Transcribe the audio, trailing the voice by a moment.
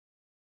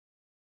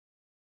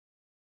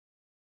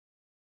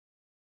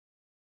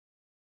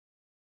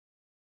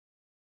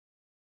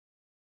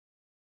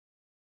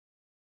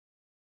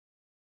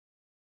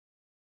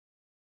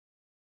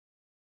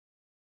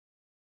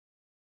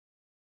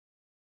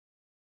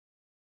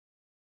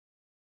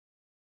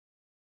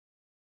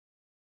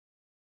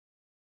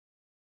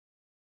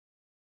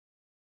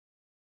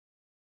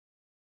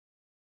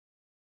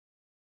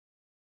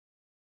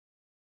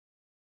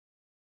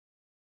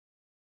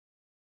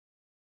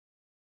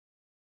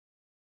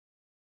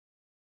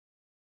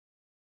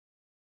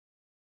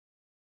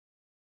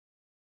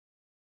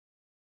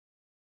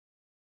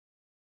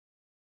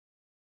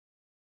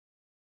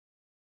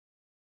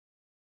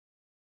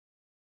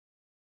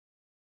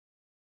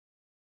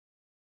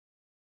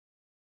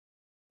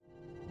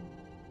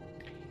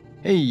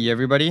Hey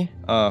everybody,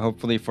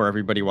 hopefully for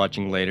everybody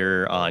watching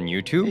later on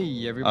YouTube.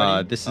 Hey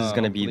everybody. This is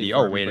gonna be the,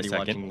 For oh wait a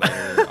everybody second. watching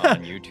later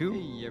on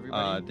YouTube. Hey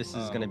everybody. This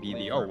is gonna be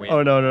the, oh wait.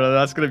 Oh no,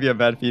 that's gonna be a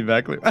bad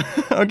feedback loop.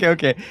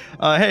 Okay.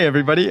 Hey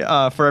everybody.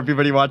 For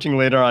everybody watching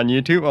later on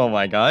YouTube. Oh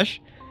my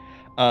gosh.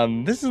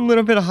 This is a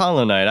little bit of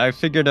Hollow Knight. I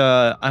figured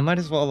I might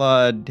as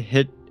well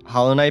hit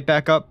Hollow Knight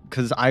back up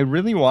because I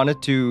really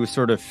wanted to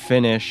sort of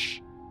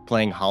finish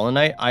playing Hollow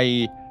Knight.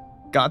 I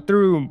got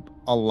through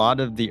a lot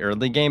of the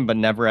early game, but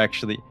never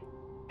actually.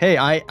 Hey,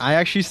 I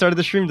actually started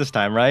the stream this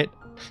time, right?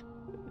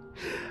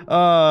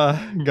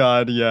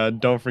 God, yeah,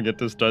 don't forget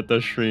to start the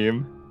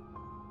stream.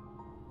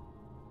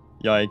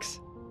 Yikes.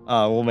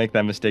 We'll make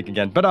that mistake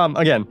again. But,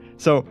 again,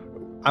 so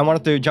I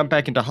wanted to jump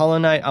back into Hollow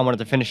Knight. I wanted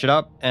to finish it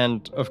up.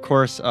 And, of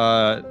course,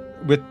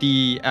 with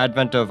the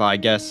advent of, I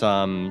guess,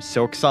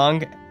 Silk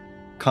Song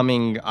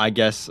coming, I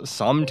guess,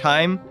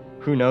 sometime,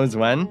 who knows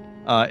when.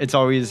 It's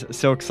always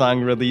Silk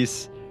Song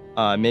release,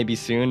 maybe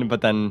soon,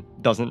 but then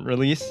doesn't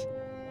release.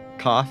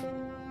 Cough.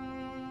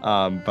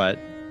 But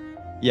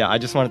yeah, I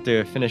just wanted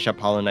to finish up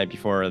Hollow Knight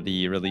before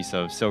the release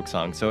of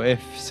Silksong. So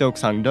if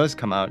Silksong does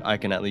come out, I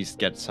can at least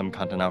get some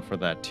content out for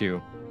that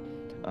too.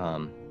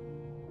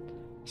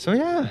 So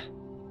yeah,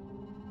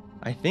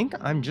 I think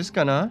I'm just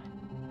gonna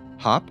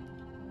hop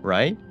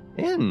right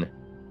in.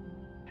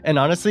 And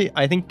honestly,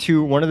 I think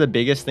too, one of the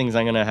biggest things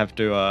I'm gonna have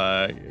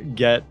to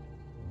get,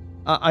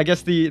 I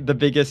guess the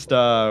biggest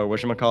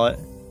whatchamacallit,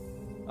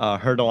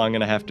 hurdle I'm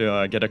gonna have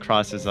to get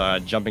across is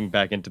jumping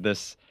back into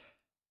this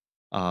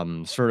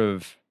sort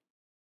of,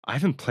 I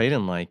haven't played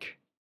in like,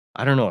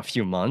 I don't know, a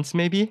few months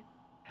maybe,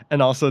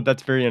 and also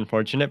that's very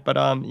unfortunate. But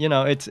you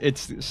know, it's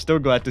still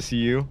glad to see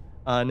you,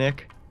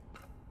 Nick.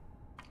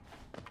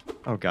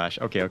 Oh gosh,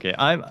 okay.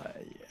 I'm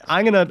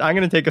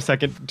gonna take a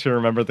second to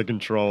remember the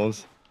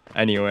controls.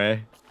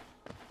 Anyway,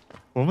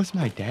 what was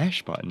my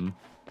dash button?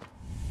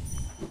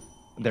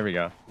 There we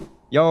go.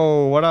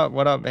 Yo, what up?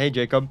 What up? Hey,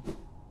 Jacob.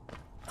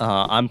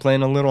 I'm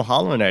playing a little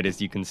Hollow Knight,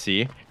 as you can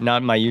see.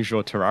 Not my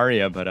usual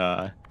Terraria,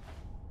 but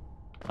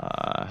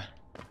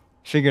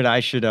figured I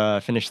should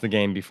finish the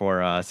game before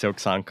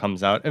Silksong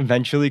comes out.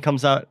 Eventually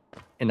comes out.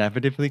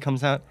 Inevitably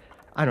comes out.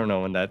 I don't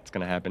know when that's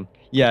gonna happen.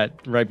 Yeah,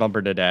 right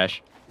bumper to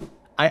dash.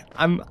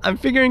 I'm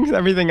figuring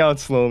everything out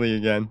slowly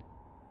again.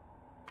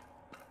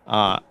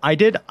 I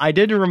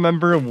did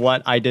remember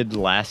what I did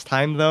last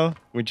time though,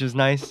 which is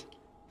nice.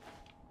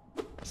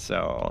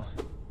 So,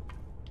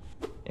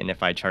 and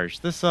if I charge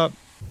this up,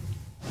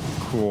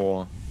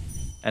 cool.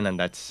 And then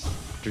that's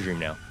the dream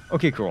now.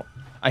 Okay, cool.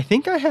 I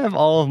think I have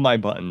all of my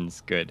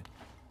buttons good.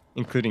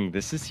 Including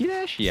this is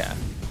C-dash? Yeah.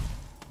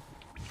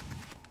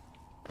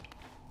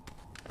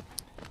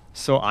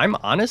 So I'm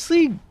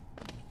honestly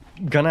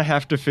gonna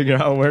have to figure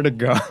out where to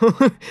go.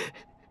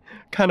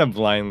 Kind of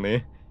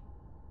blindly.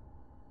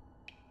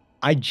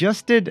 I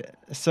just did,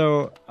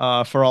 so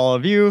for all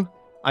of you,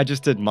 I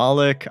just did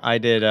Mawlek. I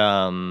did,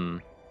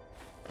 oh,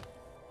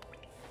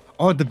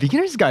 the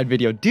beginner's guide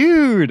video.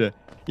 Dude!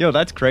 Yo,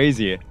 that's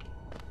crazy.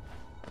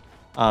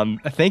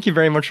 Thank you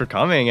very much for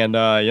coming, and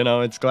you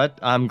know,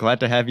 I'm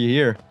glad to have you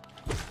here.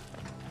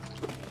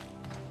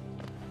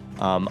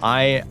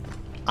 I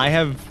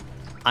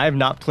have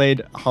not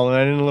played Hollow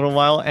Knight in a little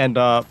while, and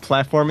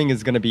platforming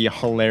is gonna be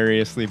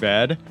hilariously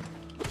bad.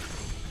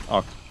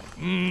 Oh,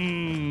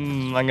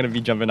 I'm gonna be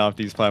jumping off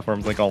these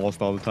platforms like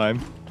almost all the time.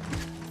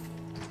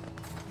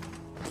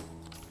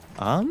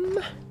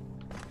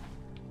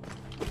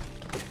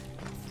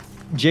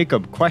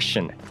 Jacob,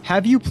 question: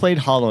 have you played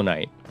Hollow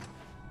Knight?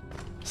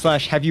 /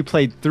 have you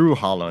played through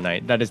Hollow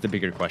Knight? That is the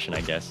bigger question,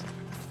 I guess.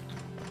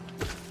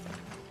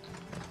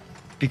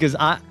 Because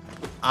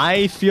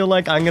I feel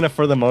like I'm gonna,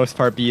 for the most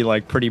part, be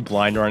like pretty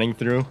blind running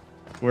through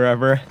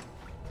wherever.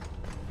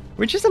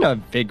 Which isn't a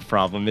big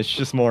problem. It's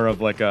just more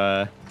of like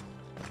a,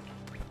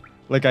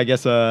 like, I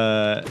guess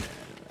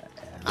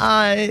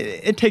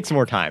it takes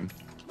more time.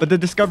 But the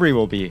discovery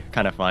will be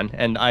kind of fun.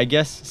 And I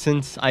guess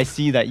since I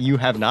see that you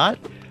have not,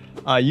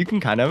 you can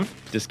kind of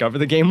discover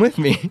the game with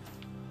me.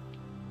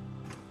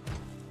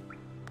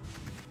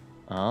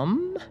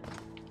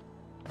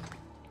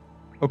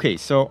 Okay,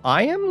 so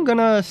I am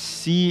gonna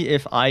see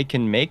if I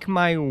can make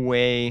my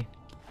way.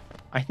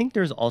 I think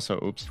there's also,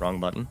 oops,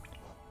 wrong button.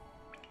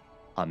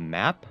 A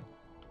map?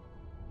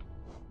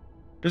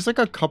 There's like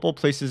a couple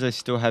places I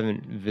still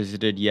haven't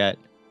visited yet.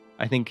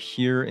 I think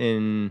here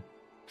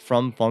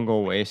from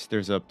Fungal Waste,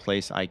 there's a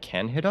place I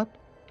can hit up.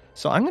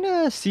 So I'm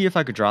gonna see if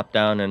I could drop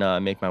down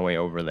and make my way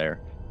over there.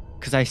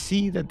 Because I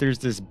see that there's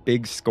this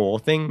big skull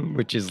thing,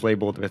 which is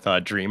labeled with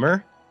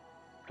Dreamer.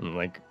 I'm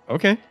like,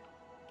 okay.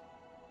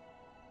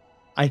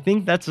 I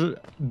think that's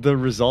the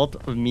result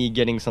of me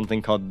getting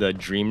something called the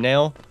Dream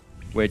Nail,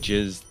 which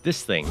is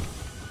this thing.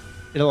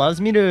 It allows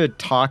me to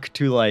talk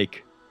to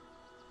like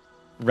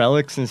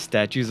relics and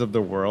statues of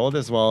the world,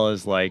 as well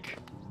as like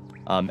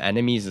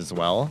enemies as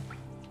well.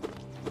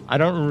 I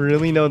don't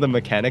really know the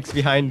mechanics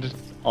behind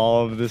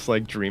all of this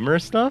like Dreamer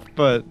stuff,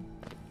 but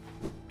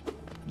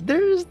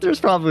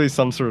there's probably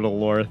some sort of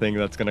lore thing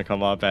that's gonna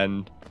come up,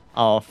 and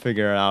I'll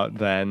figure it out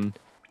then.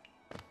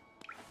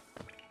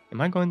 Am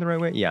I going the right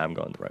way? Yeah, I'm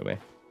going the right way.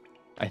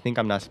 I think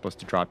I'm not supposed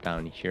to drop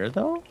down here,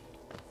 though.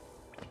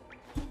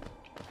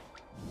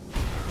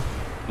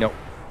 Nope.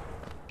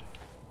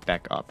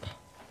 Back up.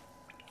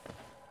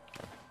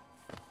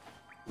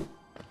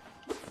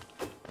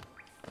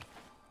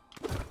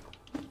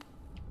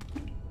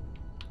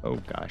 Oh,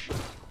 gosh.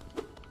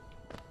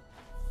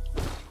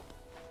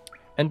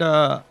 And,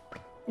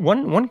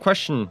 one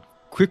question,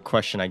 quick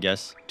question, I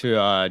guess,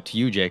 to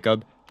you,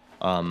 Jacob.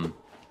 I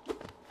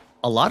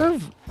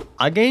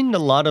gained a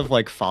lot of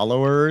like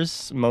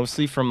followers,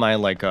 mostly from my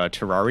like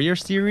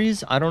Terraria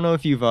series. I don't know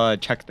if you've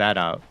checked that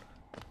out.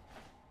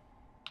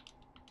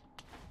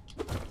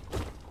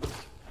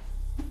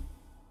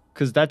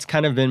 Cause that's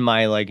kind of been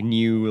my like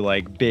new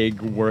like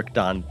big worked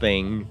on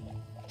thing,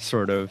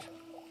 sort of.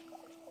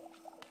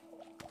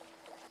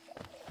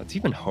 Let's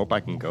even hope I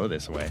can go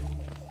this way.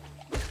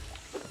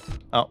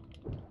 Oh,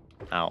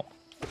 ow.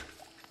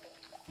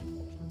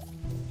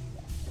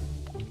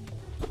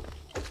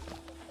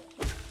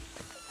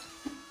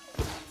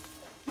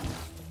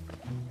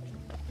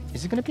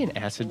 Is it gonna be an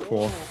acid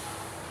pool?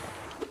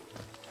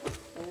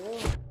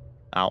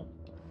 Ow.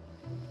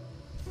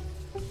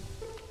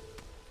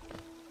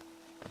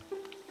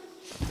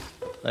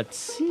 Let's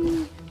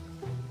see.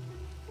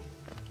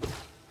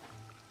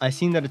 I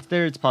seen that it's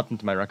there. It's popped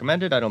into my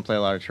recommended. I don't play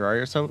a lot of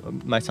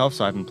Terraria myself,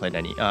 so I haven't played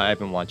any. I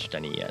haven't watched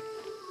any yet.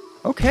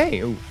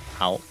 Okay. Ooh,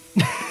 ow.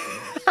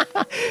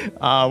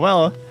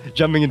 Well,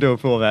 jumping into a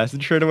pool of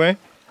acid straight away.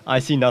 I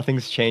see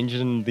nothing's changed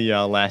in the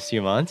last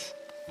few months.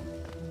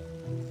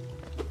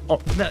 Oh,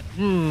 that,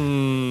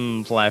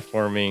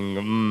 platforming,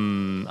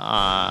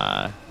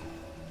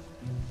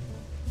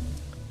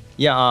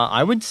 Yeah,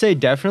 I would say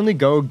definitely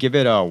go give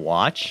it a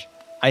watch.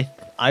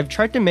 I've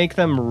tried to make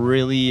them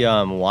really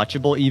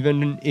watchable,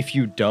 even if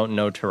you don't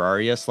know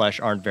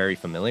Terraria / aren't very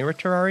familiar with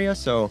Terraria,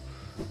 so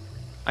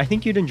I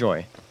think you'd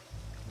enjoy.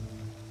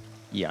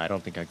 Yeah, I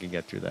don't think I could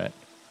get through that.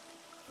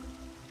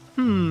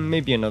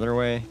 Maybe another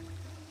way.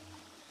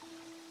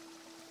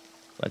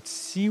 Let's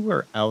see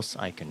where else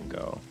I can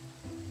go.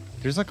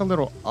 There's like a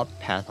little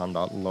up path on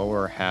the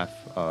lower half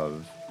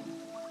of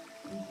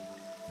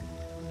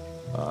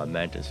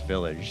Mantis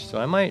Village, so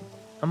I might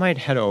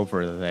head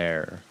over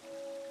there.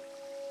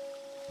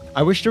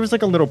 I wish there was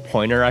like a little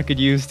pointer I could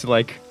use to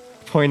like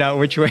point out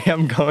which way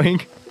I'm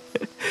going.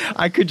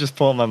 I could just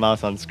pull up my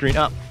mouse on screen.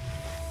 Oh.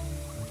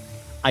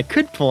 I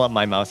could pull up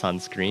my mouse on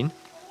screen,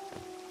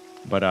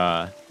 but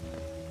I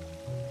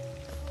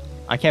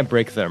can't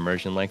break the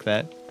immersion like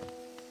that.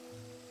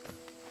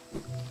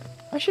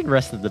 I should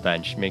rest at the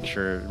bench, make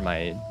sure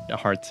my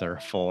hearts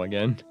are full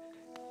again.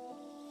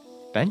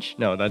 Bench?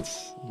 No,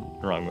 that's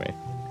the wrong way.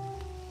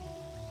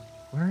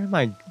 Where am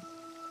I?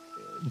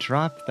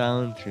 Drop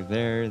down through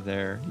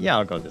there. Yeah,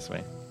 I'll go this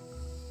way.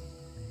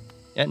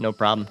 Yeah, no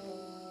problem.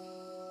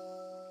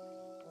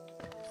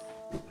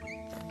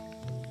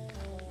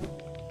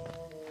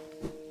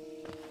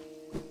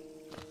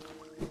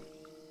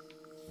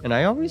 And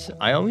I always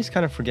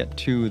kind of forget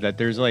too that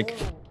there's like,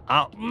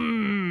 I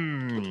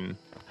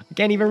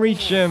can't even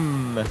reach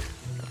him.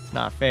 It's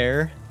not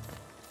fair.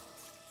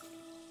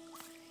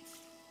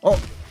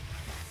 Oh,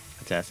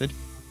 that's acid.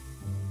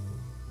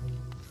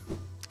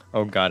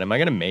 Oh god, am I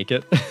gonna make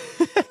it?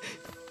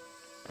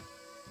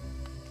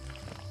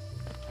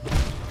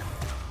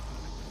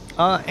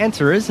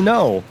 Answer is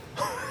no.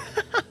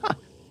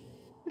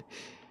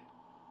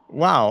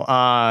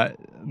 Wow,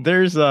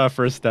 there's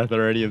first death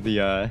already of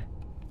the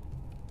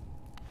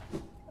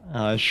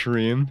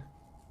Shreem.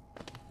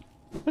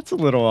 That's a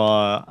little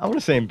I want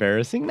to say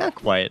embarrassing, not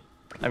quite.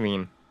 I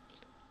mean,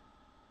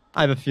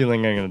 I have a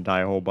feeling I'm gonna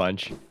die a whole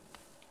bunch.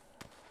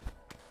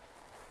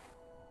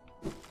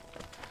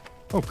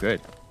 Oh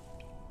good.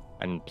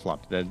 I didn't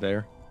plop dead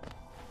there.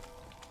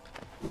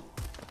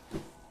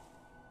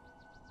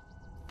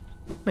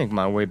 Make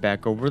my way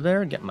back over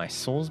there, get my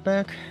souls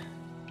back.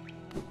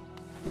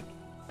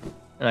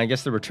 And I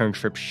guess the return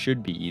trip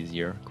should be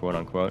easier, quote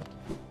unquote.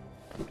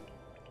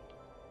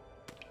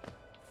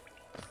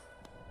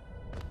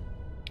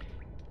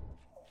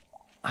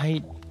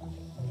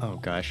 Oh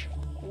gosh.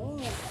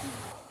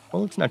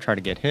 Well, let's not try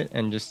to get hit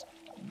and just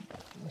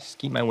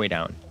keep my way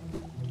down.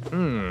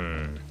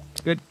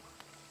 Good.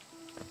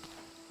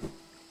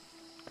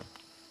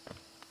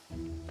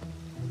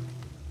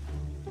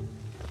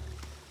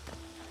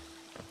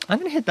 I'm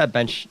gonna hit that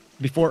bench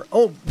before.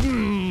 Oh,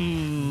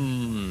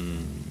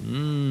 I'm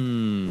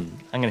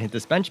gonna hit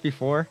this bench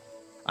before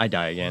I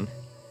die again.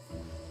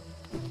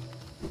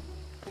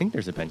 I think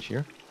there's a bench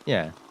here.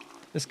 Yeah,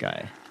 this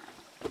guy.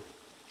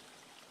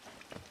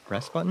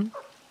 Press button.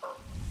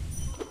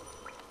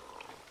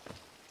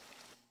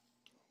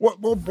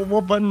 What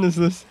button is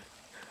this?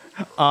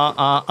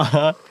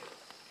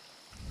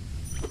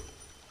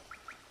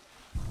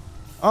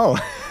 Oh.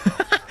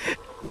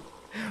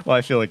 Well,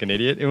 I feel like an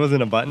idiot. It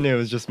wasn't a button, it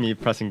was just me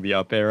pressing the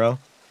up arrow.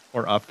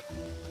 Or up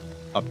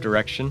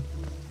direction.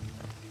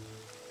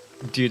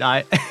 Dude,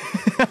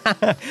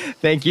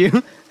 thank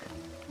you.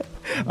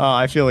 Oh,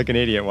 I feel like an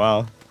idiot,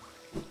 wow.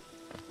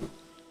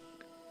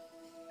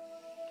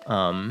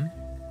 Um.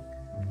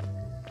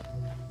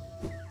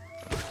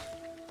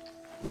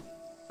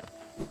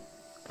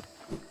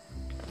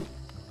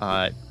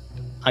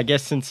 I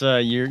guess since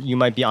you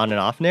might be on and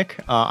off, Nick,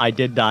 I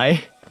did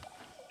die.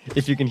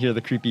 If you can hear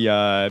the creepy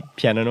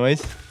piano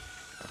noise.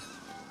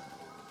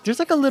 There's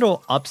like a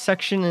little up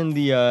section in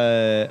the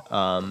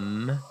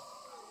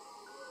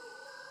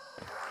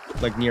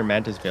like near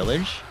Mantis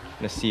Village. I'm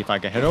gonna see if I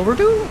can head over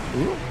to.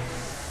 Ooh.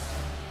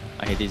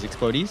 I hate these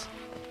explodies.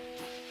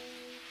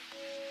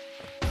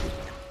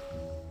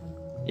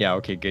 Yeah,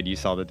 okay, good. You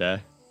saw the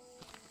death.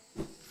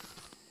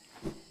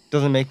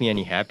 Doesn't make me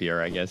any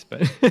happier, I guess,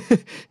 but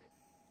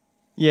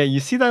yeah, you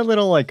see that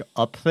little like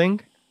up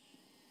thing?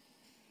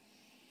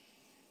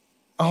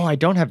 Oh, I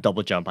don't have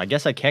double jump. I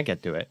guess I can't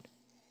get to it.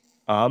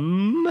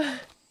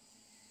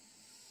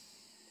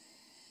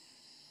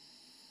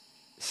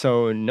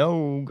 So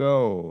no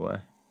go.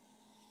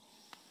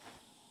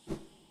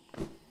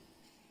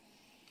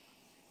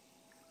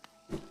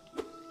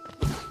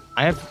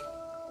 I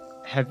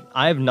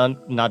have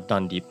not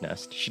done Deep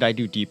Nest. Should I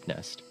do Deep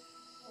Nest?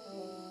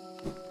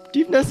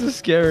 Deep Nest is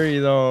scary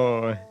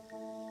though.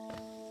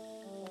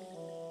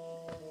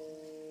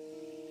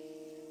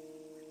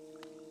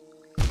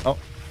 Oh.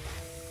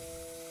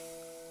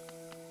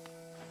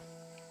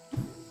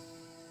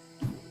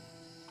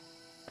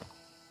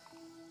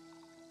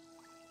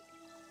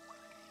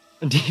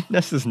 Deep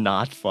Nest is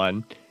not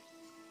fun.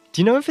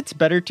 Do you know if it's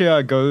better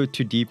to go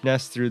to Deep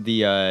Nest through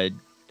the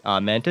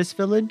Mantis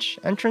Village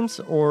entrance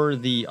or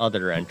the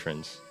other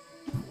entrance?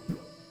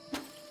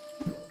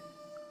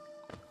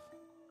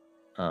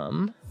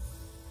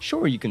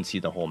 Sure, you can see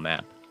the whole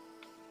map.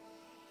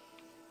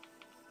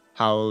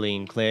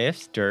 Howling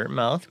Cliffs,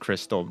 Dirtmouth,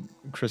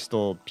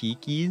 Crystal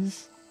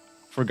Peakies,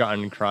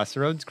 Forgotten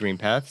Crossroads, Green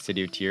Path,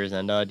 City of Tears,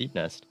 and Deep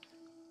Nest.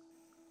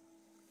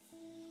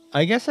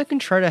 I guess I can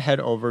try to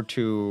head over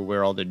to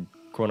where all the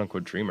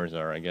quote-unquote dreamers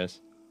are, I guess.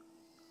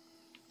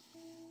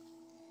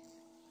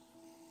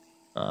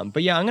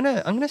 But yeah, I'm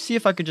gonna see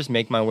if I could just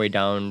make my way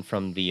down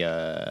from the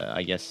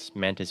I guess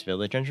Mantis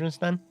Village entrance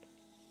then.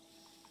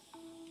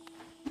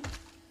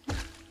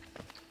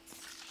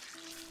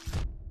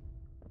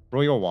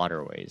 Royal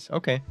Waterways.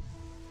 Okay.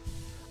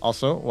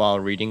 Also, while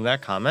reading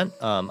that comment,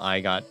 I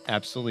got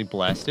absolutely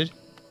blasted.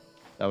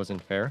 That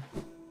wasn't fair.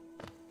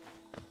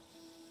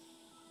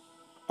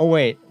 Oh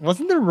wait,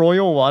 wasn't the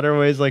Royal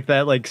Waterways like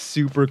that like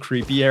super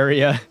creepy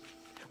area?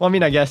 Well, I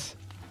mean, I guess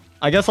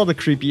all the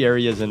creepy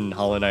areas in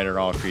Hollow Knight are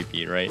all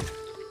creepy, right?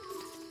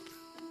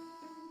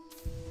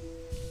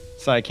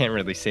 So I can't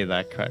really say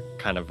that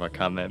kind of a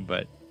comment,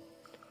 but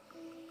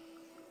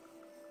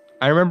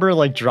I remember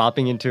like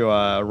dropping into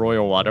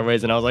Royal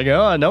Waterways and I was like,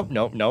 oh, nope.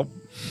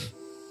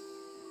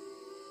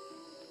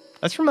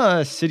 That's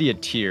from City of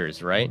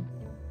Tears, right?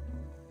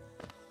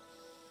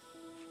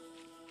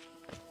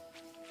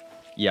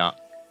 Yeah.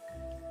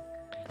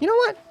 You know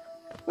what?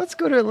 Let's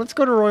go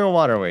to Royal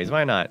Waterways.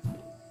 Why not?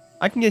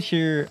 I can get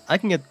here. I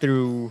can get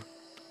through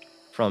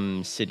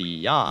from City.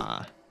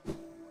 Yeah.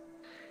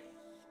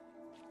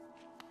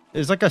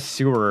 There's like a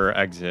sewer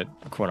exit,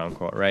 quote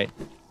unquote, right?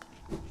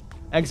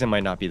 Exit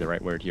might not be the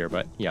right word here,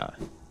 but yeah.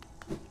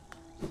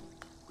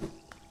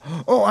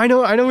 Oh, I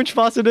know which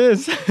boss it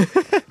is.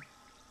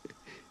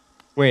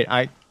 Wait,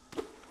 I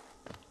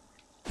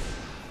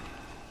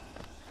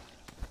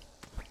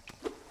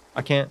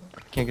can't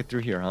get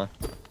through here, huh?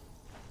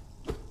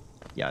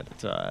 Yeah,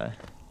 that's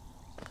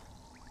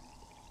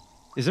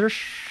Is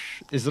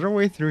there a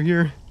way through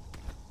here?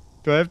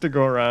 Do I have to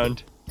go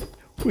around?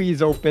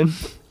 Please open.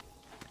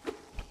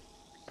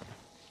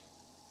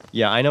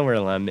 Yeah, I know where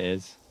Lem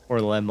is. Or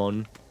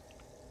Lemon.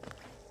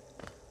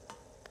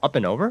 Up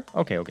and over?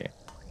 Okay.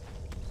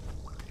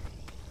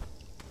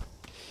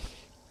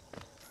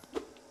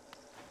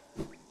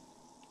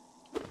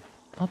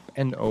 Up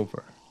and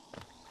over.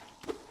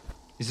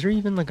 Is there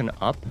even like an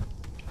up?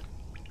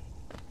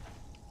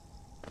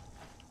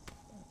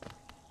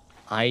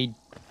 I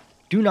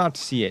do not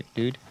see it,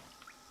 dude.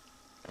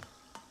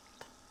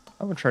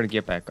 I'm gonna try to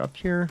get back up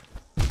here.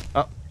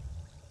 Oh.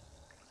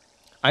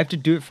 I have to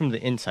do it from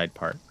the inside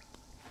part.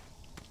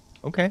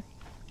 Okay.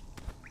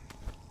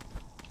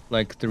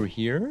 Like through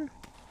here?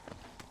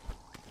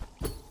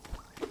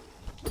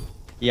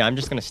 Yeah, I'm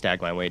just gonna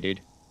stag my way,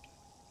 dude.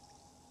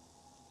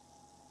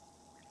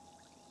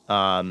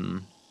 I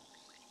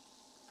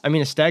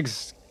mean, a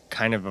stag's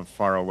kind of a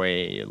far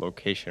away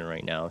location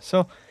right now,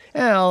 so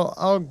yeah,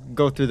 I'll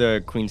go through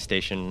the Queen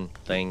Station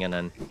thing and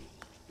then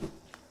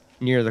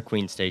near the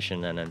Queen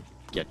Station and then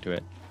get to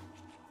it.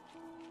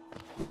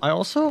 I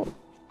also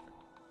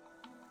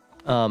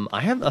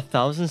I have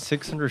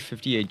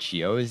 1,658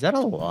 Geo. Is that a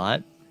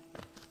lot?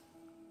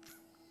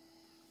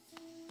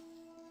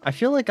 I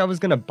feel like I was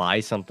gonna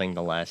buy something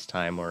the last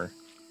time or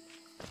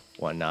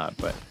whatnot,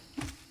 but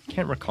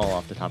can't recall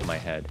off the top of my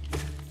head.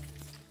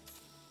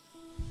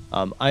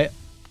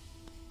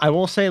 I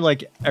will say,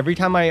 like, every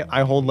time I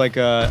hold like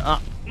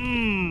a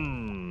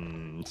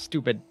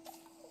stupid.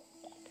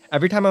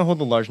 Every time I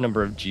hold a large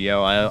number of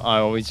Geo, I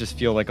always just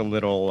feel like a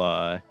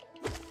little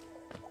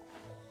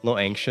A little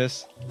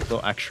anxious. A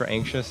little extra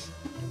anxious.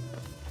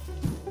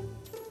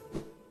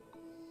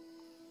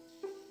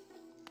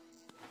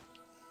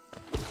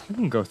 I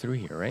can go through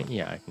here, right?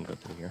 Yeah, I can go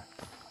through here.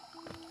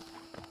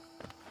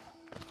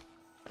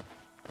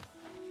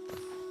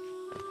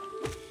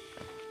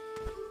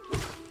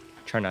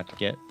 Try not to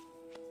get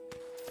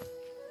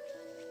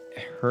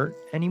hurt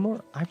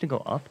anymore. I have to go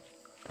up.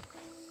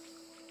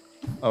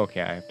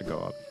 Okay, I have to go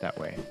up that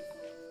way.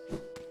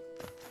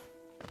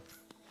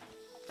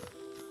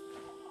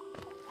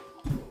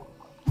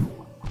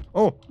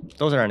 Oh,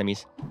 those are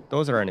enemies.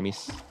 Those are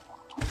enemies.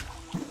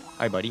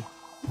 Hi, buddy.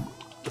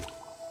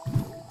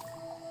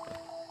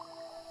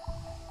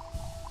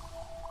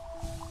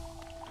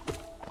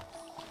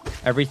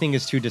 Everything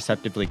is too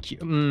deceptively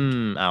cute.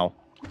 Ow.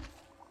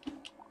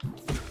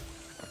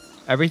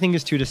 Everything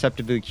is too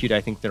deceptively cute.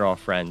 I think they're all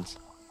friends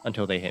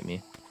until they hit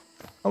me.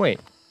 Oh, wait.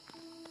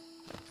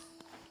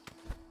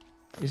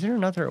 Is there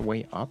another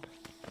way up?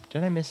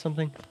 Did I miss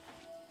something?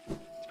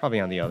 It's probably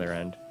on the other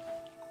end.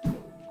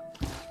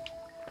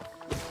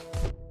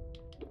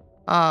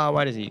 Ah,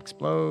 why does he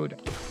explode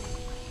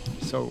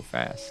so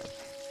fast?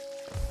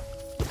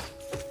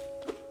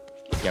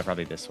 Yeah,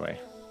 probably this way.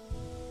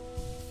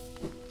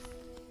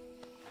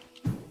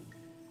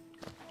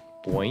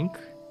 Boink.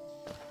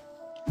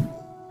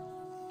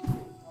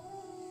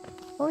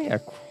 Oh yeah,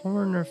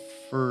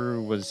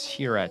 Cornifer was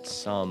here at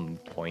some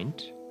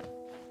point.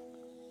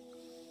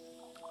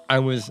 I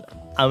was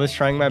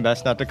trying my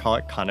best not to call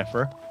it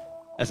Conifer,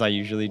 as I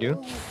usually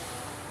do.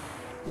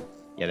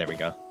 Yeah, there we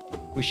go.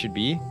 We should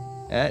be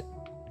at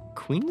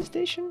Queen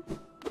Station?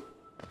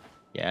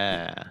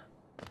 Yeah.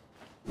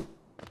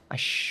 I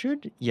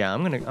should. Yeah,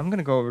 I'm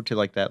gonna go over to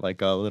like that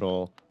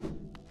little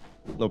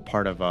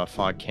part of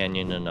Fog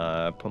Canyon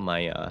and put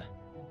my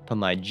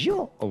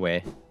Xero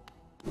away.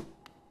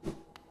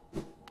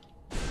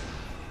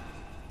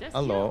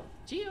 Hello.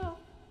 Xero.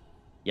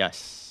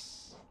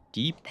 Yes.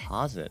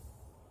 Deposit.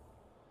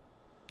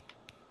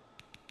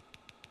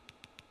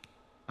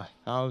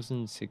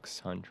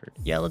 1,600.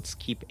 Yeah, let's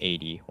keep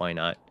 80. Why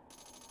not?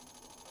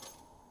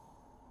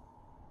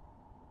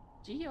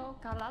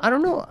 I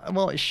don't know.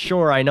 Well,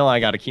 sure, I know I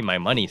gotta keep my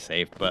money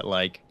safe, but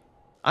like,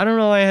 I don't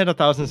know. I had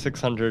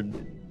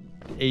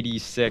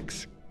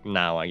 1,686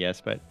 now, I guess,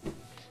 but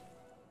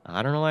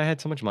I don't know why I had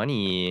so much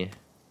money.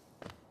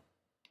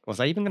 Was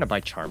I even gonna buy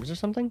charms or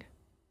something?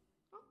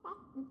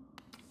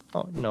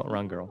 Oh, no,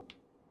 wrong girl.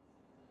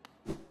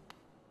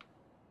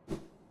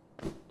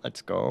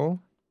 Let's go.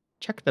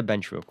 Check the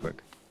bench real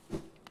quick.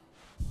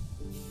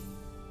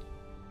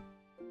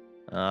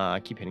 I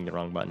keep hitting the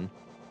wrong button.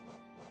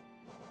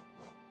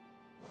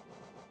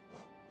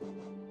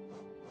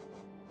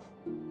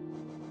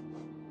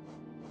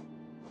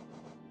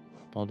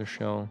 Boulder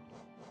Show.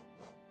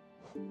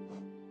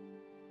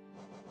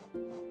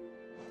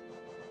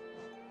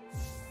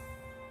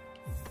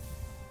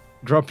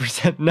 Drop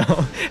percent,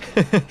 no.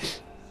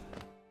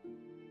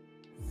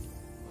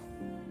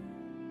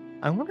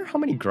 I wonder how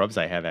many grubs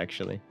I have,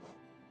 actually.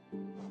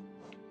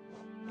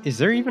 Is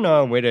there even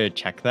a way to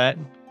check that?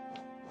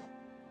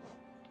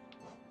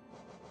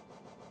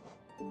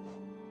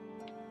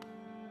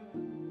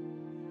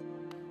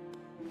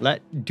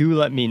 Do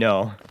let me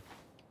know.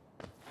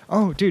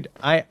 Oh, dude,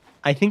 I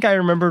think I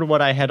remembered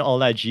what I had all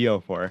that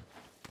Xero for.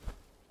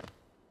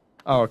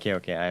 Oh,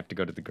 okay, I have to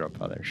go to the Grub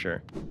Mother,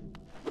 sure.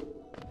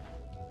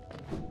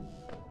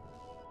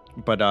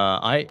 But,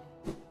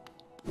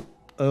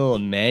 oh,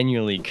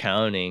 manually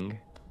counting.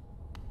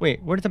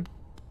 Wait, where did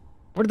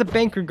the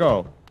banker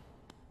go?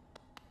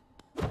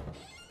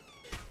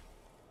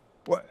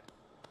 What?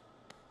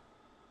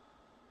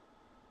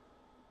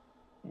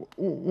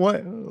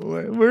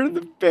 Where did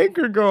the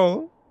banker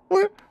go?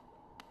 What?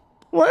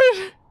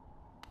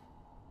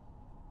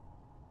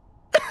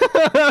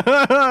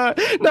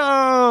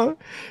 No!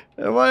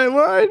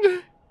 What?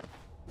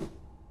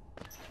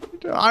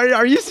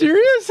 Are you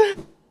serious?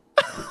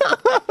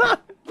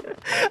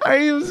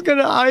 I was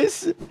gonna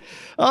ice.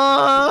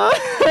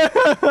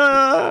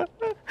 I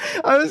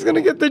was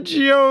gonna get the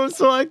Xero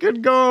so I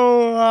could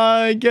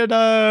go get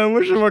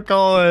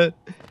whatchamacallit.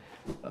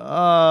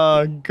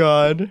 Oh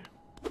god.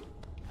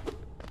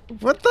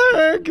 What the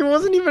heck? It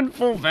wasn't even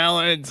full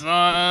balance.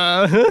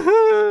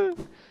 Well,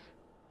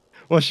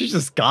 she's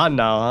just gone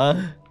now, huh?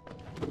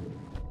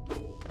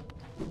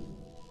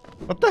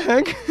 What the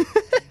heck?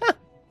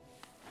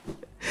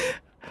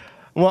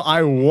 Well,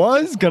 I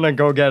was gonna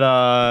go get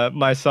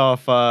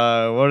myself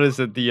what is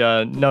it?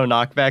 The no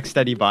knockback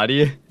steady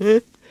body.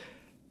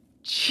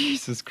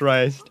 Jesus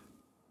Christ.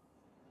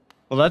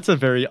 Well, that's a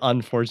very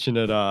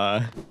unfortunate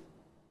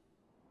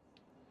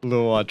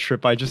little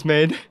trip I just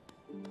made.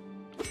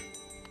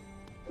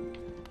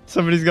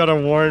 Somebody's gotta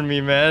warn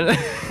me, man.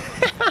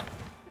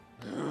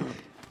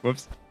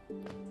 Whoops.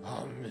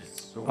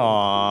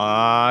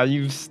 Aw,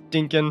 you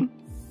stinking.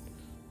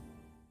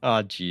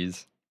 Aw,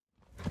 jeez.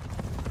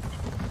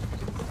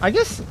 I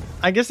guess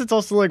it's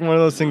also like one of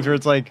those things where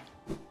it's like,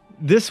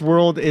 this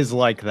world is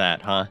like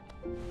that, huh?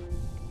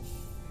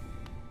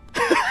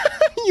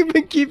 You've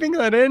been keeping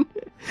that in?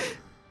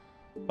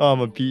 Oh, I'm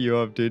gonna beat you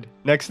up, dude.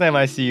 Next time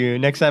I see you,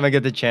 next time I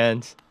get the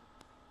chance,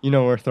 you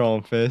know we're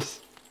throwing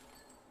fists.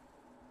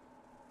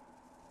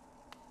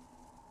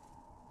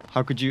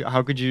 How could you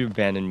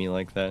abandon me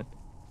like that?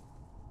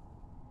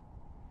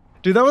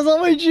 Dude, that was on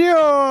my Geo!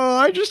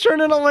 I just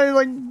turned in all my,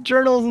 like,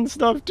 journals and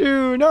stuff,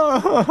 too!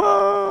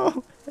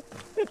 No!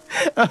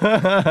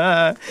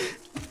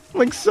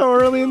 Like, so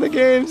early in the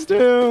games,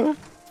 too!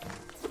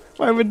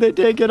 Why would they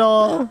take it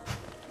all?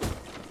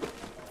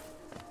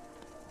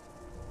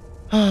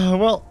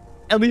 Well,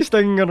 at least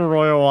I can go to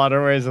Royal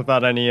Waterways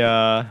without any,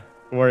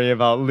 worry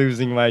about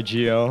losing my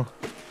Geo.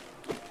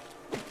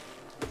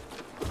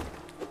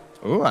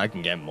 Ooh, I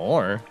can get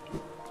more.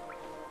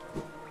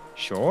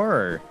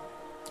 Sure.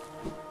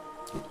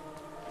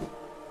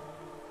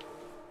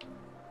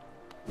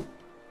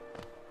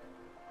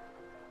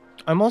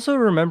 I'm also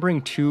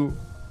remembering too,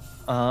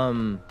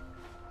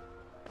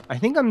 I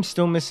think I'm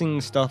still missing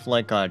stuff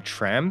like a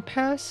tram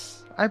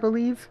pass, I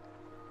believe.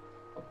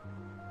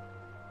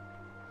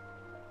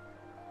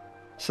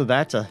 So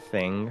that's a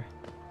thing.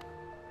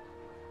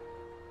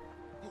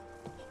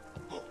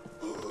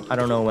 I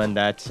don't know when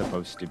that's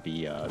supposed to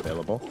be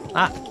available.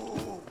 Ah!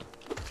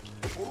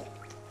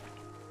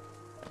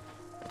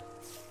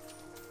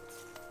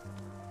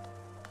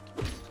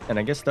 And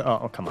I guess the...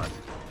 Oh, come on.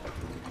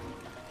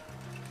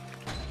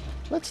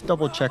 Let's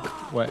double check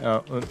what...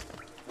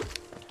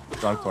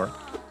 wrong floor.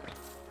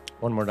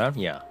 One more down?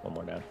 Yeah, one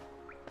more down.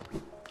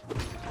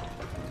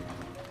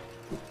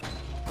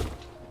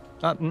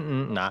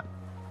 Not.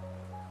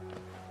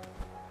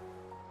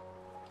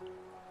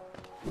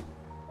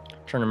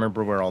 Trying to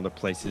remember where all the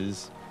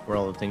places, where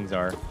all the things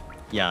are.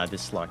 Yeah,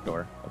 this locked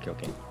door.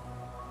 Okay.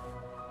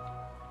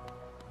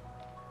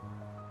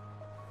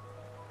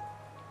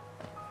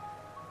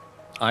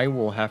 I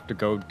will have to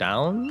go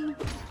down.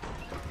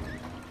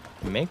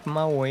 Make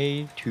my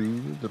way to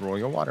the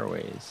Royal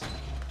Waterways.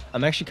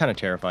 I'm actually kind of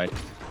terrified,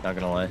 not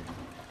gonna lie.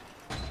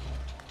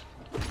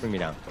 Bring me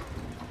down.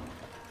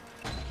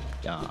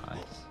 Yes.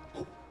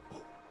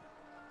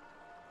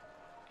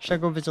 Should I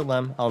go visit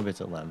Lem? I'll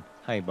visit Lem.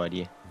 Hi,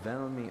 buddy.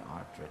 Velmi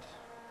Artred.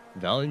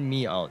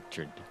 Velmi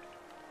Artred.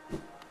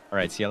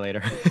 Alright, see ya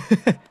later.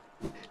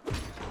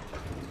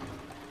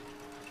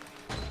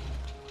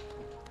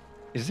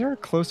 Is there a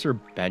closer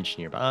bench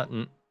nearby?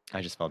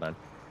 I just fell down.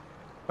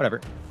 Whatever.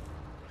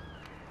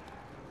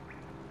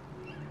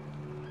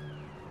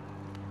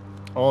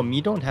 Oh,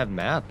 me don't have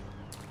map.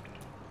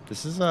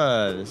 This is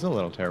a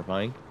little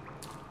terrifying.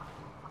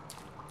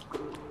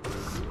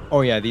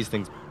 Oh yeah, these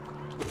things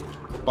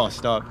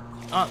bust up.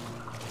 Ah.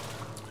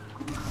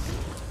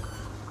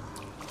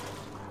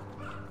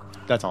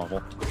 That's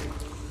awful.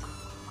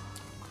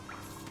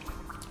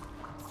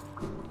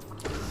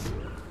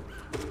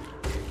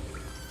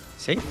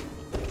 Safe?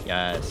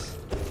 Yes.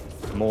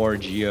 More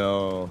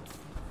Geo.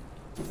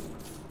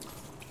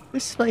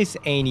 This place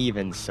ain't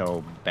even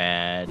so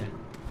bad.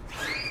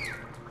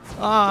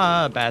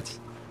 Ah, bats.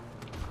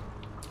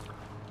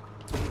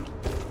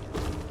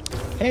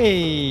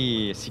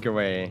 Hey, secret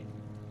way.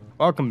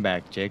 Welcome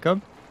back,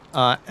 Jacob.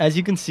 As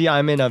you can see,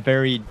 I'm in a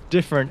very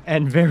different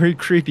and very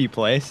creepy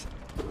place.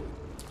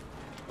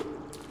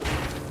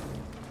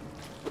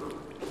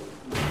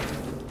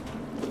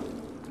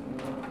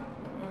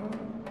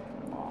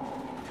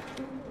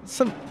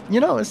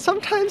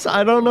 Sometimes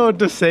I don't know what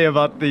to say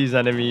about these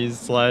enemies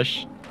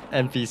slash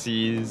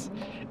NPCs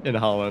in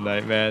Hollow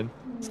Knight, man.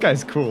 This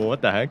guy's cool.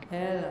 What the heck?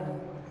 Hello,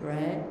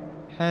 Red.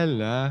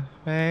 Hello,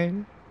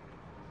 Red.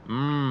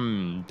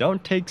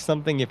 Don't take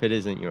something if it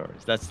isn't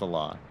yours. That's the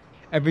law.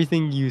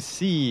 Everything you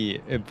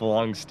see, it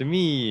belongs to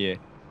me.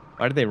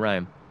 Why do they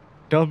rhyme?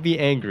 Don't be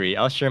angry.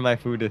 I'll share my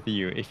food with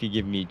you if you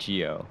give me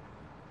Geo.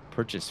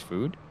 Purchase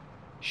food?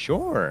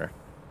 Sure.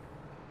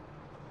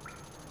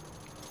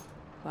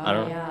 I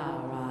don't...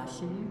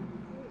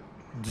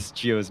 This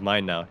Geo is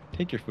mine now.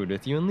 Take your food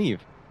with you and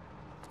leave.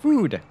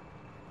 Food!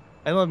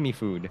 I love me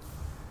food.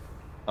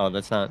 Oh,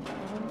 that's not...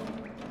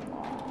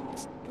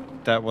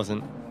 That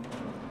wasn't...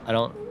 I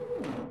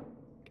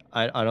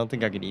don't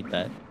think I could eat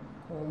that.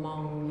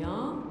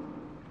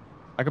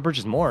 I could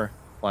purchase more.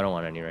 Well, I don't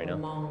want any right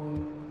now.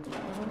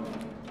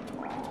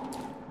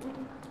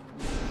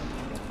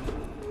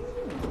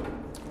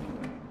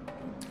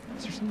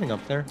 Is there something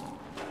up there?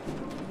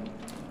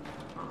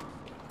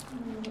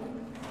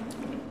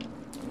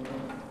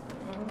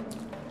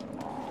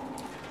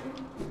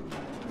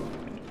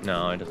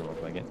 No, it doesn't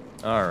look like it.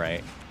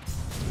 Alright.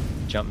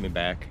 Jump me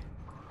back.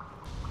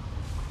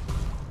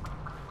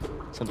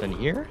 Something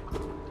here?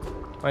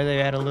 Why they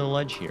add a little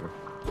ledge here?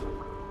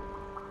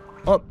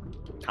 Oh!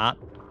 Top.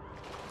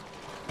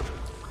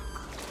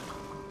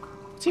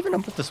 What's even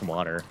up with this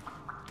water?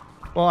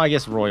 Well, I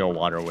guess Royal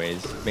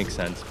Waterways. Makes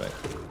sense, but...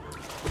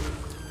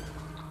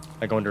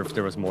 I wonder if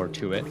there was more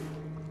to it.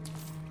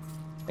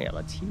 Yeah,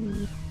 let's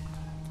see.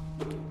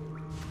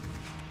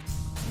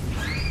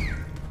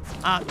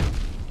 Ah!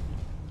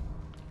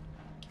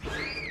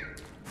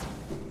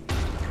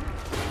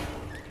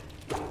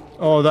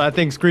 Oh, that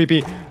thing's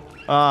creepy.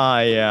 Ah,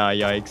 yeah,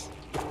 yikes.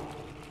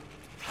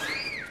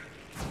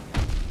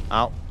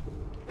 Ow.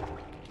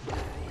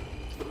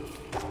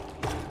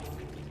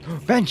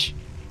 Bench!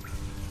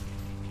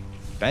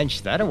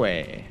 Bench that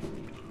away.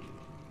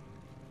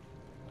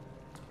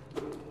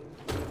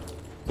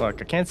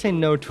 Look, I can't say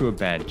no to a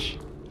bench.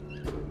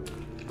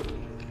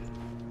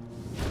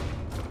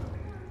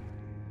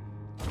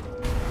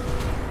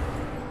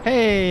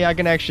 Hey, I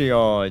can actually...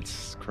 Oh,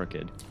 it's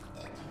crooked.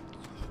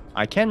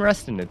 I can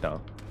rest in it,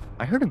 though.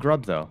 I heard a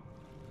grub, though.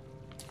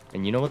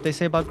 And you know what they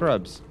say about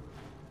grubs?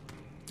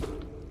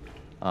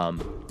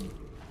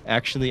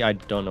 Actually, I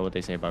don't know what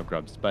they say about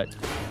grubs, but...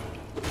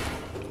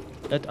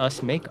 Let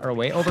us make our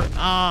way over...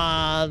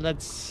 Ah,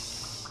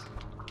 that's...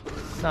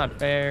 not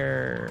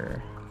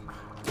fair.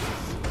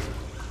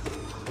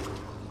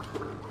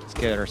 Let's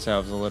get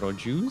ourselves a little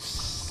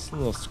juice. A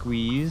little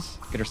squeeze.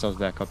 Get ourselves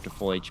back up to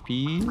full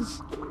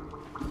HPs.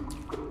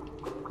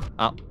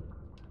 Ow.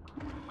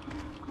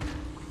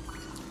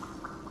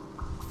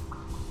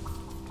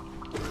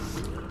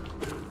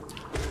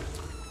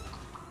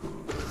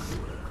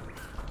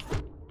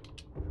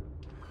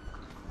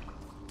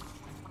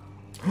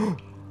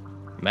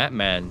 Map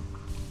Man.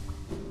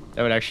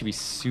 That would actually be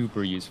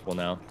super useful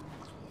now.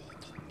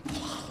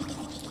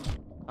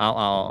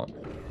 Ow,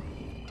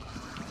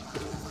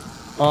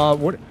 ow.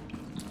 What?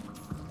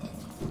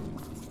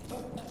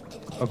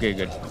 Okay,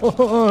 good.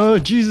 Oh,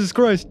 Jesus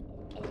Christ.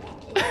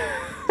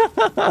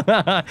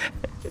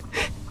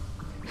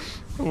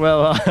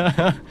 Well,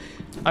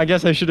 I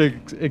guess I should have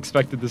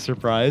expected the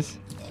surprise.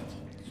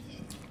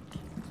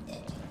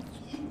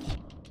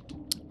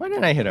 Why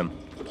didn't I hit him?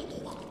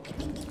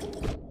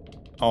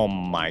 Oh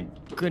my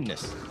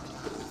goodness.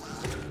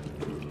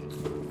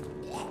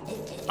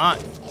 Ah.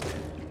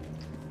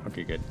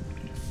 Okay, good.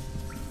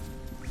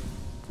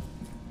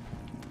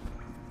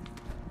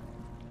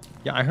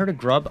 Yeah, I heard a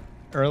grub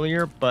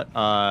earlier, but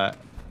a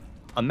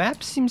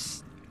map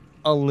seems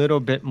a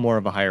little bit more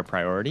of a higher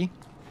priority.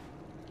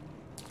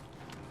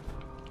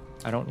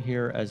 I don't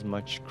hear as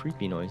much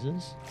creepy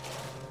noises.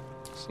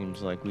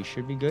 Seems like we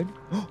should be good.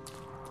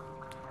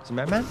 Is it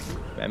Map Man?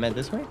 Map Man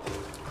this way?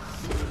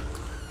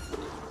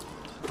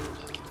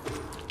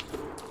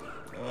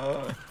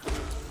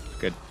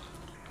 Good.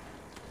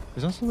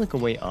 There's also like a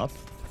way up.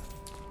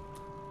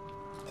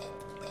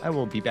 I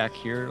will be back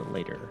here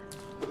later.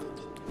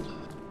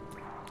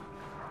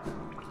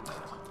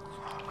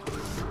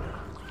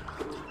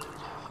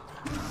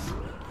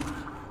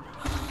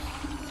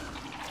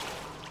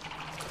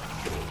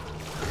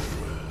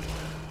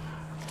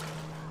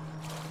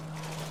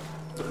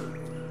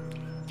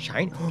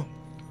 Shine?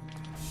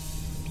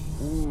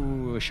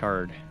 Ooh, a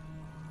shard.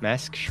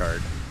 Mask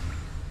shard.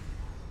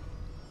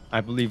 I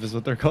believe is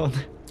what they're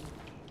called.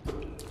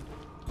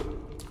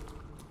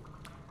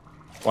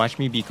 Watch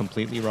me be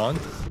completely wrong.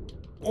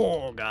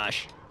 Oh,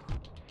 gosh.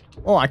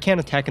 Oh, I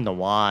can't attack in the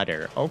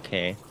water.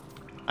 Okay.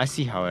 I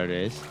see how it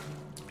is.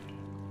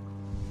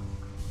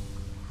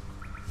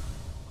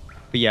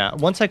 But yeah,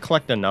 once I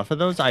collect enough of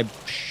those, I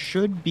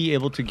should be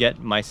able to get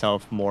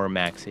myself more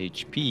max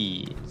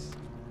HPs.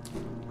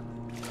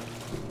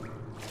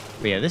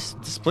 But yeah, this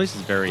place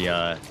is very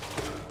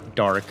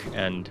dark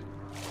and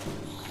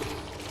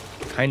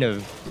kind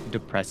of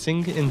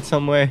depressing in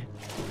some way.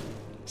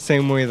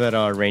 Same way that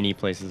rainy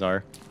places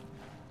are.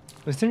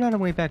 Is there not a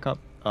way back up?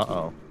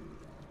 Uh-oh.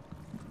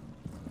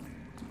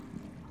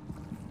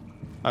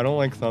 I don't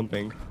like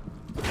thumping.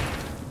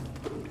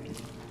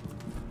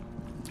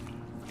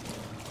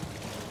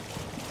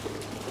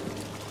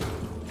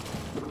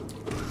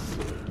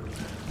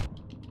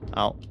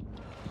 Ow.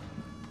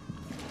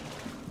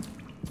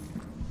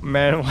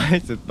 Man, why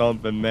is it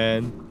thumping,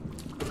 man?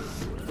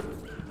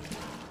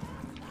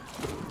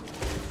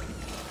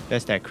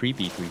 That's that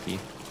creepy.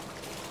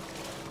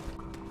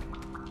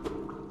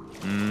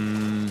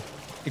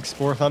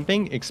 Explore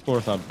thumping?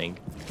 Explore thumping.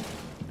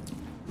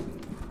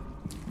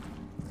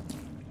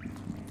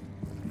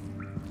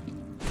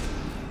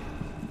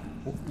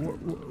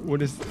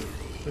 What is...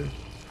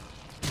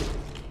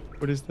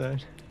 What is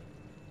that?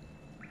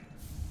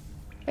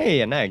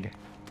 Hey, an egg.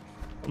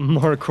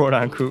 More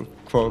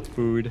quote-unquote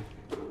food.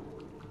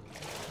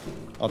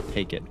 I'll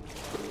take it.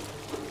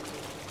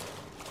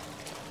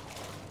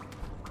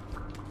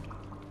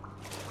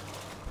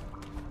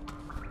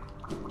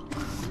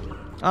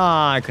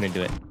 Ah, I couldn't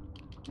do it.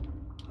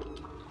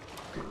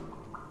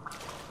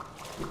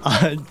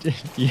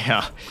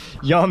 Yeah.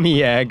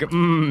 Yummy egg.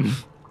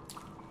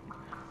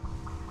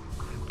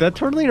 That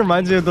totally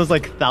reminds me of those,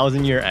 like,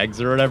 1,000-year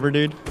eggs or whatever,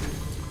 dude.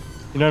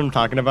 You know what I'm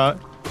talking about?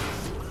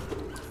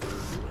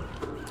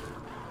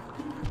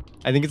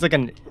 I think it's like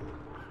an...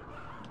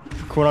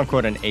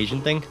 quote-unquote an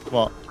Asian thing.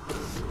 Well...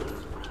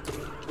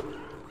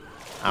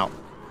 Ow.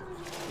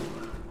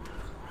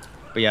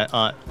 But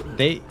yeah,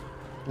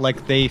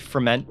 they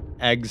ferment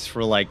eggs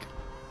for, like,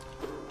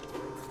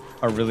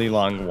 a really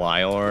long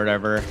while or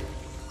whatever.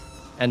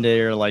 And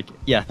they're like,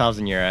 yeah,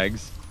 1,000-year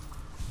eggs.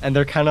 And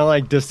they're kind of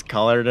like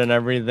discolored and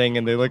everything,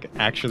 and they look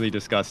actually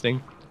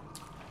disgusting.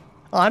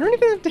 Oh, I don't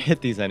even have to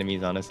hit these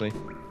enemies, honestly.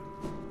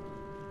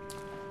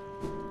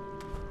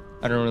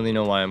 I don't really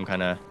know why I'm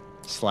kind of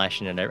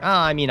slashing at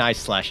I mean, I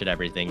slash at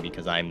everything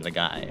because I'm the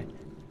guy.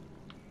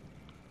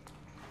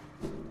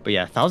 But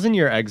yeah,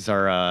 1,000-year eggs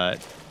are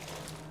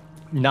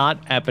not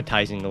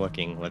appetizing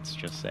looking, let's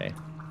just say.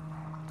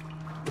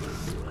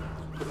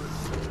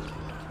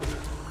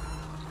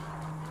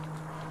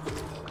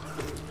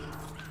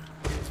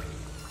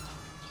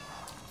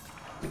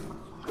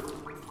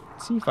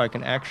 Let's see if I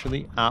can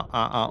actually...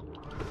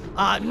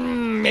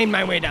 made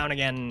my way down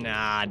again.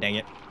 Ah, dang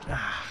it.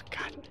 Ah,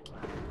 God.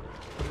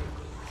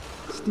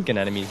 Stinking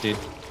enemies, dude.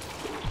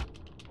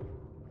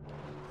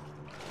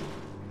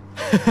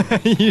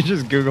 You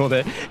just Googled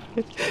it.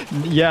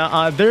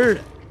 Yeah,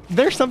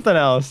 they're something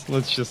else,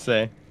 let's just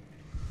say.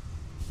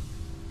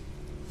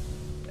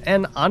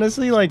 And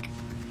honestly, like,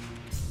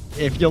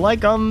 if you like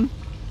them,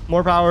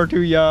 more power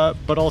to ya,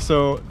 but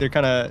also they're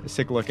kind of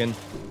sick looking.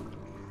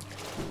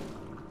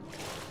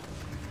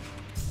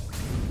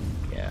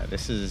 Yeah,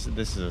 this is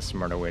a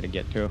smarter way to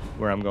get to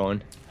where I'm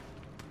going.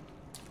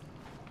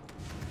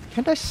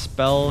 Can't I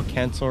spell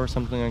cancel or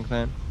something like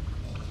that?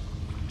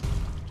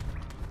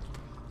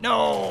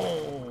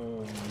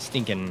 No!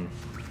 Stinking.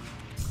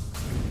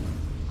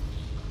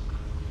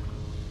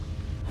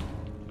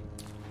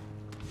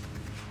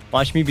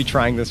 Watch me be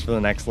trying this for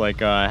the next, like,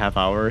 half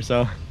hour or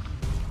so.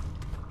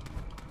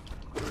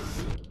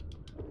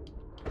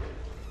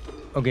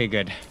 Okay,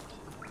 good.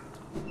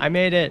 I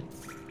made it.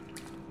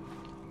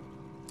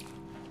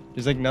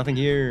 There's, like, nothing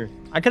here.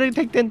 I could have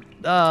taken...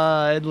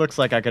 it looks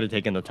like I could have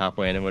taken the top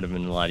way and it would have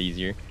been a lot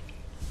easier.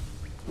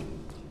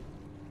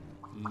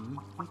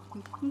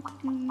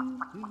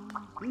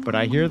 But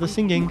I hear the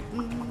singing.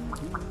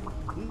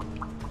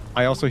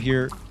 I also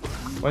hear...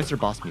 Why is there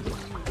boss music?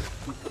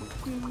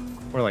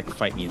 Or like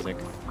fight music.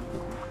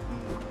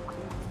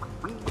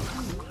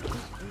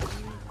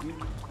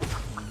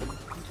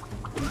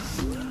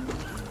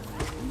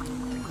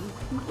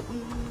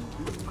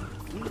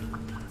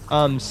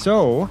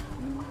 So...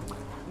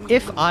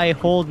 If I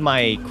hold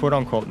my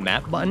quote-unquote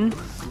map button...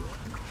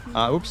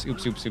 oops.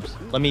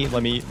 Let me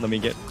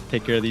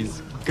take care of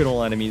these good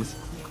old enemies.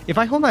 If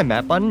I hold my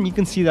map button, you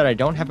can see that I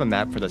don't have a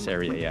map for this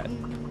area yet.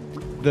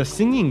 The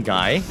singing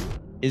guy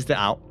is the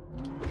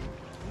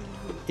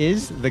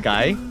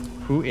guy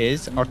who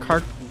is a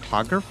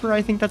cartographer.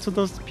 I think that's what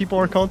those people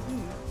are called.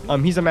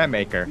 He's a map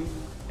maker,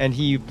 and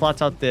he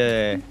plots out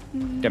the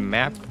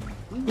map.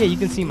 Yeah, you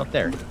can see him up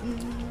there.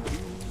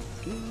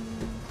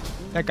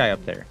 That guy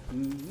up there.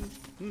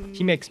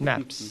 He makes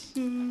maps,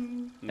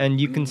 and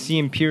you can see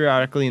him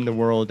periodically in the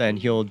world, and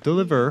he'll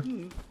deliver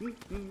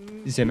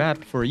the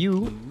map for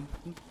you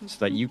so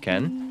that you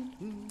can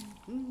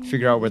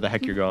figure out where the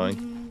heck you're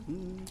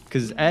going.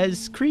 Because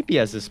as creepy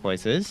as this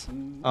place is,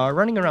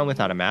 running around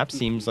without a map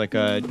seems like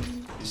a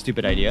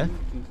stupid idea.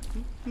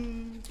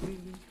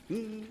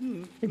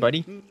 Hey,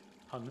 buddy.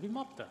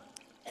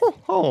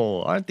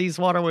 Oh, aren't these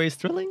waterways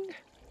thrilling?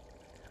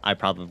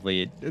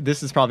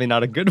 This is probably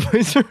not a good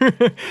place for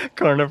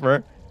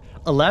Carnifer.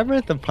 A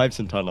labyrinth of pipes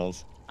and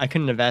tunnels. I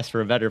couldn't have asked for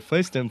a better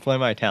place to employ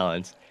my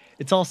talents.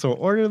 It's all so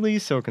orderly,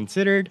 so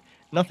considered,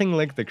 nothing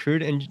like the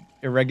crude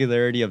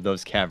irregularity of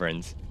those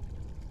caverns.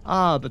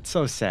 Ah, but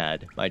so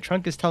sad. My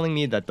trunk is telling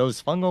me that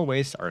those fungal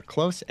wastes are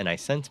close, and I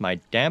sense my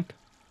damp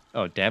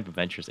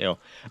adventures,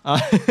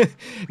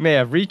 may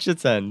have reached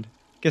its end.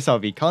 Guess I'll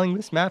be calling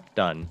this map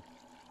done.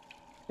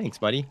 Thanks,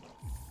 buddy.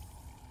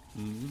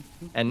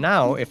 And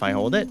now, if I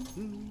hold it,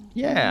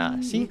 yeah,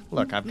 see?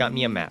 Look, I've got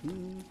me a map.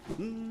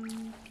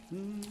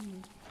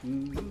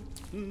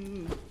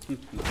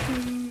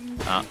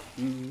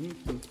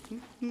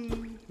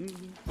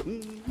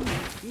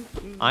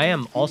 I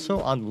am also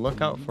on the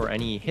lookout for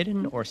any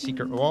hidden or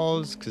secret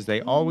walls, because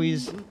they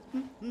always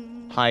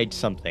hide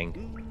something.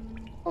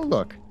 Oh,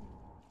 look.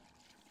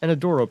 And a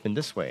door opened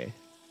this way.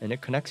 And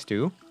it connects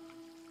to...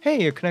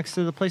 Hey, it connects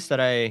to the place that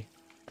I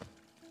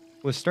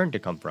was starting to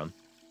come from.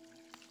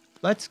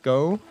 Let's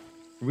go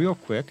real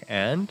quick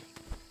and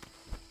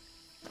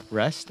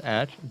rest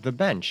at the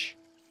bench,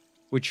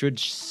 which would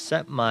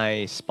set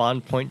my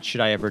spawn point, should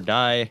I ever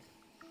die,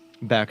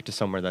 back to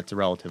somewhere that's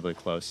relatively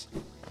close.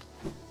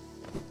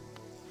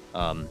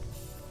 And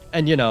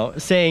you know,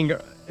 saying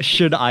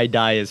should I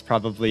die is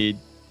probably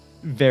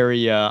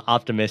very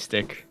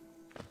optimistic.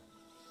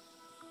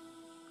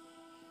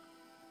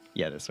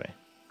 Yeah, this way.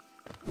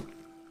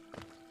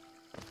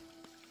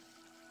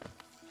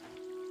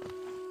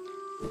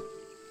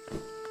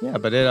 Yeah,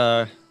 but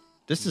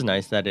this is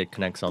nice that it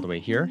connects all the way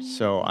here,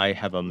 so I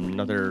have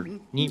another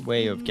neat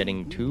way of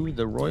getting to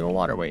the Royal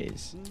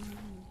Waterways.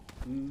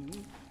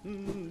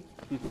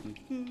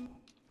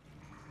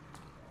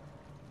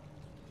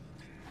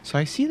 So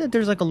I see that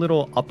there's like a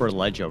little upper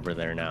ledge over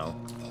there now.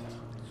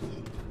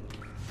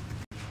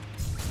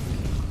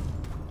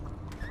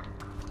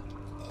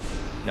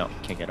 No,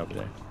 can't get over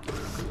there.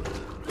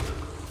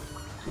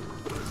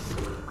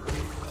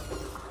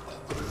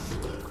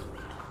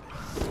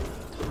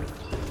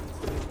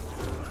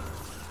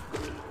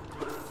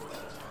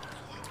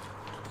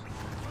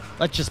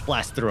 Let's just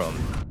blast through them.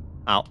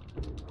 Ow.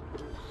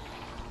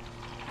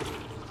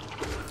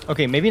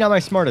 Okay, maybe not my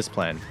smartest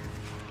plan.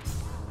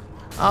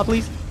 Ah,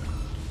 please.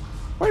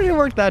 Why didn't it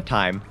work that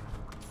time?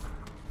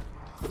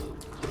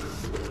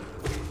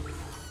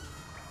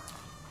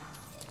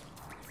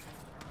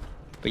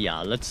 But yeah,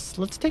 let's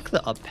take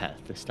the up path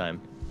this time.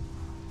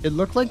 It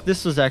looked like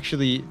this was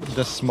actually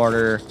the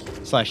smarter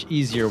 /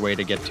 easier way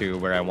to get to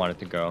where I wanted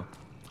to go.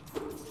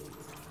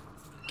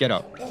 Get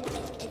up.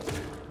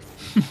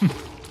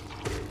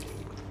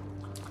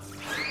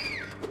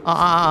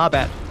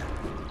 Bad.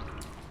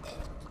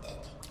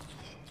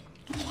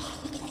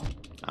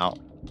 Ow.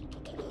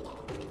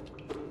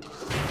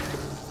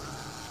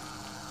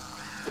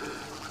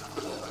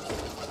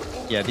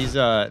 Yeah, these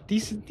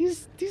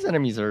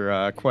enemies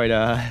are quite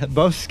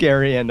both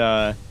scary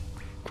and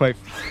quite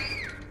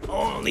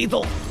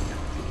lethal.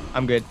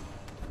 I'm good.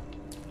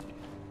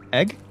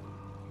 Egg?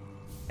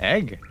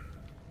 Egg.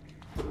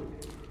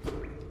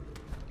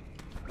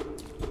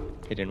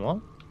 Hidden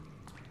wall?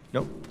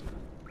 Nope.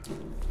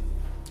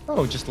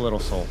 Oh, just a little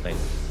soul thing.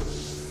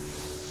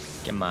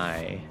 Get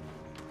my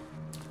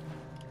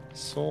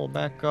soul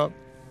back up.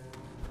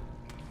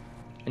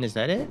 And is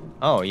that it?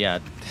 Oh, yeah.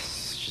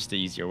 This is just the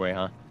easier way,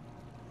 huh?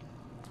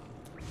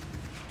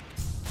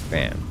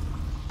 Bam.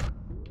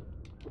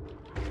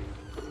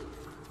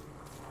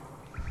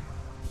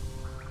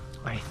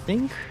 I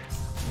think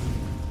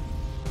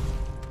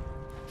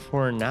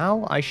for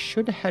now, I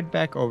should head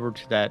back over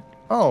to that.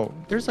 Oh,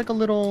 there's like a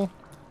little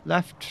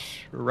left,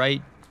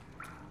 right.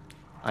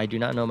 I do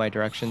not know my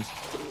directions.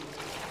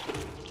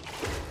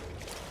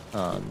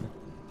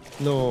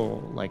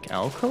 Little like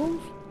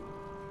alcove.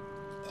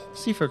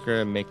 See if I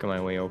can make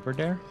my way over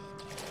there.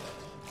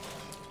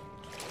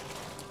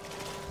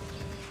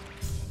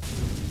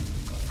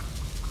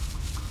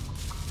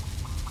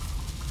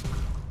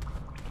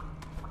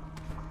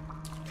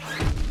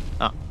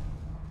 Ah.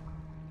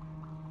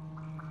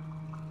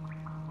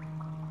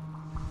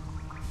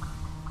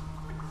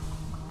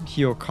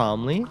 Heal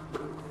calmly.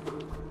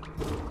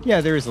 Yeah,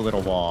 there is a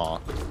little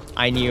wall.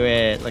 I knew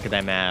it. Look at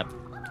that map.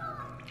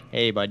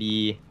 Hey,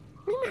 buddy.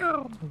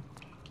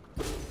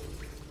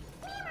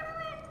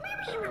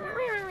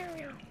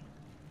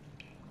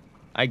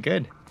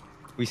 Good.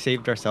 We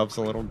saved ourselves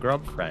a little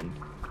grub friend.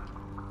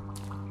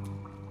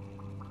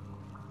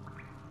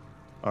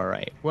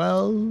 Alright,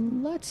 well,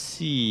 let's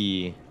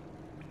see.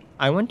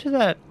 I went to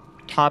that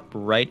top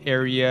right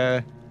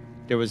area.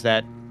 There was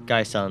that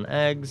guy selling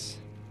eggs.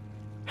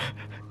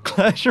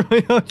 Clash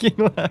Royale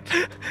game laugh.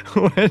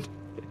 What?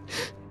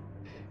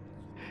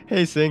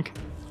 Hey, Sync.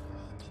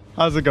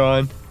 How's it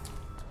going?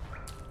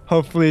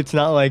 Hopefully it's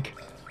not like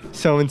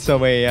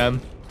so-and-so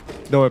AM.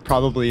 Though it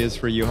probably is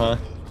for you, huh?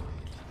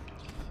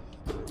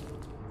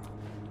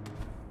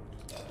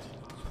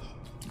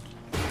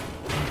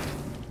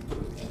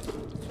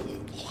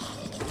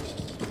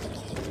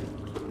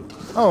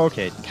 Oh,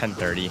 okay,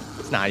 10:30.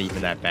 It's not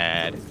even that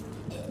bad.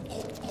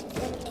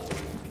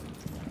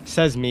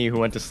 Says me who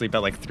went to sleep at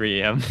like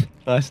 3 AM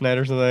last night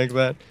or something like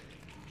that.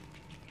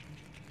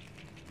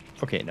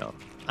 Okay, no.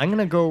 I'm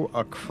gonna go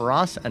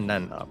across and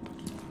then up.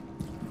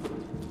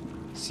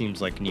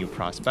 Seems like new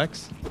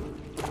prospects.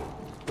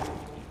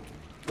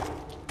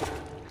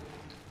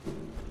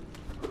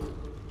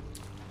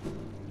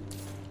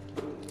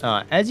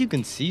 As you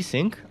can see,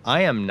 Sync,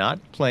 I am not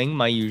playing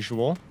my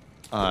usual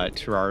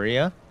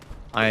Terraria.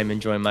 I am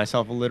enjoying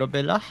myself a little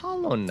bit of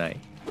Hollow Knight.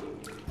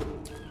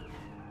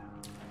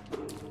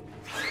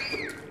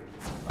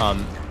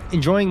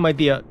 Enjoying might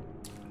be a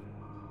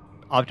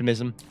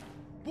optimism.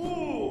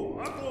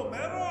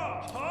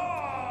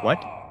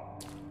 What?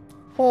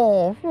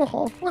 Oh,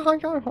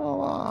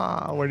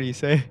 what did he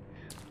say?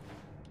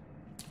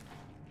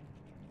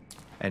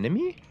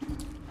 Enemy?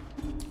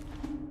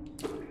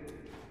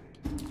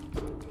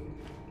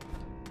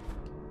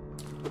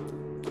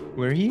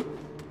 Where he?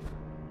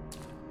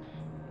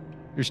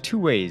 There's 2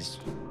 ways,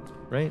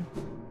 right?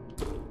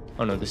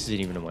 Oh no, this isn't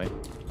even a way.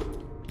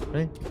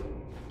 Right?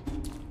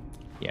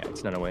 Yeah,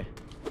 it's not a way.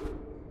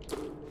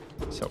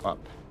 So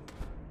up.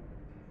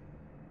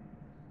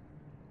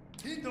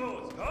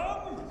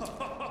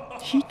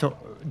 Hito.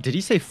 Did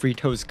he say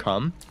Fritos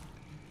come?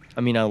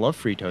 I mean, I love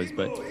Fritos,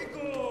 but...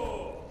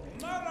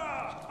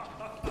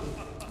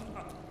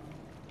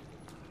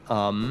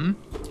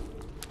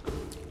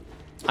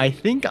 I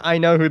think I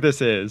know who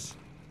this is.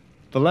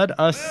 But let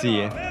us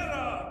see.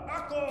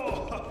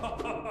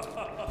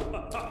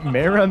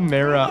 Mera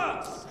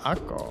Mera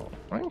Ako.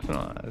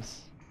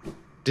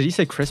 Did he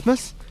say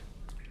Christmas?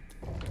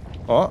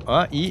 Oh,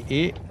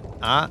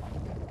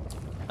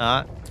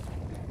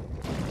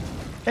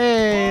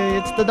 Hey,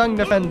 it's the Dung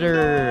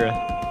Defender.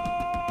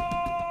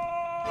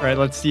 All right,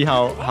 let's see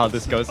how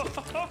this goes.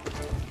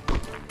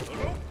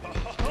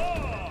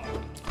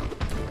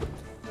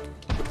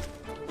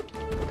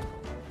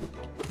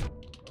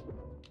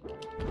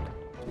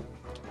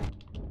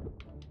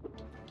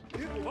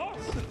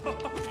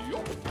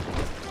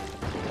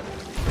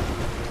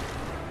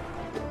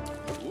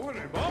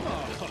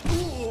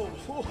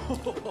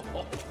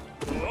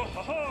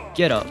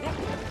 Get up.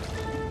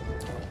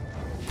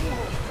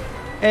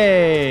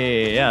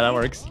 Hey, yeah, that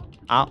works.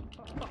 Ow.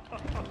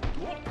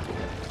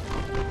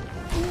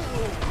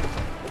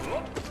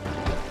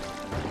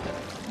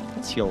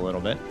 heal a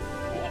little bit.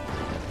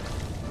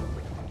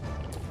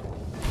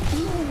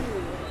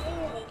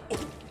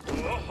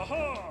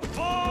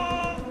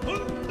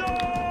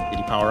 Did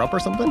he power up or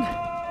something?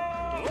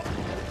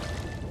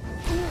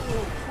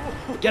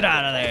 Get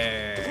out of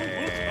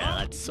there!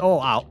 Let's. Oh,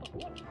 ow.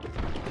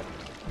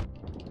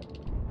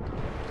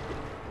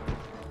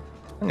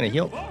 I'm gonna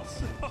heal.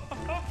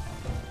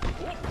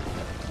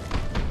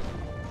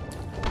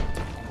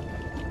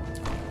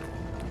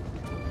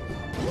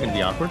 It's gonna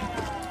be awkward.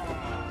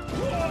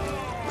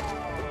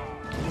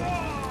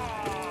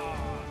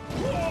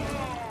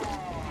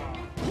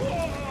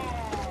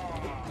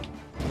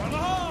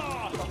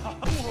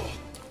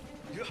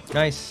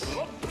 Nice.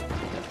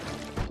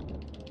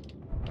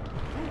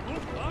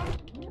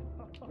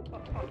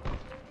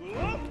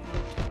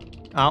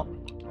 Ow.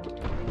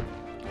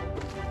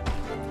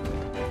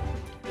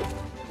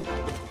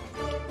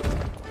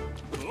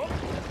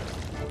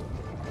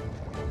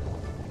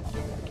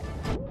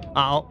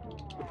 Ow.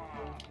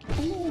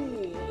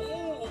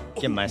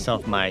 Give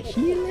myself my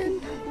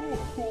healing.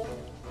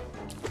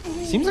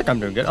 Seems like I'm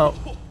doing good. Oh.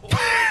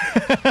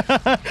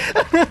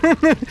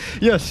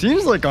 Yeah,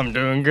 seems like I'm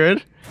doing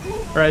good.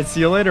 Alright, see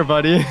you later,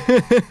 buddy.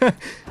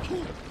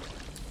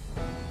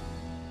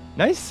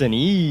 Nice and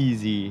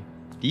easy.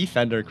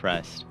 Defender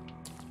crest.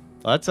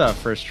 Well, that's a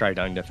first try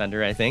Dung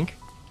Defender, I think.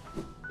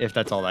 If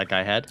that's all that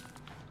guy had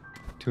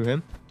to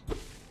him.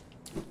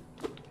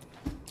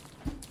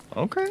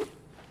 Okay.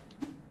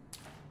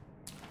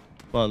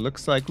 Well, it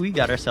looks like we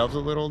got ourselves a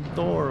little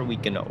door we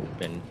can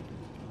open.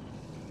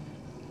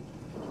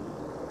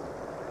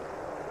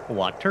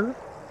 Water?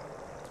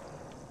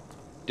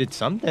 Did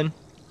something.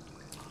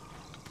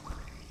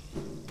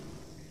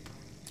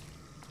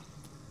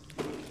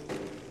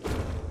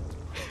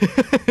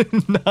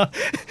 No.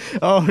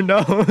 Oh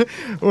no.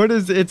 What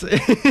is it's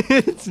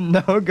it's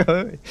no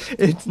go.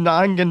 It's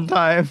Nongan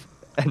time.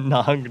 And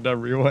Nonged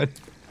everyone.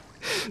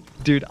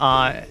 Dude,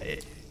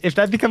 if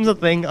that becomes a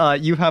thing,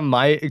 you have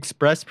my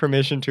express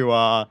permission to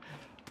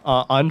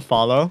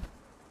unfollow.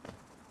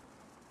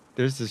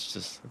 There's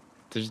just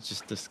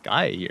this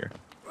guy here.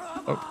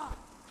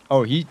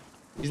 Oh, he's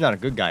not a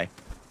good guy.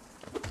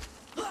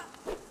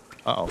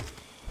 Uh-oh.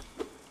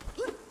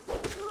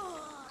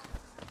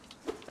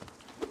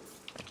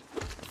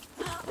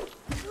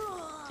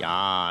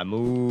 Yeah,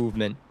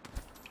 movement.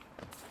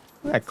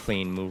 Look at that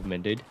clean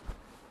movement, dude.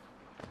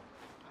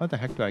 How the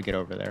heck do I get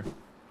over there?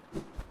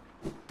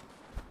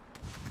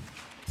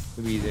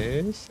 Maybe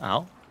this.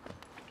 Ow.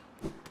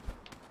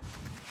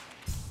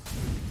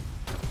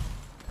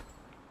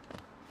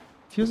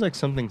 Feels like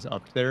something's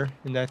up there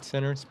in that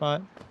center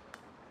spot.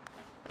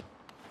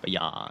 But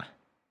yeah.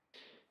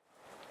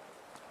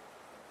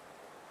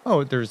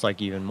 Oh, there's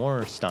like even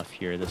more stuff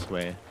here this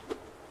way.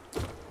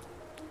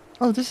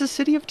 Oh, this is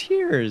City of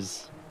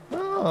Tears.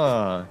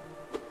 Ah.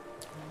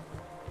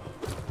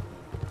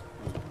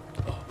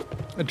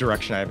 A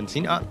direction I haven't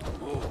seen. Ah.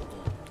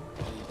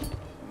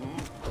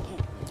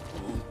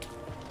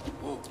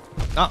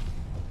 Ah.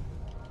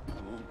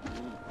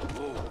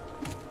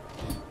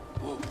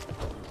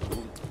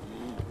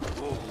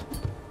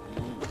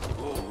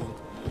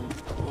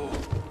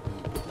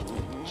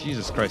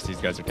 Jesus Christ, these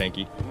guys are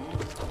tanky.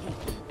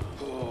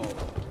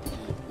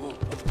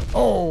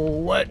 Oh,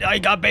 what? I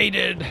got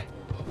baited.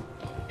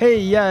 Hey,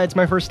 yeah, it's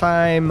my first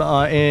time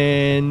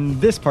in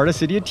this part of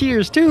City of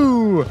Tears,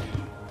 too.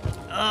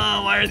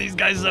 Why are these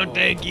guys so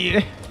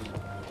tanky?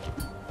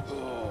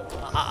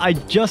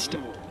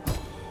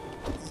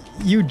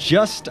 You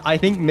just, I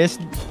think,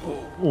 missed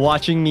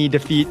watching me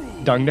defeat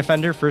Dung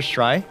Defender first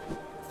try.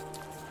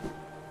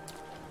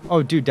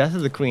 Oh, dude, Death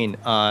of the Queen.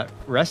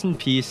 Rest in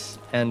peace,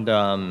 and,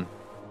 I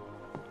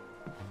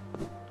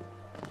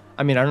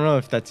mean, I don't know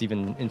if that's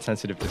even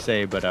insensitive to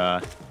say, but,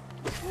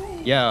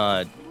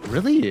 yeah,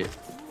 really,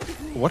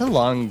 what a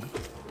long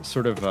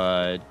sort of,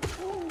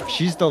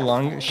 she was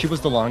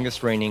the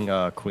longest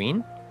reigning,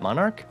 queen,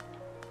 monarch,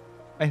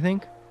 I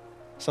think,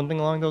 something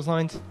along those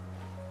lines.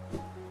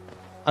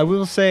 I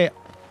will say,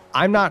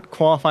 I'm not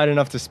qualified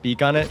enough to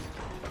speak on it.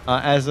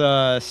 As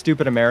a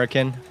stupid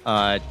American,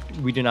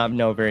 we do not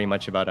know very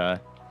much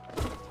about,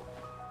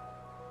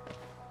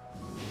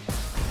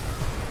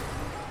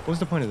 what was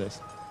the point of this?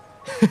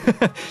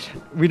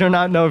 We do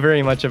not know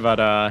very much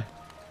about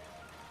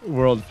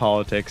world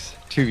politics,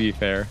 to be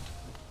fair.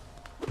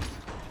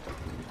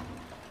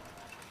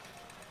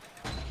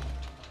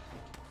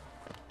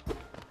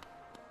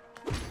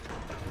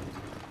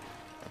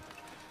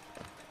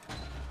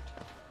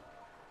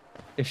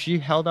 If she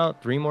held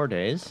out 3 more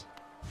days,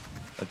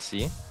 let's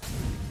see.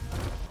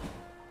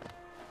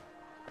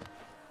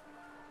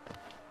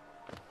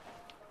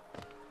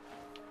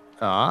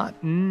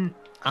 Can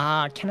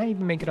I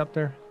even make it up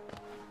there?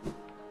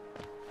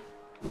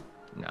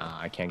 Nah,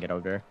 I can't get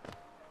out there.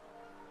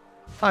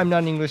 I'm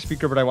not an English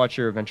speaker, but I watch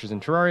your adventures in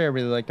Terraria. I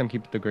really like them.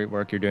 Keep up the great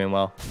work. You're doing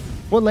well.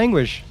 What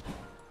language?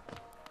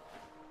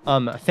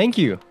 Thank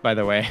you, by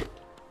the way.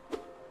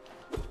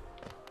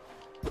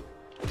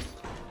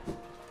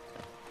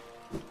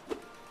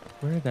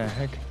 Where the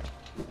heck?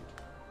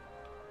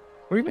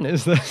 What even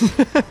is this?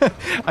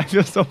 I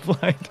feel so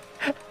blind.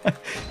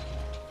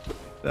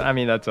 I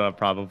mean, that's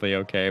probably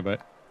okay,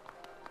 but...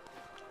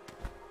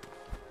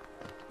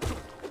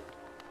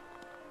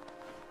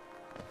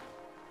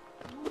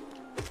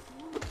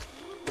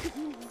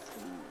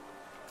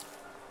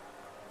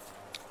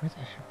 Where the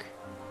heck?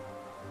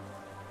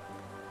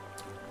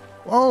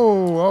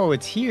 Oh,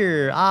 it's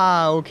here.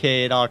 Ah,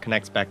 okay, it all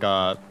connects back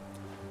up.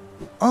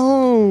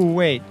 Oh,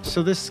 wait,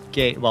 so this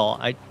gate, well,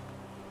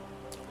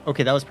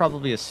 okay, that was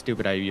probably a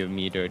stupid idea of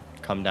me to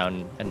come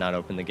down and not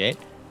open the gate.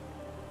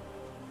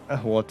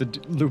 We'll have to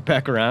loop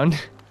back around.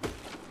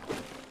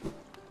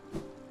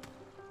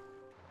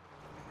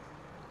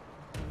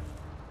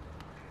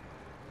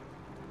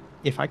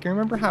 If I can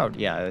remember how,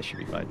 yeah, that should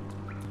be fine.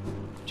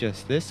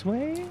 Just this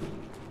way.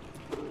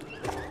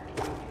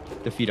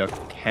 Defeat a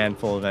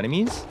handful of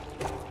enemies.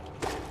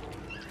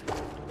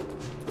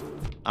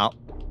 Ow.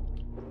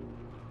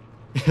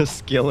 A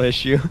skill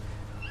issue.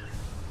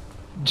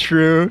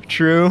 True,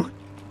 true.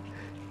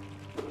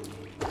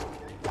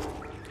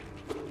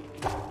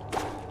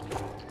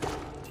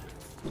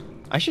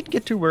 I should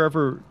get to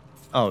wherever...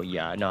 Oh,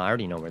 yeah. No, I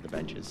already know where the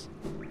bench is.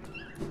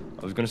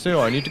 I was going to say,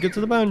 oh, I need to get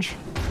to the bench.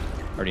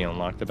 Already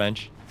unlocked the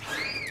bench.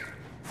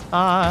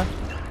 Ah.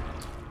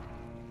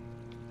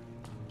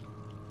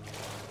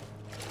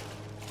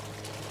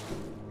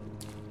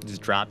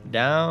 Just drop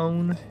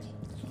down.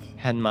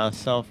 Head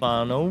myself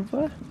on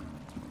over.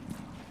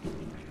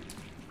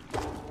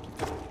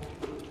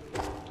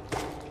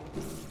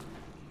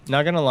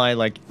 Not gonna lie,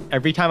 like,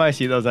 every time I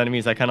see those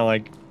enemies, I kind of,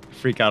 like,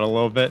 freak out a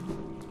little bit.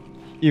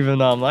 Even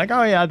though I'm like,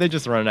 oh yeah, they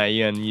just run at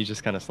you and you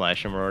just kind of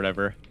slash them or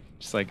whatever.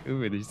 Just like,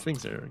 ooh, these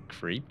things are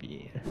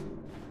creepy.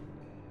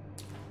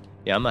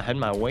 Yeah, I'm gonna head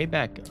my way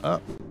back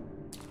up.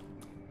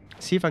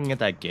 See if I can get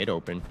that gate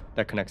open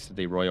that connects to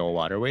the Royal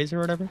Waterways or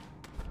whatever.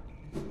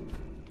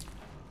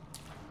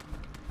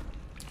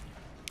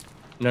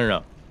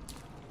 No.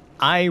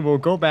 I will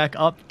go back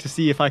up to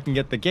see if I can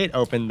get the gate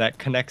open that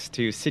connects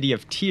to City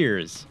of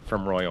Tears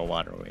from Royal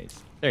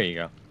Waterways. There you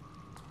go.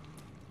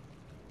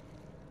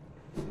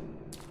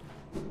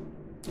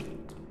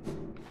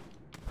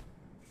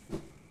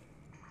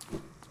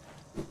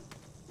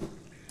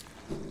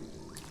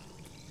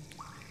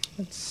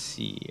 Let's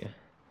see.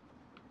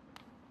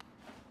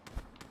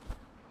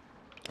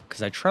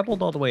 Because I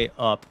traveled all the way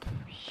up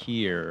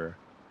here.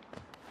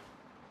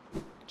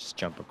 Just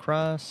jump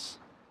across.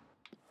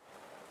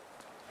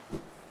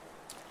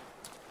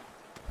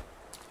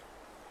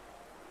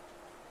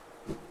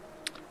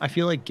 I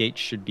feel like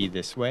gates should be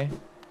this way,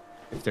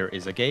 if there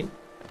is a gate.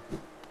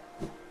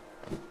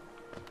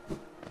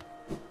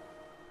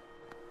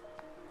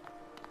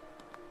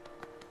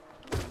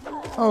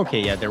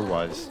 Okay, yeah, there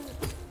was.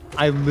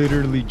 I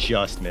literally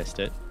just missed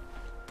it.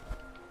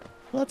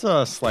 Well,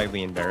 that's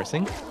slightly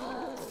embarrassing.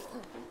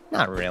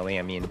 Not really,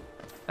 I mean,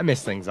 I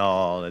miss things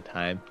all the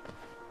time.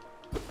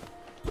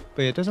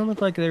 But it doesn't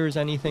look like there's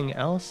anything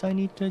else I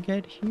need to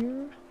get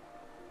here.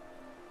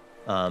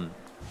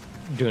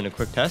 Doing a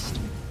quick test.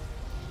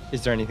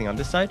 Is there anything on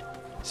this side?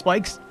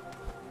 Spikes!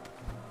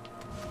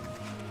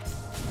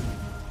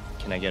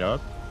 Can I get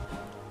up?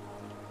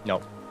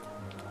 No.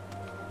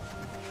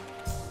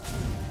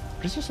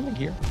 But is there something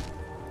here?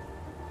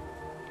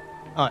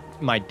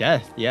 My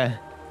death, yeah.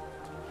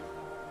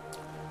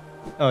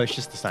 Oh, it's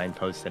just the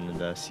signpost and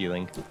the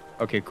ceiling.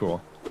 Okay,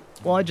 cool.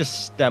 Well, I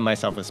just stabbed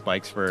myself with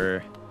spikes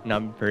for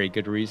not very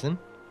good reason.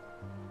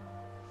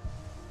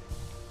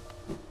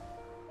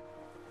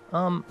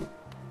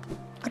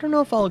 I don't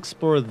know if I'll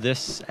explore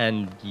this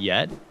end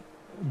yet,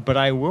 but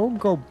I will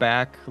go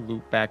back,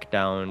 loop back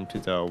down to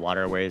the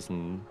waterways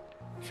and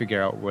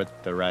figure out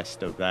what the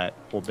rest of that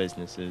whole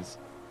business is.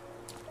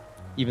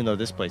 Even though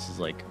this place is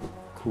like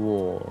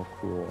cool.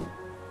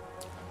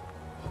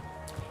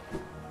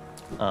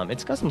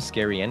 It's got some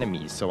scary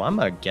enemies, so I'm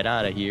gonna get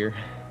out of here.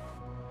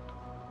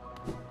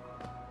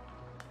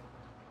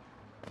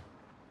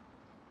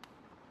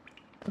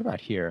 What about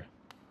here?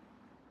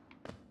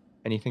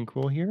 Anything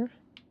cool here?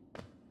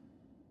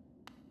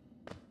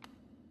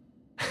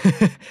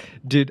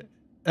 Dude,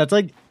 that's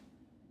like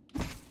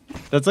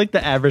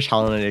the average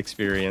Hollow Knight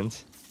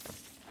experience.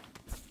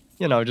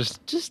 You know,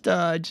 just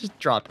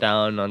drop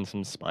down on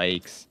some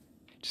spikes.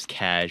 Just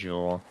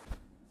casual.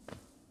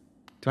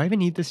 Do I even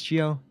need this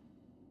Geo?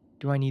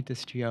 Do I need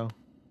this Geo?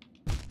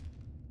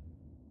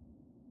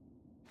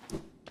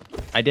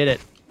 I did it.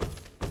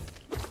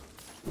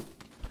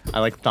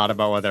 I like thought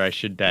about whether I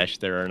should dash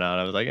there or not.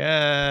 I was like,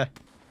 eh.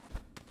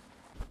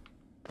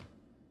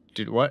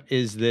 Dude, what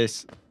is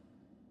this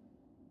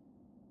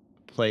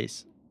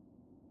place?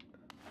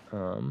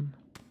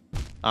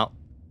 Ow.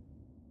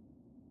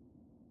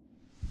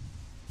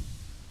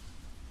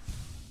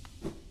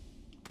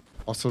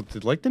 Also,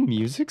 did like the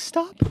music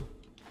stop?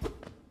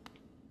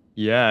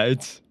 Yeah,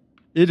 it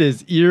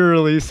is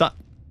eerily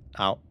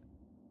Ow.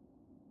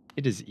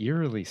 It is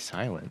eerily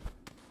silent.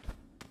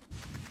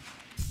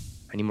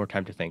 I need more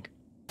time to think.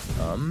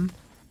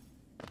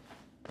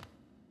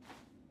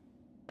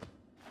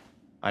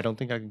 I don't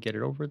think I can get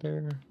it over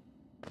there.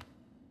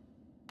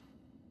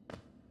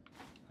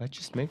 Let's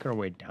just make our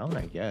way down,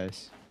 I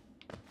guess.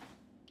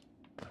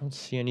 I don't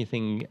see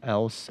anything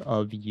else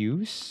of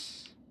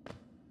use.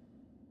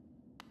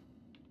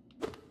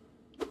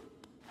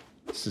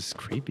 This is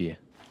creepy.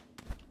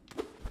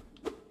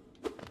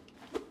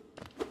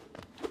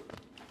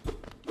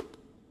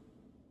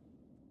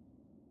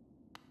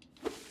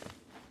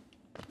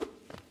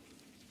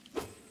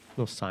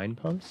 Little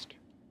signpost.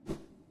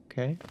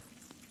 Okay.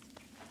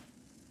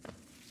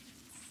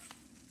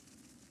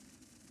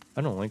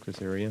 I don't like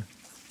this area.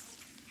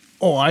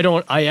 Oh,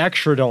 I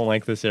actually don't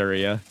like this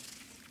area.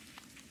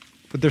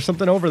 But there's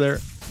something over there.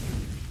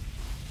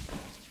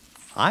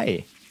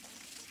 Hi.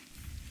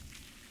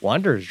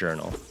 Wanderer's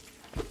Journal.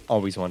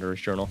 Always Wanderer's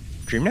Journal.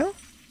 Dream now?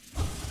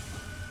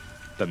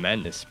 The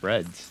madness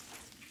spreads.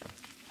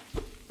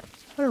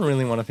 I don't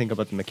really want to think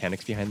about the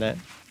mechanics behind that.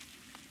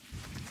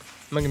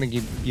 Am I going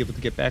to be able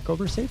to get back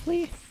over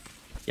safely?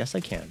 Yes,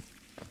 I can.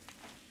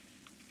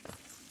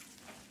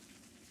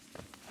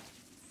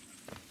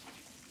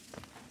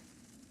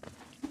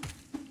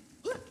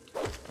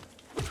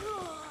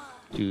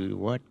 Dude,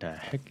 what the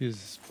heck is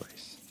this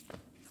place?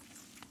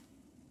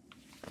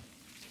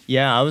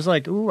 Yeah, I was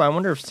like, ooh, I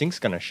wonder if Sync's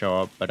gonna show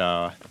up, but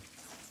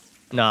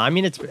no, I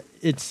mean it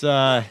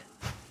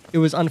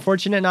was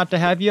unfortunate not to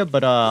have you,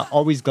 but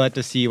always glad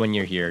to see you when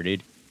you're here,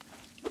 dude.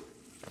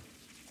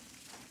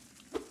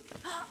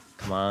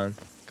 Come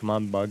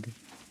on, bug.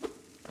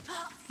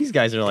 These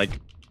guys are like,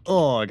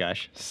 oh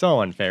gosh,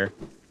 so unfair.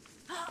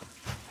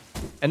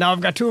 And now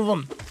I've got two of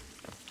them.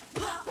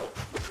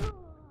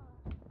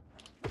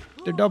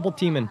 They're double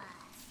teaming.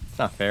 It's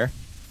not fair.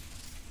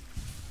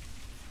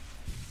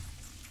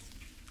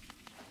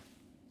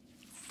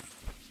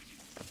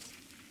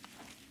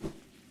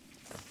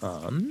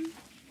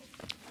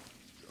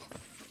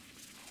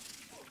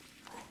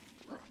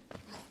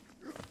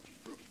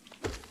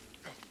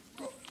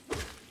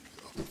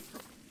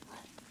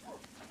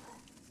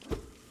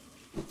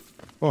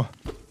 Oh.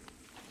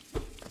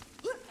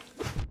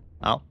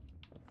 Ow.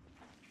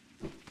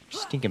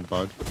 Stinking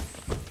bug.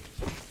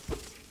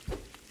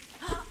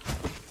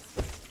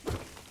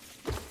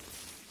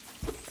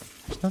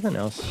 There's nothing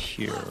else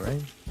here,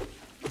 right?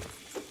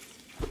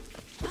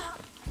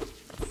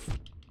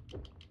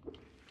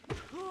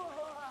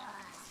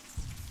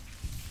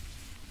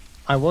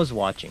 I was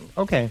watching.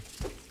 Okay.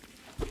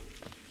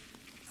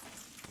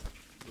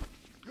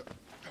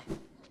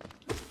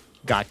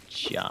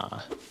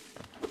 Gotcha.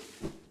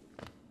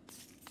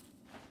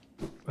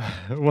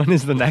 When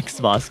is the next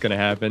boss gonna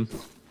happen?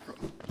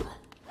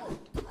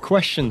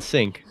 Question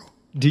Sync.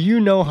 Do you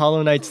know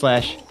Hollow Knight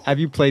 / have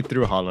you played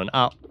through Hollow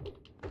Knight?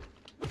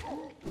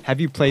 Have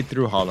you played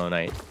through Hollow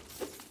Knight?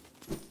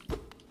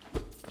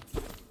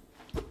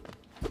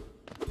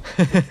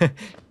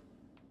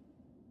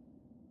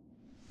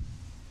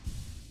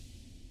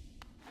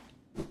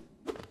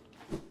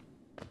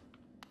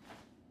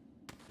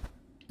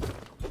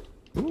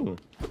 Ooh.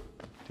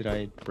 Did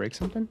I break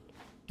something?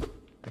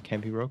 That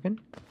can't be broken?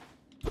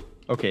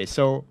 Okay,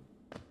 so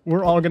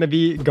we're all gonna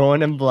be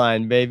going in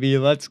blind, baby.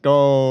 Let's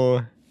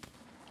go.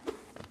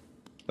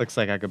 Looks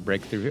like I could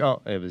break through.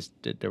 Oh, there was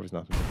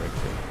nothing to break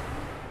through.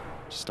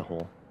 Just a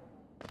hole.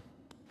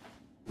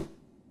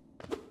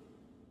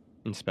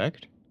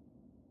 Inspect.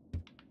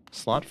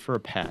 Slot for a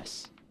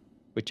pass,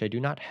 which I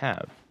do not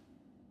have.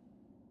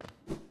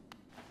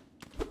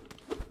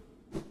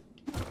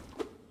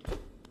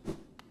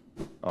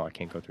 Oh, I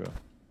can't go through.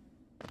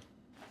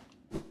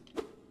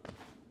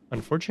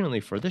 Unfortunately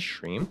for this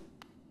stream.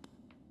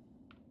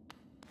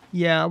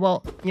 Yeah,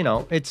 well, you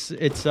know, it's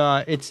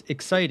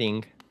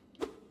exciting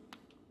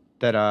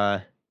that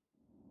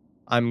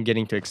I'm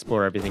getting to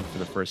explore everything for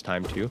the first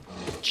time too.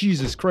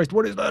 Jesus Christ,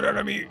 what is that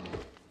enemy?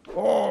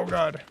 Oh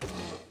god.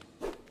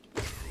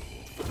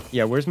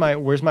 Yeah, where's my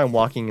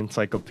walking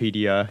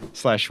encyclopedia /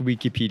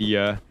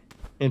 Wikipedia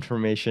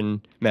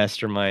information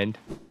mastermind?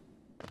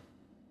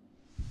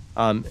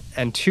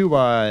 And two,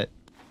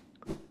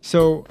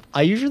 so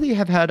I usually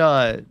have had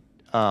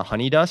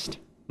Honey Dust,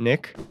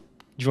 Nick,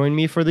 join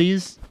me for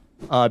these,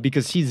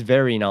 because he's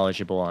very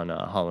knowledgeable on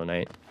Hollow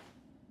Knight.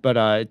 But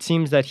it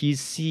seems that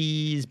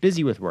he's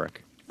busy with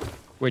work,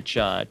 which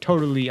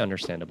totally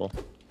understandable.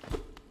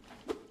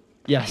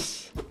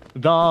 Yes,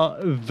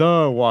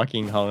 the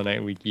walking Hollow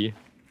Knight wiki.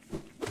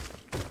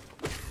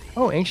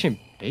 Oh, Ancient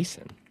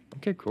Basin.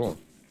 Okay, cool.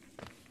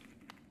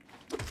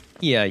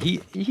 Yeah,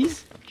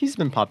 he's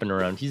been popping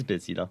around. He's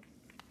busy though.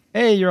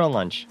 Hey, you're on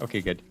lunch.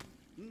 Okay, good.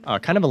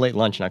 Kind of a late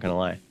lunch, not gonna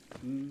lie.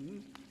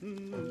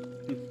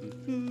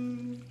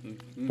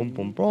 Boom,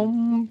 boom,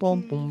 boom,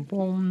 boom, boom,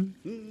 boom.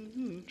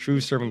 True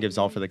servant gives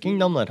all for the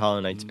kingdom. Let Hollow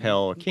Knight's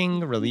pale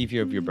king relieve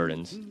you of your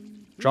burdens.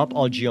 Drop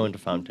all Geo into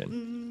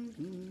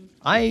fountain.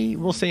 I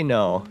will say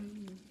no.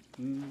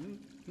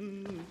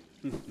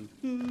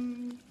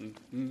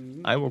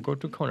 I will go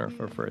to corner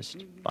for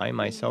first. Buy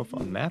myself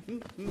a map.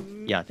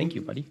 Yeah, thank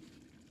you, buddy.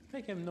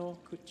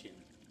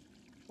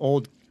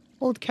 Old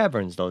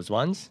caverns, those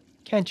ones.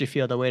 Can't you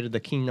feel the weight of the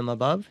kingdom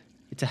above?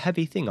 It's a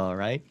heavy thing, all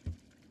right.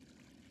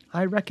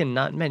 I reckon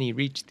not many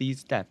reach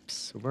these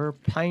depths. We're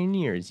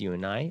pioneers, you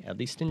and I, at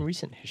least in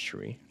recent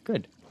history.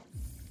 Good.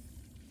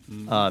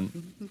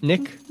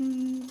 Nick,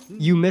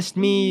 you missed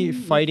me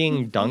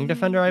fighting Dung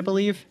Defender, I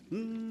believe.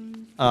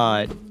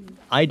 I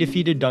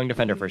defeated Dung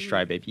Defender first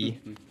try, baby.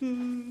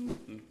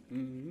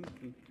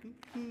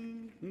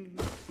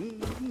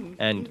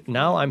 And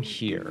now I'm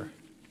here.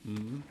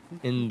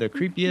 In the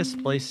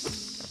creepiest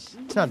place.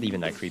 It's not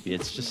even that creepy,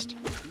 it's just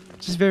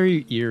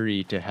very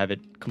eerie to have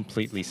it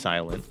completely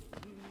silent.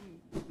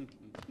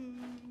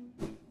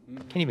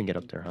 Can't even get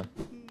up there,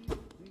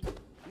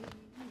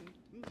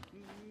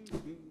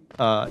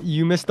 huh?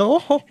 You missed the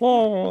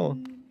oh.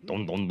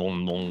 Dong dong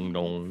dong dong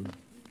dong.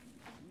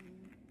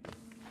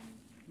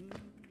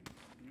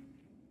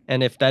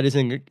 And if that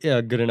isn't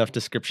a good enough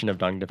description of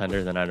Dung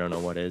Defender, then I don't know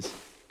what is.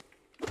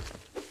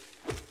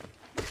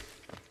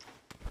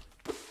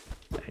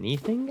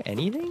 Anything?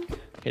 Anything?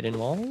 Hidden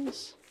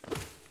walls?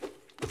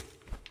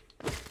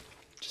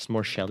 Just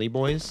more Shelly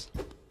boys?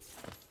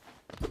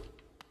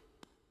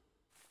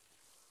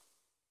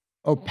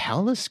 Oh,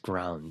 Palace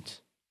Ground.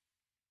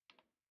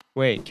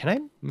 Wait, can I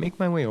make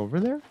my way over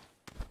there?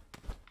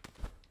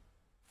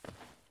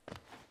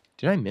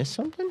 Did I miss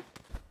something?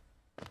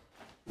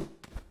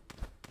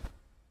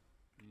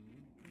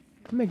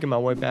 I'm making my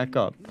way back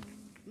up.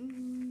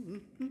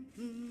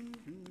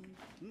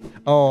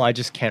 Oh, I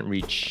just can't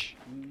reach.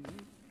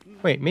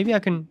 Wait, maybe I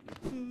can...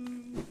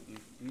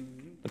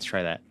 Let's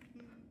try that.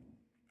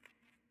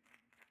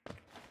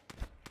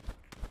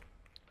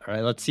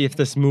 Alright, let's see if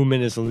this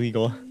movement is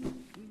illegal.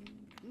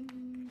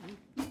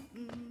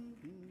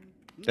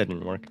 That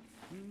didn't work.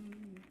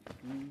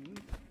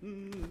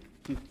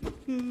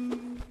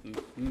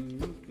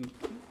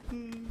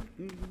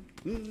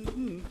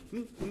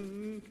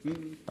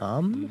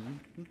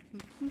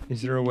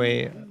 Is there a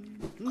way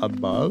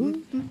above?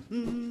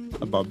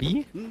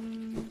 Abubby?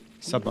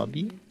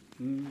 Sububby?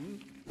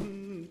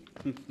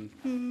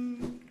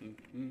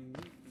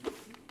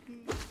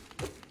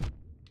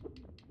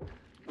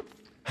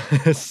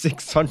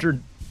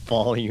 600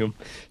 volume.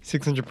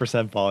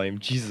 600% volume.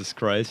 Jesus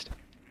Christ.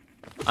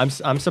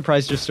 I'm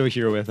surprised you're still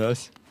here with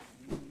us.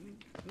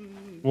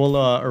 We'll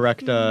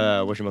erect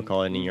a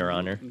whatchamacallit in your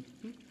honor.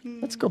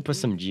 Let's go put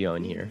some Geo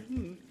in here.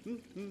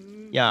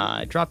 Yeah,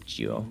 I dropped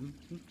Geo.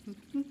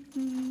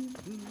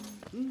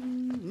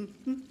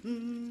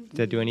 Did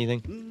that do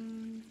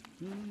anything?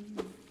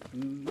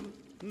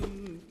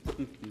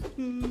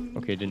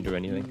 Okay, didn't do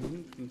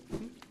anything.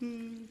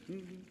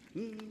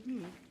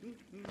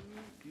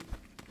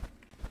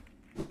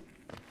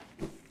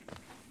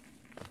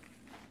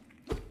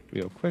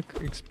 Real quick,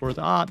 explore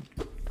the... Ah!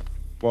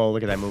 Whoa,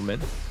 look at that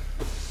movement.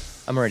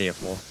 I'm already at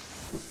full.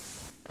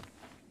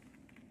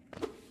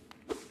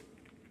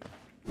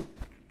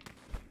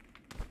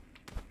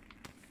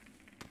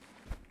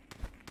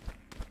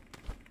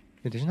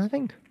 Wait, there's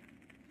nothing?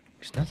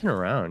 There's nothing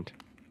around.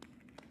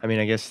 I mean,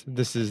 I guess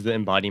this is the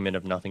embodiment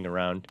of nothing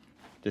around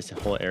this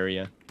whole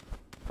area.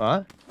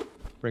 What?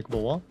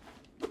 Breakable wall?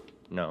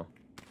 No.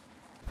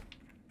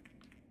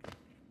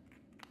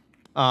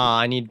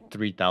 I need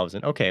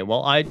 3,000. Okay,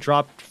 well, I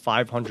dropped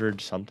 500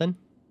 something.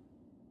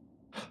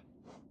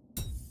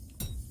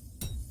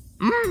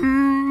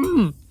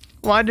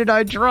 Why did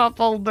I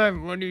drop all that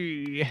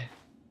money?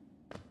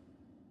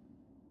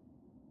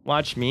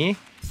 Watch me.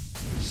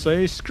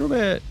 Say screw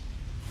it.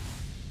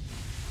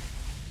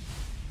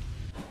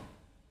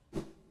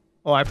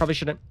 Oh, I probably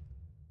shouldn't.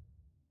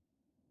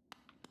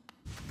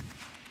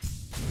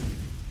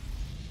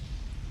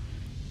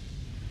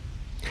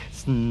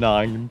 It's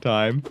 9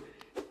 time.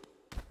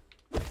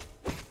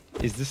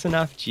 Is this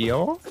enough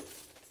Geo?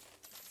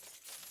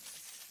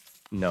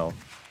 No.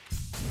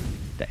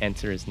 The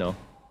answer is no.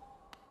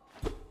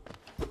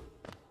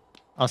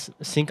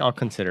 I'll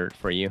consider it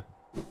for you.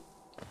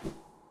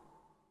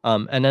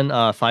 And then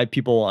 5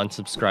 people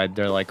unsubscribed.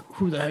 They're like,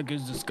 who the heck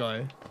is this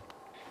guy?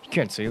 You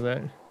can't say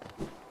that.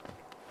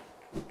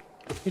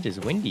 It is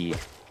windy,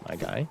 my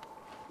guy.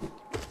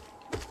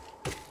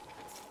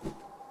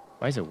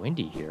 Why is it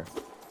windy here?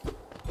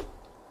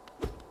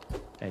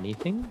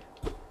 Anything?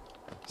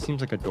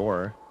 Seems like a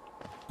door.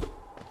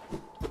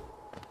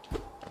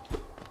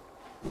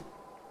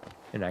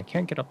 And I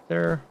can't get up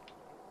there.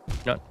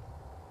 No.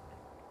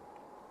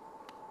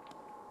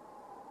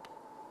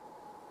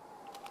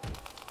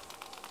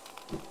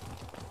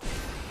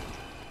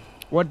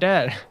 What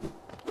that?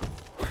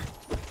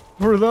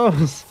 What are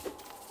those?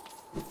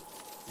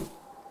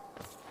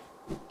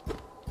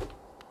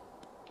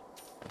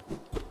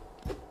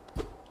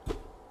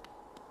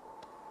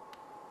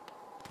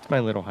 It's my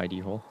little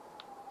hidey hole.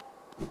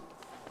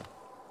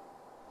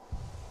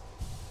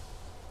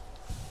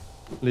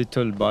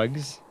 Little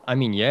bugs. I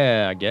mean,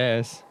 yeah, I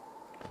guess.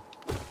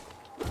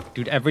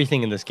 Dude,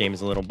 everything in this game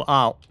is a little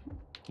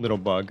little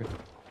bug.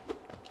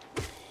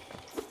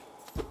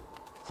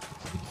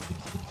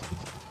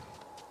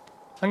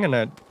 I'm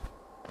gonna...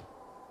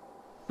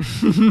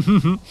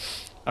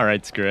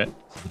 Alright, screw it.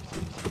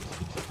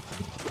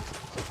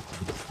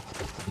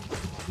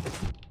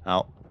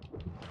 Ow.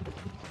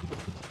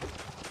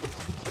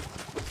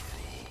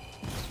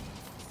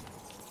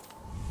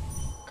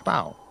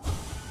 Kapow.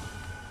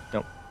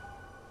 Nope.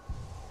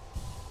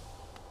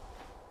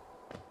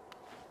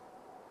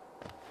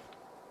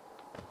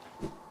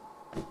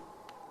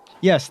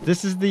 Yes,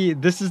 this is the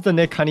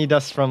Nick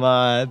Honeydust from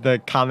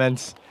the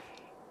comments.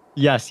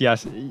 Yes,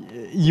 yes.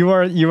 You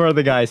are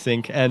the guy,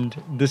 Sync, and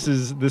this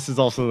is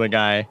also the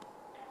guy.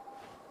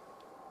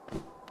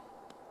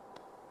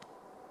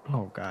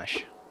 Oh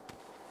gosh.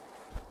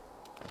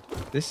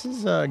 This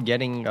is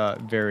getting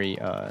very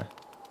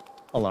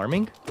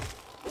alarming,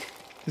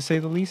 to say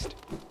the least.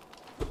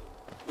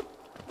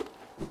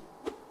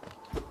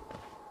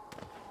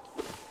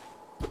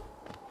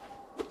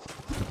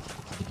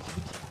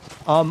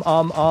 I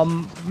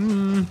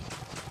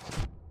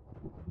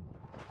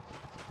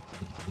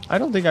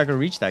don't think I can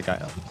reach that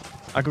guy.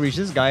 I can reach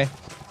this guy.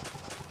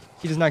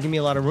 He does not give me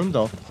a lot of room,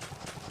 though.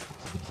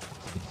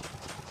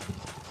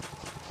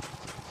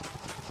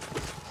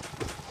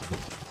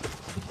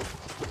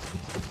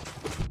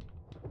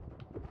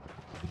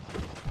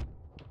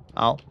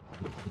 Ow.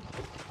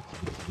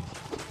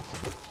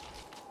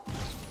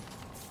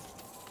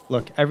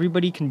 Look,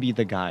 everybody can be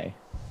the guy.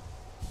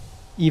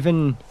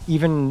 Even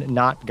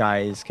not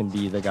guys can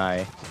be the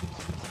guy.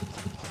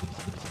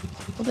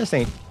 Well, this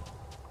ain't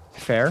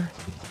fair.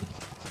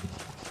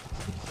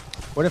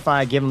 What if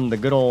I give him the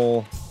good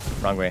old...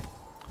 Wrong way.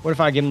 What if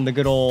I give him the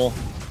good old...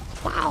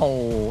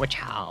 Wow!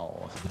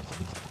 Chow!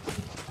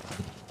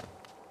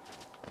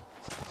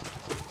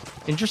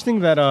 Interesting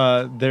that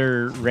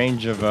their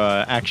range of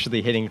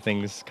actually hitting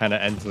things kind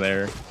of ends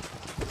there.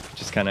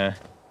 Just kind of...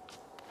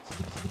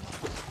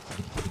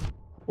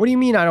 What do you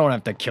mean I don't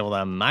have to kill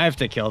them? I have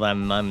to kill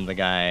them. I'm the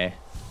guy.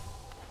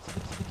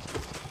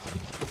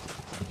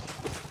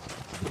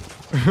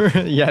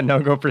 Yeah,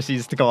 No-Go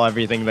proceeds to call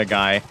everything the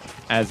guy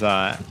as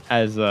oh,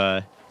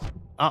 that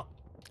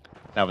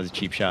was a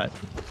cheap shot.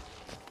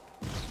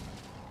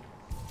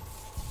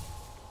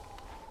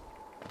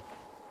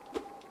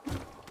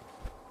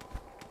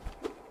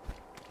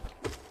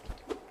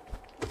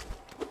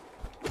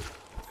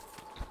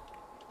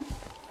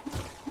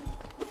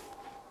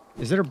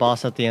 Is there a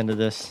boss at the end of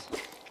this?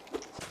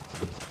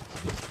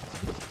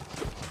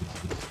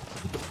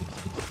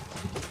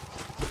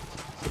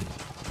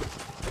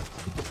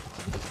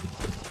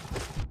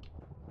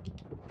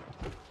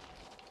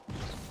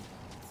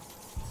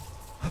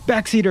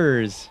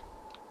 Backseaters!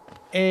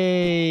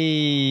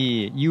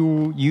 Hey,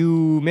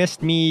 you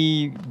missed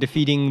me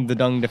defeating the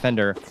Dung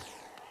Defender.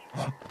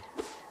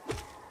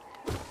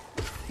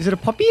 Is it a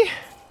puppy?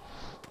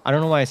 I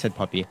don't know why I said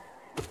puppy.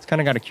 It's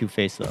kind of got a cute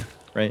face though,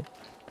 right?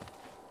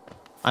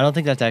 I don't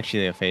think that's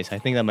actually a face. I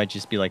think that might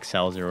just be like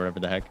cells or whatever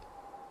the heck.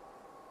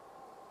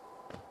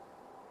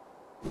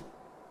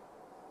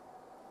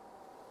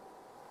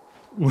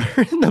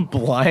 Where in the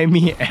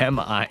blimey am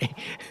I?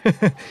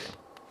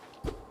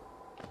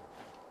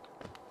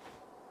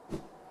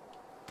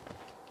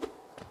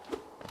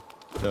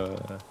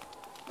 The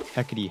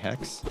heckity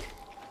hex.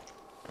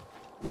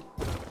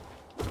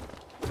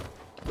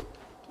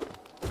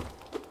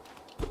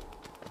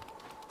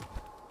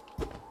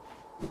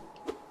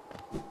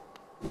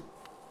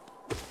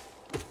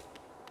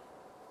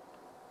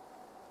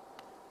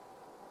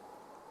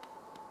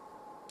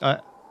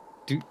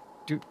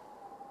 Do.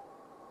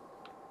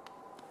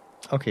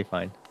 Okay,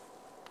 fine.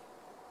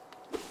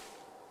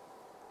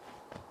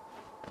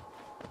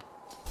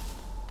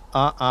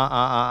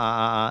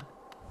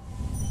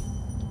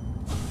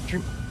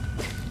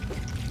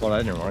 Well,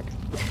 that didn't work.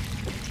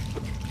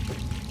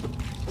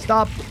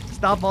 Stop!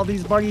 Stop all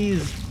these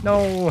buggies!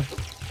 No!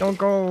 Don't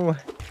go!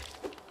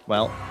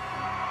 Well.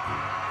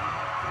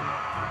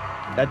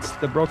 That's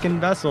the broken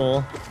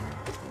vessel.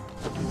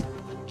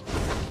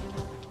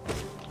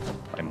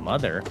 My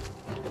mother?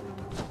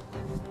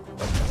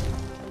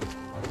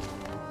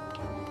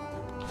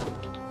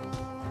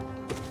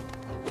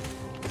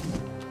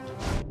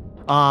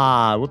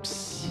 Ah,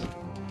 whoops.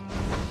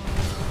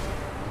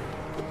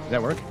 Did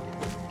that work?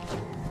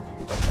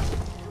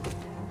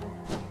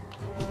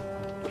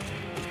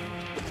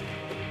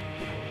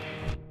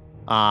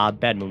 Ah,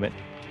 bad movement.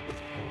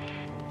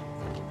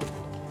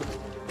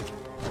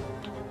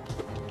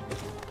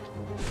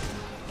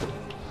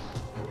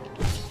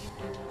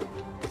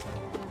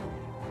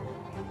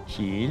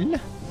 Heal.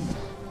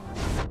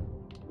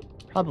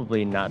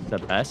 Probably not the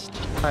best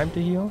time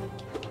to heal.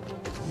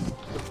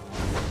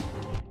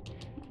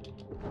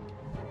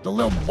 The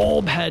little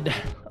bulb head.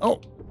 Oh.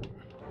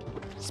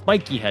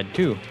 Spiky head,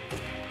 too.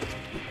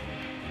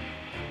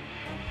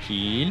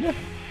 Heal.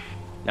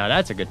 Now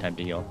that's a good time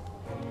to heal.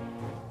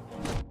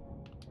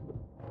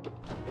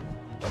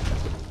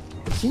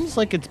 Seems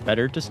like it's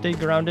better to stay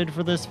grounded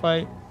for this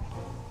fight.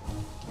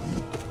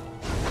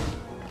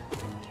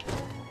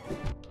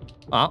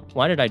 Ah,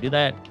 why did I do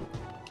that?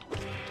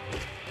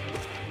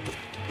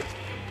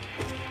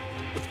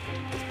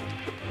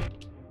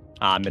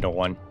 Ah, middle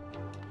one.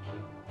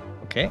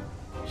 Okay.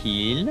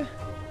 Heal.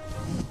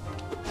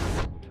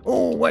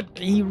 Oh, what?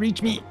 He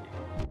reached me.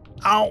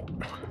 Ow.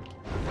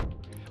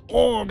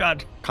 Oh,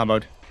 God.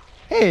 Comboed.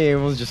 Hey, it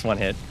was just one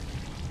hit.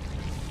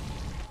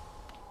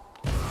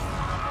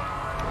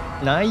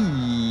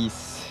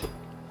 Nice.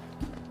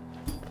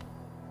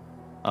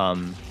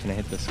 Can I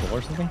hit the skull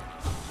or something?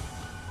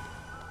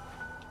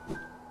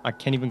 I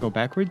can't even go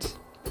backwards?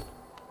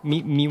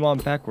 Me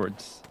want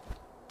backwards.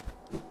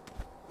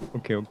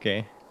 Okay,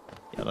 okay.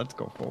 Yeah, let's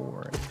go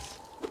forwards.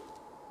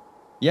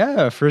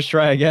 Yeah, first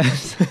try, I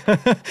guess. Well,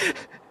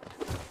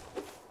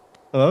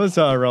 that was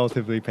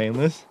relatively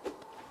painless.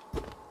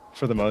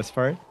 For the most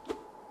part.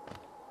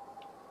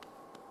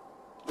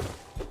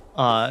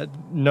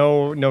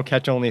 No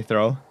catch, only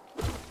throw.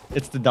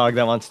 It's the dog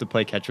that wants to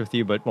play catch with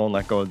you, but won't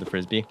let go of the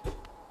frisbee.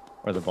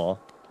 Or the ball.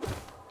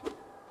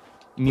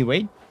 Me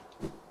wait?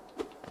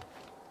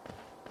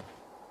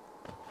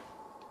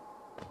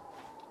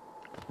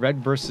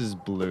 Red versus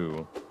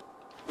blue.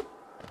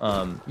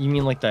 You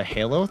mean like the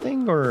Halo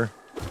thing, or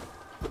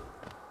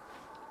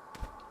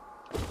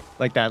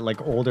like that,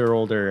 like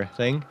older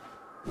thing?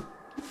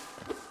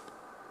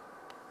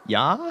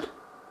 Yeah,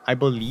 I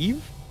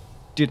believe.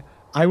 Dude,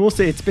 I will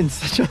say it's been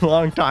such a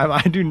long time.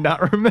 I do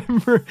not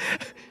remember.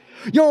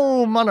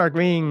 Yo, Monarch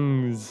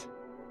Wings.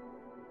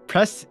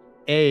 Press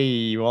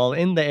A while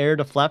in the air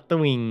to flap the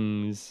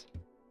wings.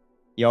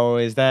 Yo,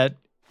 is that?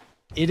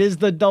 It is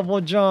the double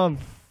jump.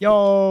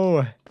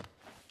 Yo.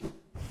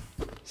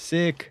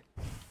 Sick.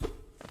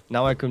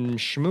 Now I can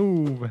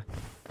schmoove.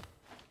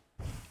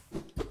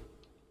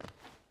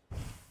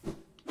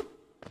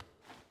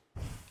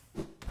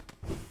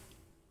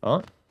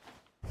 Huh?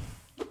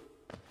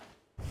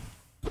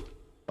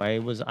 Why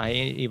was I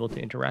able to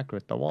interact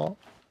with the wall?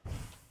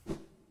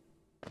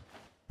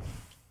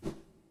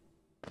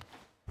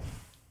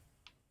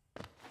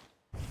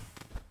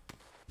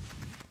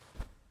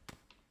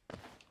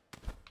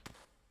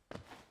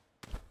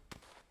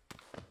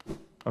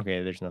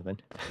 Okay, there's nothing.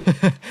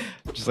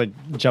 Just like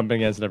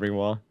jumping against every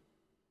wall.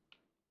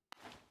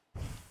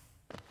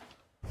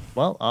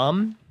 Well,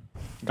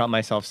 got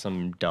myself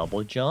some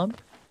double jump.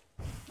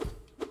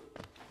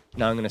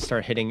 Now I'm gonna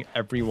start hitting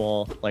every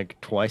wall like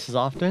twice as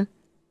often.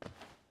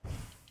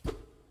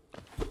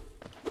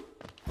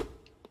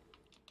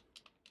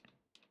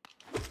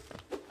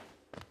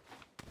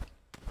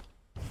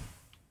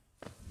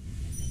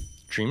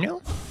 Dream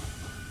nail?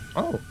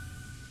 Oh,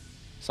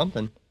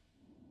 something.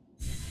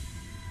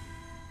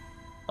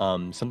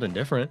 Something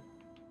different.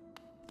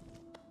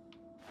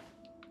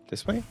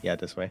 This way? Yeah,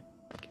 this way.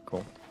 Okay,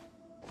 cool.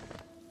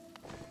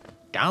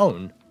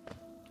 Down.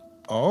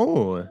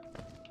 Oh,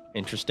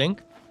 interesting.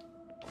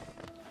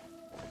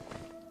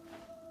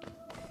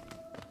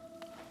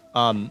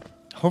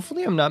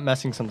 Hopefully I'm not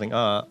messing something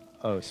up.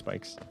 Oh,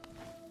 spikes.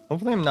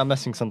 Hopefully I'm not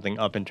messing something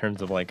up in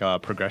terms of like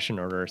progression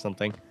order or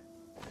something.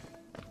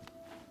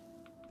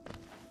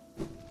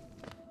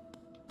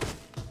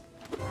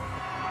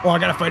 Oh, I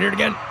gotta fight it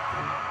again.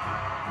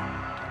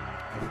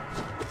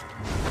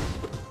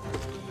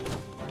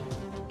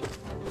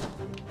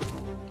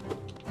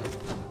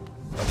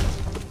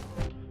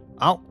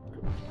 Ow.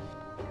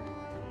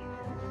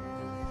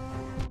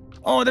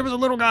 Oh, there was a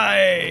little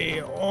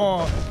guy.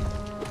 Oh.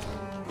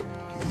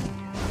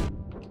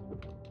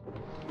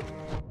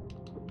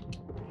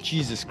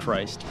 Jesus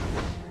Christ.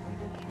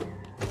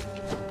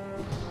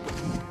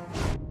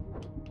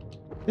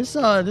 This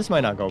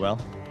might not go well.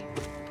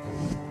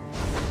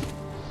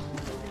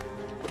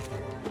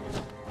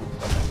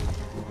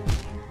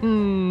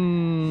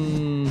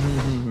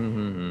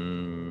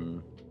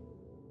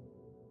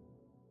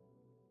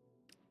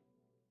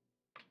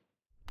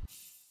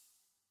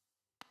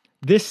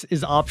 This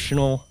is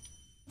optional.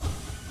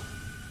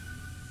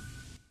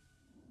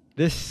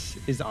 This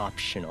is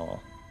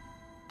optional.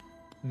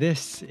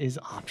 This is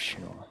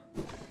optional.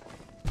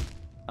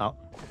 Oh.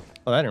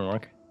 Oh, that didn't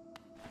work.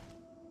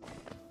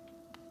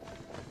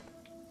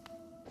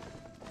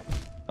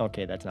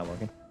 Okay, that's not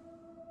working.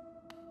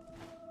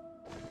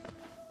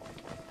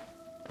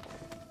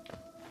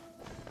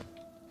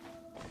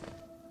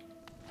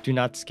 Do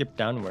not skip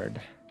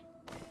downward.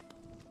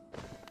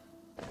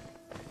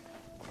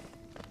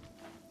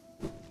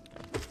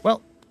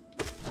 Well,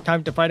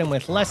 time to fight him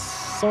with less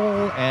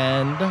soul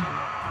and...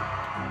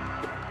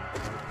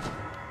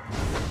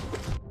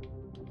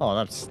 Oh,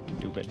 that's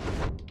stupid.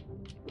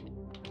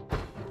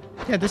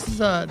 Yeah, this is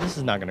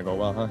not gonna go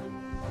well, huh?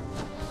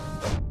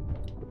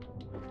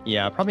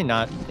 Yeah, probably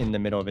not in the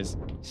middle of his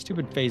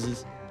stupid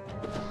phases.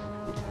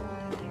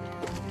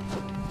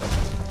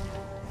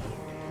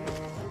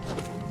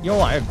 Yo,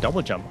 I have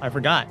double jump. I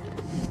forgot.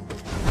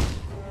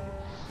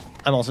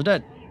 I'm also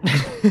dead.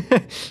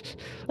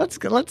 Let's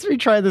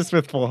retry this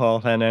with full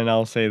health, and then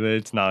I'll say that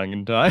it's not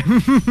in time.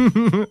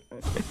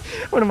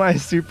 What am I, a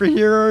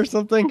superhero or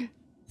something?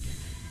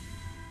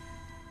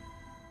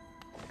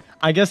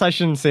 I guess I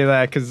shouldn't say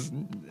that because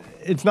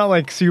it's not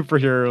like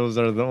superheroes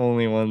are the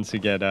only ones who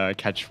get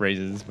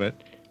catchphrases, but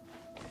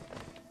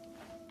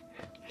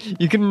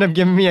you couldn't have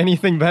given me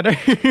anything better.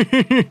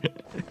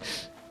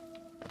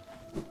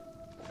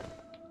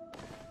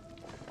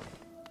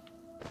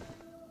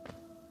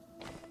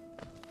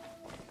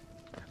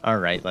 All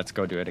right, let's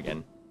go do it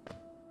again.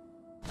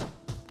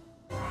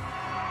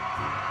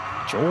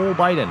 Joe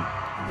Biden.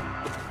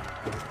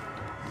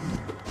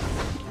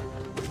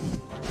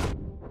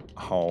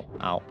 Oh,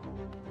 ow.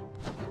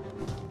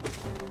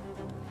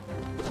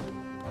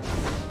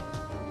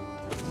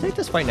 Take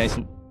this fight nice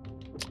and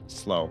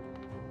slow.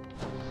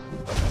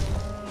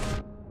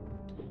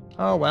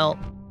 Oh, well.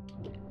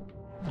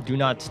 Do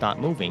not stop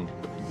moving.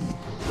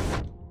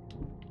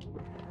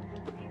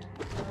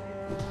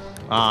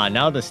 Ah,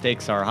 now the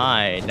stakes are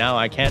high. Now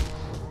I can't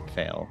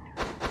fail.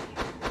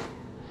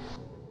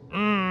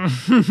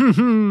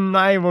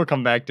 I will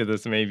come back to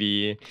this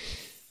maybe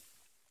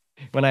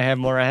when I have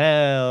more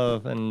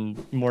health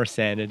and more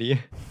sanity.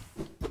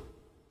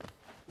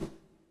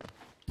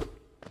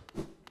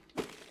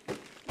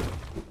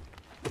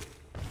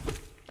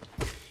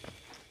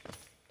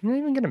 Didn't I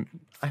even get a...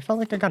 I felt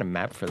like I got a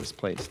map for this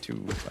place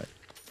too, but...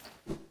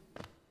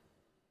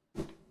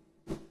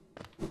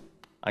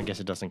 I guess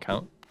it doesn't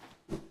count.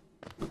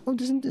 Oh,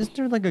 isn't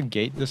there like a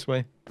gate this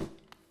way?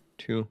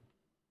 Too.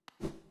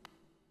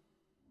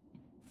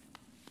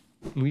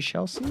 We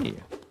shall see.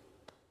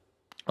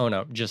 Oh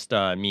no, just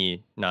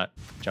me not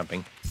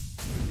jumping.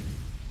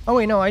 Oh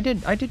wait, no, I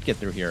did get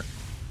through here.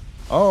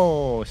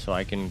 Oh, so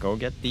I can go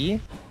get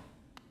the...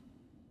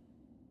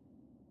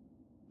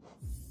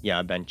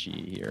 Yeah,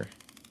 benchy here.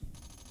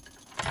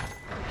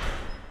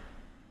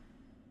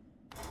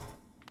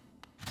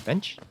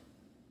 Bench?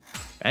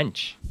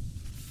 Bench.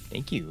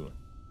 Thank you.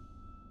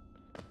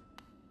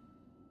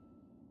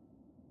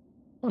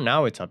 Oh,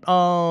 now it's up.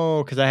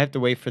 Oh, because I have to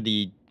wait for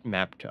the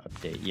map to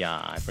update.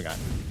 Yeah, I forgot.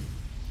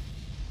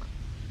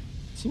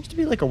 Seems to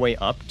be like a way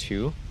up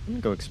too. Let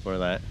me go explore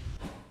that.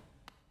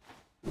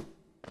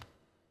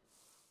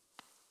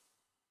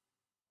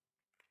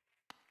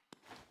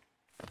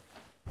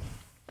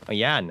 Oh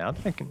yeah, now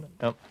that I can...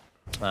 Oh,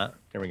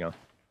 there we go.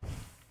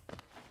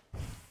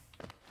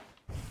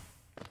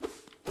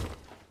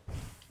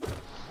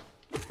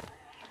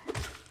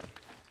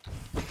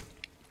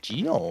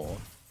 Geo.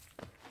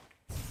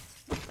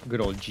 Good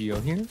old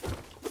Geo here.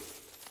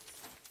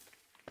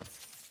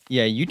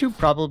 Yeah, YouTube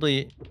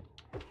probably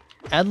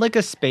add like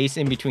a space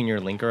in between your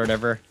link or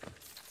whatever.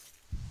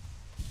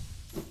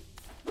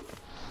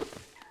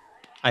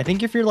 I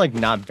think if you're like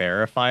not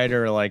verified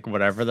or like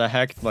whatever the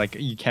heck, like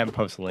you can't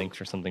post links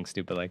or something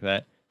stupid like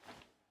that.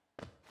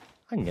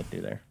 I can get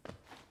through there.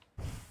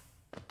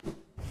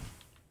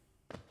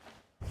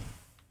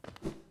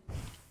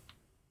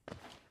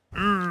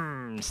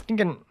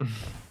 Stinking.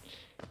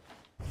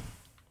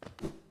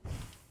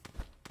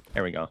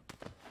 There we go.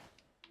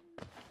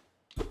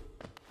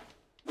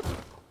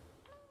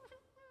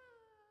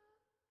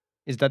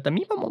 Is that the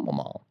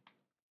Meep-a-mall?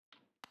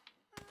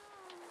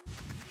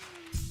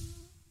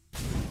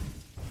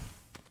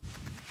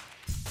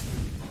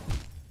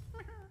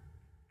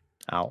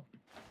 Ow.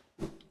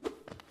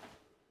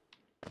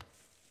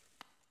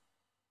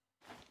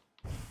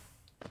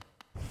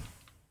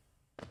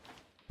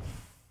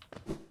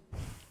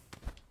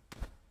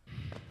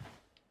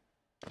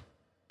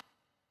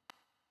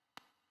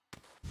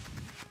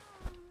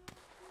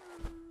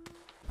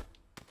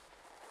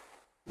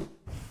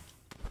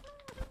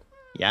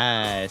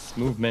 Yes,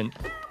 movement.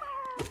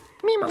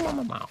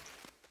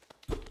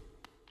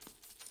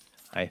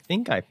 I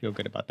think I feel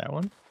good about that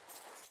one.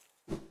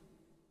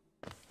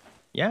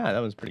 Yeah, that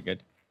was pretty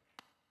good.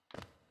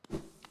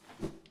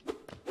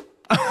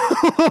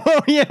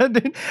 Oh yeah,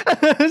 dude.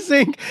 I was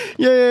saying,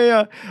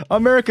 yeah.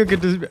 America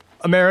could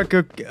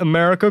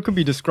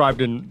be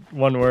described in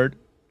one word.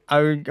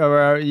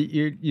 That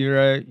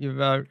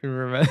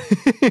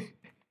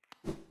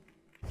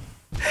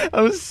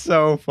was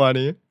so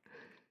funny.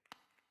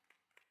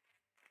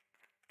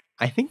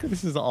 I think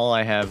this is all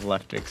I have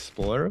left to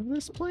explore of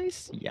this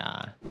place.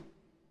 Yeah.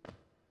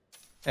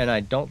 And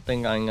I don't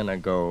think I'm gonna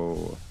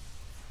go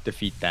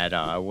defeat that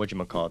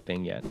whatchamacallit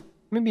thing yet.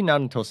 Maybe not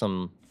until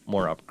some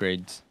more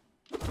upgrades.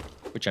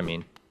 Which I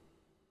mean,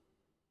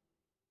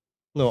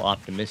 a little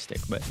optimistic,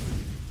 but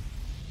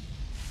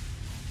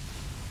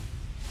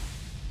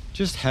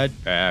just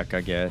head back,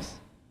 I guess.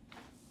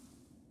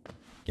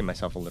 Give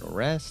myself a little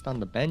rest on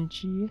the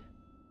benchy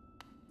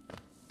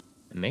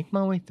and make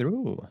my way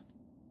through.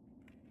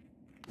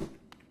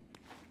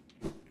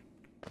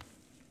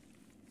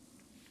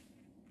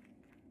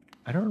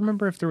 I don't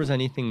remember if there was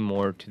anything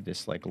more to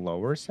this like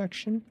lower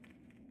section.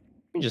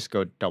 Let me just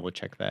go double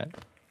check that.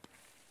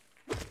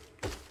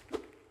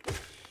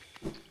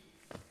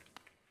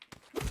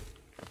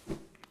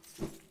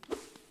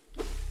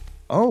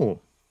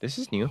 Oh, this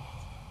is new.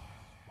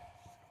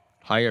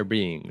 Higher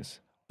beings.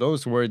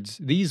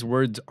 These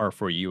words are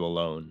for you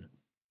alone.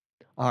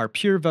 Our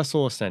pure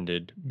vessel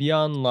ascended.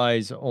 Beyond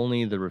lies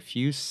only the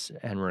refuse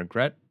and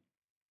regret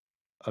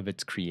of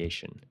its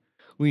creation.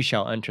 We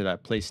shall enter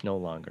that place no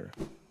longer.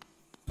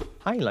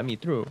 Hi, let me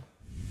through.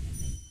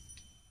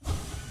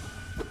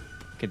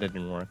 Okay, that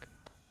didn't work.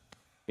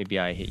 Maybe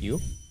I hit you.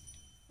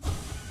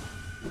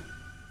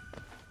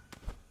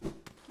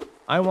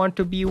 I want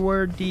to be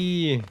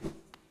worthy.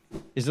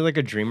 Is it like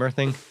a dreamer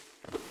thing?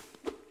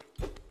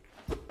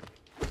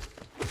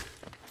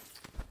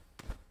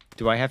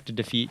 Do I have to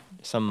defeat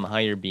some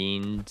higher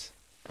beings?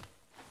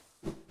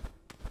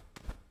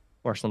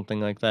 Or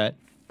something like that?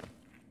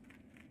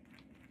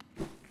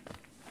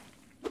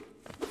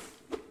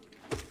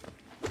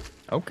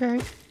 Okay.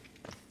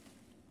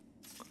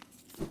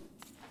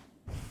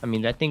 I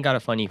mean, that thing got a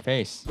funny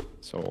face,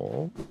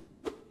 so...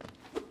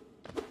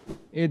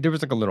 there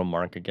was like a little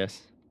mark, I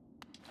guess.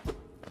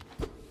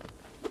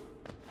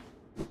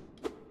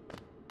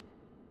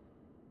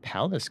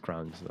 Palace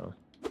crowns, though.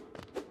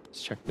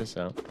 Let's check this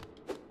out.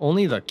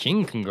 Only the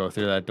king can go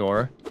through that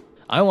door.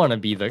 I want to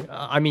be the...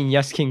 I mean,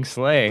 yes, King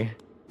Slay.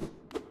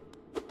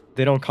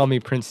 They don't call me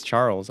Prince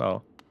Charles,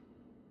 oh.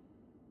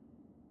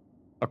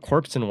 A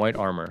corpse in white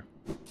armor.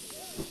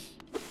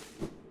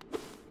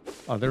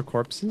 Other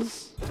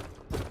corpses?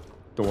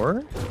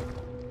 Door?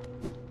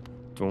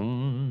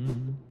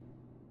 Boom.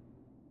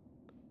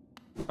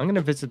 I'm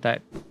gonna visit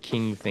that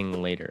king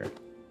thing later.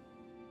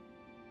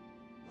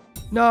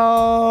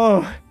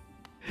 No!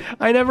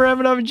 I never have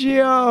enough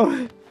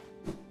geo!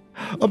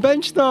 A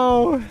bench,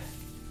 though!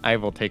 I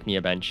will take me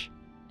a bench.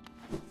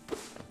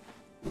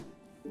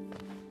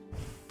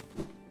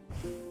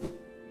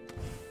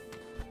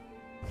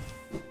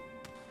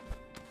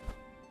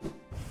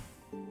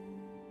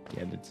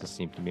 Yeah, there doesn't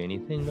seem to be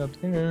anything up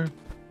there.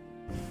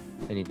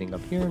 Anything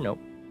up here? Nope.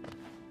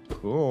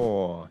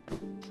 Cool.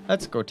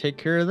 Let's go take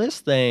care of this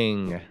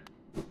thing.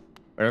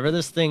 Whatever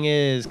this thing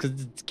is,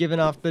 because it's giving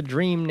off the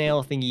dream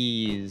nail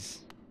thingies.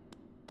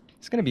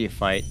 It's gonna be a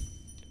fight.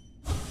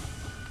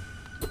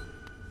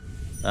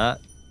 Can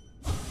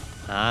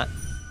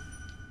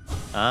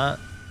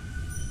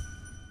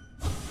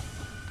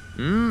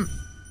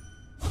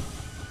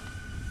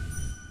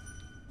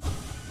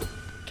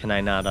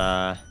I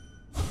not,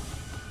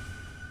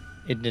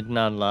 It did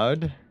not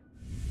load?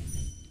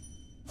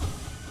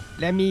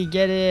 Let me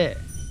get it.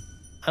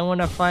 I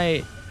wanna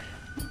fight.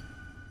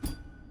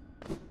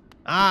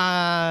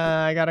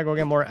 I gotta go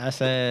get more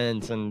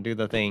essence and do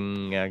the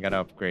thing. I gotta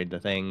upgrade the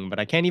thing, but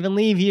I can't even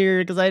leave here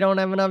because I don't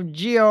have enough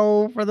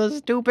geo for the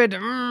stupid...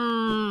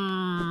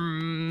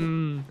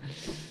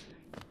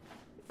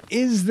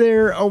 Is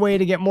there a way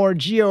to get more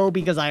geo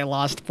because I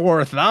lost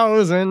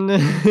 4,000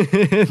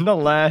 in the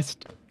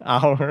last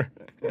hour?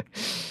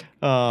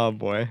 Oh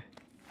boy.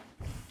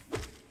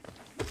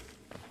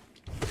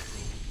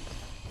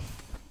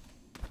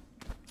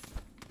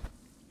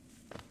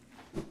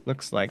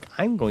 Looks like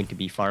I'm going to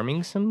be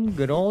farming some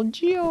good old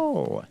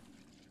geo.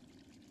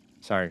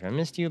 Sorry if I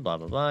missed you, blah,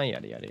 blah, blah,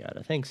 yada, yada,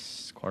 yada.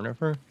 Thanks,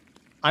 Cornifer.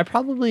 I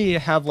probably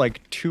have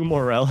like 2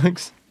 more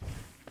relics.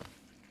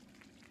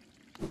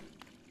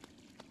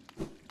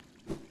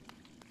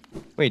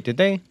 Wait, did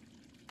they?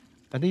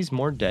 Are these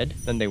more dead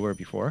than they were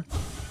before?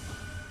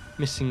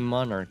 Missing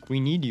Monarch, we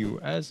need you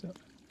as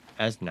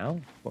now?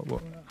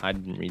 What? I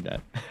didn't read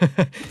that.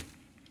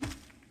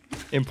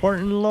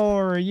 Important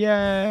lore,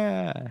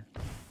 yeah!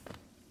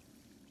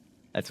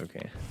 That's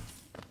okay.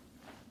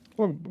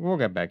 We'll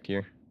get back to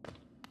you.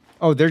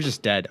 Oh, they're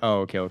just dead.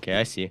 Oh, okay,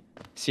 I see.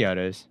 See how it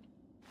is.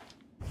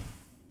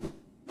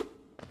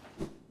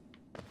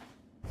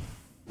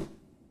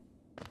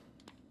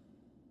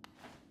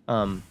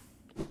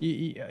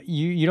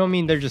 You don't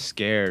mean they're just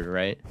scared,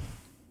 right?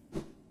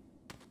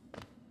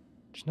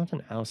 There's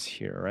nothing else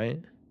here,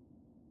 right?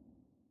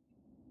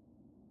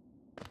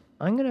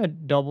 I'm gonna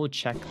double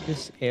check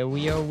this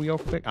area real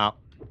quick. Ah.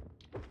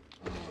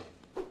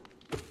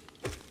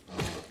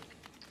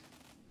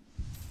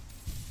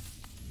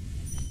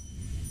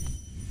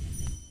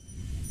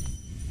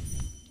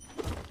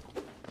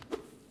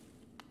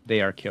 They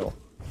are kill.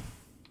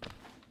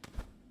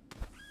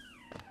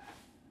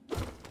 I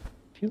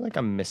feel like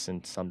I'm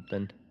missing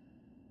something.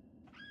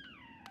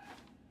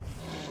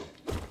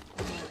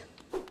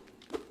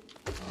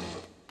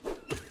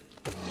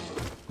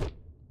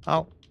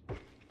 Oh.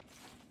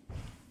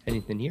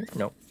 Anything here?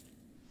 No.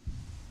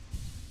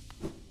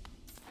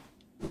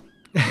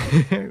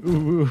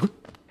 Ooh.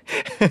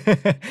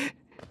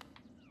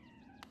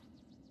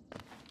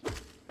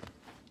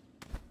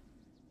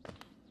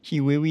 He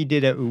really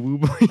did a ooh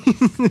voice.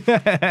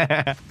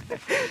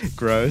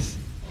 Gross.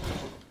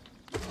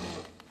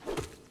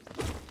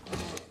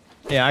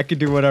 Yeah, I could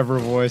do whatever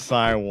voice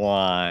I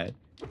want.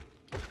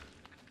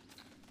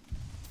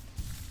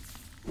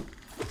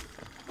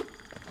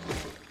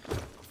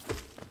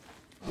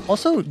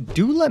 Also,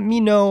 do let me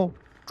know.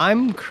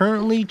 I'm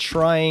currently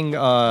trying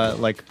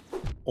like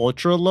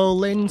ultra low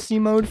latency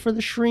mode for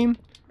the stream.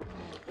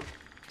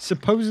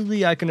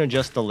 Supposedly I can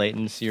adjust the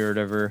latency or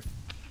whatever.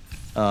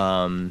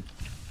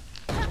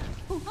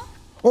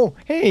 Oh,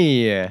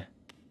 hey!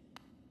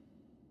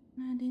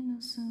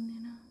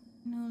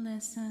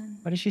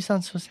 Why does she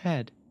sound so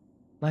sad?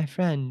 My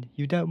friend,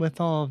 you dealt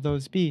with all of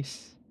those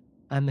beasts.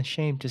 I'm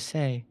ashamed to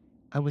say,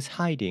 I was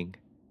hiding.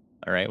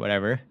 Alright,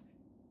 whatever.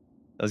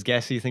 Those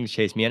ghastly things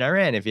chased me and I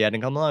ran. If you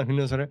hadn't come along, who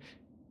knows what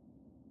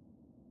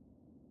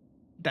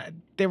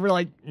they were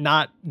like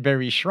not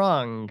very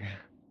strong.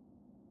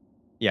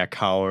 Yeah,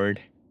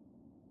 coward.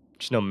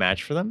 Just no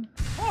match for them.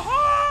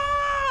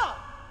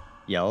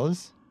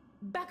 Yells.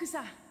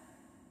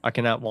 I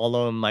cannot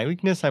wallow in my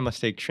weakness. I must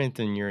take strength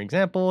in your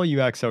example. You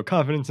act so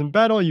confident in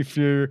battle. You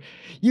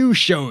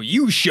show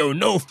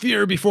no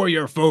fear before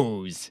your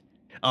foes.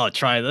 I'll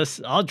try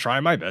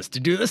my best to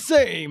do the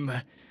same.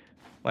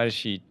 Why does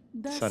she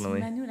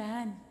suddenly...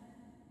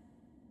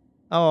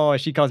 Oh,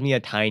 she calls me a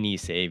tiny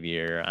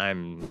savior.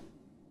 I'm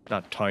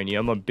not tiny,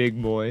 I'm a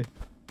big boy.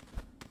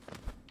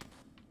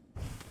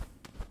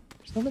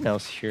 There's nothing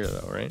else here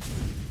though, right?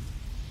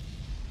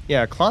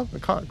 Yeah,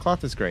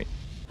 cloth is great.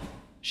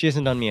 She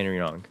hasn't done me any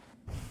wrong.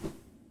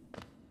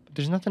 But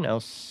there's nothing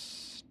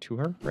else to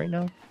her right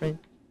now, right?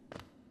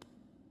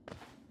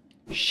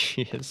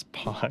 She is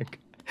Pog.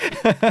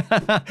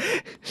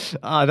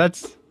 Ah,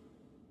 that's...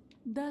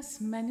 Does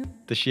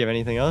she have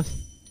anything else?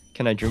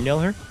 Can I dream nail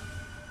her?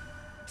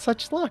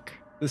 Such luck.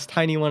 This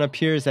tiny one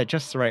appears at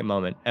just the right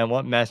moment, and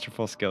what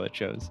masterful skill it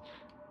shows.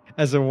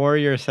 As a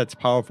warrior sets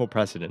powerful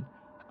precedent,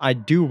 I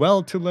do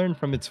well to learn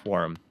from its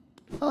form.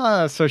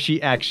 Ah, so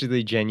she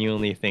actually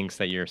genuinely thinks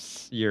that you're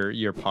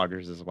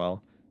poggers as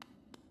well.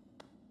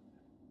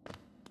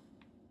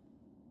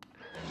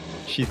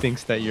 She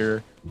thinks that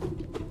you're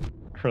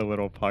her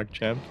little pog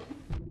champ.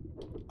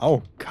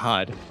 Oh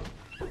God.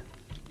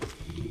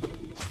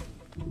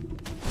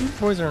 These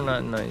boys are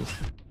not nice.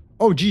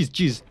 Oh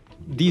geez.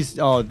 These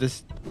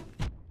this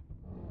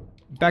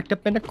backed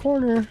up in a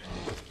corner.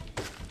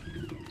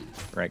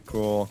 Right,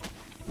 cool.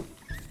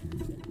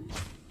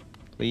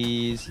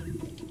 Please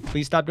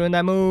stop doing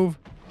that move.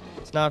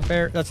 It's not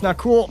fair. That's not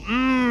cool.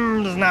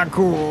 That's not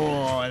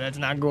cool. That's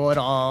not cool at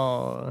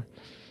all.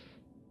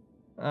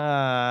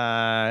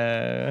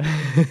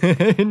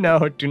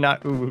 No, do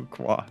not uwu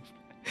quaff.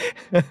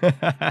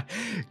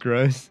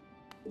 Gross.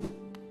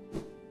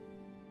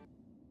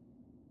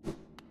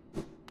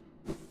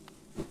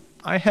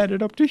 I had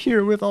it up to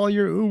here with all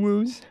your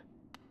uwus.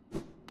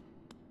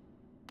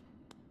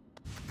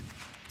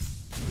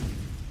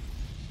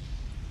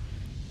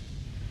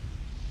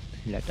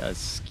 Let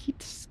us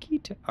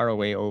skeet our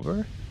way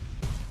over.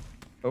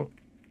 Oh,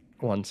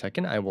 1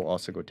 second. I will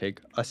also go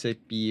take a sip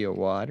of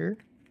water.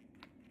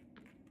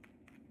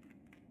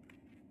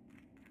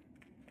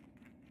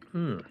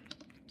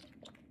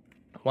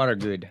 Water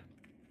good.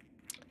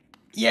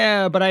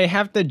 Yeah, but I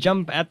have to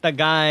jump at the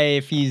guy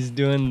if he's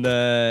doing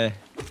the...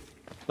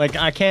 Like,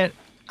 I can't...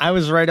 I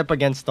was right up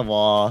against the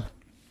wall.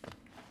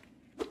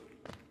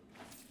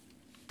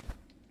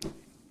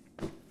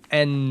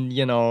 And,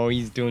 you know,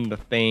 he's doing the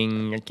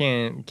thing. I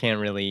can't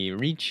really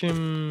reach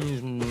him.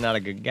 He's not a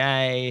good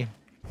guy.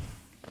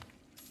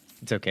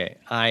 It's okay.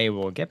 I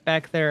will get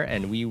back there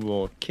and we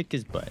will kick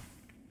his butt.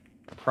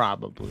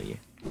 Probably.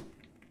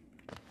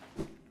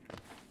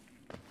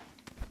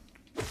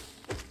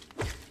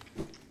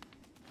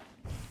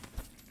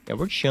 Yeah,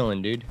 we're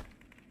chilling, dude.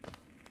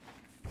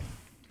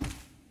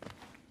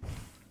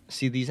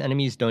 See, these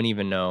enemies don't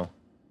even know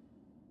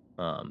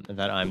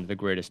that I'm the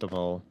greatest of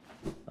all.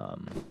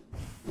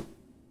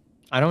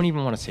 I don't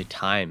even want to say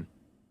time.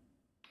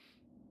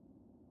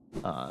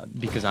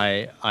 Because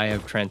I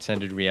have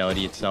transcended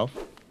reality itself.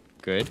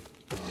 Good.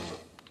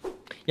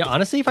 Yeah,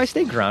 honestly, if I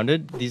stay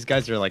grounded, these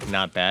guys are, like,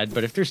 not bad.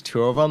 But if there's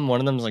two of them, one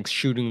of them's, like,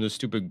 shooting the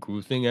stupid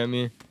goo thing at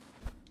me.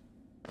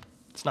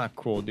 It's not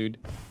cool, dude.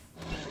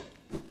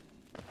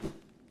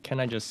 Can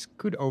I just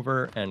scoot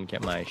over and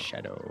get my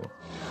shadow?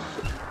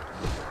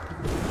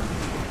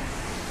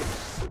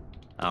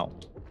 Ow.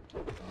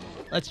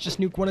 Let's just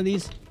nuke one of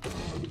these.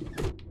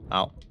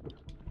 Ow.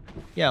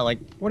 Yeah, like,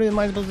 what am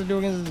I supposed to do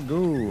against this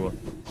goo?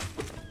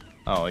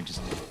 Oh, I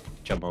just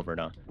jump over it,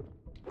 huh?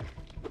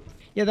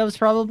 Yeah, that was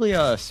probably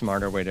a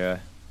smarter way to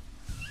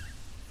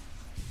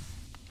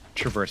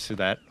traverse through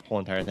that whole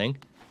entire thing.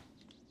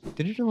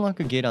 Did it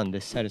unlock a gate on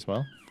this side as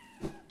well?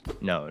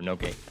 No, no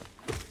gate.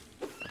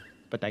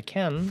 But I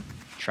can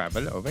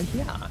travel over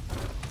here.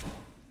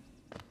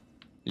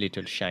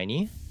 Little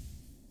shiny.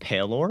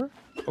 Pale ore?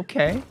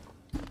 Okay.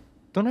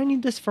 Don't I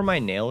need this for my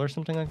nail or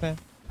something like that?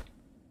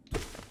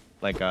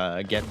 Like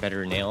get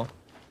better nail?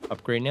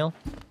 Upgrade nail?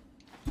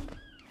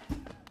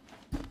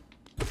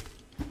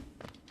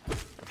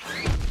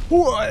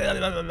 Dude,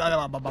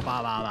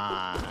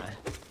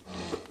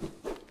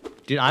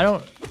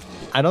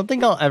 I don't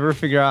think I'll ever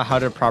figure out how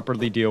to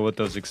properly deal with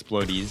those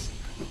explodies.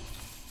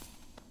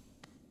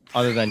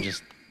 Other than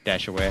just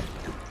dash away.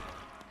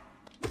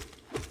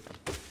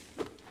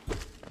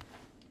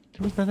 There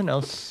was nothing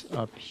else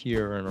up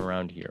here and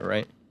around here,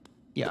 right?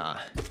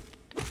 Yeah.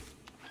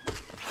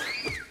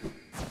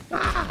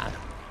 Ah!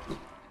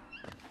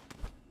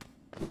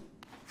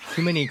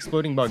 Too many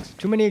exploding bugs.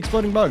 Too many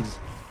exploding bugs.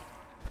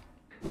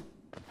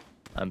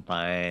 I'm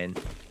fine.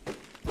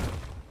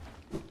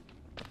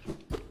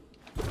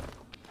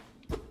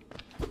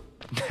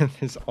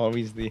 Death is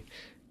always the...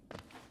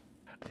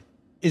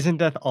 Isn't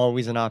death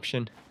always an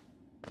option?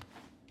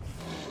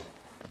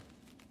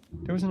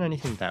 There wasn't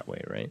anything that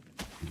way, right?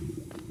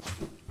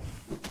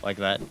 Like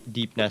that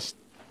deep nest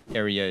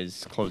area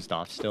is closed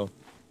off still.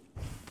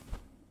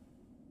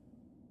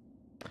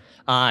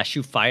 Ah,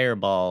 shoot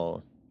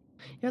fireball.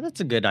 Yeah,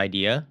 that's a good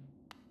idea.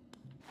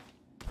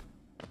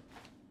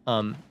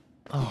 Oh,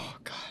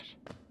 God.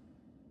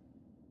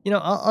 You know,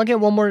 I'll get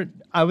one more.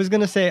 I was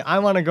going to say I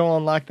want to go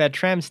unlock that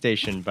tram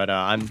station, but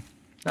I'm...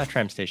 Not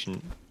tram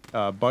station.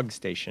 Bug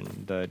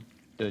station. The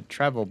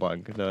travel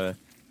bug. The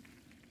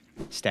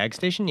Stag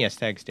Station? Yeah,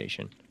 Stag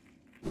Station.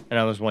 And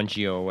I was 1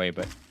 geo away,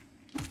 but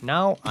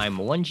now I'm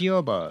 1 geo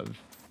above.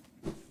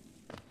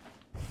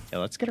 Yeah,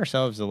 let's get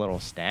ourselves a little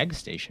Stag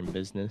Station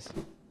business.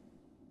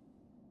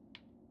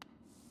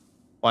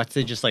 Watch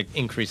they just, like,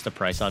 increase the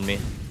price on me.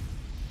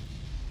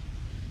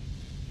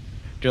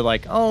 They're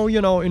like, oh,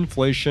 you know,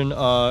 inflation,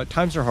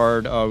 times are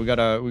hard, we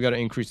gotta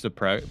increase the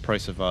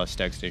price of,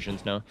 Stag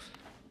Stations now.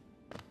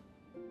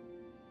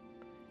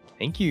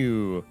 Thank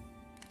you.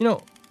 You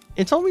know,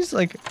 it's always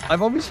like,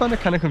 I've always found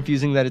it kind of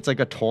confusing that it's like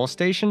a toll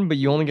station, but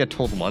you only get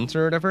tolled once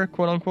or whatever,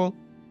 quote unquote.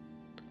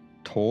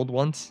 Tolled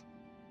once?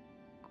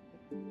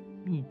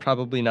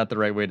 Probably not the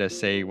right way to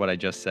say what I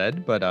just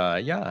said, but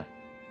yeah.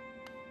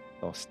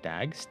 Little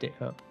stag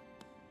station.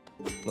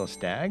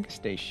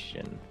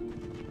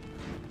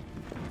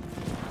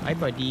 Hi,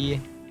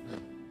 buddy.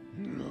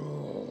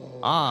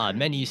 Ah,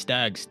 many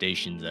stag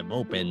stations have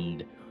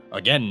opened.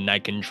 Again, I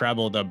can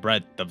travel the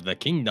breadth of the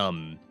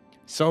kingdom.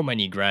 So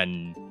many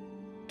grand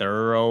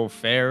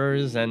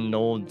thoroughfares and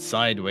old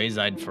sideways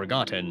I'd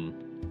forgotten.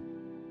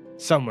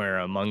 Somewhere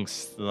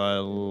amongst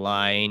the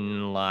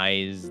line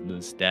lies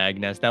the stag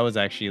nest. That was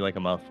actually like a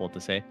mouthful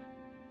to say.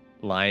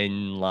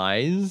 Line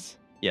lies?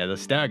 Yeah, the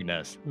stag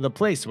nest. The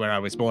place where I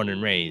was born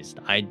and raised.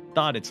 I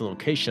thought its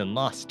location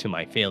lost to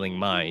my failing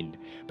mind,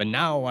 but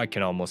now I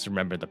can almost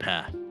remember the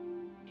path.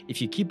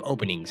 If you keep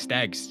opening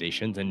stag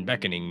stations and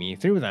beckoning me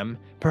through them,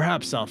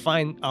 perhaps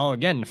I'll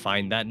again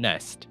find that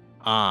nest.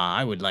 Ah,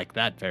 I would like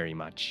that very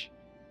much.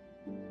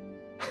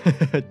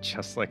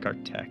 Just like our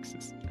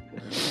taxes.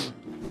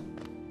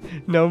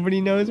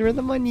 Nobody knows where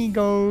the money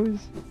goes.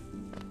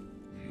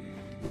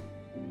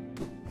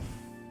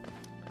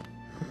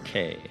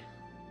 Okay.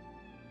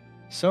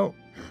 So,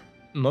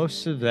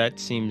 most of that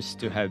seems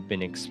to have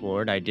been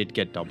explored. I did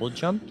get double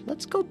jump.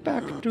 Let's go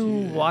back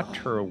to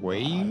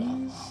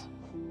waterways.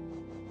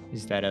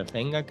 Is that a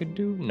thing I could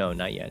do? No,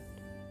 not yet.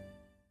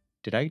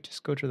 Did I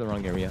just go to the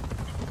wrong area?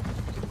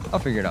 I'll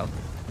figure it out.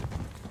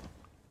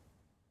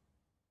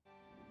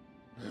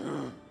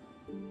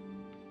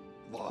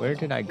 Where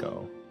did I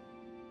go?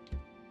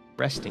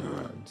 Resting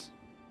grounds.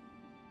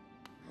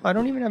 Oh, I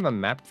don't even have a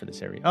map for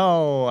this area.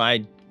 Oh,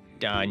 I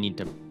need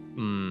to...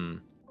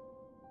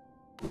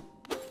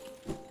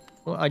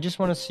 Well, I just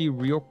want to see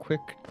real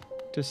quick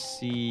to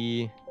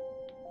see...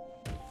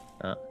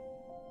 Oh,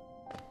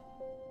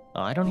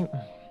 I don't even...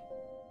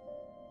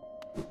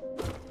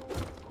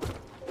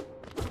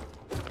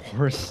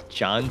 Boris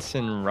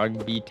Johnson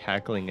rugby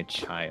tackling a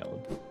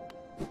child.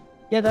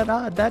 Yeah,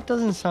 that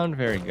doesn't sound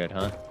very good,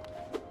 huh?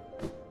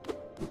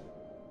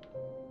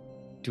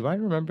 Do I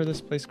remember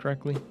this place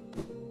correctly?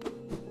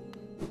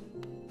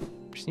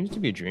 There seems to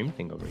be a dream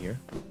thing over here.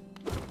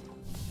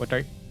 What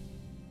are...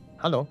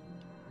 Hello?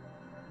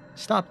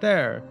 Stop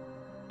there!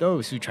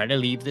 Those who try to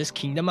leave this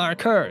kingdom are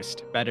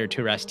cursed. Better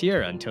to rest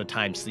here until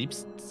time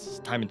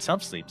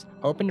itself sleeps.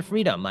 Hope and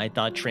freedom, I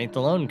thought strength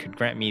alone could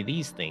grant me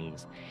these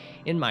things.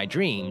 In my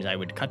dreams, I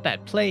would cut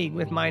that plague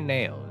with my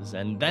nails,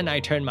 and then I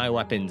turned my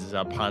weapons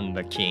upon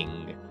the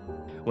king.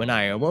 When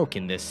I awoke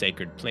in this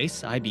sacred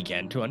place, I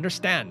began to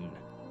understand.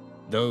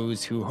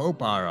 Those who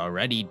hope are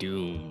already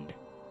doomed.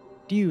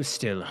 Do you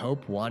still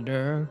hope,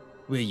 wanderer?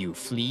 Will you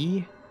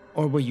flee?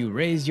 Or will you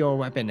raise your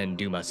weapon and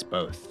doom us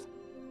both?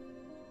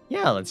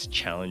 Yeah, let's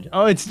challenge.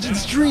 Oh,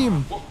 it's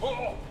Dream!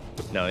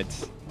 No,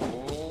 it's...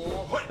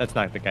 That's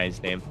not the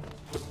guy's name.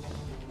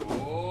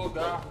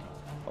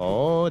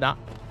 Oda.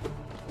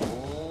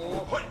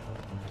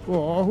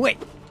 Oh, wait!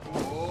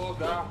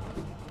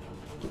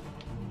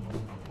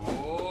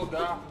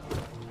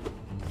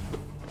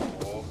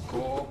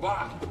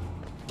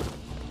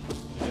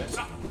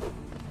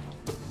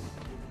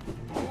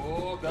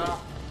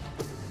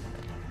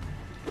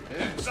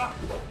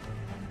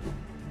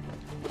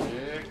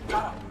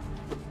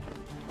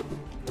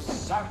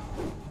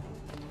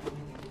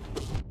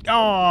 Oh,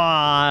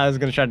 I was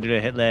gonna try to do a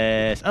hit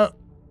list. Oh,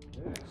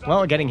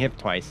 well, getting hit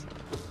twice.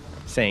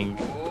 Saying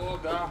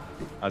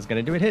I was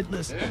gonna do it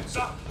hitless.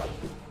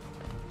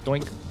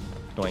 Doink,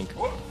 doink,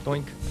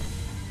 doink.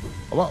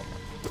 Oh well.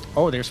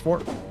 Oh, there's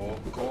 4.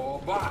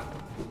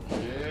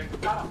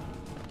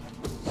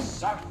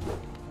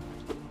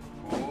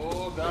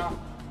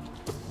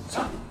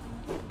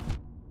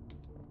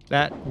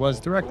 That was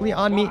directly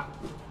on me.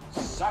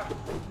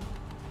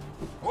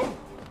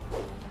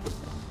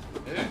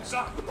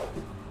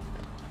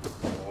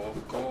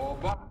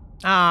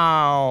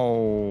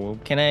 Ow!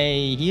 Can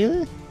I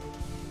heal?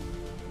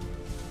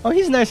 Oh,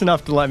 he's nice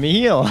enough to let me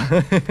heal.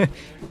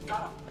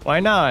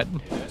 Why not?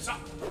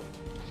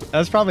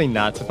 That's probably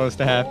not supposed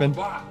to happen.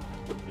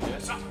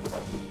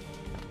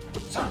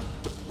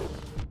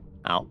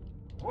 Ow.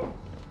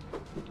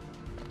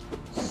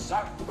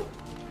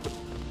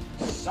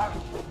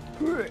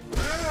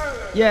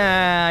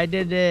 Yeah, I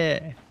did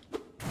it.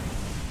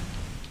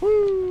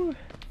 Woo.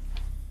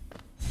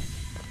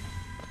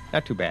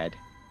 Not too bad.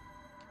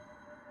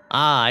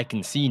 Ah, I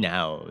can see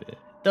now.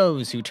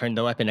 Those who turn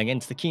the weapon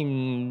against the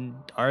king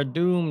are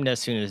doomed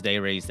as soon as they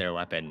raise their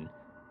weapon.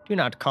 Do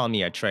not call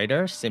me a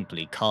traitor,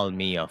 simply call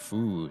me a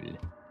fool.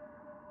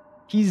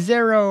 He's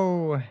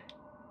Xero.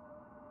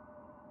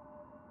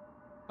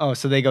 Oh,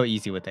 so they go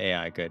easy with the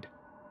AI. Good.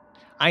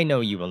 I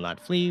know you will not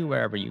flee.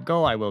 Wherever you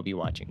go, I will be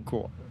watching.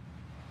 Cool.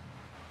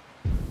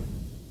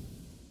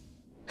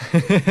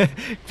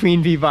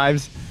 Queen bee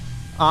vibes.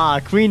 Ah,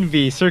 Queen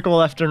bee. Circle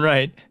left and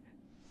right.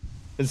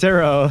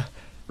 Xero.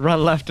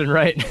 Run left and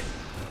right.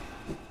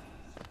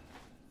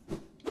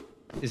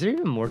 Is there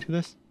even more to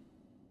this?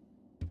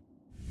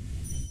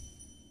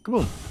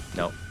 Kaboom.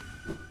 No.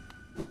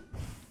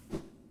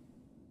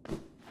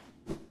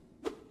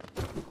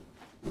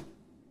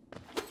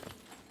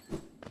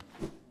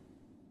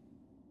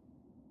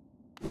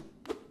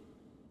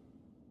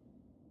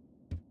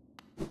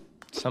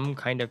 Some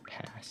kind of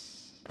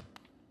pass.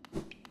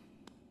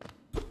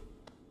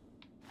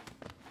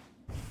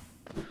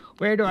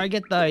 Where do I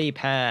get the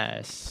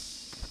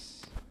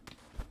pass?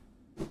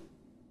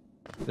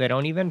 They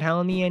don't even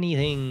tell me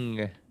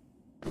anything.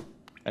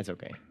 That's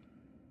okay.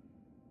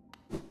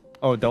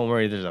 Oh, don't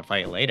worry, there's a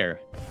fight later.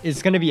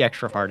 It's gonna be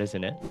extra hard,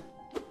 isn't it?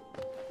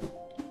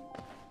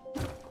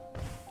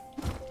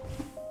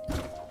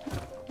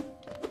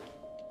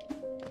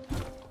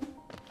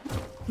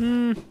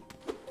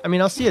 I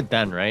mean, I'll see it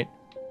then, right?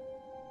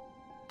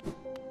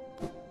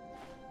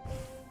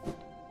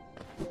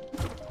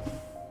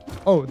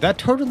 Oh, that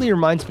totally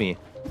reminds me.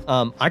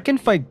 I can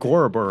fight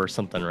Gorb or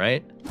something,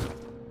 right?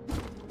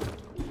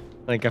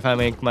 Like if I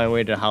make my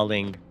way to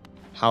Howling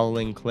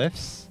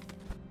Cliffs.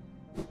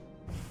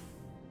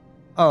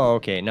 Oh,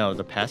 okay. No,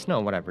 the pass. No,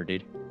 whatever,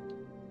 dude.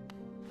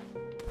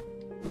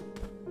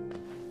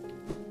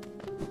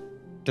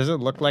 Does it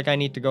look like I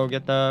need to go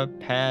get the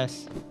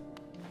pass?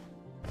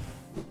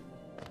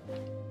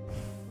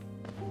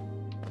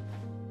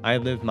 I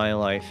live my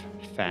life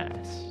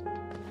fast.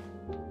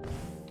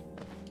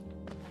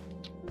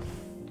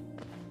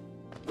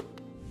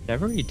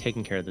 I've already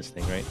taken care of this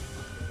thing, right?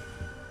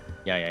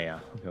 Yeah.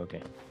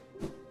 Okay.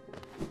 I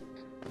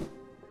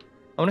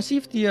want to see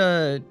if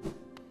the,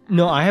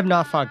 No, I have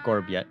not fought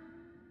Gorb yet.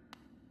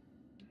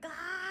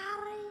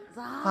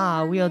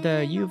 Ah,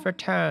 Wielder, you've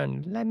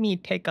returned. Let me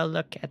take a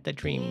look at the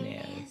Dream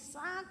Man.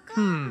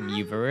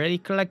 You've already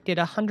collected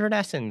 100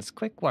 essence.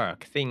 Quick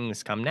work.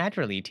 Things come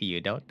naturally to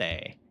you, don't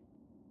they?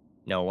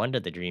 No wonder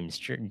the dreamers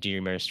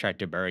tried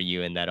to bury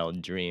you in that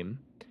old dream.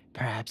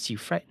 Perhaps you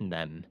frightened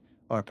them.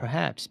 Or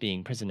perhaps,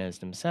 being prisoners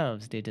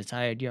themselves, they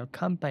desired your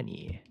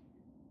company.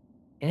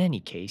 In any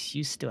case,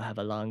 you still have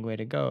a long way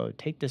to go.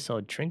 Take this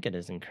old trinket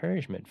as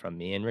encouragement from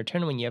me, and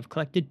return when you have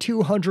collected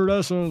 200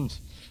 essence.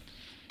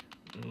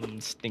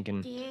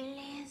 Stinking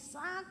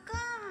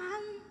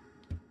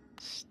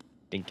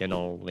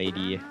old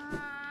lady.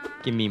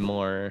 Give me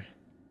more.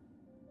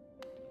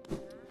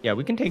 Yeah,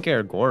 we can take care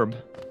of Gorb.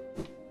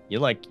 You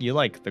like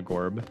the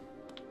Gorb.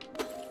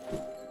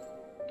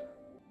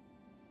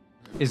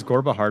 Is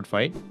Gorb a hard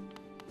fight?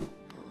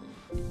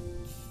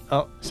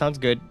 Oh, sounds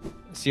good.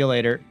 See you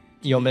later.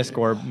 You'll miss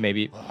Gorb,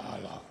 maybe.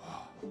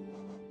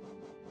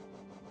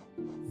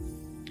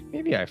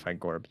 Maybe I fight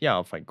Gorb. Yeah,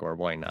 I'll fight Gorb.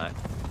 Why not?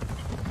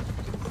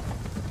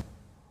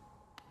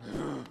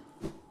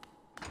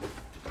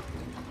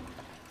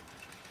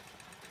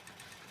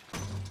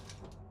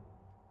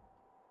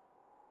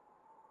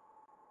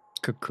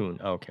 Cocoon.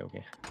 Oh,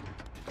 okay.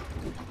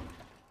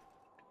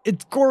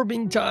 It's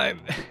Gorbing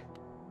time!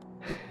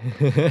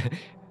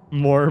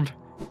 Morb.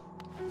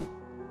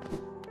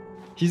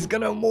 He's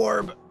gonna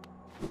morb.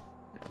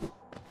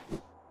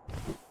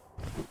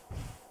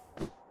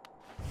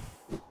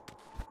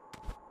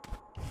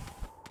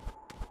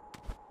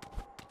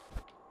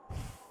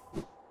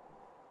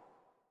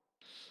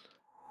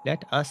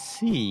 Let us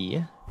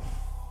see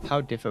how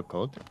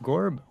difficult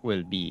Gorb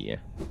will be.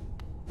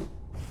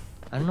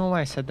 I don't know why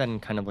I said that in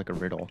kind of like a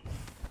riddle.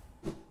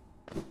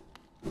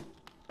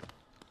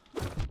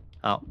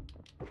 Oh.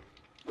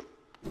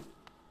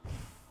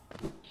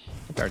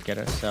 Better get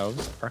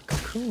ourselves our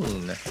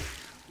cocoon.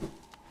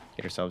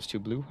 Get ourselves 2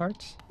 blue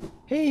hearts.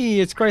 Hey,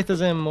 it's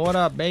Krythazim. What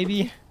up,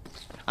 baby?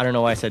 I don't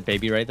know why I said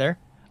baby right there.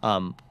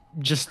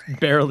 Just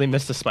barely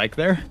missed a spike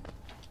there.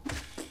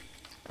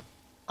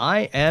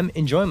 I am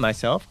enjoying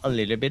myself a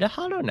little bit of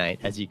Hollow Knight,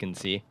 as you can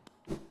see.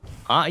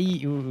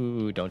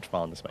 Ooh, don't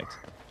fall on the spikes.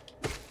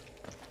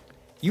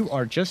 You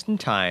are just in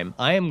time.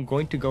 I am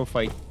going to go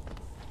fight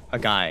a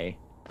guy.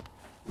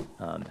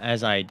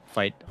 As I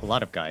fight a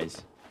lot of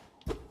guys.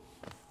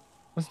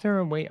 Was there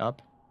a way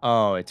up?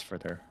 Oh, it's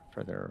further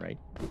right.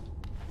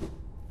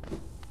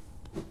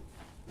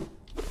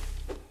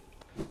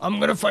 I'm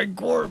gonna fight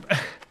Gorb.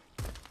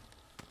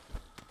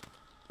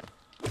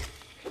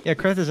 Yeah,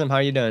 Krythazim, how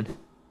you doing?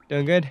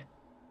 Doing good?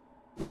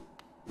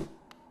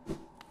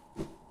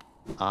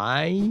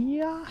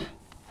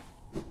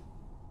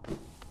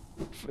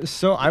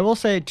 So I will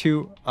say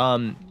too,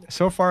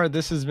 so far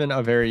this has been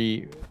a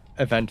very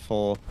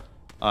eventful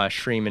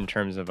stream in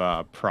terms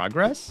of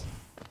progress.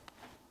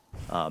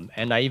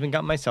 And I even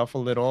got myself a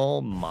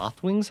little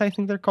moth wings, I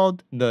think they're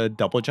called, the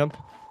double jump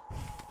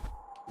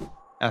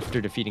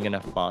after defeating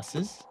enough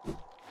bosses.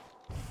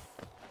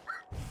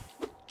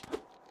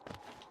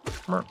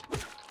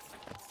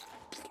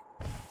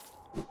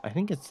 I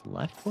think it's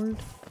leftward.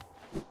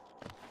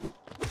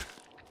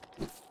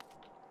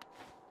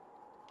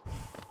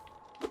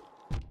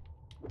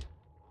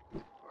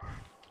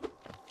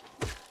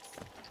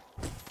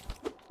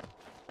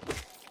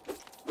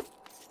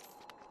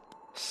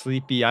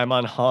 Sleepy, I'm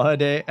on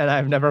holiday and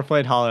I've never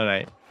played Hollow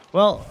Knight.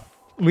 Well,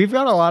 we've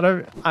got a lot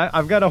of...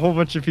 I've got a whole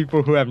bunch of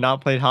people who have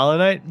not played Hollow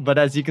Knight, but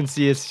as you can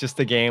see, it's just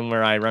a game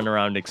where I run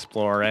around,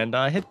 explore, and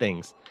hit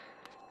things.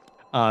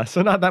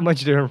 So not that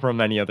much different from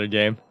any other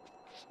game.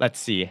 Let's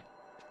see.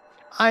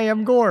 I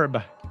am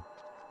Gorb.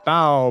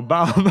 Bow,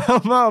 bow, bow,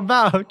 bow,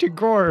 bow to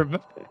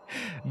Gorb,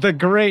 the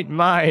great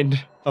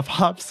mind of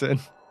Hobson.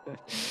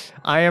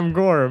 I am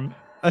Gorb.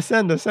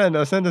 Ascend, ascend,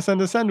 ascend,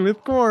 ascend, ascend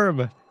with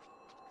Gorb.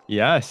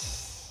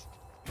 Yes.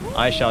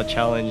 I shall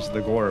challenge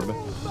the Gorb.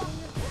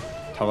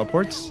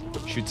 Teleports.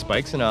 Shoot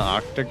spikes in an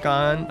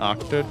octagon.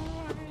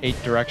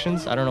 8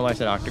 directions. I don't know why I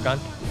said octagon.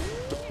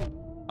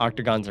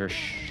 Octagons are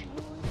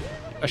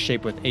a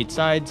shape with 8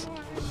 sides.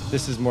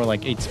 This is more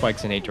like 8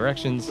 spikes in 8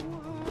 directions.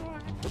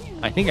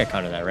 I think I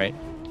counted that right.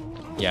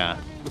 Yeah.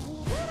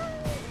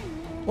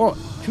 Well,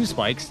 2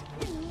 spikes.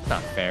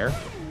 Not fair.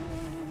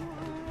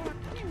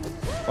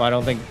 Well, I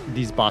don't think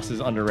these bosses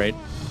operate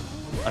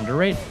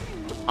under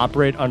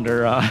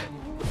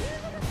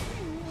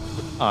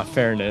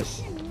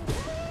fairness.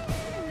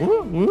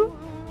 Woo, woo.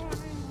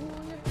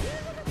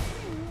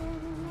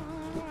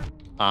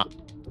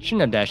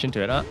 Shouldn't have dashed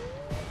into it,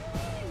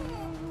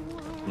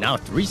 Now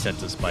 3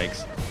 sets of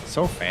spikes.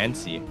 So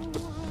fancy.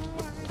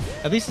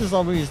 At least it's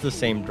always the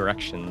same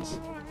directions.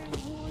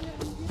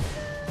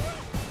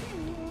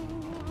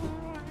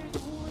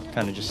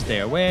 Kind of just stay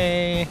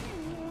away.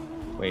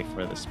 Wait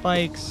for the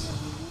spikes.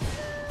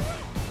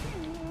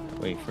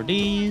 Wait for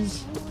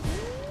these.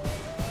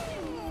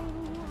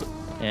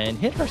 And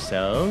hit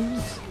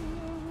ourselves.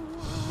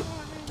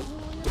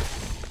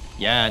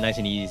 Yeah, nice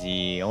and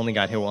easy. Only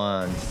got hit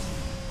once.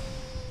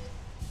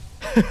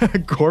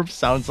 Gorb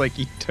sounds like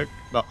he took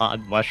the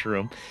odd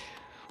mushroom.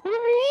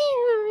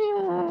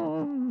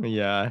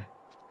 Yeah.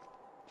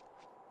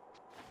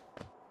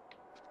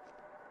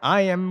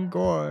 I am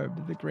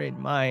Gorb, the great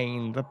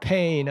mind, the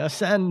pain.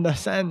 Ascend,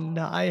 ascend.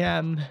 I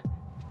am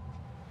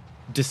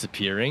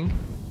disappearing.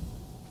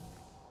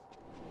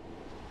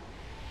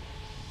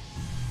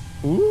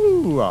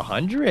 Ooh,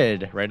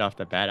 100 right off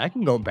the bat. I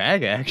can go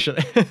back,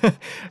 actually.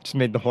 Just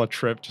made the whole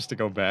trip just to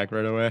go back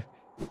right away.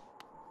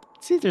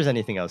 Let's see if there's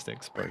anything else to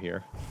explore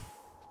here.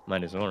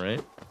 Might as well,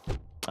 right?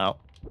 Ow.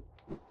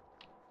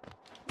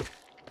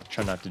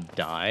 Try not to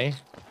die.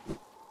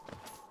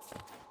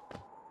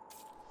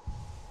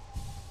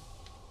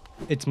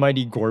 It's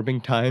mighty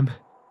Gorbing time.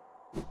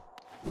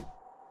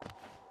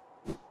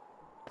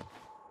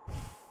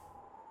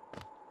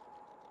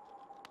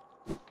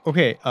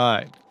 Okay,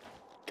 I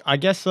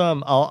guess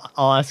I'll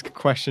ask a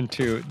question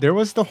too. There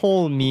was the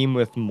whole meme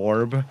with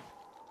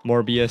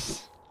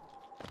Morbius,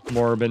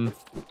 Morbin,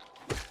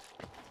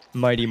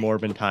 mighty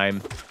Morbin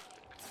time.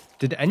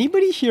 Did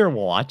anybody here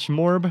watch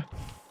Morb?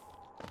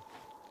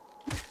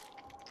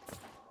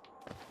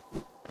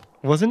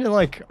 Wasn't it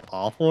like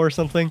awful or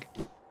something?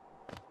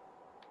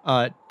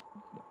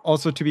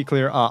 Also to be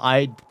clear,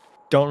 I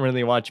don't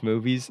really watch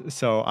movies,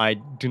 so I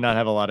do not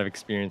have a lot of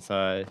experience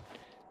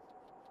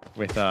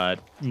with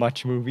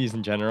much movies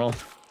in general.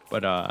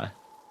 But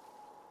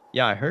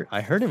yeah,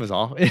 I heard it was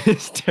awful.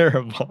 It's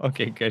terrible.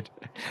 Okay, good.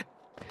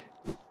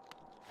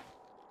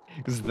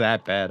 It was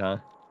that bad, huh?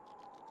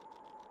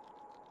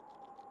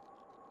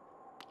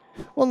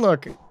 Well,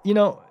 look, you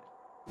know,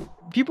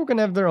 people can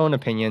have their own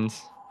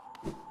opinions.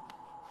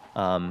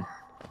 And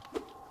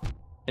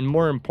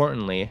more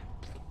importantly,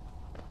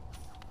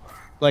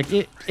 like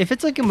if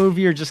it's like a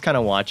movie you're just kind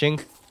of watching,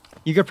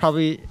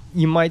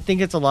 you might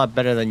think it's a lot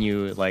better than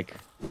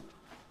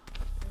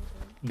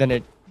than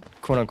it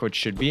quote unquote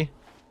should be.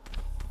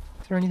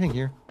 Is there anything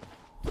here?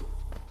 I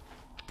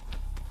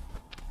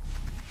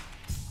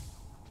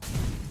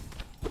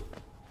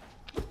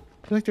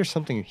feel like there's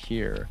something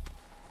here.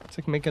 It's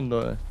like making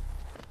the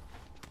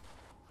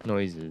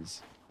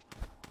noises.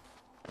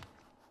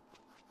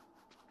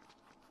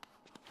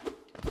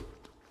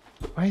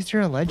 Why is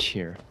there a ledge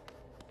here?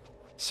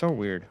 So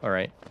weird. All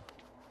right.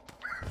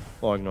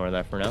 We'll ignore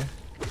that for now.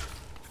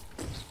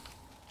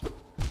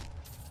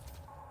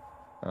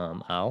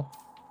 Ow.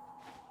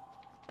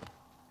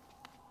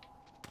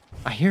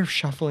 I hear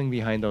shuffling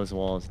behind those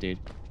walls, dude.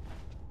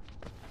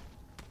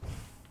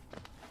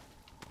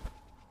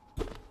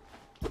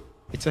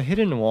 It's a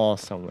hidden wall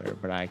somewhere,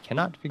 but I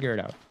cannot figure it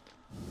out.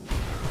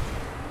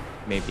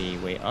 Maybe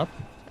way up?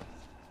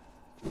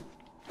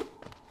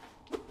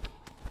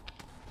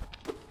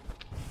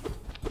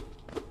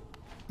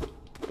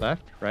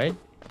 Left, right,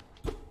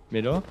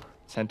 middle,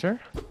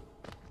 center?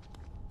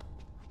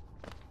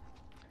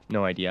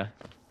 No idea.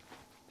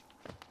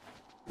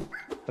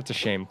 That's a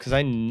shame, because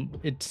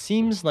it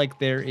seems like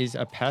there is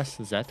a pass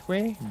that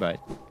way, but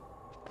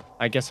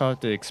I guess I'll have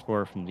to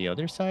explore from the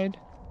other side,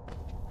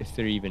 if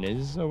there even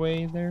is a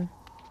way there.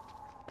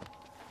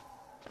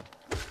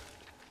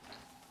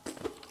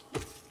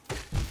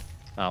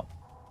 Ow.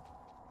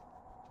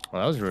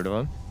 Well, that was rude of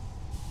him.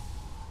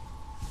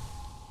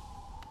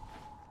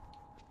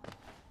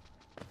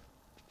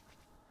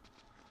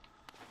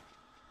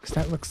 Because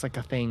that looks like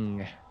a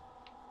thing.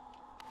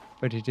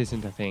 But it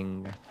isn't a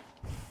thing.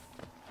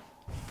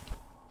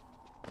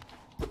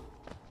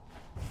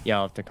 Yeah,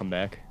 I'll have to come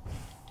back.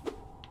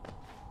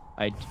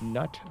 I do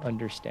not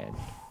understand.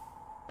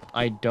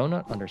 I do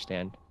not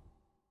understand.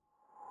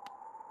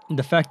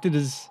 The fact it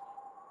is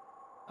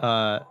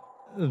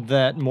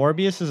that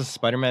Morbius is a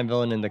Spider-Man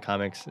villain in the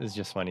comics is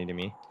just funny to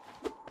me.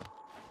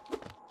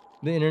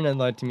 The internet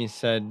lied to me,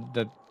 said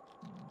that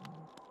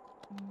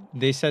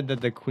they said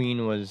that the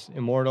queen was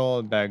immortal,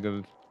 a bag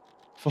of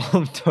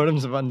full of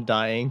totems of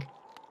undying,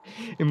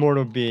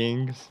 immortal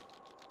beings.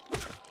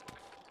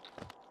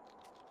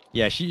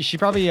 Yeah, she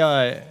probably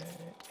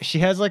she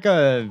has like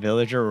a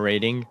villager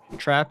raiding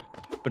trap,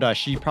 but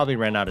she probably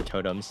ran out of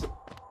totems.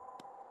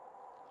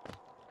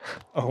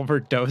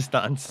 Overdosed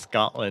on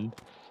Scotland.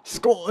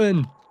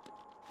 Scotland!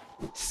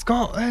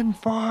 Scotland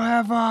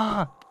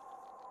forever!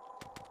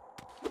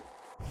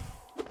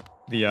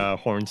 The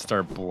horns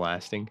start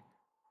blasting.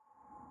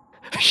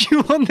 She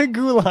won the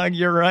gulag,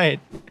 you're right.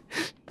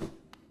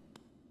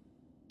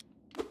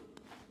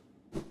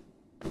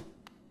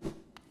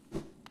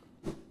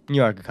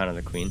 You are kind of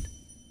the queen.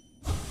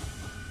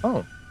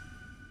 Oh.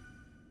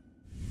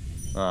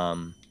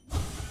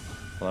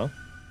 Hello?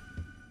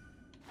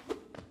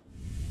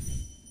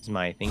 Is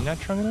my thing not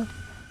strong enough?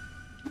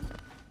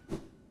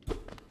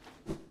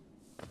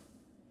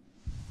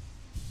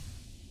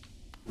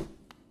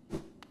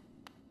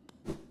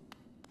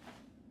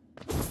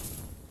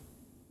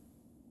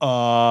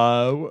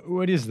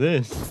 What is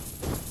this?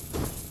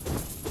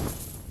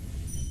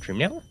 Dream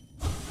Nail?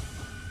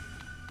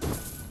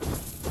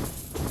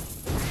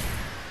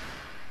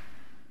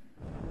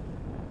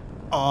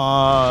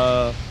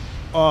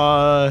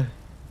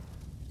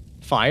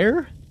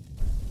 Fire?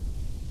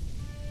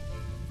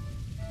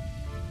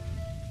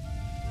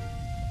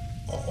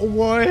 Oh,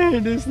 what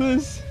is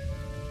this?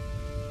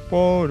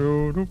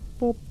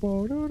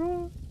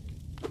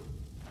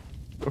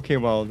 Okay,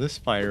 well, this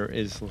fire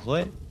is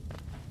lit.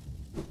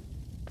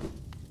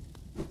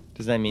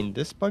 Does that mean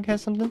this bug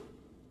has something?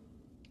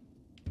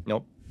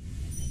 Nope.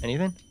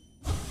 Anything?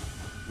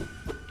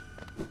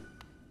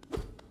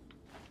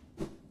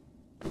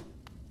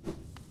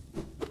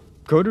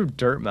 Go to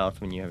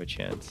Dirtmouth when you have a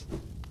chance.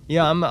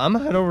 Yeah, I'm gonna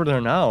head over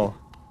there now.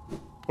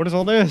 What is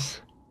all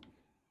this?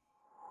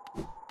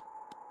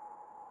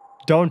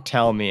 Don't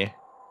tell me.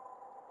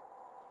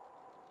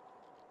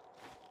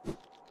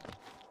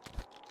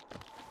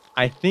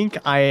 I think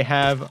I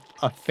have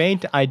a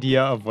faint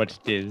idea of what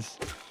it is.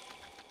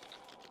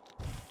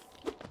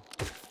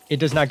 It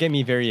does not get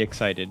me very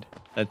excited,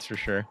 that's for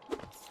sure.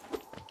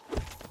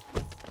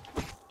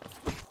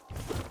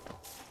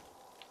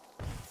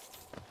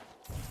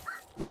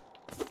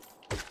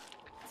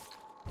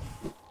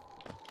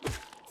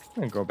 I'm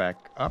gonna go back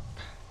up.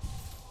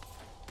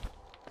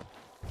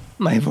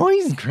 My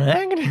voice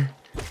cracked?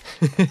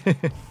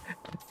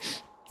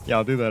 Yeah,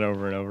 I'll do that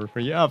over and over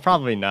for you.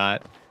 Probably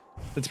not.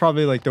 That's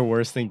probably like the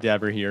worst thing to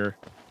ever hear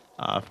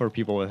for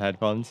people with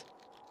headphones.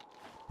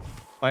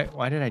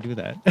 Why did I do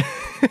that?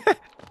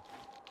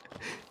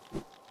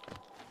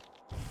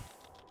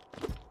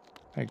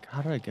 Like,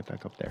 how do I get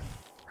back up there?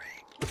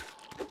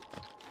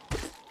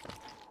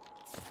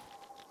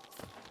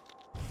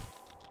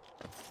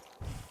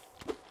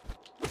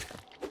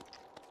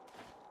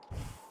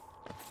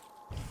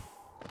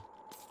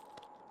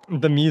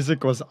 The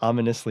music was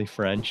ominously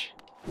French.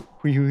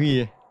 Oui,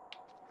 oui.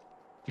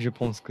 Je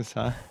pense que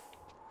ça.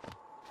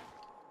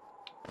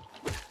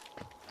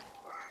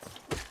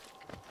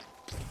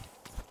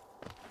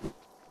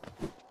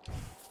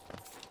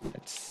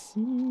 Let's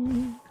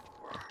see.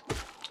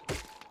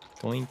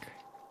 Doink.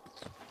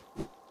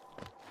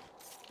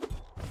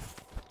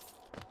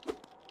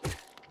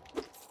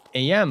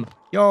 AM.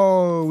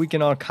 Yo, we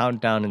can all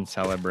count down and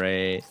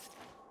celebrate.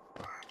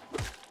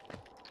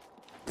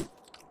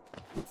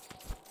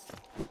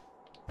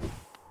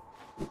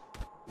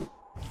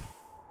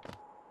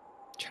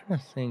 Trying to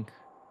think.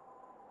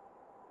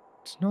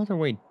 There's no other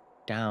way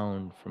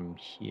down from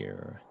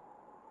here.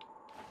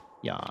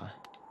 Yeah.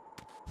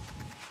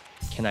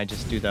 Can I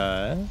just do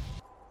the...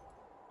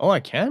 Oh, I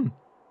can.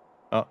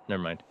 Oh,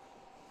 never mind.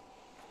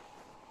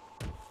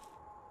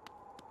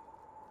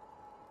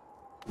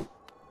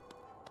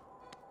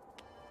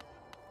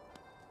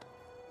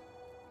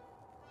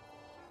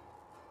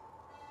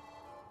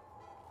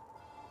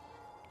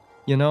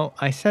 You know,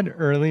 I said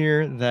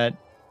earlier that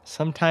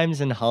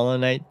sometimes in Hollow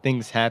Knight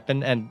things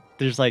happen and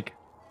there's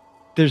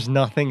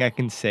nothing I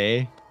can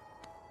say.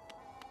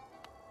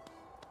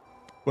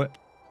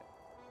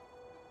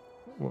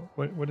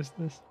 What is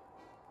this?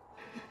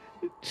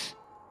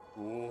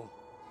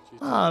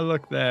 Ah,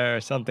 look there.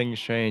 Something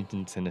strange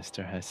and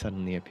sinister has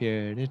suddenly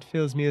appeared. It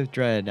fills me with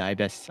dread. I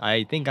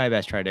think I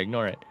best try to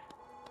ignore it.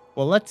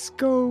 Well, let's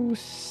go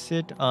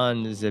sit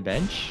on the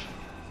bench.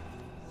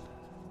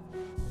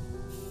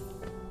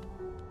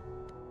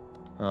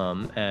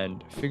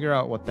 And figure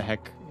out what the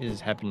heck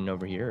is happening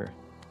over here.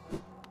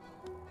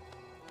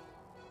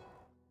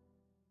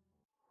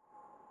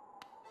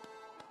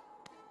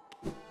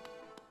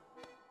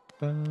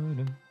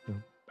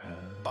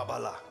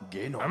 Babala,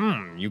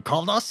 Geno. You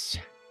called us?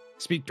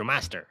 Speak to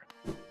master.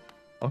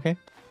 Okay.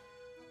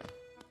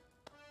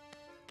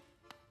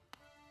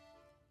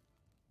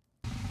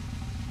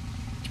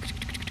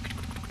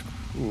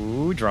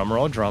 Ooh, drum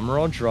roll, drum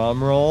roll,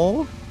 drum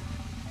roll.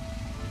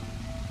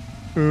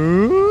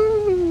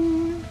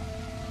 Ooh.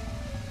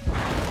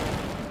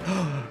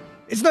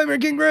 It's Nightmare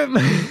King Grim!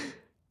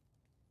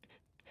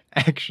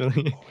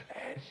 Actually.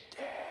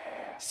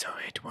 So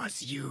it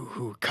was you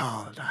who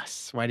called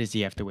us. Why does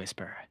he have to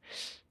whisper?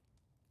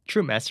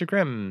 True Master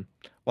Grim.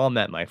 Well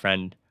met, my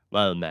friend.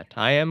 Well met.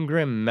 I am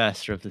Grim,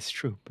 master of this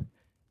troop.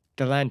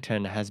 The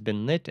lantern has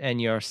been lit and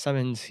your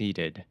summons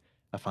heeded.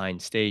 A fine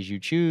stage you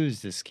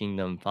choose, this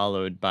kingdom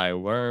followed by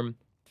worm.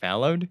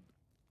 Followed?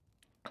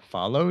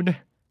 Followed?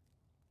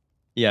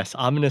 Yes,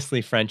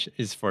 ominously French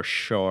is for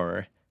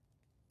sure.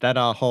 That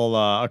whole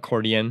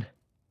accordion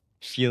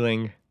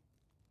feeling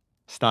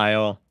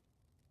style.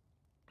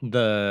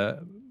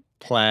 The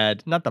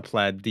plaid, not the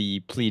plaid, the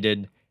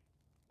pleated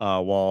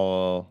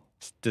wall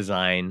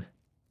design.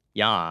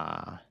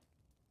 Yeah.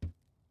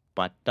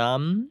 But,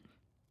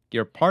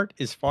 your part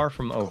is far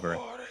from over.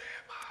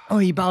 Oh,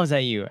 he bows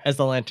at you. As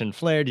the lantern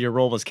flared, your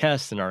roll was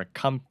cast and our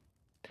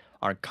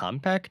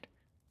compact?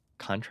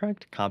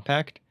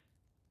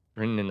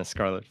 Written in a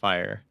scarlet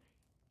fire.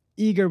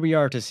 Eager we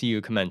are to see you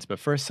commence, but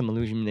first some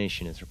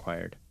illumination is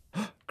required.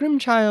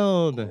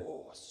 Grimchild!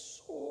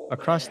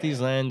 Across these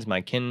lands,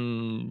 my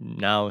kin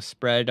now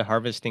spread,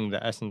 harvesting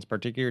the essence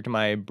particular to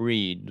my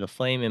breed, the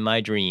flame in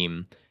my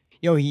dream.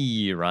 Yo,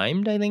 he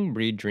rhymed, I think?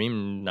 Breed,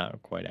 dream?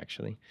 Not quite,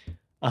 actually.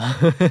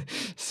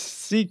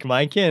 Seek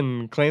my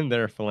kin, claim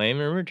their flame,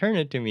 and return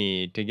it to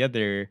me.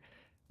 Together,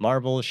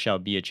 marvel shall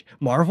be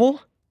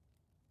Marvel?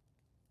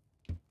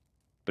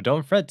 But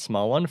don't fret,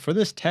 small one, for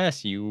this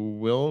task you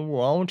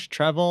won't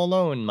travel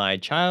alone. My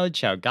child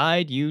shall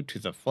guide you to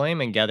the flame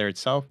and gather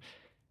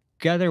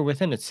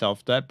within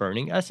itself that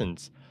burning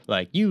essence.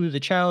 Like you,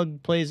 the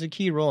child plays a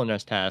key role in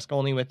this task.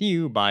 Only with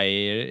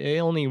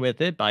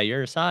it by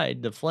your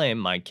side, the flame,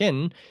 my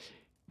kin,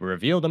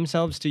 reveal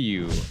themselves to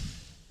you.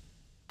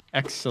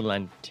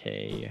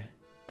 Excellente.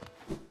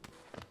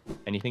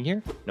 Anything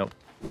here? Nope.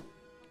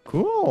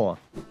 Cool.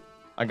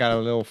 I got a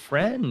little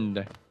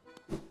friend.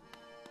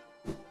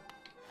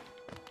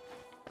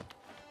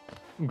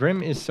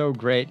 Grim is so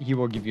great, he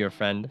will give you a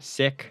friend.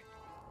 Sick.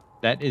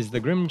 That is the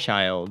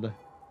Grimchild.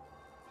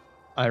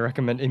 I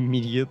recommend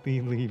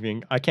immediately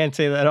leaving. I can't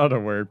say that other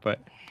word, but...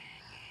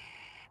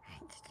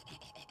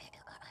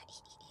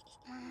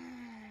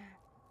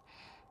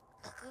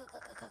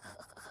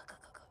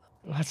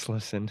 Let's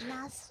listen.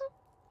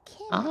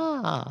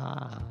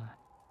 Ah,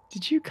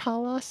 did you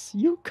call us?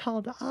 You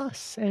called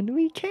us, and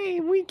we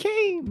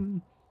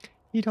came.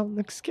 You don't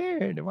look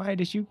scared. Why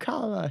did you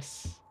call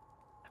us?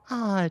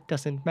 Ah, it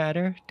doesn't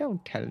matter.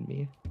 Don't tell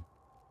me.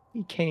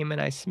 We came and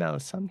I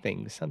smell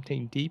something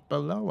deep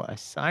below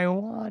us. I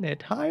want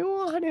it.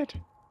 Well,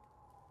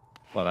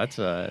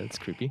 that's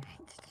creepy.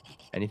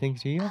 Anything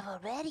to you? I've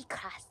already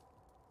crossed.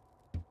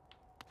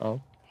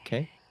 Oh,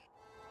 okay.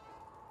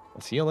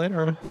 I'll see you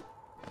later.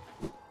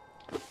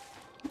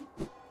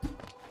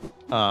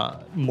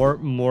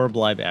 More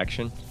live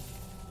action.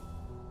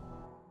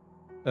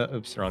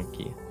 Oops, wrong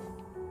key.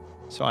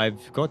 So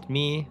I've got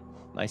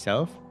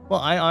myself. Well,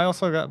 I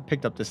also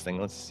picked up this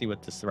thing. Let's see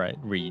what this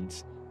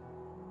reads.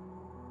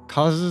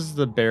 Causes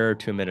the bearer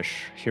to emit a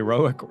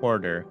heroic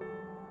order.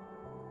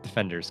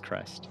 Defender's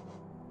crest.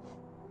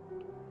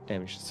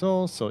 Damage to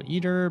soul, soul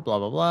eater, blah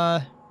blah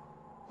blah.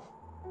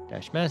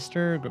 Dash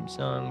master, grim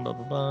song, blah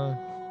blah blah.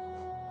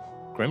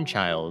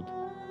 Grimchild.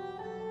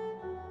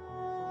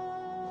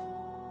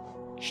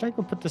 Should I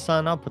go put this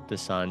on? I'll put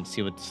this on,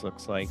 see what this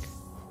looks like.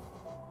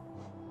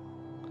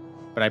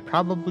 But I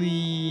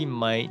probably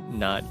might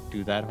not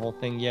do that whole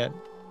thing yet.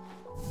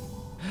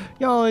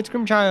 Yo, it's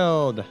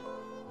Grimchild!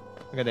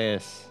 Look at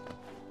this.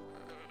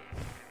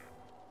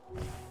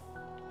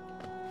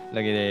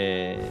 Look at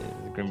this,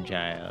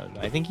 Grimchild.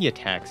 I think he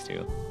attacks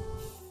too.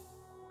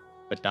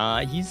 But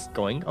he's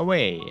going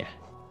away.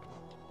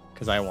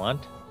 Because I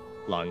want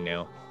long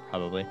nail,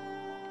 probably.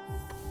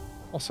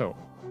 Also,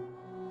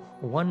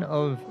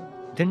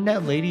 didn't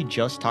that lady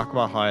just talk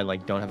about how I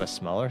don't have a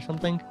smell or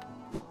something?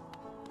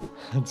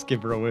 Let's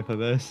give her a whiff of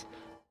this.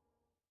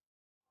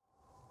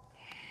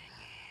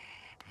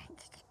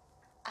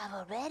 I've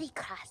already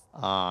crossed.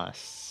 Ah,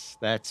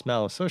 that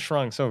smell is so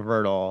strong, so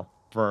virile.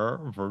 I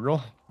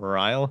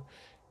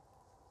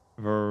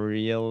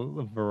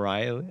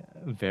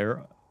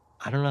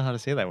don't know how to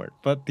say that word,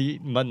 but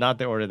not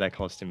the order that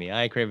close to me.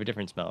 I crave a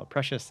different smell.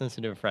 Precious,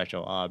 sensitive,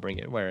 fragile. Ah, bring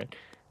it, wear it.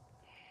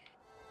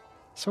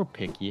 So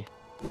picky.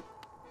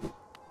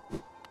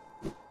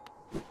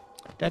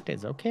 That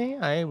is okay.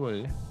 I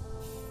will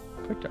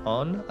put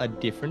on a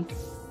different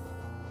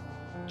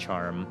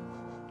charm.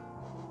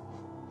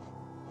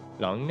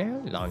 Long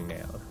nail, long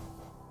nail.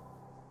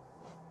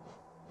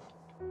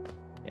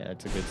 Yeah,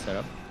 that's a good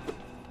setup.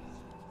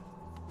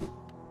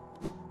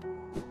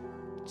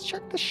 Let's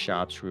check the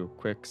shops real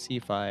quick, see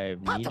if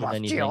I've needed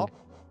anything.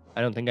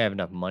 I don't think I have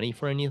enough money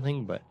for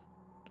anything, but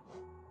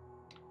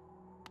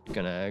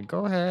gonna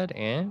go ahead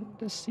and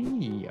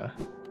see. I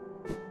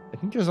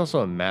think there's also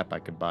a map I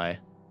could buy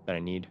that I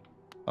need.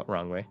 Oh,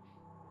 wrong way.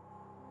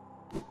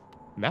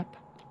 Map.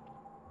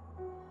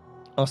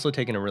 Also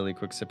taking a really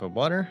quick sip of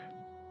water.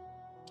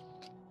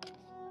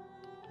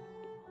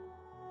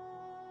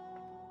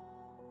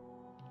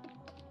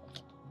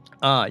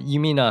 You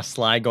mean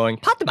Sly going,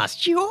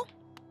 Patabascio?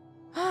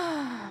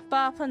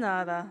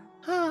 Bapanada.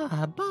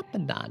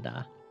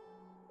 Bapanada.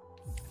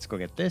 Let's go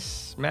get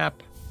this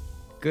map.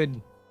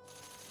 Good.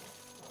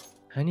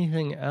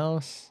 Anything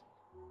else?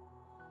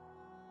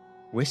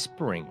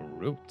 Whispering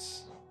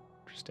Roots.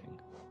 Interesting.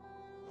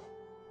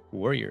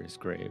 Warrior's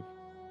Grave.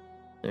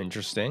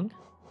 Interesting.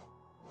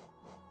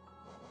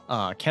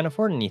 Can't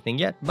afford anything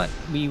yet, but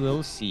we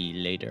will see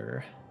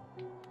later.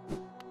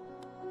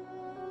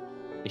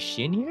 Is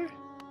she in here?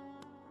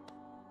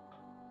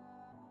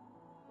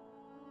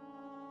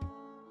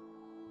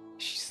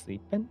 Is she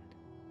sleeping?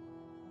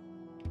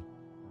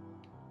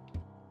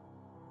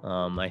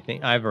 I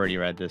think I've already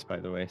read this, by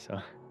the way, so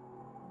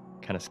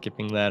kind of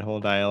skipping that whole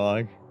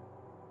dialogue.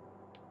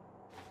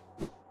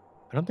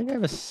 I don't think I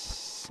have a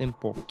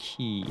simple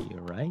key,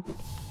 right?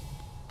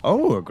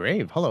 Oh, a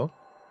grave. Hello.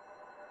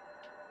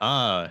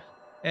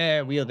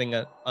 Wielding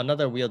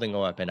another wielding a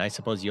weapon. I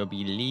suppose you'll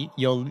be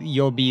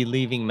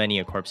leaving many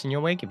a corpse in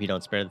your wake if you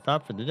don't spare the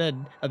thought for the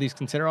dead. At least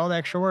consider all the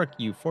extra work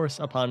you force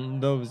upon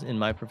those in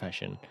my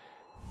profession.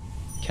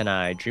 Can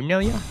I dream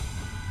nail ya?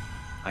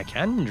 I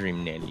can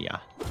dream nail ya.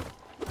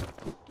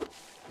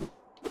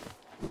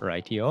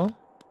 Rightio.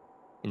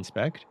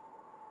 Inspect.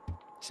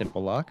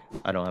 Simple lock.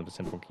 I don't have a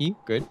simple key.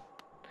 Good.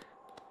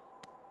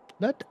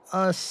 Let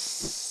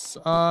us,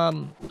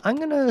 I'm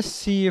gonna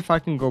see if I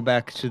can go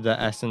back to the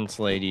essence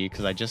lady,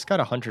 because I just got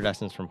 100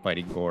 essence from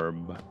fighting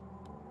Gorb.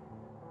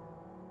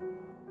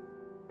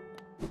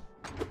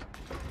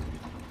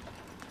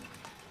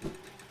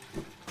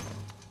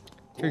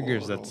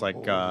 Figures that's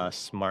like a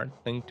smart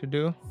thing to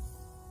do.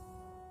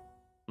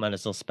 Might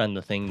as well spend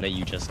the thing that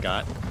you just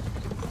got.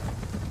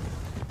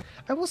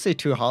 I will say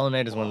too, Hollow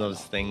Knight is one of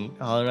those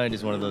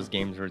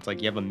games where it's like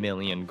you have a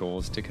million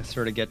goals to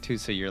sort of get to,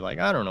 so you're like,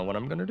 I don't know what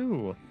I'm gonna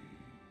do.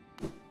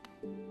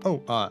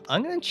 Oh,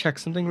 I'm gonna check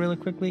something really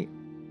quickly.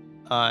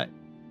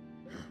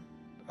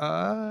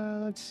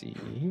 Let's see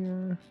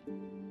here.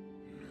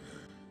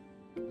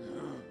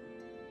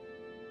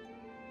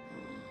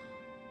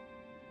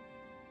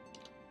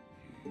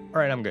 All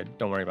right, I'm good.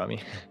 Don't worry about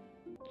me.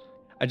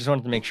 I just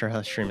wanted to make sure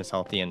the stream is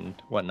healthy and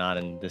whatnot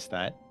and this,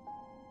 that.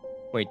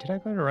 Wait, did I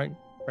go to the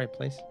right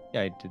place?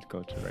 Yeah, I did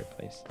go to the right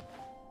place.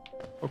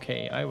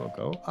 Okay, I will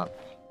go up.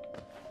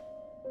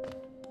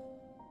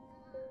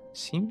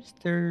 Seems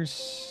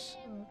there's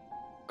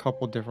a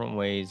couple different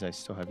ways I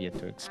still have yet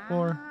to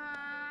explore.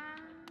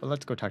 But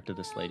let's go talk to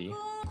this lady.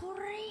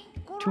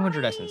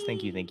 200 essence.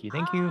 Thank you, thank you,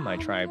 thank you. My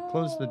tribe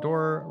closed the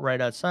door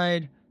right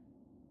outside.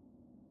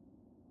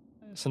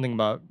 Something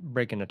about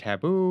breaking a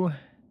taboo.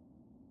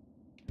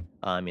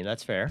 I mean,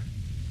 that's fair.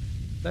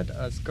 Let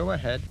us go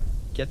ahead,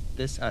 get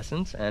this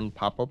essence, and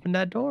pop open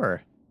that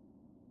door.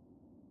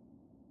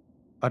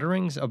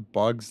 Utterings of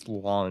bugs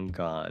long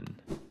gone.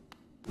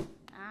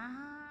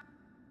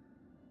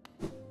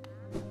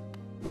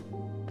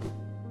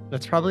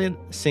 That's probably,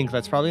 Sync,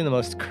 that's probably the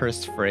most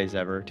cursed phrase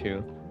ever,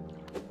 too.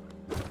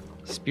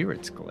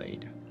 Spirit's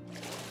Glade.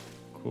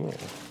 Cool.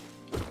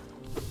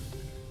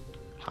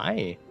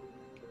 Hi.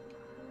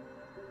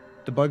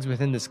 The bugs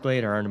within this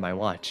glade are under my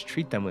watch.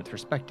 Treat them with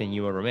respect and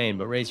you will remain,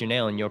 but raise your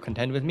nail and you'll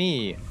contend with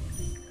me.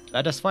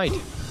 Let us fight.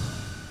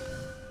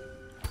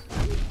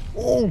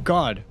 Oh,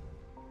 God.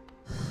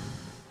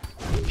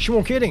 She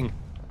won't kidding.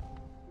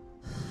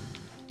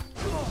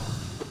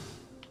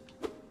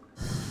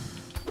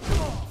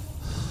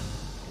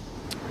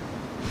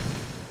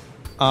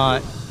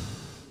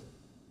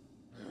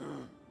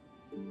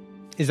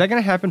 Is that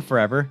gonna happen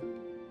forever?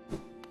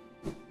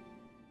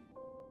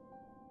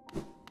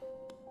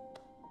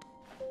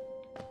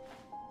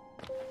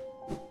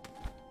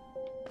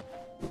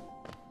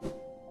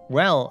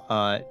 Well,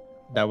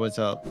 that was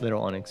a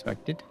little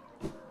unexpected.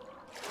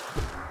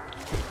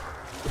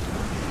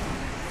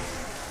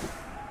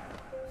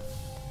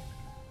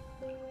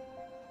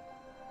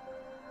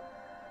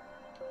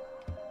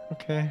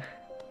 Okay.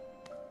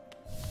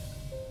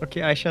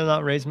 Okay, I shall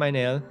not raise my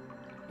nail.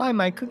 Buy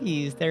my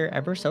cookies, they're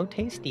ever so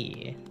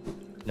tasty.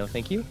 No,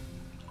 thank you.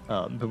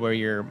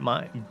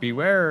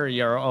 Beware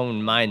your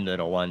own mind,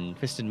 little one.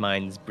 Twisted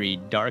minds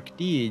breed dark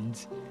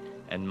deeds,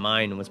 and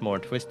mine was more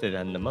twisted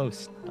than the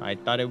most. I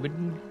thought it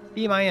would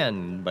be my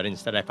end, but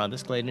instead I found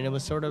this glade, and it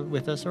was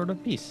with a sort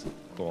of peace.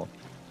 Cool.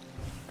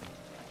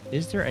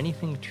 Is there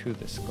anything to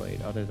this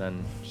glade other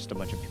than just a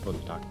bunch of people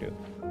to talk to?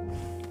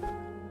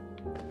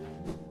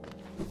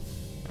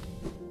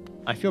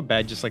 I feel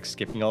bad just like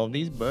skipping all of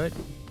these, but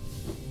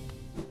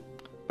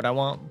I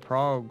want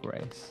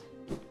progress.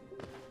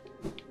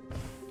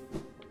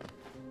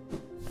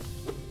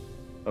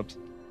 Oops.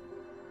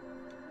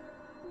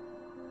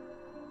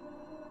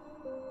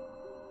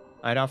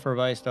 I'd offer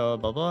advice though,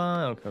 blah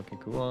blah. Okay, okay,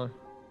 cool.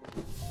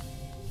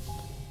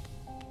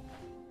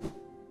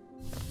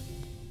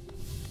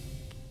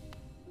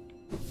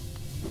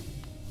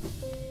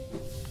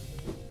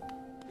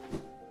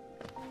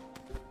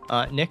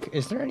 Nick,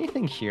 is there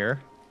anything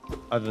here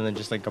other than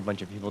just like a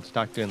bunch of people to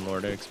talk to and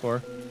lore to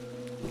explore?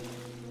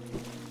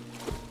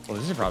 Well,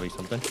 this is probably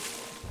something.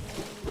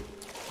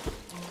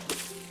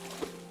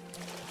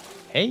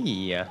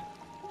 Hey!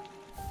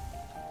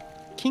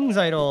 King's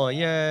Idol!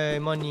 Yay,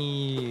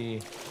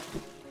 money!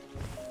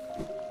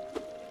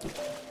 I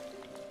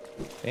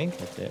think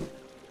that's it.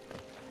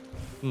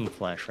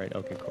 Flash, right?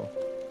 Okay, cool.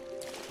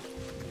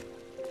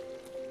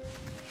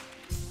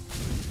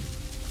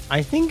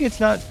 I think it's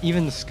not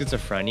even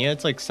schizophrenia,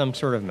 it's like some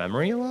sort of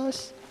memory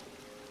loss.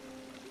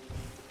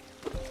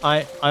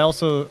 I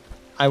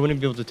wouldn't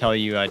be able to tell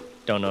you, I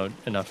don't know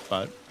enough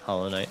about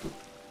Hollow Knight.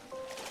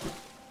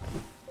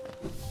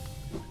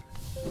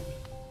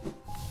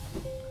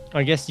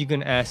 I guess you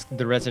can ask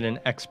the resident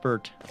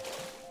expert.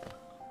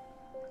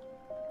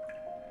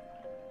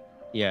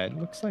 Yeah, it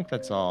looks like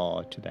that's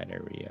all to that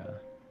area.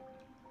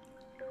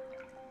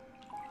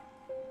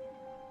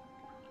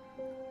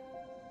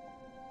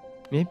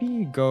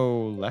 Maybe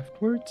go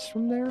leftwards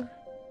from there?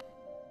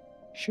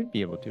 Should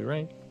be able to,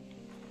 right?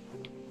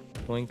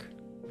 Blink.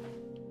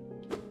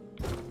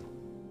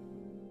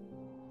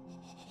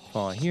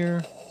 Fall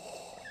here.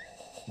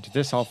 Into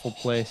this awful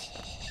place.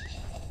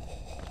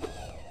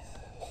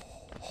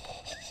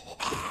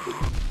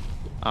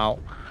 Ow.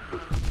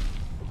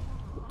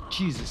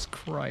 Jesus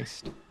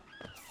Christ.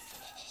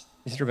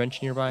 Is there a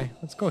bench nearby?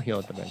 Let's go heal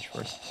at the bench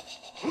first.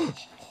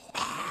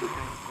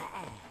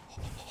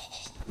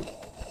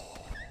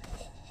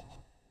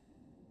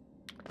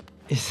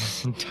 Is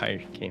this entire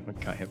game a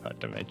guy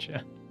about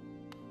dementia?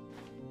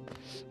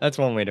 That's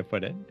one way to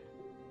put it.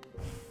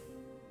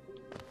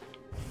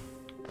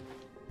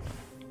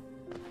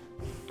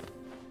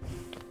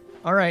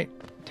 Alright,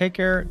 take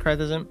care,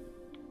 Crythism.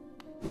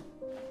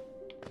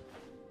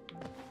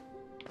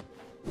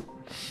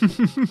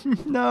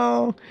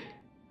 No!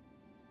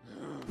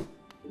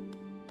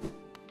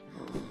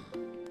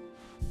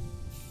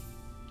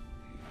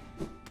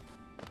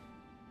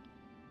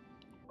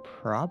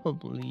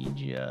 Probably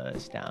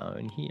just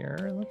down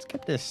here. Let's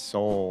get this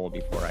soul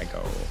before I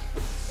go.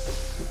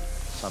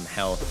 Some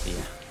healthy.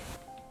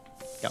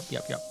 Yep.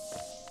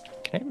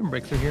 Can I even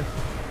break through here?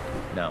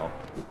 No.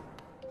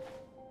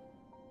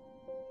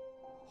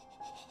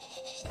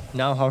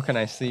 Now how can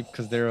I sleep?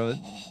 Because there will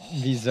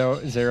be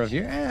zero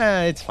view.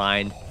 It's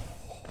fine.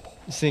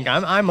 Think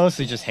I'm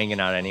mostly just hanging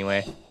out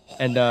anyway.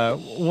 And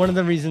one of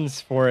the reasons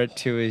for it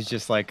too is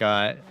just like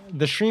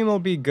the stream will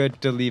be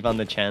good to leave on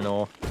the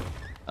channel.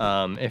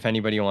 If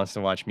anybody wants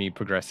to watch me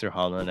progress through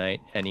Hollow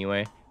Knight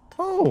anyway.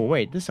 Oh,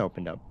 wait, this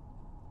opened up.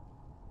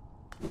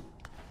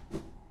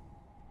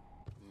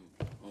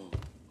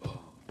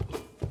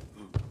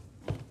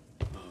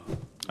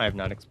 I have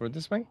not explored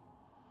this way.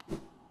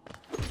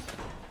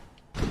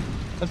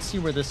 Let's see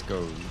where this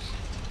goes.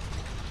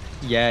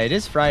 Yeah, it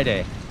is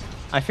Friday.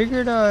 I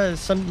figured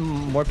some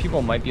more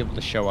people might be able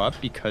to show up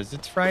because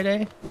it's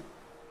Friday.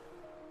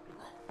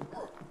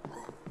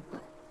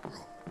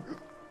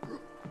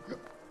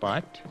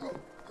 But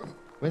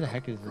where the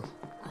heck is this?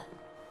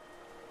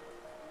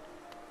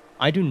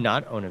 I do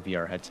not own a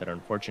VR headset,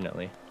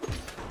 unfortunately.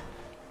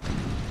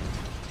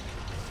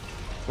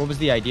 What was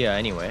the idea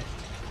anyway?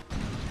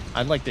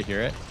 I'd like to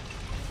hear it.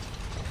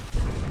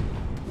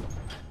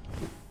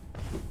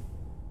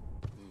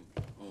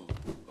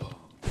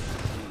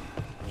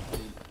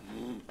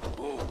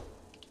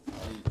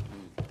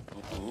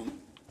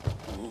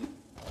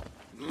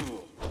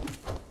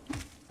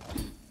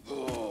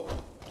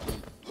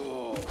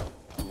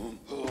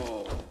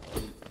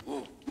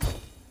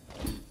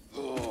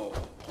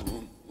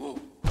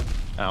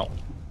 Ow.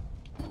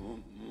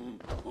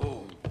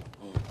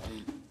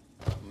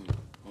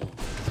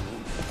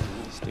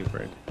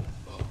 Stupid.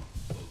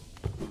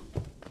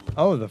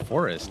 Oh, the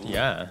forest,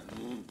 yeah.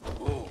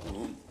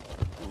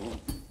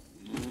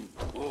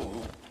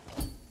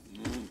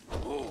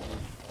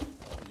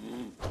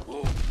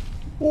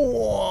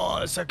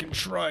 Oh, second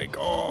strike.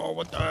 Oh,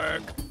 what the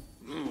heck?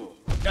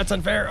 That's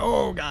unfair.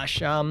 Oh, gosh.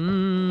 My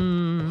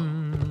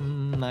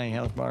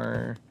health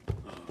bar.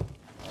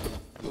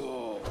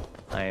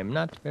 I am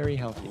not very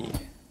healthy.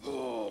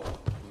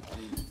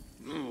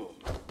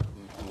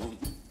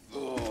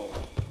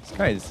 This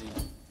guy is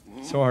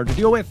so hard to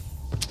deal with.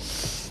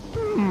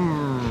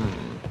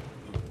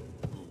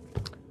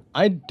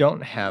 I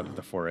don't have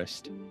the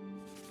forest.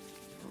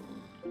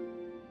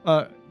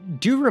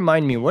 Do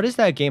remind me, what is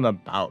that game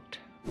about?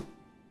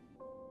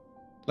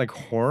 Like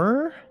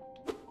horror?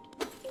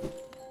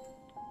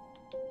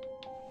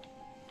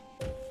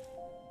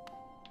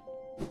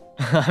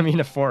 I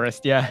mean a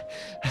forest, yeah.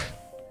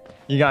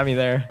 You got me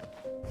there.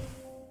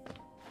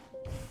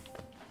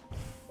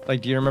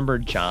 Like, do you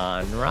remember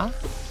genre?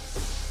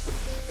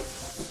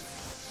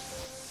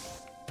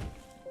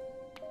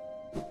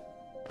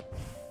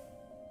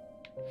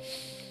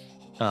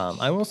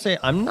 I will say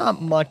I'm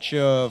not much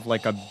of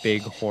like a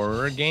big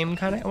horror game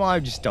kind of. Well, I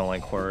just don't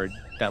like horror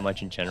that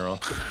much in general,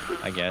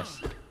 I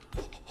guess.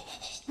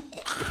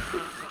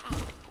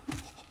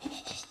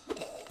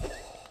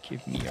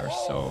 Give me your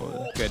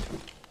soul. Good.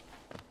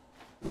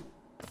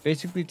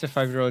 Basically, it's a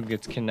 5-year-old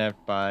gets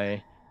kidnapped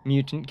by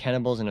mutant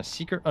cannibals in a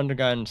secret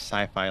underground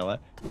sci-fi.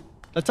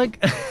 That's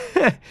like,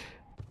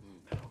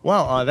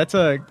 wow, that's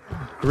a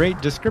great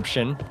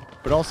description.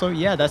 But also,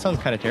 yeah, that sounds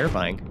kind of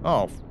terrifying.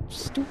 Oh,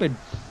 stupid.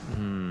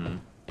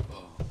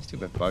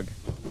 Stupid bug.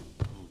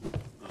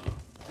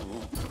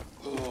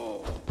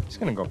 Just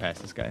gonna go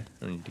past this guy. I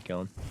don't need to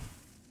kill him.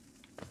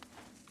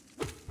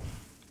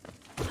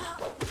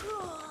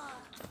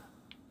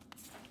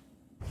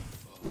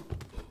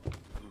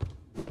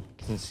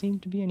 Doesn't seem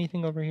to be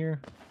anything over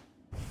here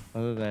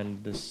other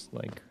than this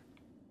like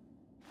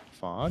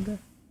fog. Let's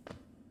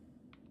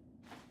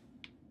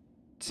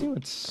see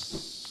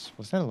what's.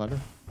 Was that a lever?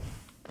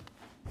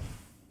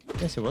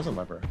 Yes, it was a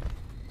lever.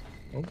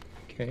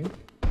 Okay.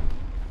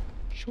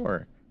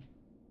 Sure.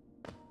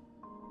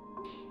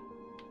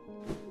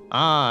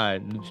 Ah,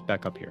 it's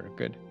back up here.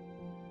 Good.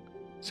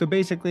 So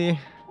basically,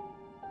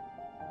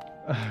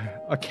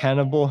 a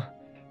cannibal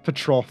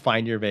patrol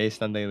find your base,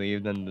 then they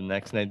leave. Then the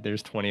next night,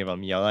 there's 20 of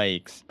them.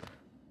 Yikes.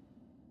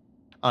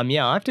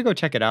 Yeah, I'll have to go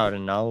check it out,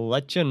 and I'll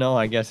let you know,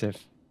 I guess,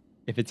 if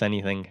it's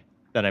anything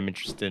that I'm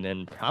interested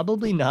in.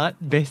 Probably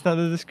not, based on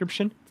the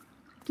description.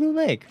 Blue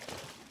Lake.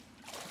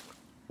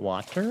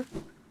 Water.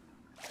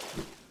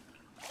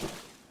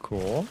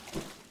 Cool.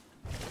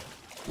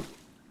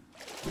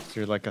 Is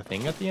there like a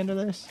thing at the end of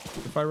this,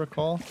 if I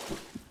recall?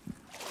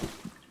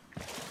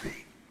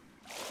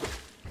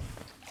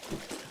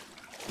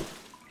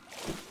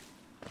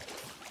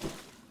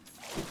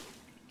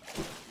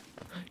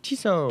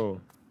 Tiso!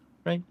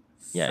 Right?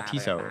 Yeah,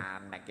 Tiso.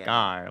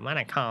 Gar, I'm on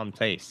a calm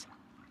place.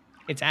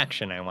 It's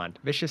action I want.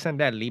 Vicious and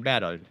deadly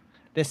battle.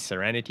 This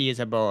serenity is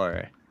a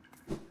bore.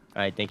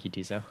 Alright, thank you,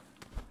 Tiso.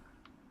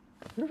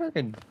 I wonder if I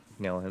could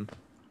nail him.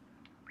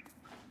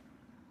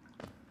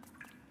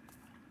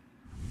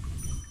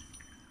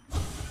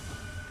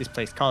 This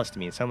place calls to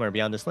me, somewhere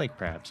beyond this lake,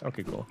 perhaps.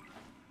 Okay, cool.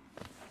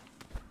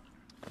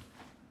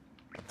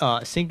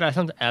 Sink bath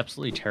sounds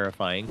absolutely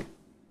terrifying.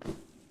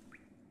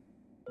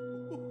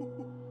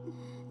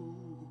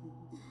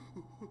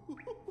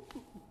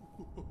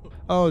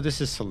 Oh,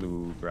 this is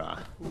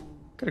Salubra.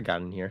 Could have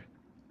gotten here.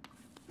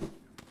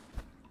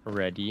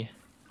 Ready.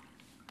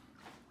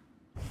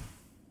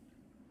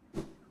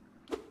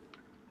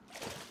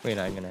 Wait,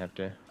 I'm gonna have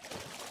to...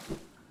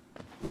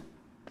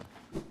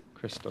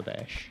 Crystal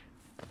Dash.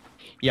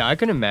 Yeah, I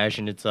can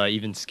imagine it's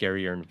even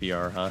scarier in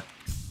VR, huh?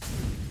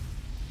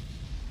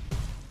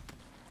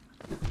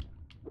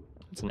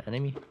 It's an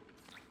enemy.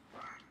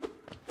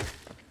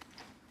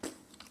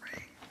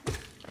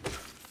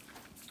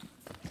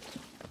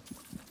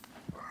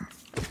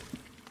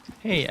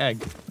 Hey,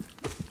 egg.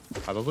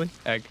 Probably.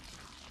 Egg.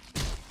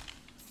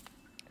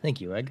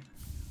 Thank you, egg.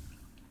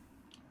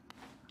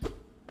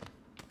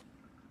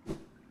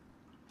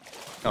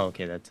 Oh,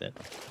 okay, that's it.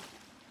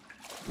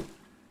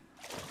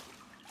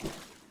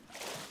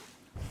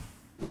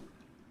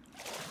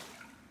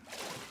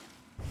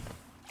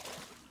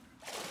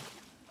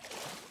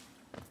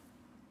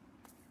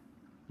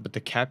 But the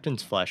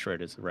captain's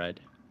flashlight is red.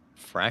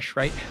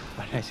 Flashlight?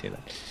 Why did I say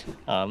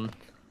that?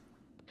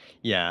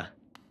 Yeah.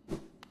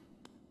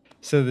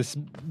 So this,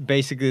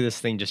 basically this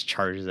thing just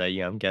charges at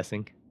you, I'm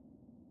guessing.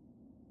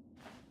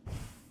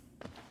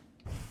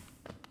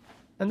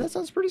 And that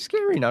sounds pretty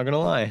scary, not gonna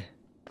lie.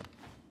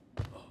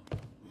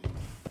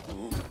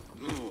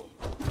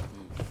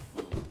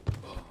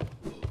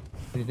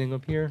 Anything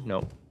up here?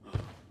 No.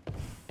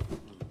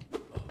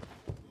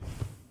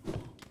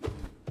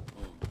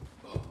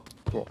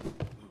 Cool.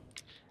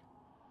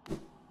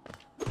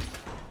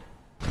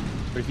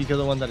 But if you kill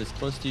the one that is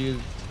close to you,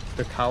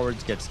 the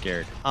cowards get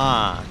scared.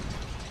 Ah.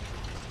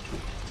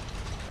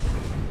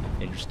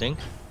 Interesting.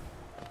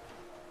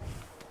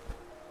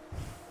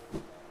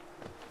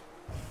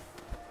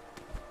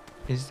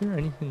 Is there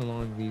anything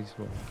along these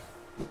ways?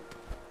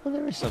 Oh,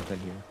 there is something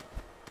here.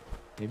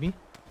 Maybe?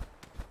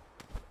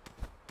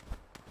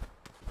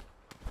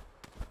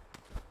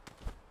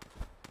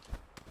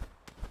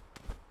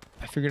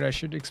 I figured I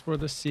should explore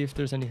this, see if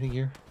there's anything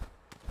here.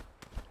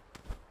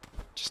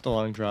 Just a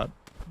long drop.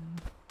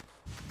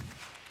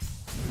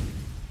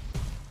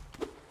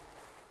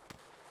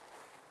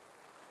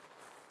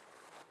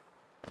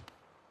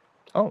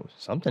 Oh,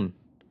 something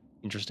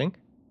interesting.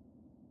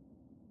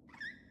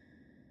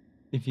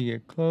 If you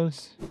get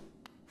close.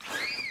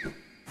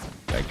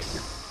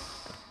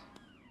 Yikes.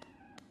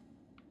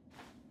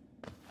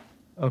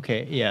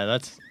 Okay, yeah,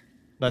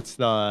 that's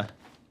the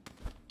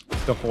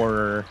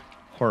horror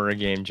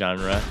game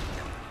genre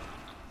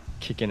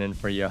kicking in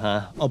for you,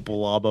 huh? A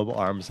blob of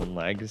arms and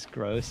legs,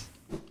 gross.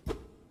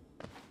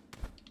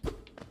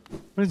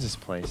 What is this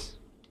place?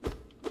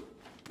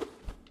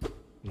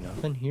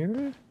 Nothing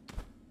here?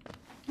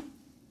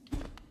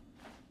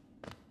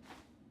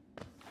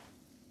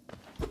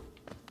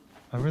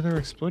 Why were there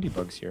explodey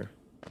bugs here?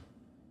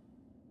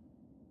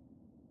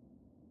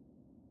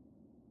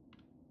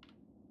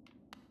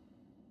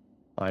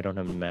 Oh, I don't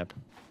have a map.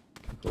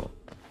 Cool.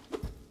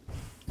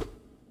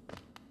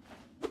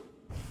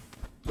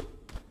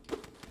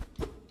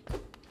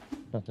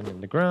 Nothing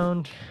in the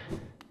ground.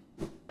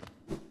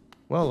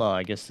 Well,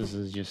 I guess this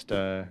is just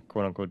a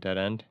quote-unquote dead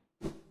end.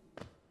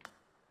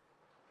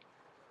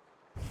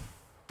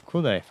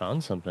 Cool that I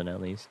found something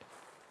at least.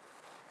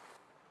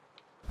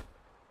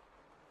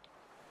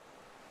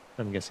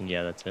 I'm guessing,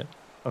 yeah, that's it.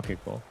 Okay,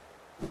 cool.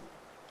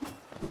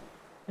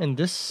 And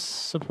this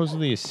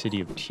supposedly is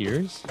City of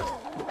Tears.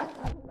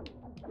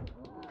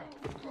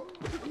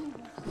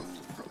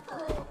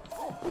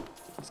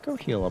 Let's go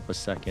heal up a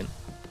second.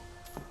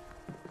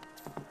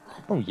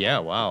 Oh yeah,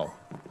 wow.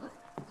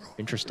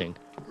 Interesting.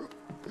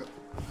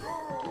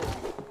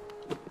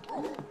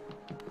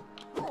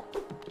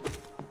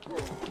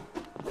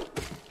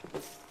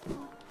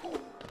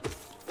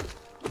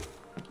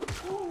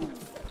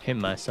 Hit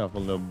myself a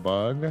little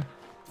bug.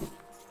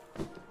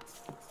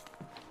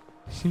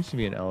 Seems to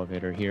be an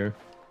elevator here.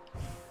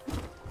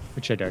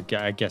 Which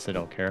I guess I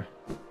don't care.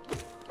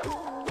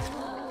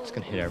 Just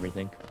gonna hit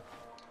everything.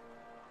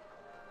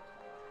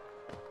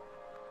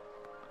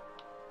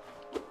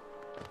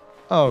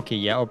 Oh, okay,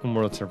 yeah, open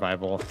world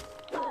survival.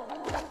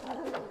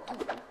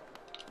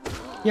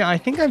 Yeah, I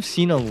think I've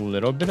seen a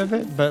little bit of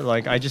it, but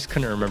like I just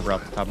couldn't remember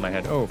off the top of my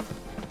head. Oh.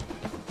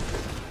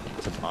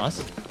 It's a boss?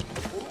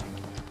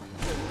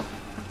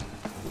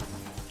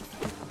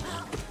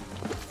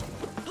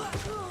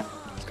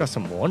 It's got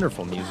some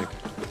wonderful music.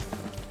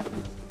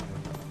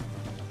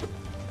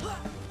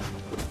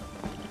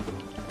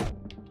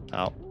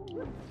 Ow.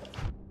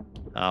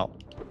 Ow.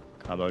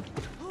 Comboed.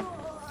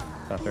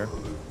 Not fair.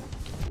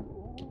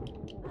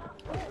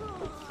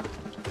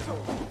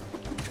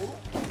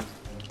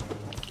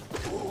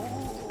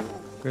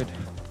 Good.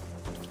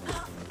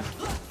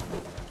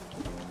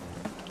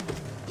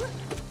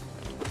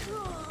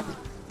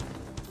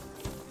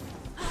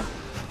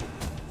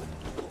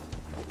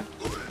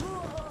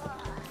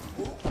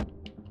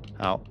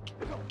 Ow.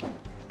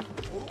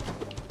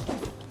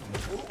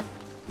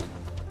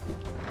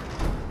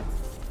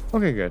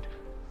 Okay, good.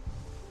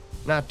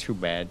 Not too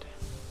bad.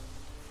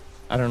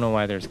 I don't know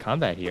why there's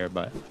combat here,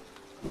 but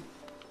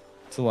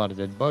it's a lot of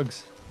dead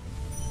bugs.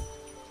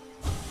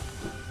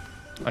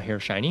 I hear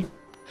shiny.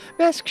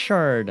 Mask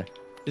shard.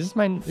 Is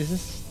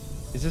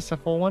this a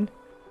full one?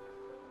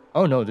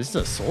 Oh no, this is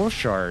a soul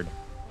shard.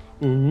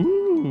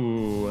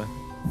 Ooh.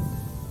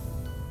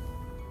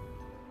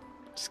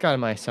 Just got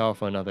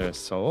myself another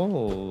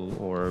soul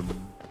orb,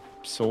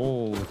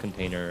 soul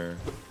container.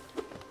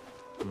 I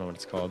don't know what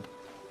it's called.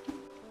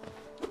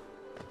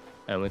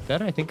 And with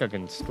that, I think I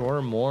can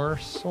store more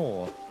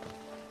soul.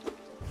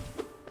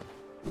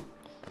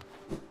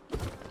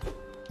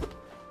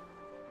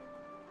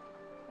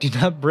 Do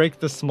not break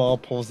the small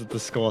poles with the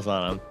skulls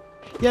on them.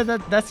 Yeah,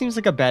 that seems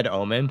like a bad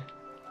omen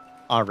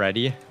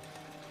already.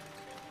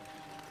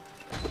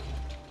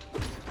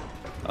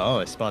 Oh,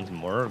 it spawns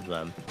more of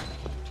them.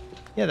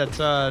 Yeah, that's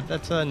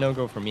a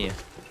no-go for me,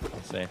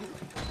 I'll say.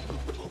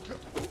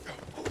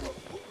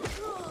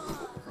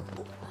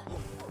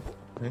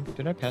 Okay,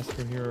 did I pass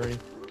through here already?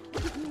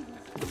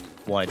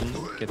 Well, I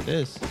didn't get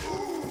this.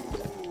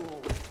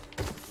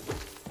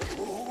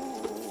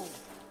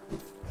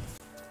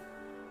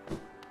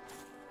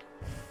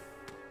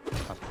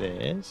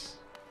 This.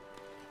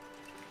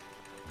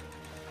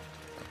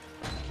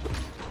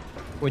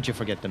 What'd you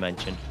forget to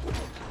mention?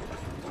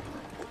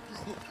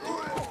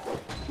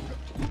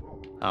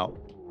 Ow.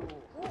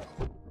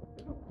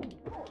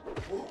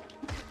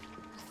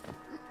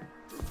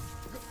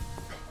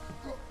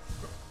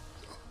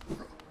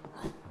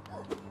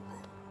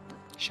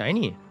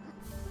 Shiny.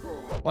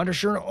 Water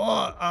sure.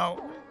 Oh,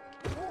 ow.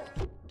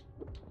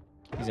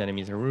 These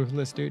enemies are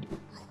ruthless, dude.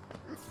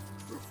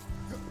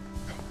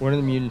 One of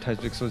the mutant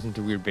types explodes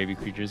into weird baby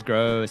creatures.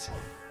 Gross.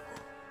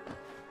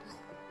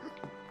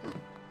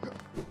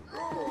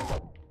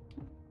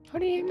 How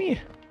do you hit me?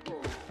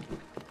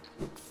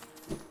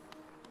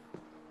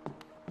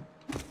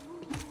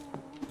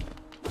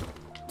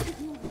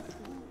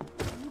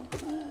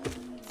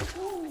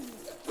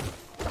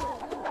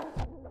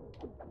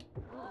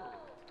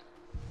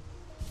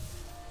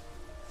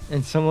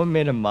 And someone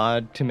made a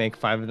mod to make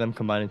 5 of them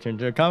combine and turn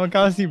into a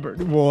kamikaze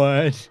bird.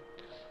 What?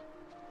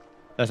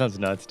 That sounds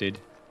nuts, dude.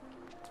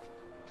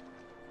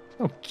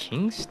 Oh,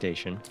 King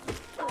Station.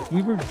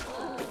 We were...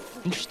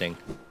 Interesting.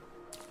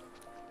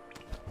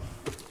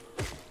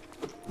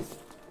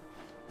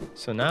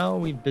 So now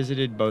we've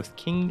visited both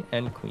King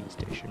and Queen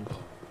Station.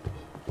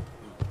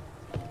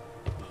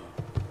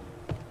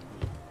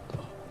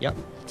 Yep.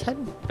 Let's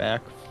head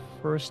back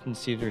first and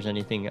see if there's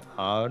anything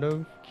out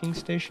of King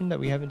Station that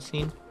we haven't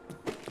seen.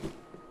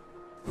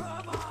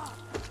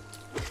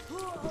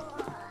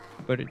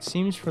 But it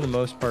seems for the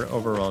most part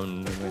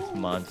overrun with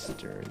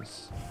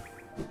monsters.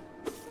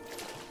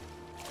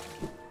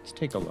 Let's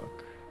take a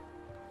look.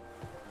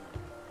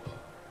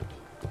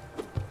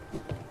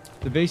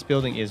 The base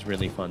building is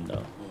really fun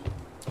though.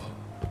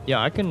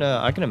 Yeah, I can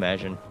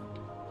imagine.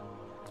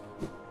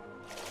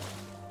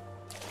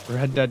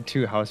 Red Dead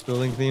 2 house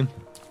building theme.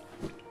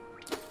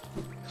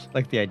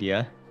 Like the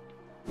idea.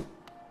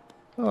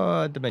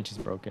 Oh, the bench is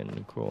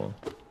broken. Cool.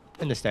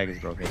 And the stag is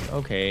broken.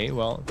 Okay,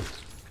 well.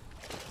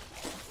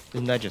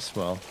 Isn't that just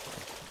swell?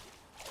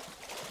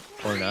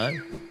 Or not?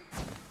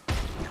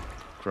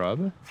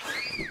 Grub?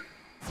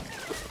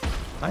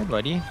 Hi,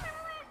 buddy.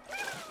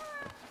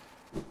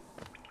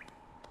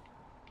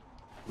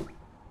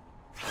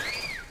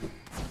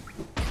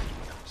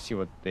 See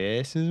what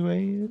this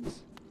way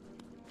is?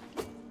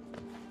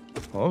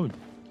 Oh.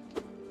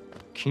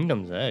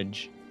 Kingdom's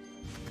Edge.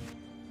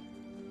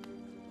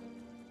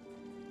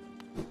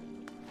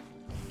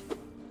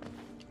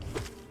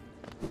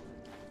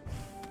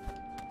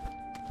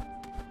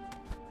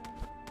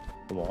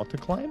 The wall to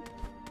climb?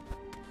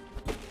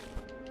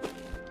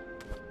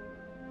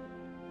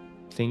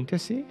 Thing to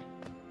see?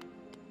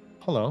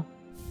 Hello.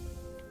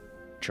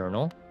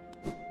 Journal.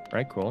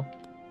 Right, cool.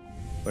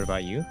 What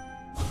about you?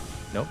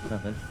 Nope,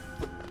 nothing.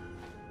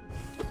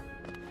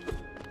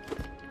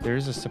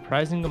 There's a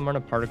surprising amount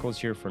of particles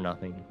here for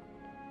nothing.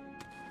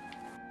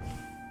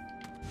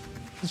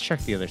 Let's check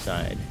the other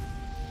side.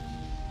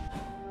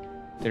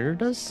 There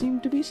does seem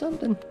to be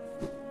something.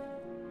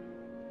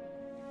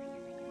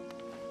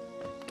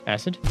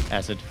 Acid?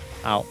 Acid.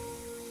 Ow.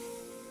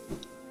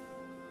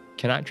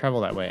 Cannot travel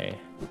that way.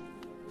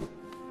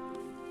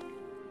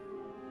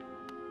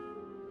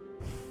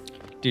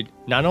 Dude,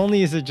 not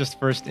only is it just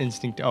first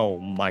instinct... Oh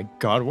my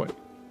god, what...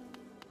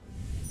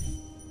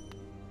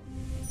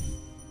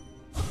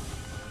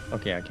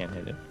 Okay, I can't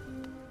hit it.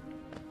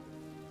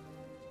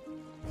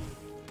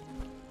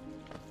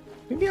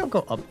 Maybe I'll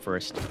go up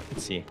first.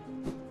 Let's see.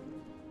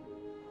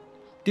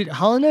 Dude,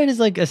 Hollow Knight is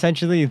like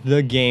essentially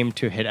the game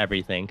to hit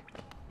everything.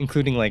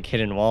 Including like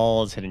hidden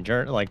walls, hidden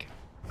like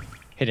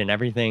hidden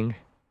everything.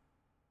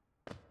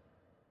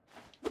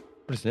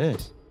 What is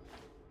this?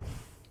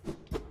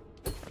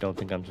 Don't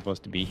think I'm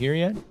supposed to be here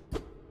yet?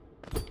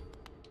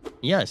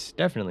 Yes,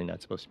 definitely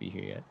not supposed to be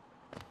here yet.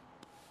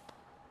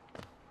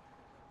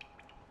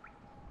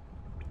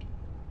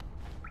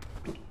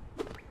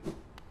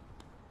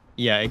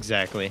 Yeah,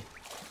 exactly.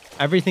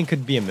 Everything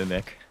could be a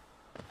mimic.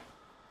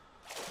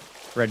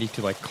 Ready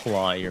to like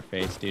claw your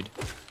face, dude.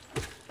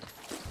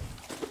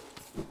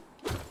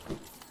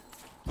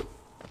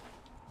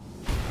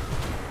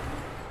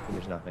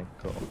 There's nothing.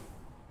 Cool.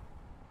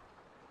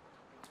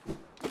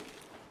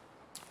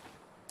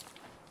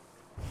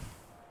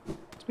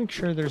 Let's make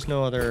sure there's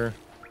no other...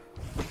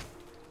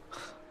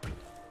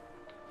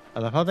 I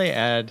love how they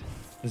add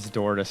this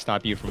door to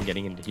stop you from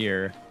getting into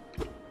here,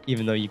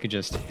 even though you could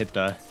just hit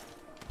the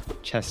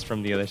chest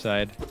from the other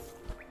side.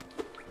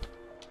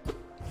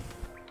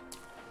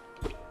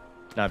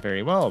 Not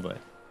very well, but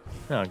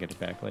I'll get it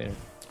back later.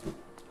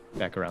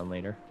 Back around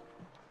later.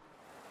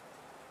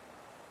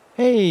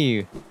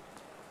 Hey!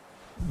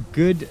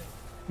 Good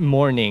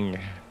morning,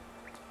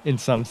 in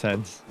some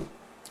sense.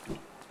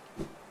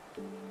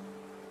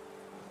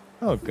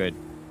 Oh, good.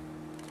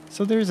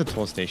 So there's a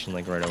toll station,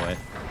 like, right away.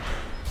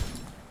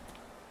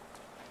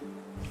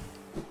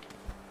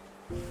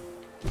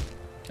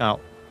 Ow.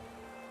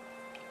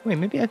 Wait,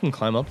 maybe I can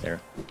climb up there.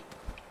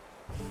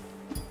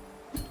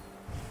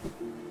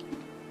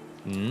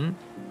 Hmm?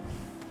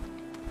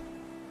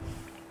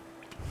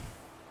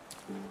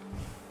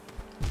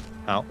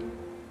 Ow.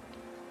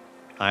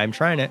 I'm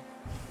trying it.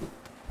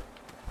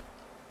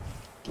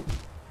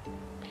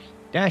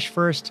 Dash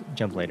first,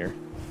 jump later.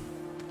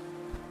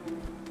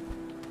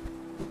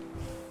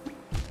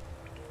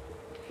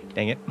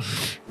 Dang it.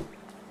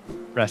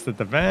 Rest at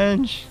the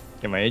bench.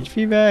 Get my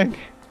HP back.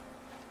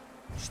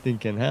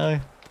 Stinking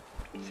hell.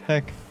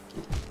 Heck.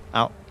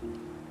 Ow.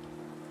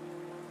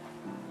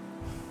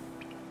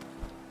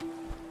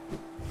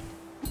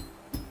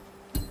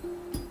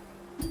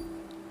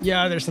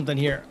 Yeah, there's something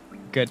here.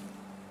 Good.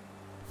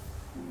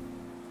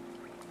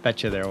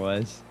 Betcha there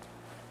was.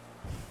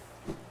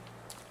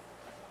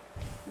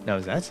 Now,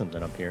 is that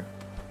something up here?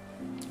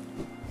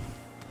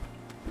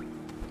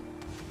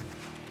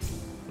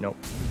 Nope.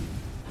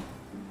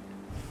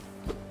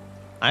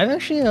 I've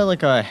actually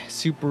like a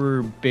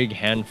super big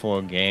handful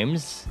of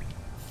games.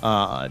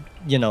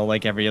 You know,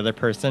 like every other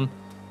person.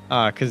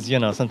 Because, you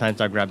know, sometimes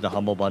I grab the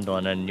Humble Bundle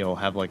and then you'll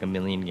have like a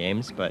million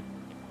games, but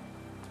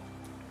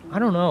I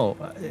don't know.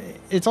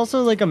 It's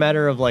also like a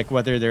matter of like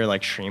whether they're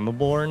like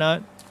streamable or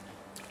not.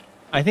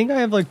 I think I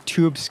have like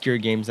 2 obscure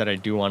games that I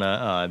do want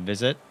to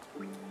visit.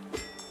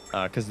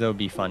 Because they'll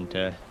be fun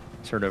to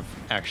sort of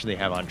actually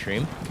have on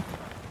stream.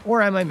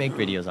 Or I might make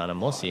videos on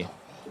them. We'll see.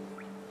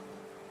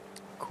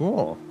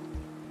 Cool.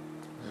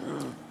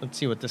 Let's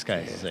see what this guy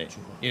has to say.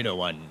 Hero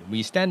 1.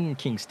 We stand in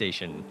King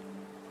Station.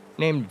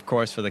 Named, of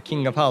course, for the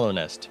King of Hollow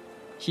Nest.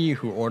 He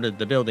who ordered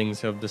the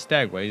buildings of the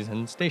stagways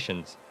and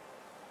stations.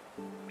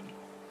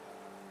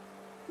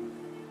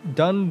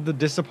 Done the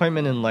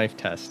disappointment in life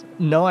test.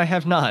 No, I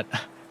have not.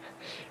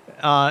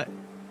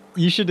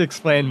 You should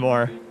explain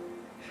more.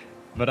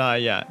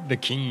 But yeah, the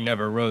king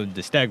never rode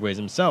the stagways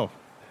himself.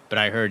 But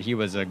I heard he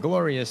was a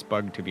glorious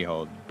bug to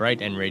behold,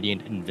 bright and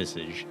radiant in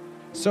visage.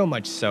 So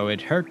much so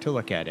it hurt to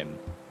look at him.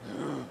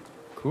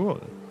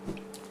 Cool.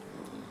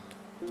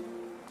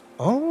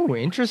 Oh,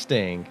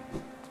 interesting.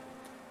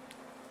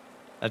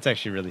 That's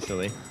actually really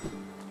silly.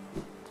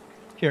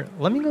 Here,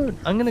 let me go.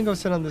 I'm gonna go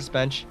sit on this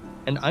bench,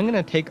 and I'm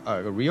gonna take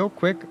a real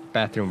quick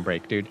bathroom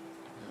break, dude.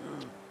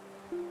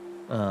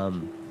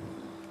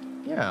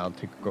 Yeah,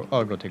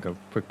 I'll go take a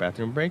quick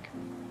bathroom break.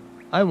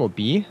 I will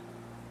be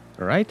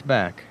right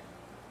back.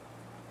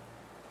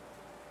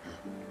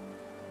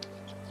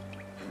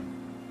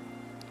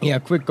 Yeah,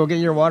 quick, go get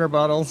your water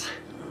bottles.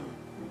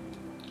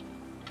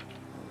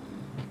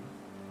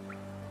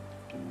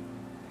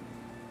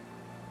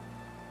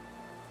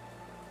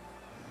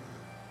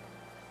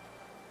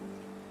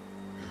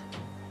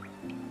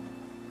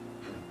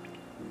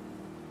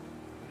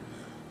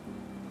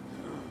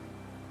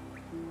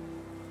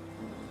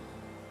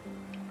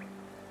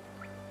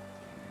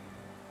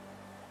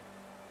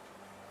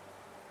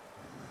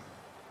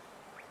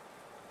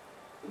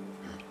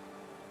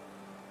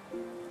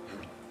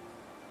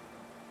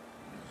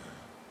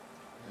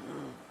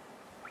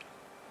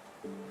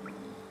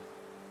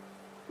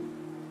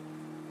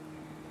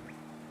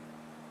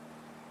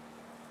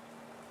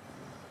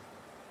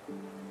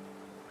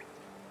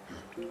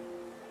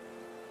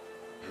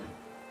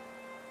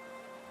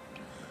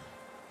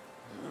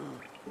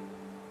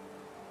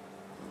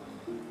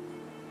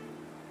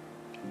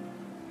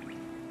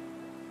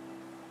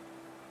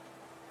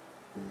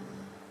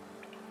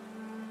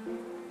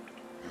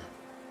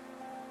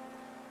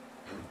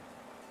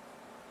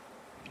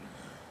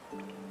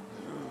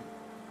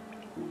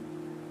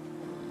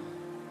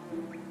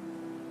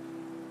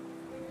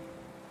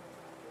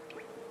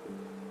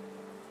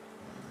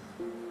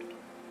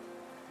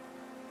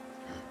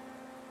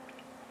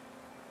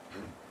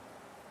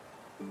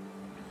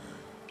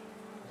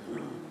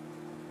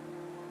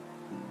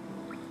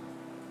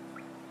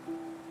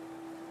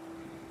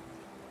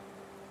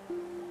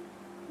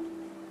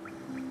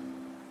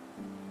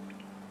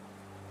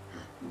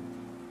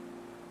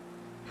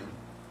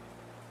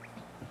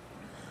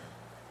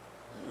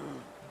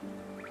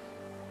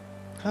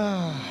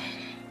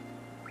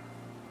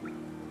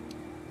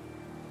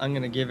 I'm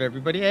gonna give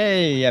everybody,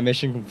 hey, yeah,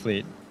 mission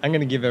complete. I'm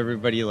gonna give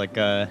everybody like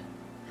a,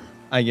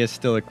 I guess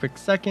still a quick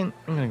second.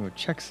 I'm gonna go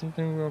check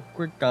something real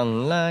quick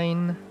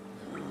online.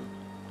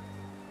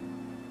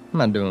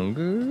 Am I doing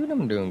good?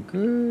 I'm doing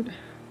good.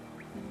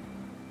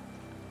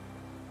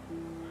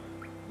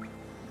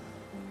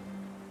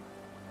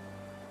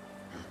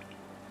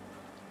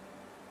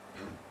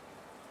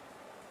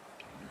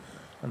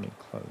 Let me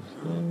close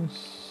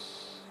this.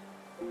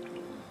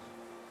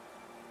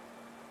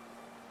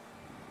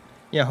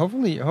 Yeah,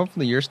 hopefully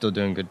you're still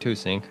doing good too,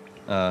 Sync.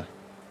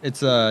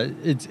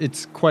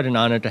 It's quite an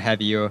honor to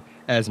have you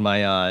as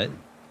my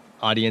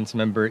audience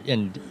member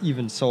and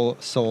even soul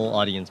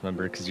audience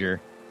member, because you're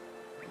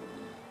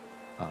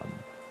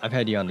I've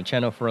had you on the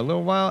channel for a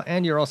little while,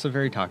 and you're also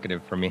very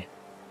talkative for me,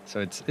 so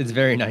it's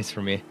very nice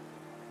for me.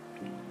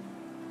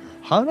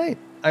 Hornet,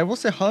 I will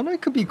say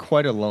Hornet could be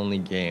quite a lonely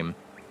game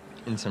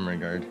in some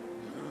regard.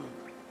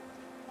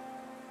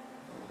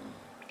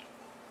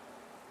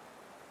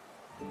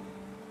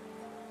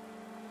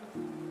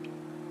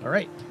 All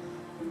right,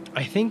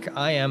 I think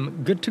I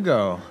am good to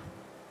go.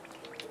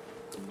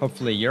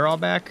 Hopefully you're all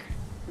back.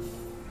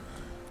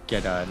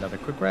 Get another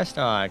quick rest.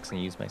 Oh, I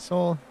accidentally used my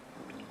soul.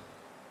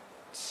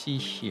 Let's see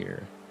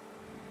here.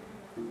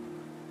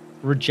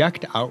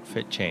 Reject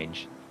outfit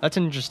change. That's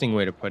an interesting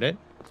way to put it.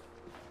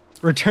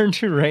 Return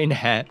to rain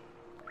hat.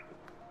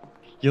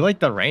 You like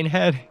the rain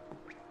hat?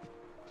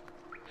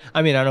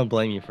 I mean, I don't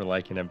blame you for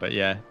liking it, but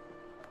yeah.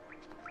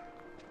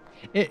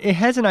 It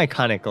has an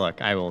iconic look,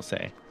 I will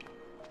say.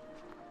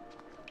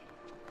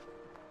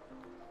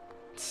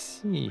 Let's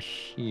see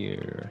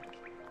here.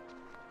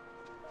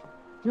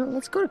 You know,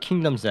 let's go to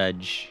Kingdom's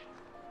Edge.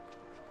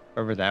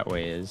 Wherever that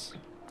way is.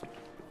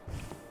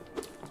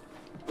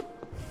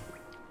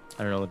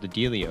 I don't know what the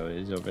dealio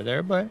is over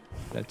there, but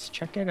let's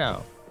check it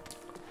out.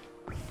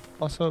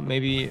 Also,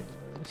 maybe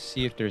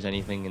see if there's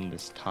anything in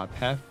this top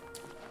half.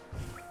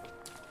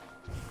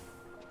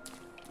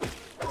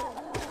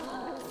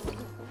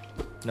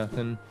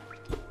 Nothing.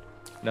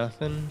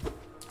 Nothing.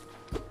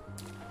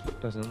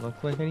 Doesn't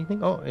look like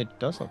anything. Oh, it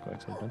does look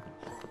like something.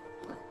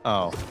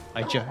 Oh,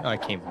 I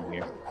came from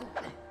here.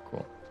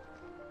 Cool.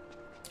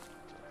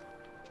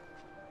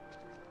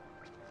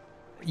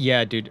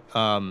 Yeah, dude.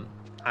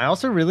 I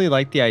also really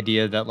like the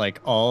idea that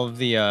like all of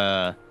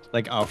the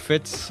like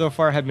outfits so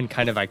far have been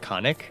kind of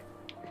iconic,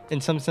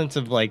 in some sense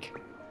of like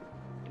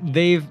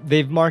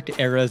they've marked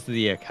eras of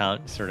the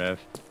account, sort of.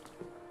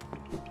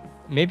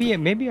 Maybe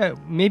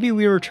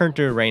we return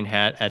to a rain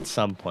hat at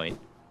some point.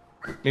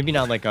 Maybe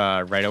not like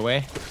right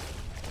away.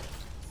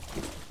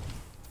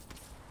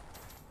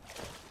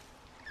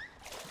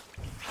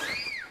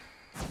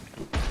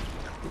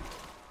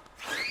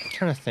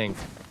 I'm trying to think.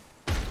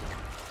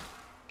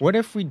 What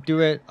if we do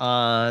it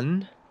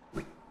on...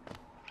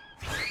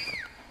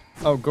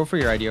 Oh, go for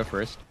your idea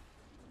first.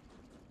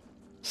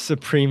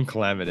 Supreme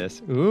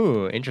Calamitous.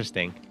 Ooh,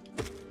 interesting.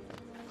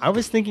 I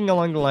was thinking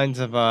along the lines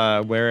of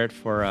wear it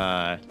for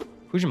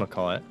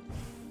who'chamacallit?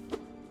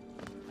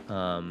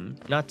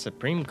 Not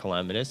Supreme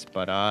Calamitous,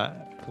 but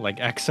like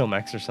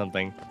Exomex or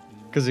something.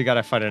 Because we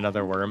gotta fight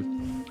another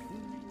worm.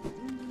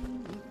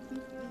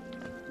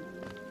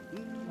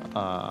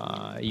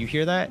 You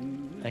hear that?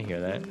 I hear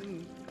that.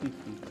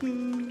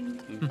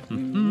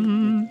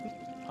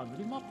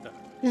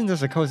 Isn't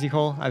this a cozy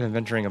hole? I've been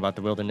venturing about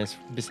the wilderness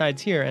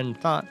besides here and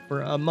thought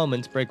for a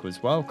moment's break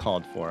was well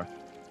called for.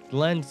 The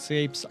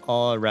landscape's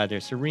all rather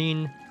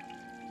serene.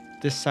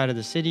 This side of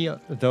the city,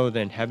 though the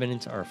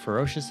inhabitants are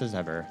ferocious as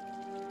ever.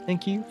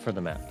 Thank you for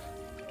the map.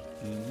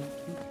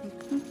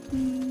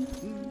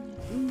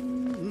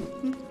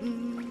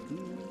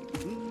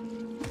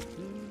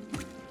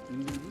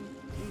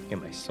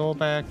 Get my soul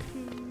back.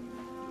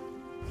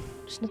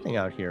 There's nothing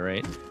out here,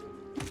 right?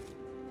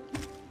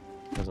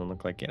 Doesn't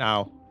look like it.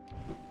 Ow.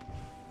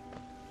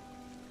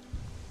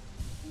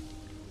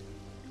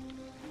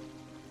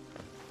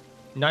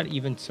 Not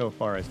even so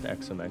far as the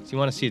Exomex. You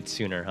want to see it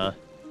sooner, huh?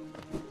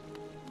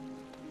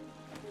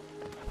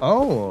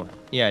 Oh,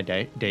 yeah,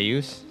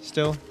 Deus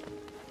still.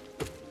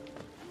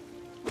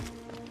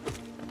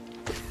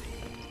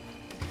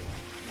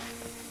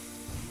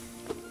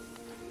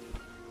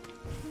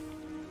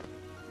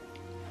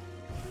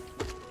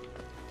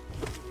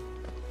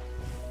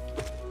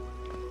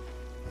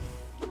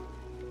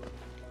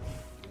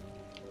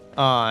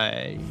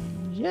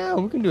 Yeah,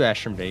 we can do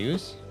Ashram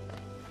Deus.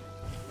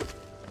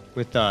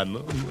 With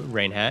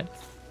Rain Hat.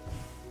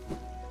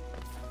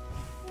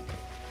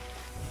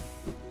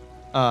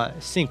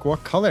 Sync,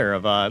 what color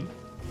of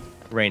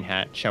Rain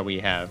Hat shall we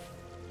have?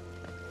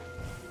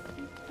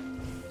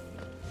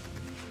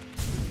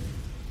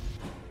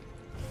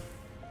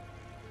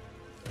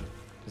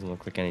 Doesn't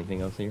look like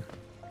anything else here.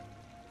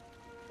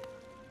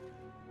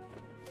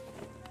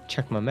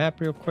 Check my map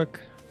real quick.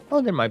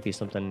 Oh, there might be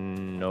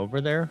something over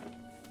there.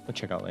 We'll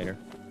check out later.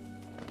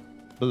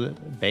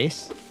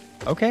 Base?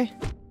 Okay.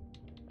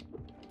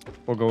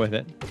 We'll go with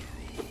it.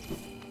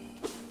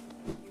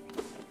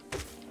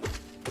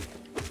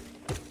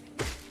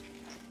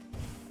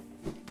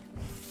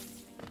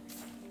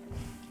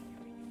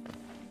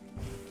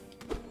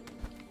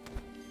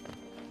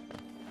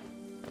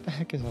 What the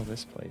heck is all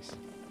this place?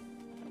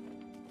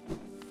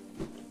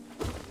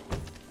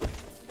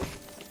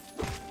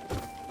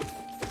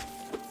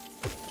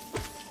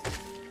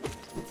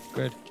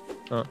 Good.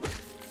 Oh.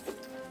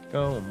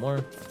 Go, one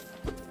more.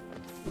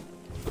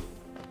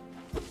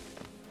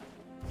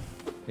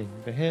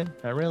 The hit?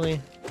 Not really.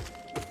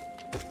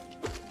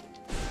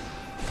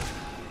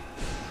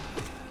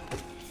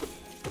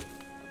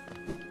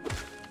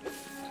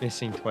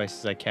 Missing twice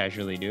as I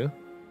casually do.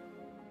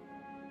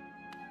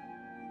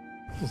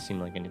 Doesn't seem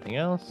like anything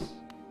else.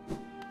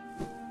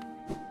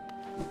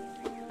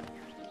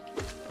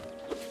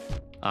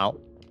 Ow.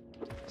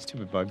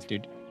 Stupid bugs,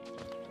 dude.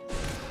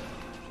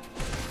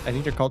 I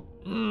think they're called...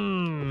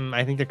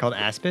 I think they're called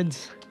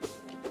aspids.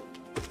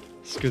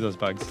 Screw those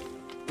bugs.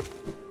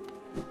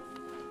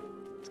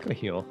 Let's go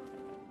heal.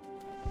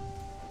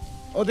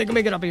 Oh, they can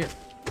make it up here.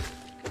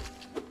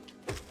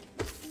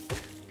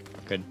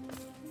 Good.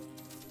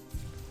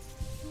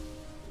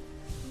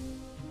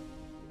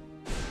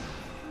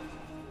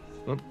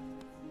 Oh.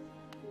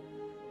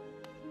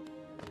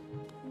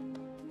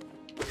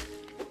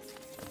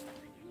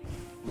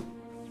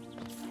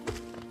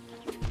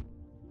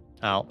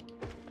 Ow.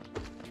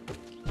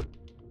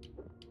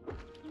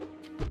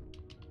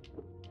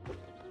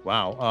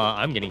 Wow,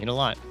 I'm getting hit a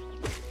lot.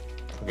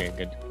 Okay,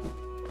 good.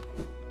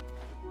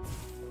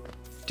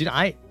 Dude,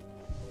 I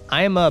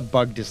am a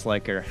bug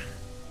disliker.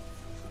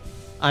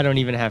 I don't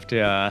even have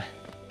to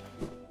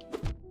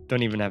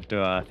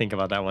think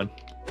about that one.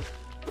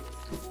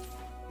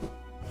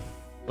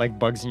 Like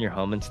bugs in your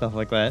home and stuff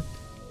like that.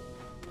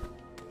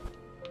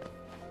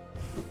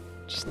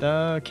 Just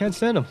can't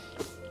stand them.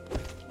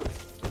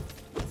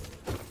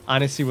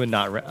 Honestly,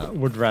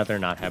 would rather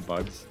not have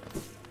bugs.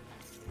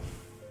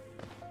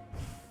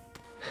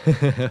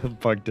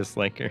 Bug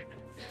disliker.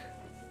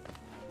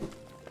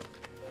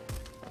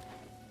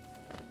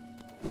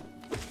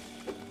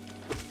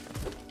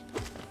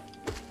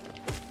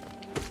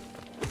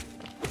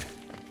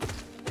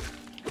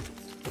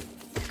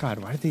 God,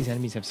 why do these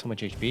enemies have so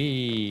much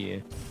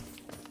HP?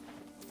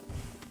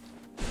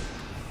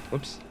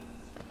 Whoops.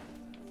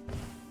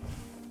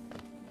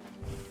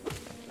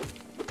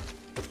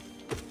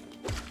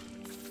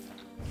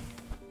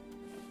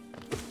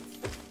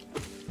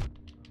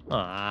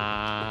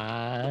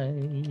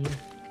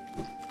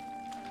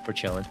 We're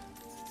chilling.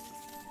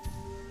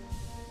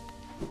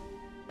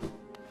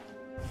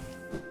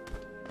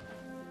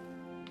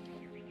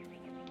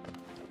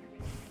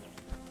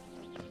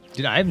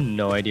 Dude, I have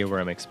no idea where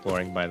I'm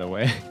exploring, by the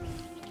way.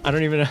 I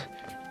don't even know.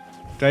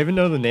 Do I even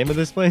know the name of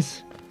this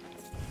place?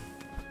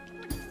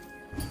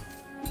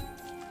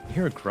 I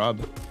hear a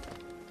grub.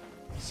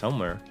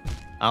 Somewhere.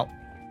 Ow.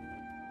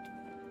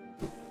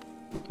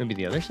 Maybe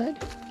the other side?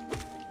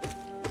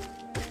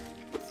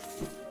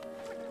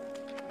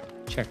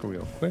 Check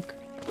real quick.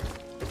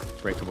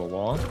 Breakable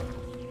wall.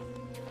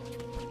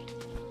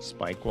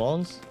 Spike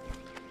walls.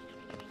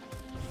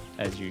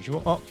 as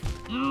usual. Oh.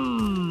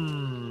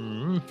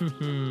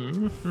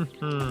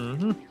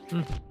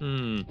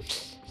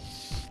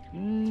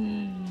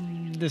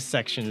 This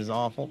section is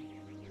awful.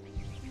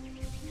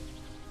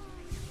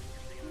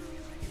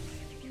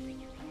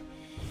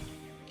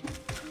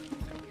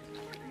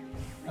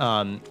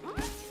 And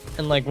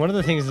like one of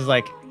the things is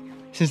like,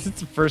 since it's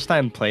the first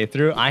time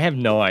playthrough, I have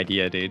no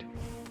idea, dude,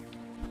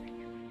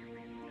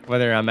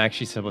 whether I'm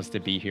actually supposed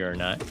to be here or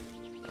not.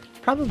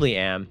 Probably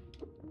am.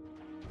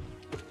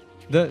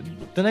 The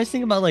nice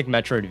thing about like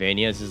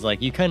metroidvanias is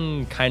like you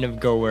can kind of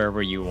go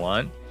wherever you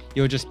want.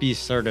 You'll just be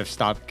sort of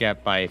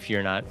stopgap by if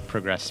you're not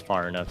progressed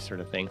far enough, sort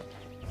of thing,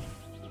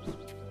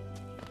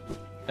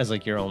 as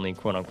like your only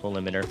quote-unquote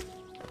limiter.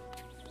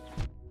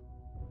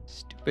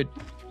 Stupid.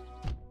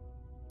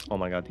 Oh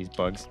my god, these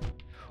bugs.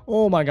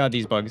 Oh my god,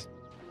 these bugs.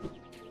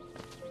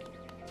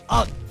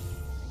 Oh!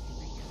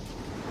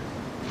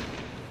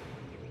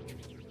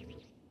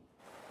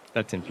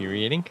 That's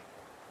infuriating.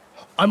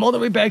 I'm all the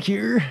way back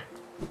here!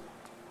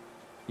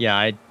 Yeah,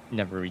 I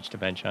never reached a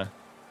bench, huh?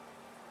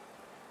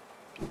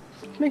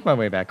 Make my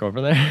way back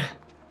over there.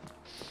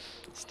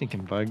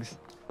 Stinking bugs.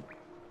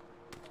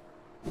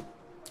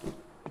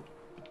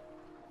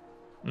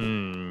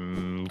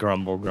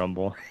 Grumble,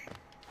 grumble.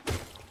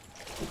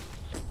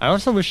 I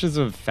also wish there's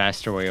a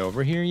faster way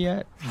over here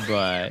yet,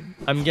 but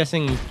I'm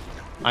guessing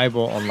I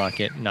will unlock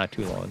it not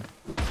too long.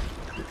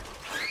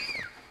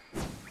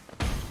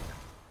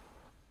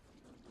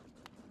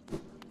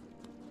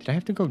 Did I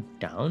have to go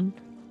down?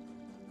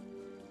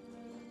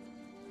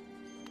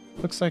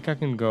 Looks like I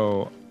can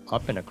go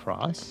up and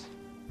across.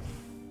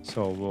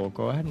 So we'll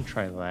go ahead and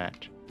try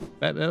that.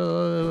 There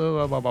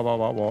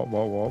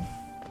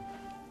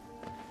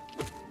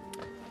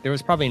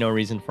was probably no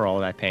reason for all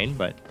that pain,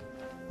 but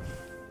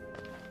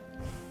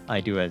I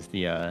do as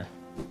the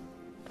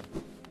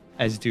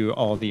as do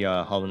all the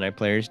Hollow Knight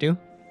players do.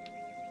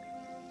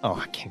 Oh,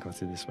 I can't go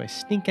through this way.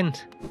 Stinking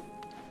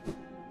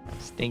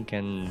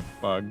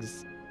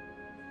bugs.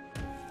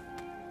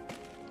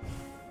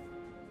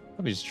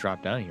 Probably just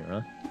drop down here,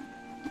 huh?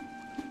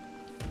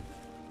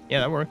 Yeah,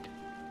 that worked.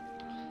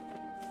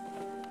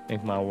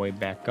 Make my way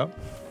back up.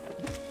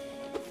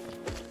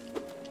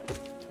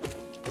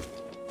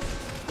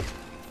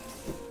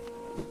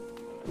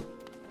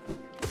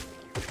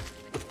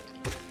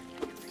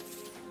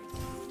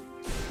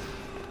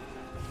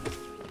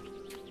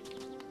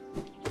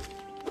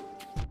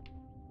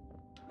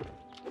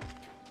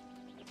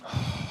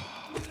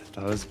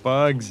 Those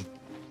bugs.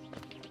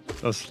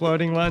 Those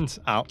floating ones.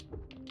 Ow.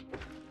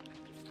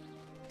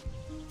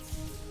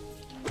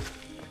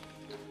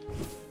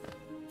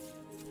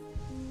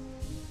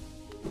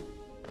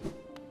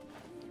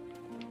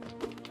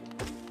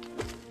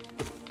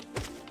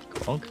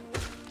 Bonk.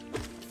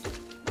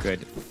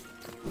 Good.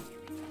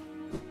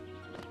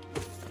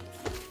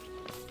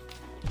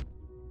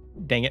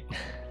 Dang it.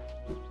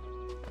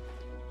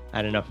 I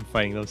had enough of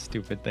fighting those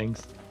stupid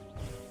things.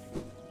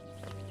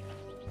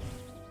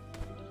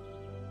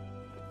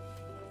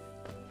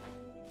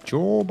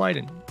 Joe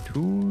Biden,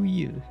 to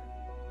you.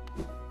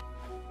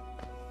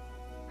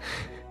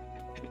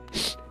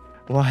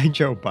 Why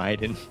Joe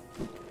Biden?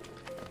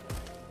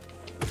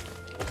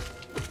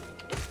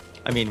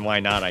 I mean, why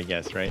not, I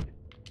guess, right?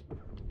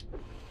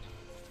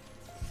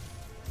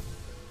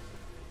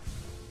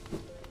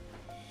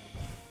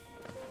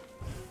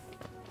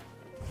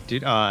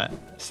 Dude,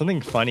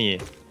 something funny.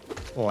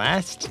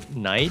 Last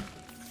night,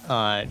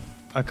 a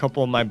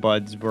couple of my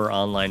buds were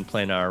online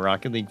playing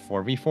Rocket League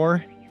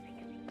 4v4.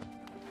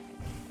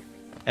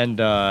 And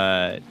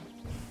the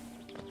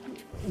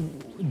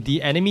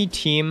enemy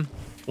team,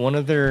 one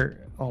of their...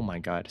 Oh my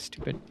god,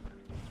 stupid.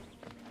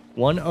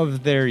 One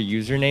of their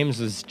usernames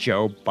was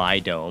Joe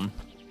Bidome.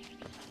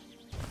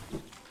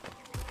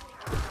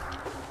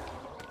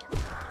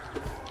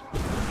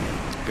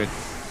 Good.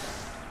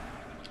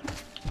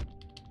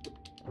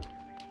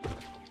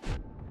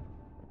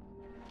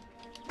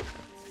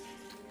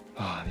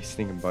 Oh, these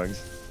stinking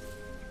bugs.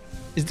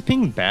 Is the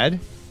ping bad?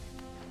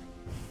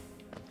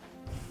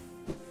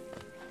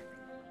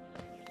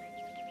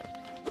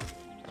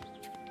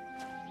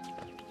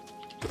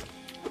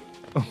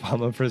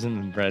 Obama prison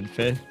and bread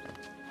fit.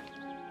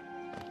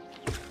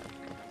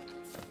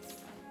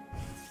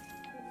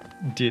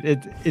 Dude,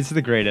 it's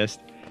the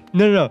greatest.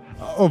 No.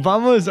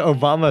 Obama is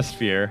Obama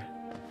Sphere.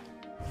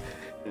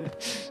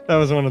 That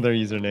was one of their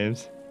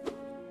usernames.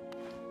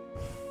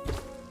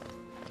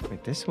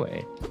 Wait, this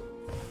way.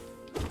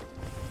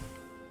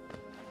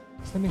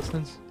 Does that make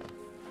sense?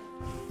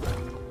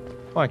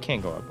 Oh, I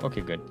can't go up.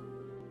 Okay, good.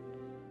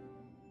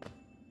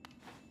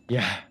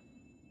 Yeah.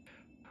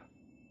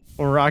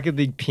 Or Rocket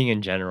League ping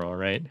in general,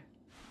 right?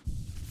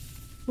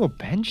 Oh,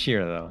 bench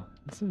here though.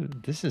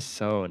 This is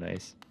so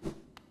nice.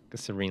 A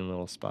serene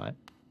little spot.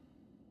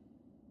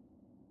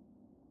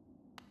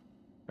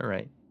 All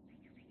right.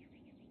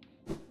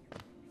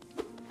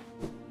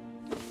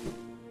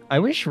 I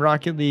wish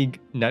Rocket League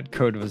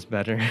netcode was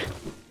better.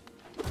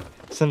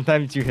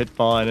 Sometimes you hit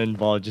ball and then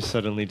ball just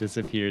suddenly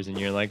disappears and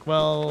you're like,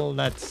 well,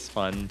 that's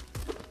fun.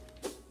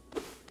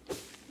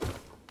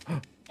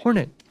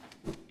 Hornet.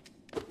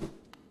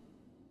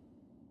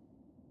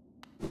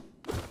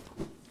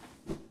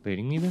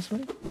 Leading me this way?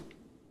 Do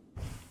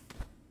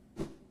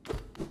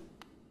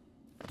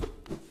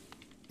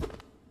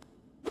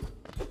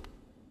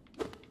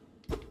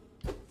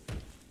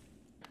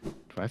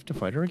I have to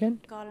fight her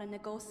again?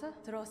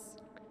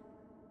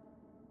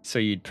 So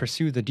you'd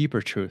pursue the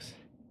deeper truth.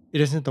 It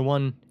isn't the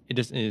one. It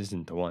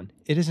isn't the one.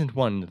 It isn't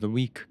one the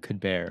weak could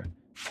bear.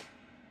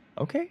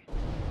 Okay.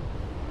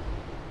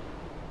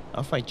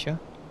 I'll fight ya.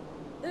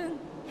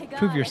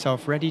 Prove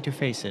yourself ready to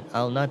face it.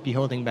 I'll not be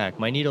holding back.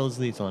 My needle is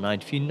lethal, and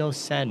I'd feel no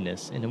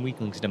sadness in a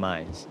weakling's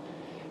demise.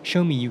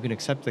 Show me you can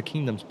accept the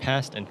kingdom's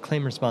past and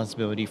claim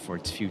responsibility for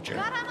its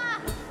future.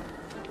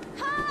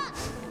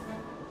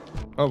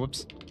 Oh,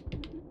 whoops.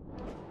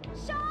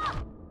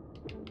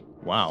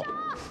 Wow.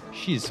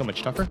 She's so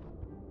much tougher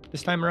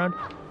this time around.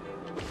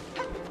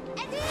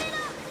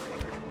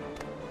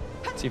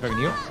 See if I can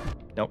heal.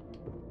 Nope.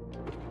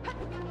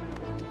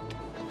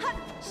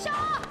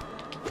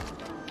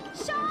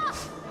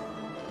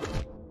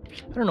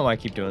 I don't know why I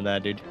keep doing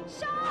that, dude.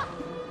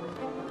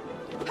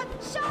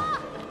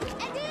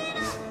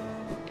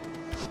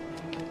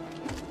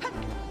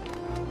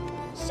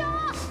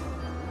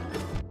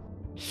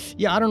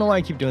 Yeah, I don't know why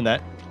I keep doing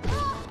that.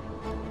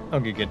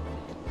 Okay, good.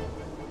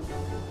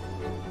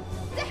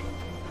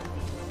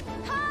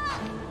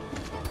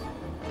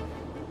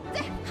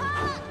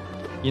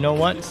 You know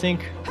what,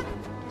 Sync?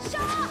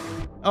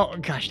 Oh,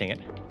 gosh dang it.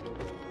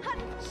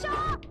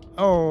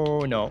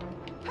 Oh, no.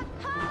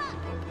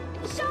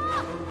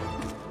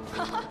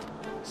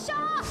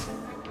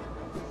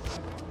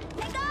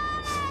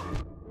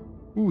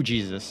 Ooh,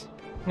 Jesus.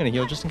 I'm gonna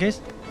heal just in case.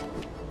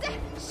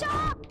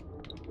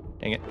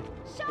 Dang it.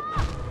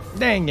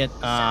 Dang it.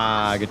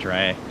 Ah, good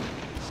try.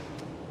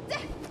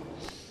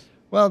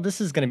 Well,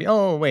 this is gonna be...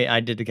 Oh, wait, I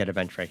did get a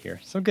bench right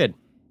here. So good.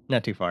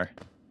 Not too far.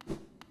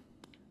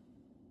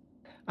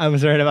 I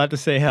was right about to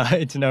say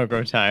it's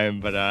no-go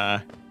time,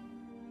 but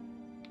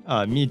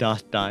me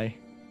doth die.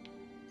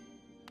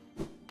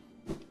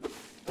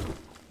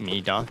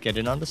 Me doth get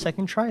it on the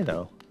second try,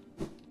 though.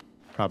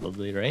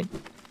 Probably, right?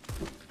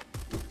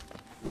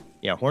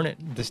 Yeah, Hornet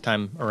this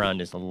time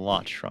around is a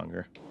lot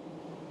stronger.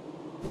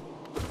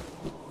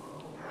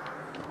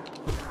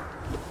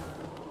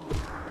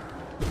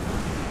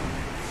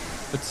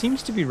 But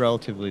seems to be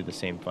relatively the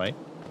same fight.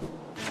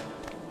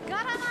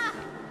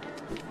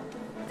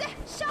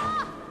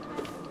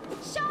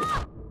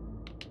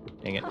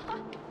 Dang it.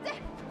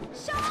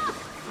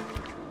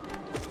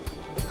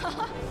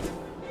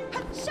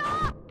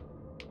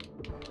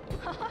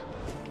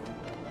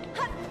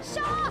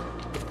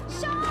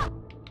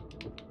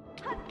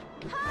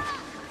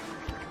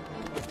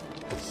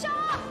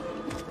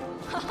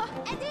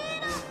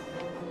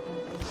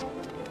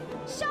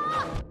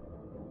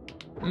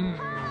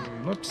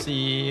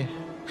 Whoopsie.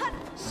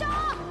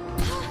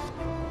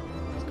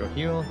 Let's go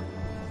heal.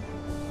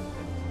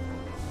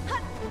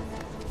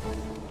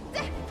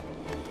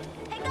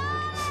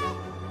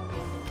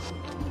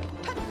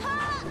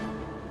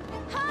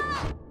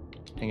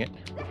 Dang it.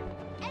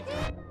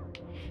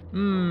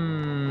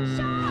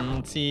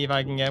 Let's see if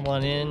I can get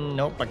one in.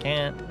 Nope, I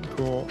can't.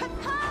 Cool.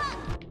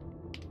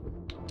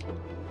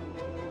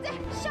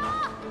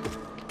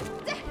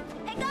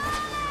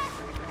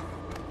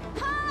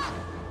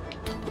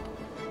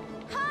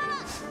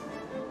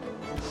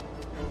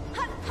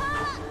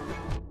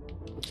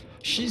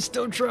 She's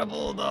still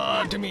traveled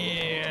to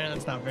me.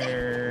 That's not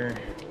fair.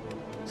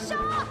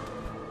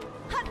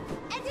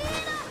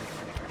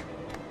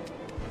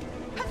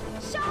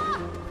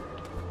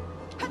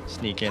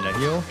 Sneak in a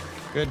heal.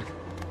 Good.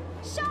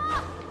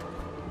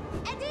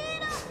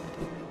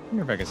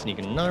 Wonder if I can sneak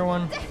in another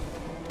one.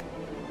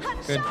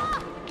 Good.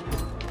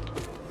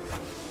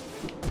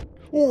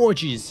 Oh,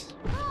 jeez.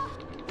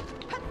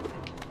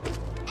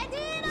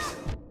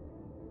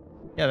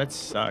 Yeah, that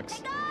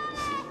sucks.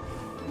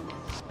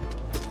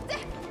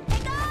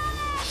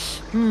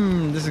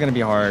 This is gonna be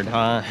hard,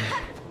 huh?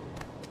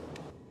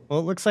 Well,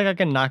 it looks like I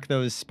can knock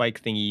those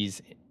spike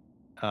thingies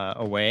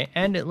away,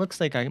 and it looks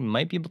like I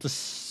might be able to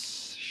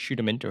shoot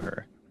them into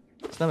her.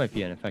 So that might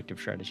be an effective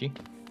strategy.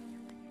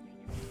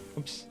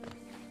 Oops.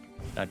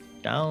 Not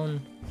down,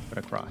 but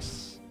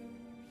across.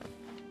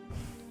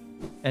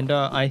 And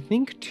I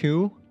think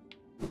too,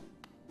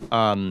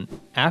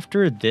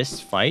 after this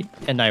fight,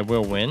 and I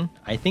will win,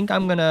 I think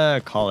I'm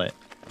gonna call it.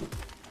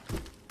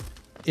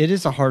 It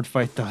is a hard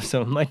fight though,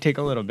 so it might take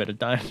a little bit of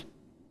time.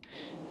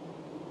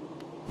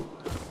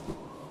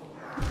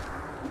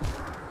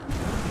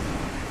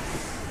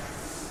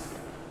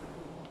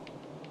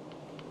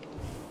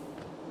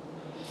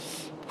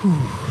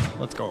 Whew,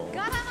 let's go.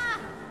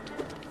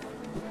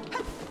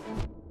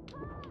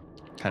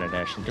 Kind of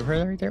dash into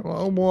her right there.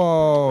 Whoa,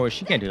 whoa,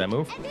 she can't do that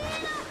move.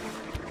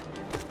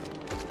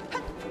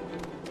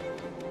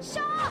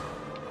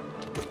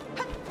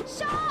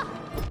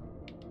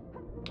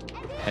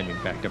 Had me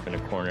backed up in a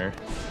corner.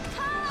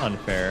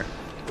 Unfair.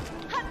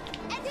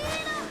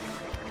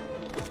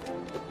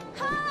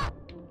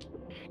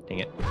 Dang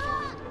it.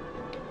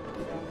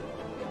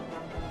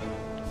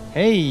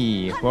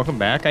 Hey, welcome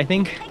back, I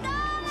think.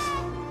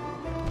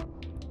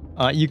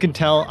 You can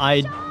tell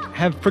I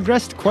have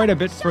progressed quite a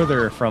bit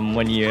further from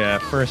when you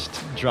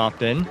first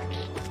dropped in.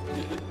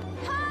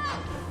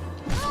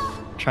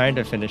 Trying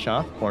to finish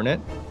off Hornet.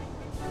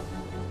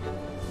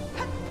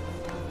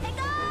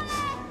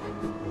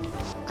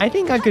 I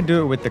think I could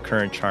do it with the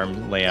current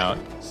charm layout.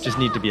 Just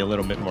need to be a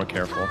little bit more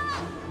careful.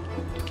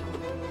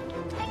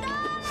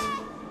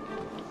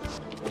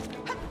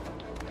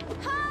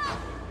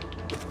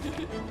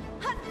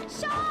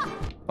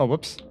 Oh,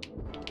 whoops.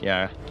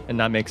 Yeah, and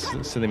not make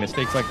silly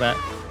mistakes like that.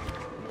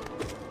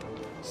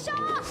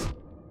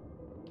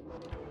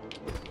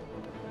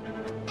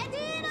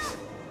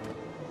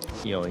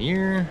 Heal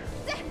here.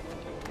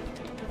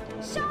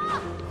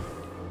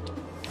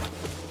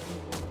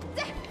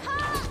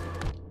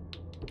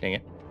 Dang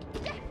it.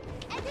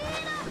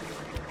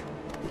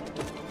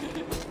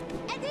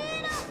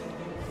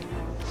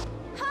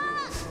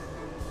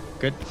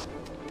 Good.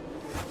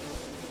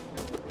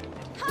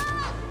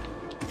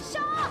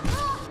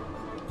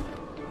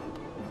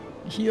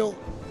 Heal.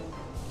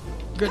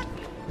 Good.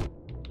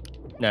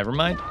 Never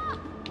mind.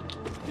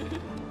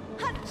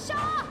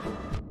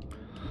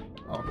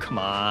 Oh, come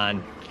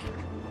on.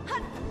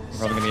 I'm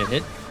probably gonna get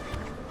hit.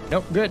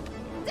 Nope, good.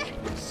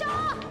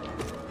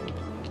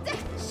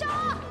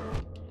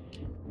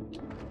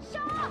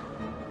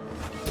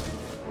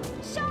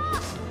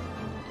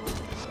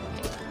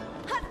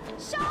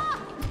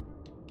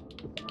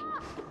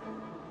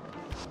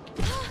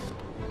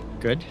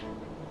 Good.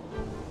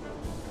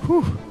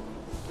 Whew.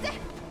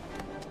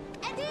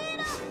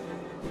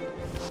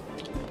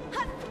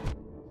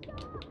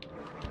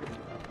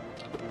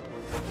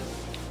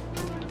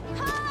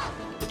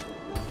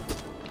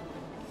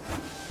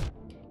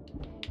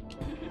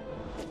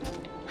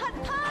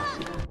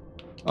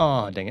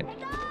 Oh, dang it.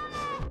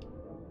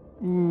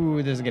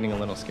 Ooh, this is getting a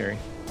little scary.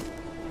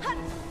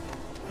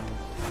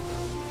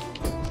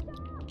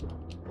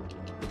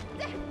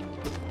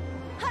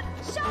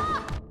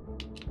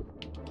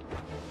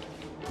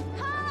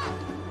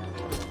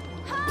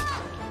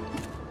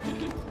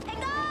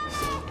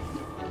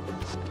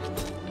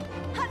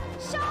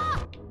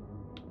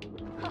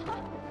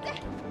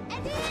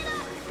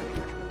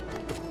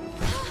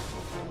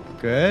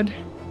 Good.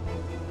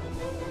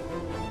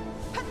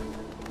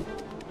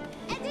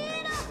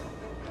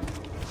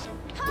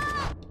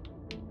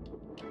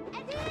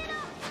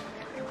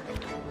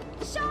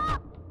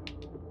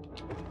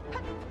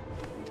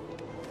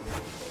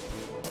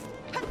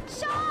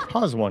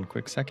 Pause one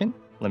quick second.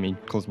 Let me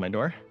close my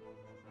door.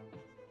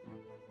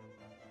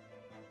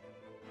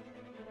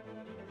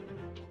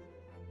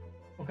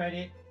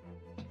 Okay.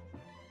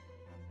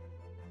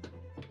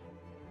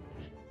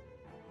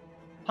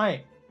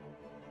 Hi.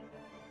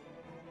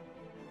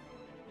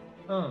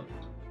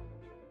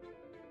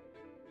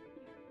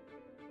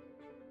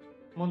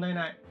 Monday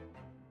night.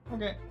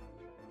 Okay.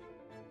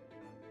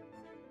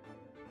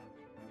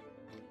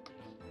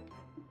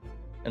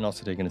 And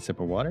also taking a sip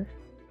of water.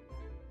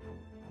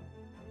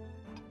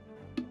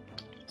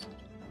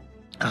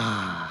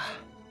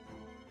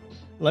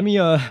 Let me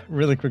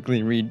really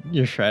quickly read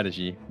your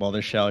strategy.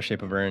 Boulder Shell,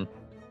 Shape of Urn.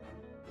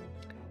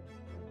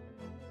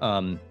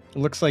 It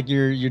looks like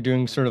you're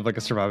doing sort of like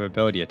a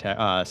survivability attack,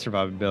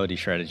 survivability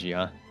strategy,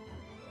 huh?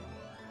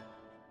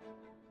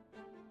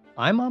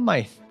 I'm on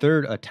my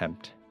third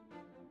attempt.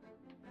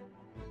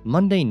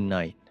 Monday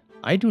night.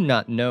 I do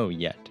not know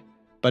yet,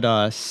 but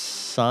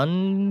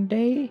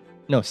Saturday,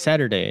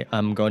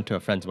 I'm going to a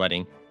friend's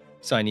wedding,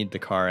 so I need the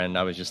car, and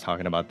I was just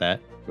talking about that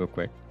real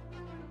quick.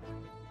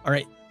 All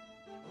right.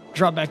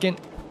 Drop back in.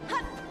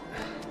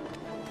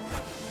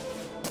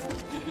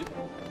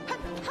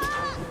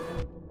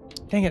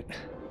 Dang it.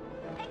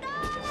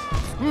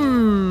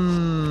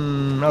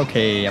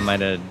 Okay, I might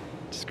have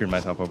screwed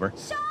myself over.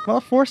 Well,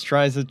 force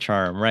tries a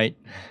charm, right?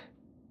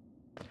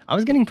 I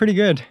was getting pretty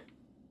good.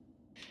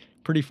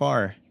 Pretty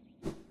far.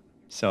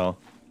 So.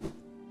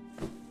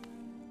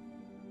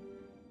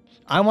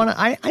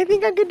 I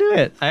think I could do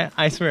it.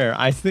 I swear.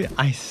 I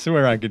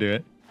swear I could do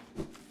it.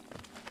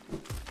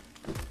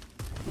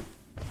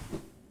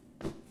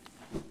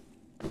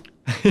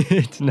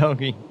 It's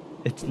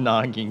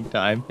nogging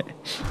time.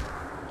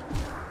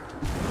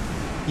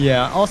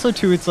 Yeah, also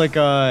too, it's like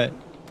I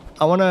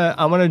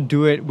wanna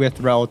do it with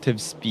relative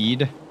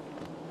speed.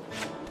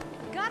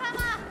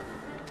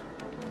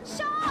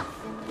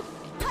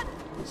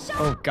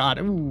 Oh god,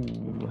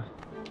 ooh.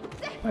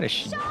 Why does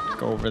she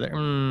go over there?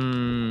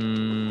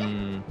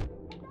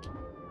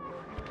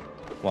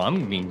 Well,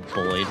 I'm being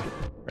bullied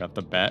right off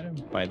the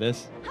bat by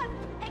this.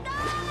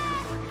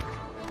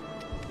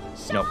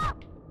 Nope.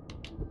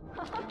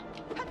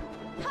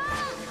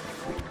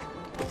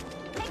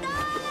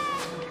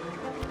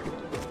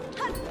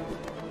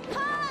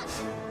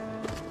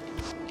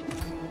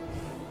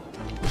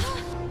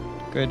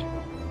 Good.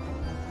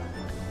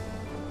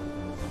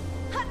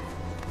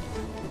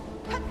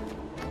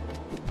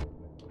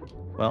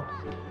 Well.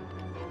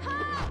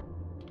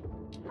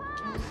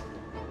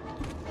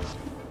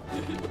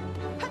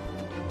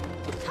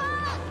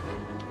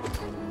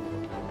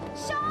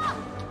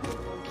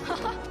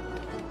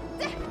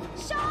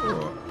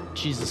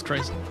 Jesus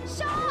Christ.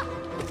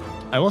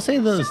 I will say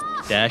those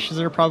dashes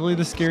are probably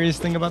the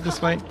scariest thing about this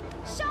fight.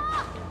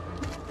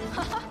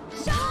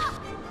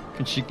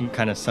 Because she can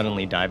kind of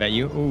suddenly dive at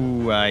you.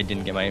 Ooh, I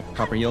didn't get my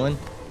proper heal in.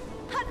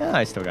 Ah,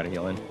 I still got a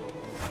heal in.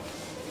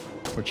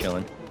 We're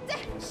chilling.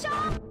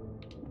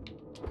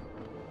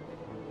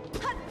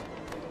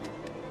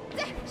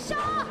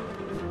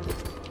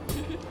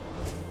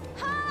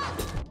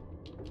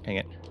 Dang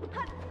it.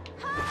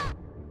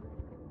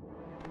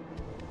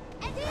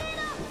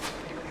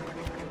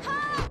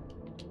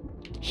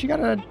 She got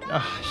a...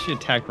 she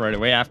attacked right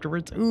away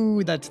afterwards.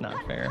 Ooh, that's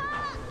not fair.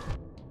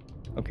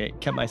 Okay,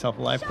 kept myself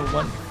alive for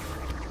one.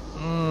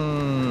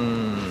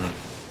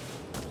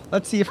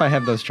 Let's see if I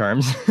have those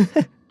charms.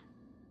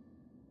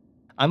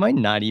 I might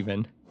not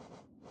even.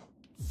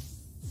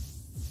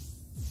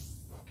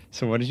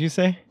 So what did you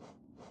say?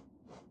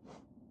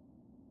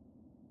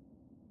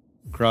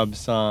 Grub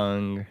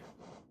song.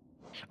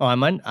 Oh, I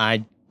might...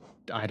 I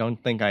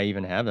don't think I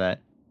even have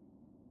that.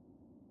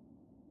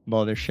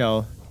 Boulder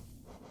Shell.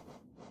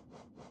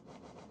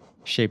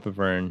 Shape of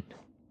Urn.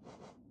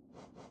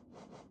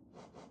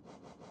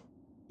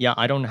 Yeah,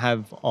 I don't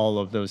have all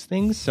of those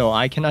things, so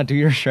I cannot do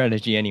your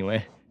strategy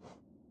anyway.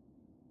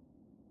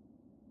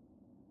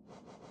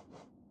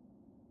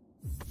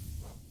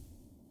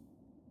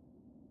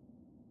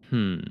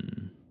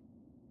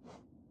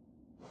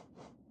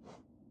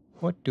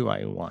 What do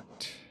I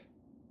want?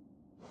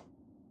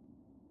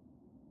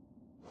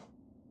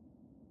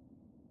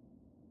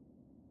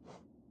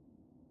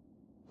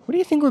 What do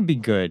you think would be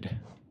good?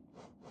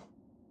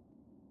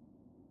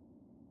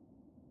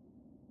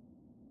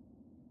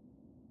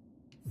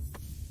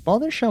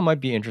 Baldur Shell might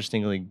be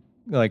interestingly,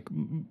 like,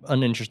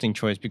 an interesting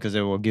choice because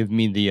it will give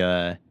me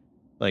the,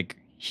 like,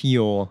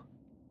 heal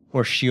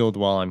or shield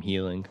while I'm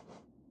healing.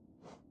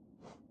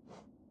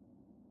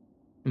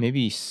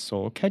 Maybe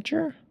Soul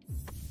Catcher?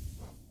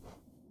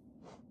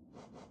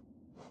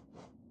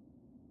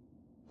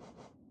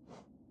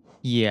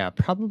 Yeah,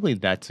 probably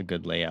that's a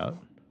good layout.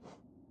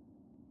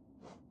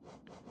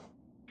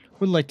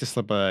 Would like to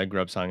slip a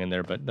Grub song in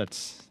there, but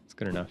that's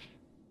good enough.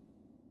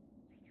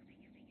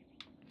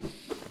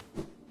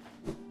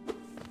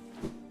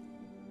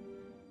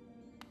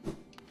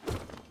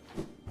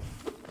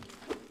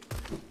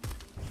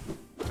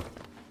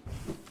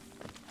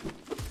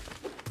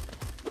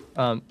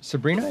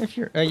 Sabrina, if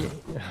you're...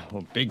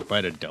 oh, big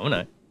bite of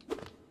donut.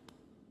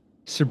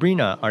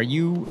 Sabrina, are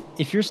you...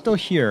 If you're still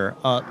here,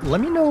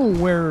 let me know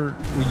where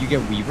you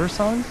get Weaver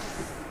Song.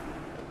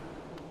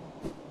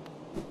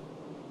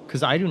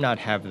 Because I do not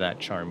have that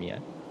charm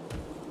yet.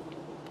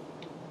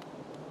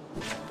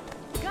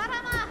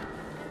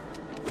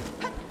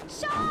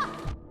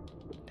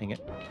 Dang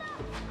it.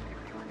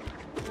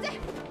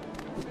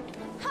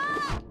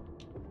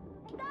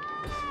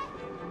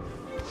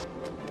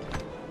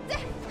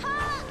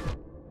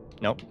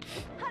 Nope.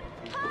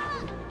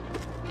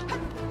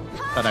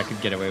 Thought I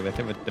could get away with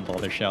it with the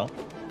Boulder Shell.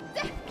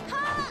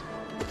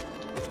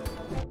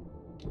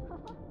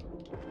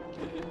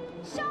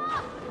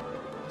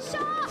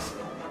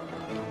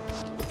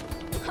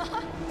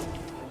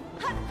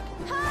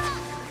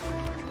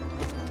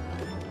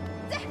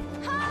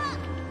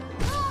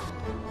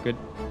 Good.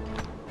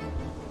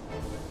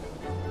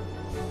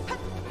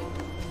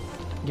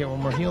 Get one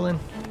more heal in.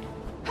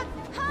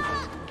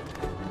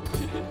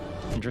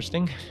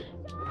 Interesting.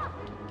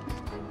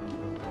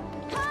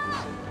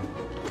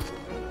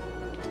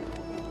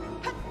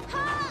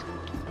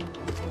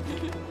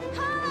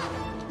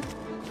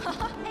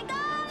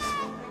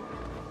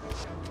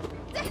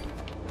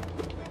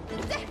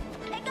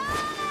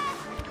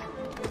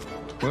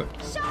 What?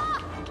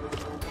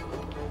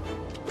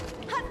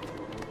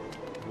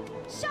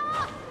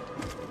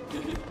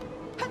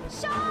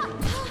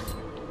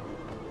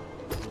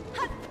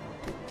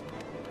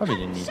 Probably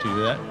didn't need to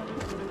do that.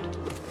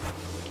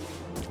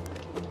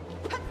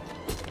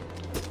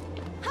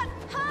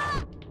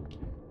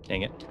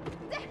 Dang it.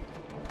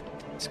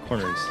 These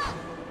corners.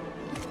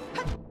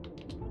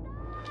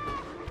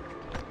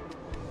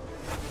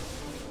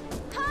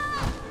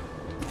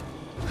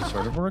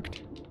 Sort of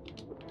worked.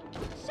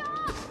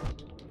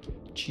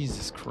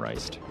 Jesus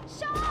Christ.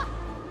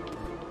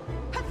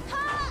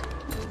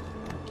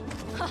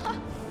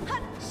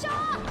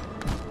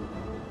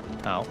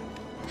 Ow.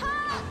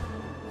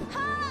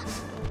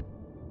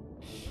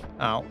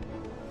 Ow.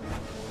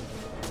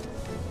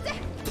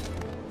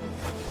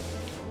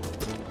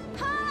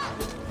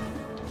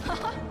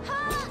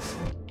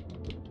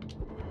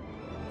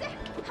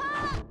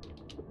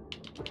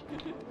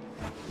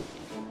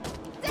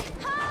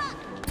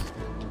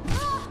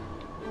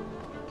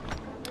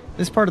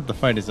 This part of the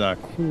fight is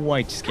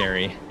quite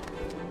scary.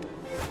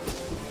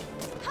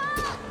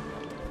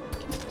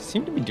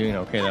 Seem to be doing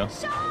okay though.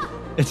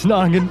 It's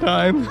noggin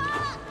time.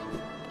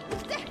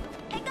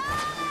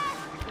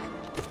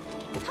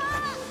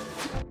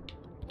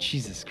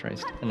 Jesus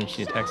Christ. And then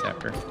she attacks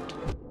after.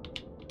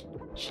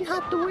 She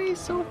hopped away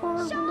so far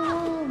from the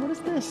wall. What is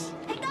this?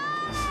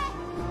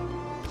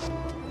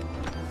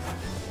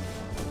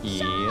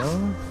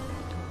 Heal.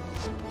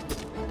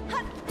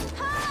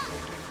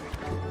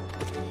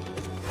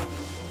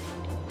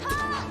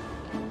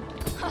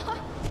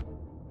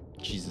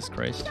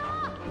 Christ.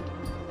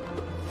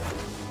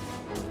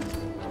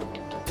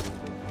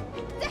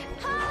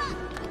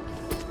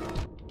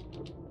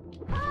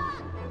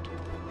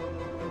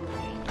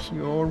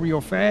 You're real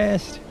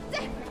fast.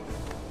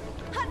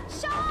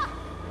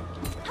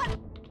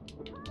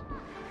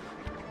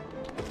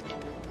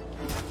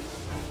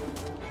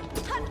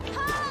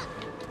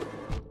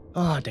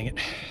 Oh, dang it.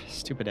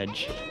 Stupid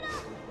edge.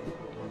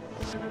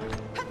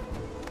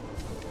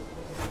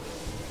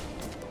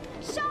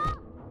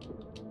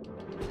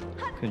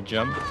 Can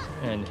jump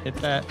and hit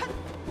that.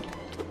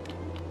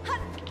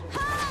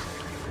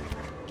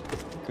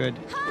 Good.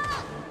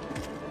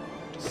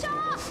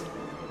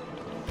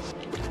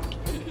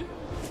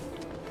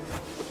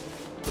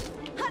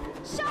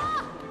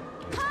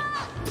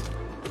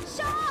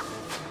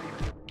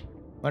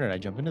 Why did I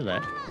jump into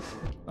that?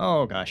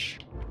 Oh gosh.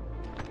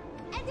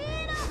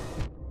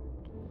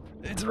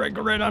 It's right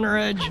on her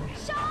edge.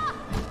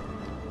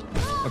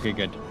 Okay,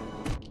 good.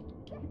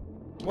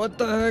 What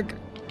the heck?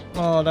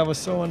 Oh, that was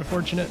so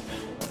unfortunate.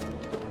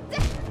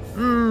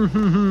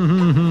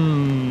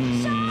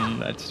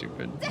 That's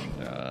stupid.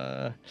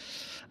 I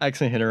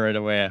actually hit her right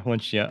away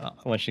once she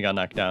got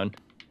knocked down.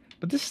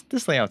 But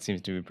this layout seems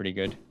to be pretty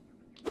good.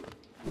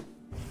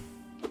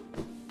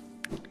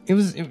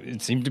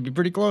 It seemed to be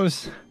pretty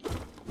close.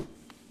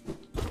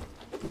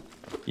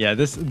 Yeah,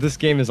 this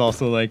game is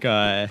also like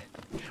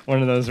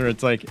one of those where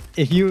it's like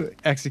if you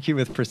execute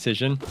with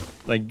precision,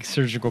 like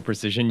surgical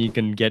precision, you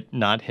can get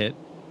not hit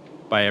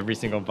by every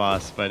single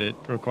boss, but it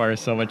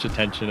requires so much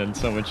attention and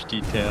so much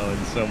detail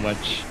and so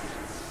much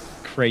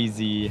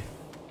crazy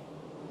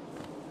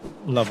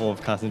level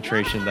of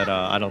concentration that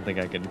I don't think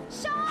I can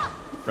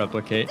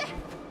replicate.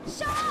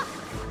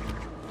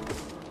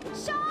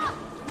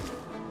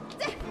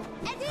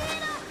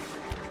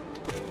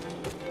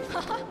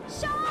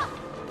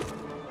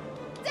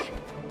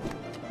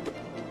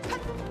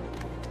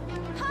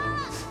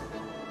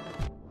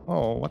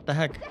 Oh, what the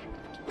heck?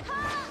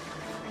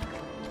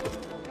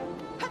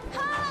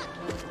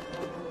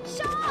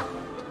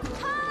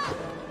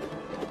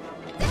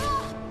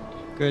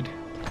 Good.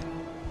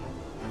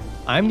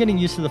 I'm getting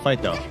used to the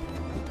fight though,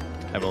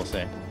 I will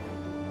say.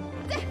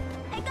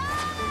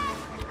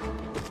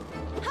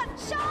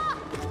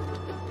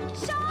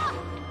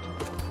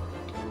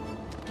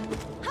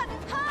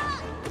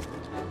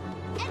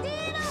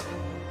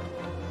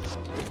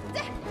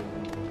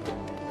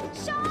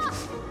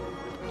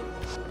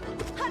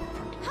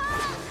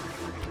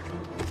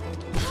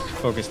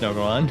 Focus, no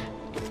go on.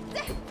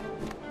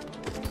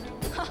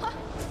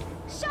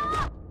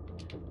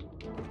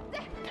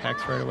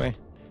 Attacks right away.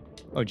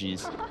 Oh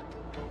geez.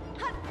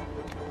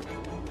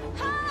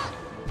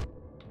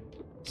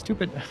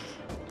 Stupid.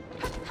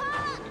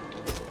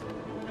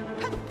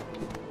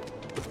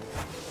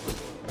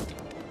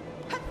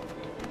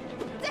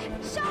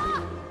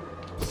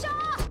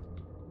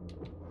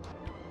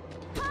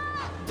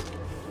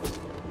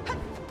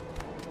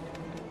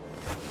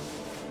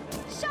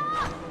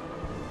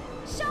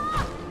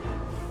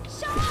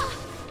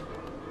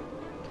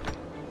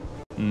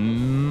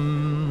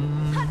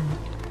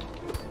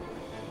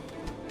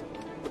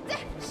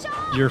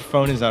 Your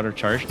phone is out of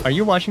charge. Are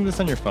you watching this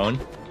on your phone?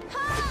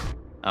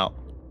 Ow.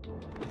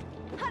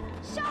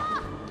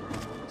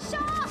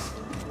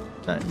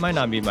 That might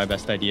not be my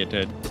best idea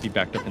to be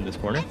backed up in this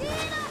corner.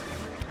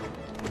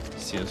 It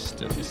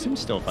seems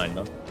still fine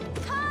though.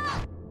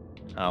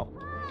 Ow.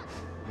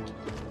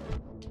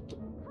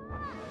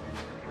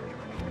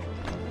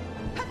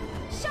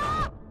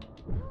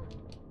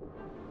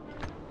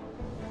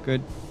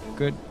 Good,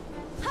 good.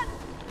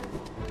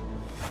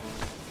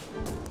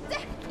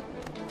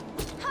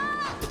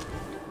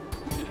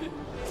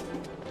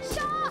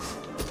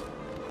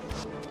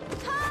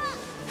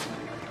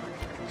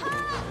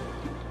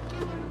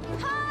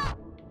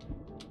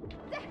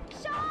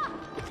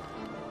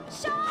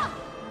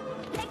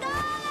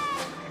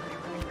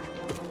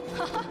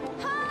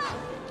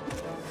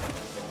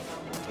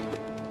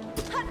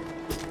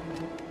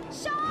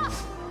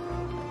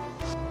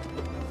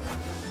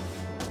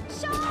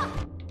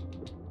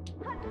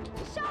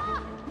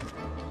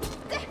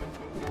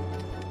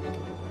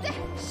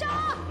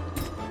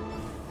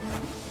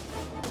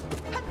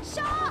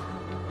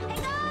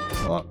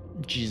 Oh,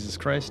 Jesus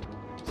Christ.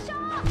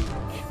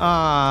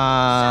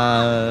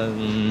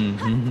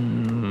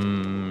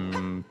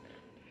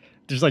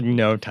 There's like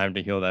no time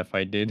to heal that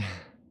fight, dude.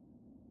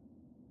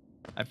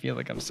 I feel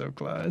like I'm so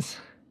close.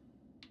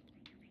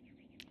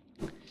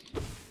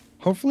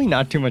 Hopefully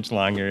not too much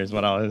longer is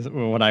what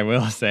I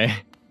will say.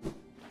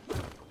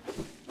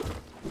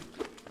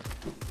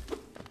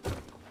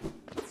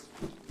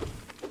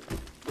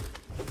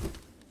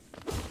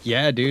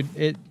 Yeah, dude,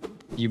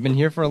 you've been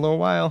here for a little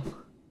while.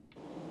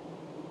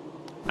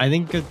 I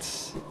think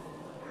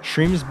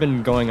stream's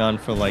been going on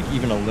for like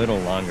even a little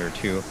longer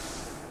too.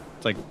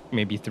 It's like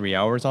maybe 3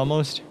 hours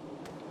almost.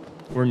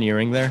 We're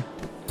nearing there.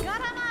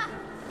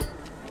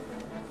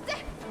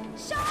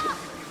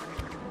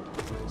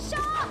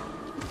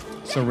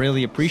 So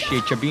really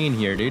appreciate you being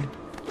here, dude.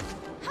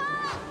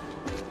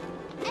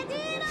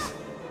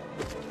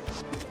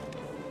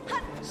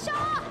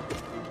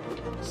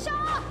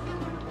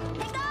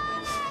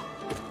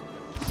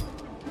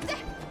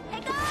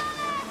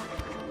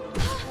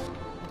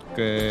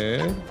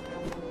 Good.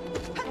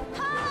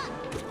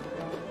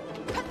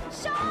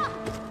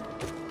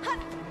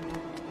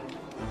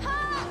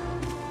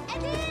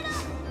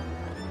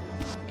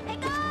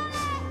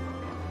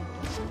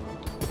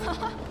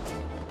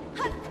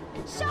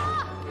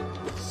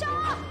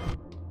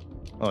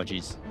 Oh,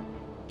 jeez.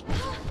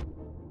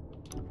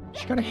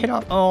 She got a hit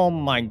off. Oh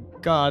my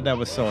god, that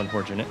was so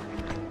unfortunate.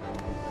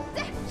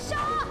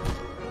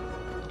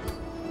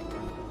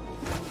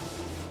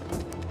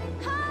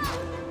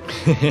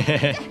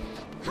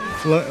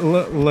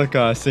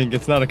 look, Sync,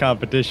 it's not a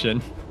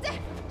competition.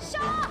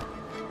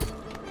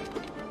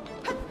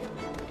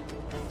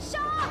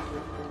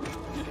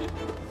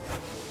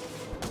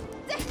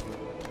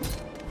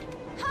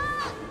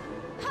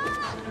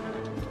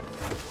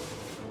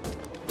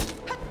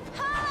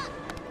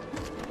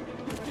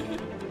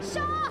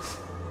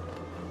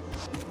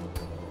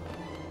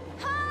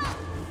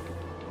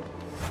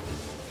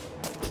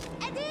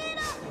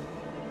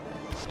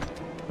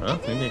 Huh?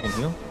 Maybe I can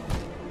heal?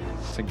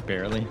 It's like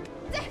barely.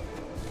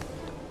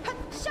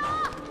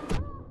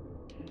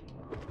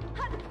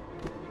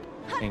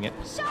 Dang it.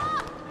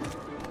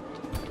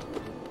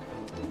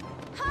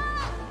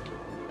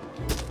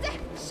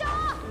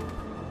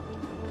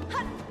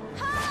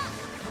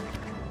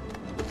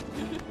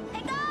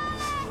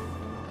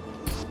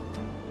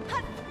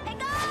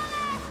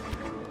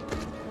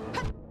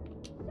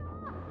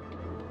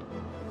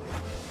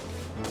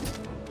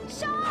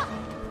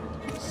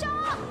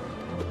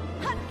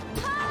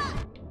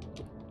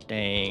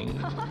 Dang.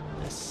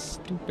 This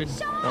stupid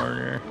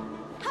corner.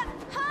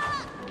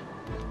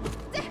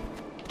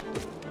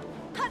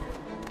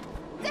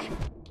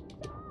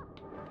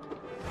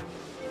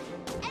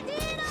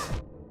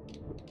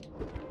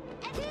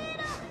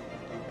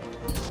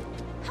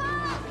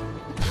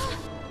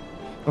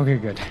 Okay,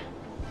 good.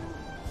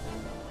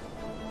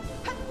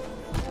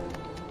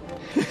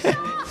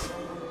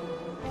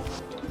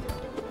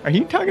 Are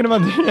you talking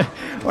about the,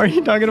 are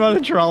you talking about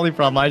the trolley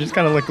problem? I just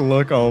kind of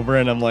look over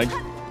and I'm like,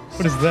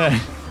 what is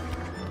that?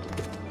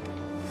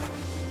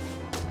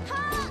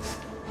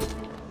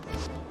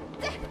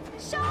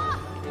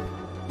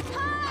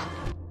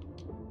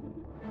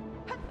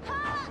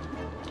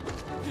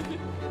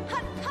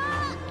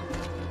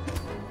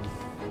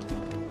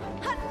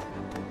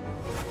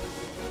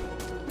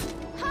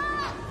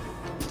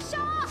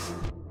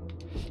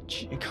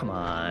 Gee, come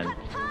on.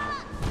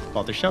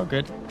 Balder shell,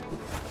 good.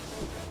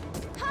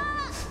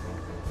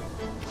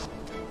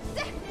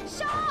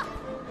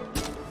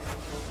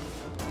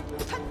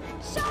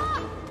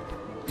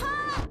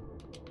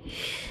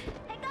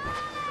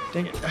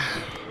 Dang it.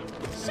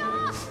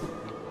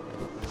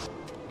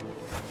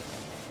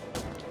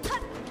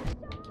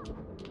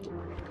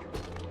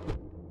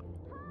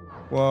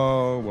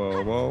 Whoa,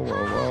 whoa, whoa, whoa,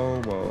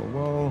 whoa, whoa,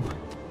 whoa.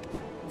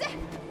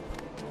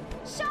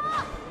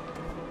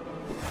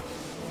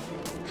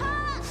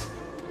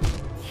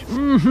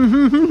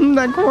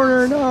 That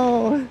corner,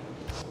 no.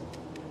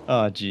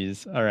 Oh,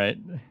 jeez. All right.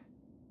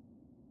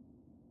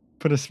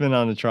 Put a spin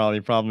on the trolley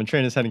problem.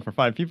 Train is heading for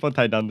 5 people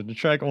tied down to the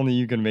track. Only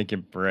you can make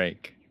it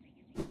break.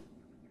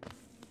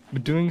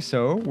 But doing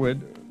so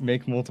would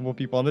make multiple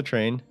people on the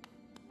train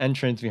and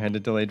trains behind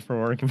it delayed for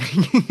more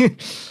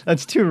convenience.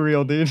 That's too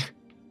real, dude.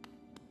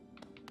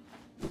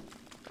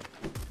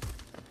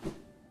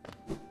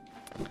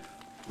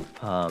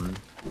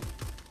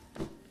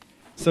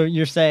 So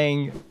you're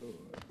saying,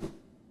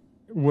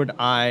 would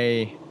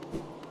I...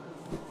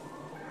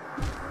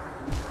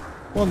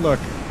 Well, look,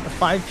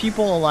 5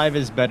 people alive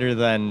is better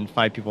than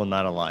 5 people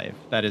not alive.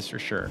 That is for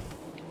sure.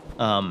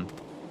 The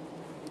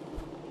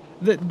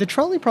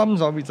trolley problem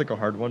is always like a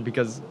hard one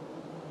because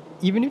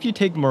even if you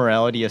take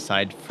morality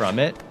aside from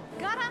it,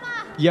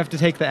 you have to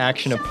take the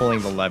action of pulling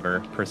the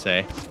lever, per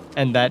se.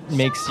 And that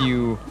makes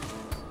you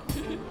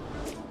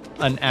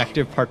an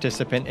active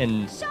participant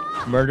in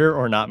murder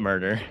or not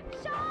murder.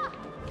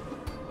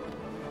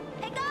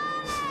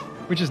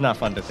 Which is not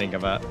fun to think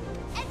about.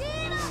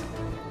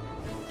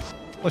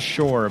 Well,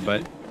 sure,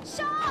 but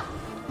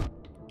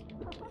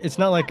it's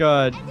not like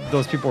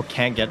those people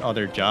can't get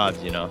other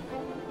jobs, you know?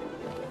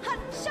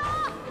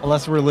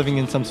 Unless we're living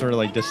in some sort of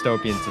like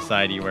dystopian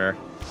society where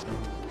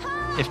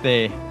if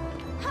they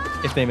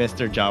miss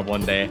their job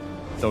one day,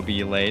 they'll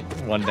be late.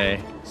 One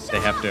day they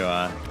have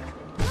to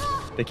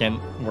they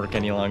can't work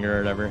any longer or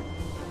whatever.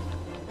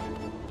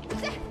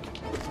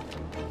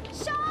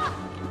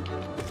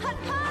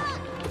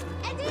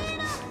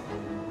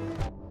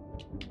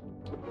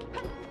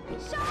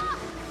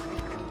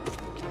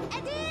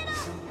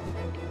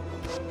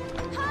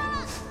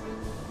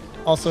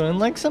 Also, in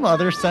like some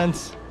other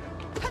sense,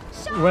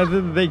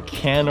 whether they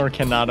can or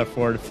cannot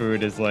afford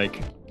food is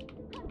like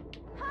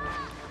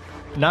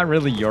not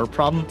really your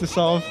problem to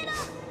solve.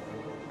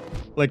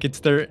 Like it's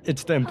the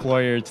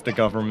employer, it's the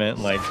government,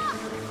 like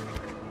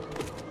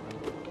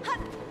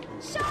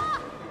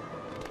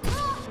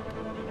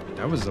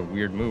that was a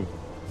weird move.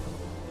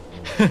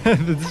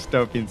 The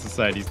dystopian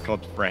society is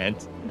called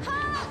France.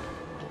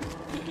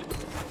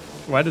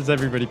 Why does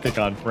everybody pick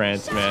on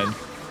France, man?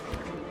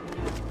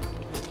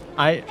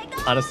 I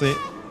honestly,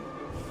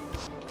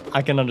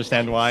 I can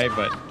understand why,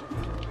 but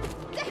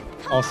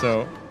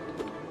also,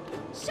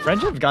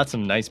 Friendship got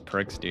some nice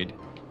perks, dude.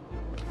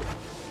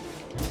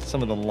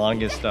 Some of the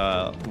longest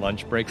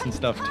lunch breaks and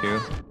stuff too.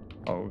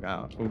 Oh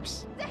god,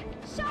 oops.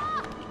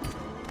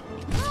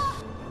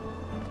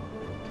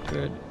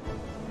 Good.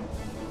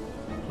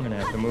 I'm gonna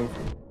have to move.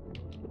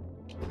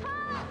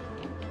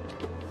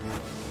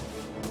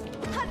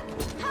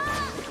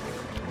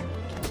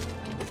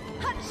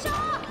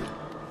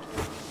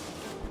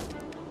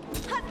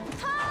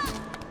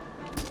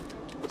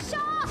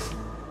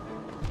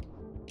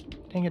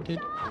 Dang it, dude.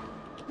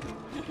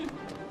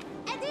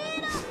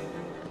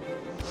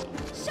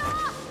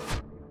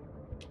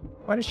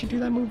 Why did she do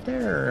that move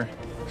there?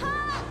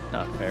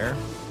 Not fair.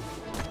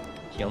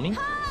 Heal me?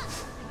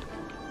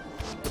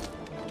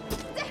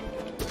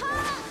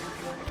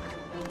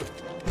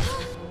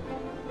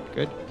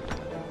 Good.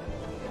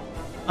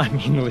 I'm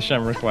English,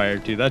 I'm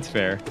required to. That's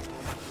fair.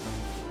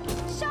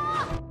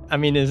 I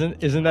mean,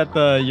 isn't that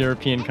the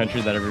European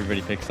country that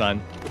everybody picks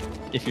on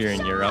if you're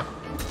in Europe?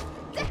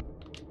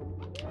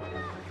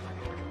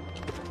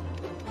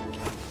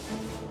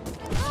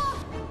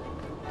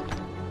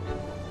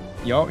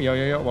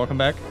 Yo, welcome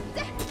back.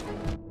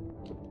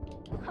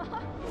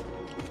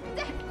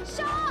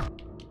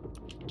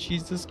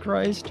 Jesus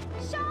Christ.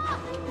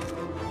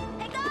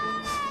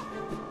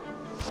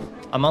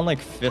 I'm on like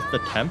 5th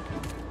attempt.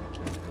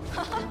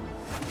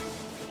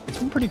 It's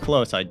been pretty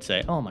close, I'd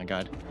say. Oh my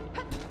god.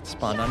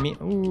 Spawned on me.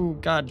 Ooh,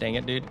 god dang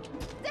it, dude.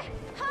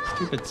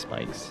 Stupid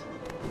spikes.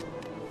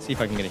 See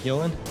if I can get a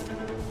heal in.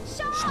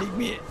 Sneak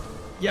me.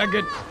 Yeah,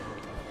 good.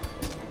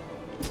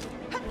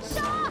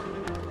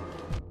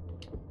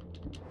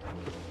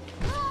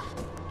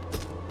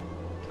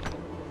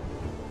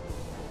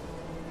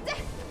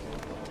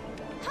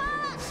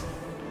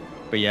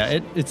 But yeah,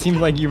 it seemed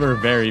like you were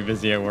very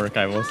busy at work,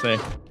 I will say.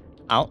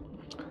 Ow.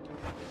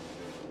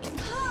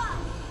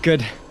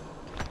 Good.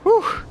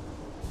 Whew.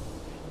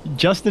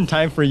 Just in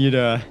time for you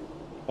to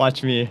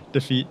watch me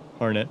defeat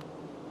Hornet.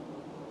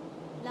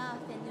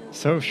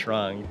 So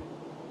strong.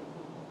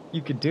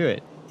 You could do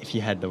it if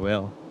you had the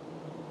will.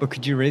 But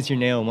could you raise your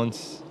nail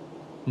once?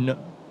 No.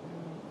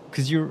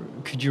 Could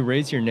you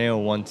raise your nail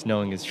once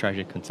knowing its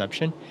tragic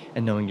conception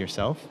and knowing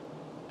yourself?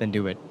 Then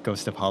do it,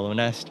 Ghost of Hollow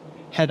Nest.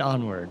 Head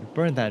onward,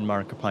 burn that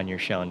mark upon your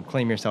shell and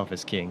claim yourself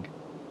as king.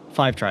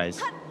 5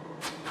 tries.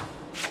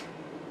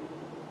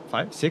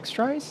 6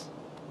 tries?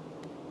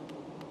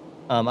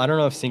 I don't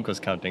know if Sync was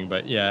counting,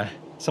 but yeah,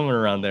 somewhere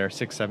around there.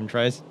 6, 7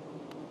 tries.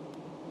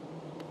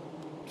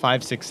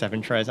 5, 6,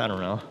 7 tries, I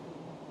don't know.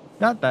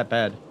 Not that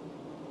bad.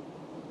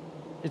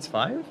 It's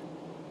 5?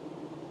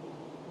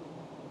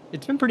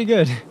 It's been pretty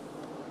good.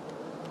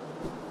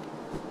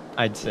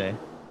 I'd say.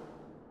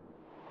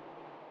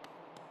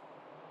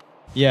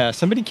 Yeah,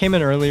 somebody came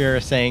in earlier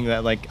saying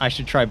that like I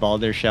should try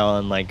Baldur's Shell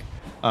and like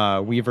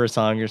Weaver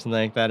Song or something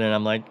like that, and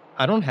I'm like,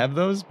 I don't have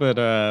those, but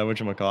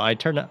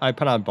whatchamacallit, I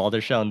put on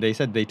Baldur's Shell and they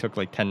said they took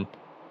like 10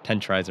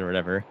 tries or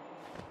whatever.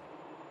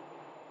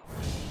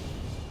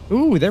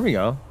 Ooh, there we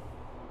go.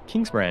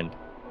 Kingsbrand.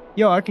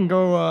 Yo, I can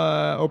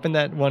go open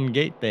that one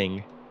gate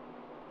thing.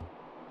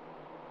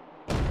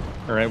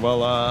 Alright,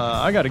 well,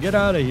 I gotta get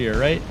out of here,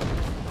 right?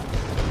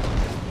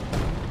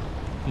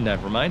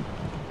 Never mind.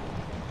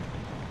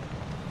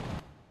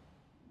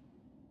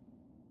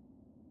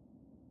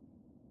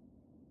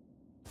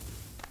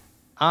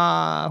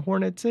 Ah,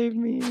 Hornet saved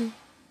me.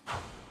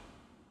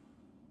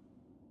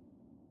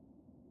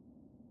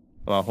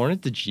 Wow,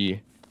 Hornet the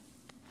G.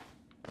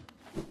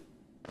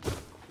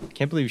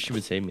 Can't believe she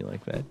would save me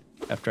like that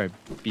after I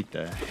beat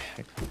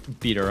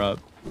her up.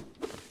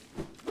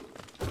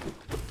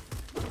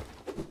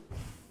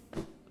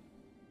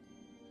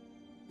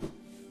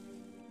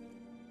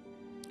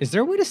 Is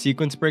there a way to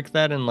sequence break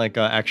that and like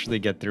actually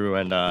get through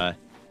and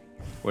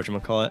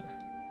whatchamacallit?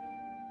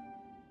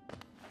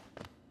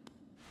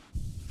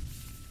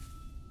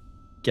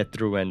 Get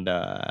through and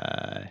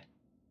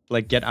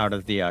like get out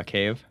of the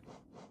cave.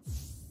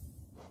 Let's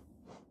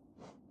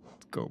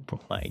go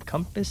put my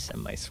compass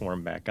and my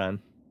swarm back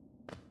on.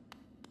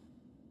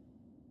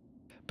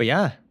 But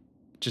yeah,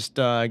 just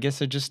I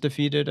guess I just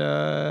defeated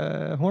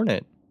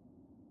Hornet.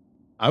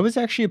 I was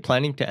actually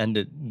planning to end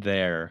it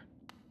there.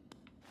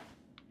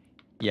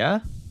 Yeah?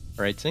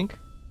 Alright, Sync.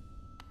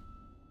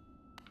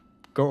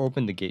 Go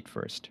open the gate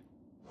first.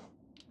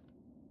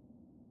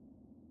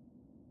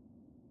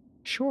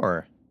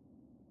 Sure.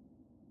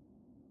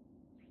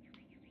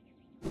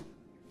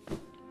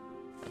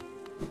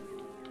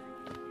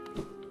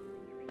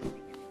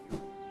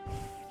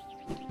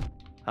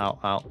 Ow,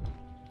 ow,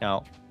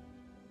 ow.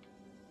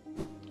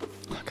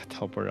 I got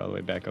teleported all the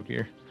way back up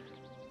here.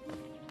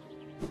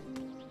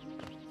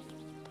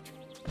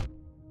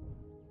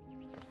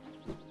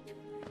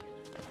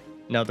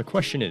 Now the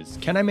question is,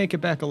 can I make it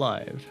back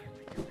alive?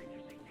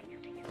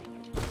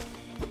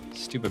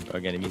 Stupid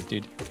bug enemies,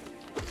 dude.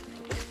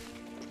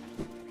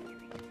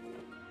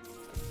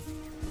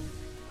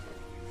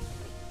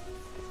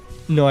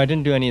 No, I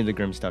didn't do any of the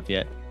Grim stuff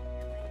yet.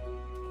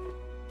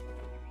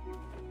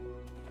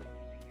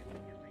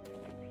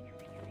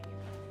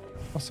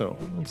 Also,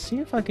 let's see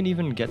if I can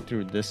even get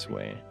through this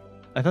way.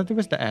 I thought there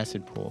was the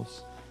acid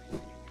pools.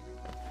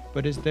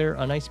 But is there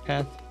a nice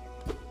path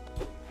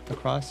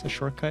across, a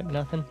shortcut?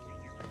 Nothing?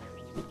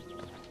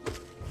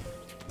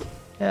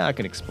 Yeah, I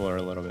can explore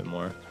a little bit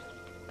more.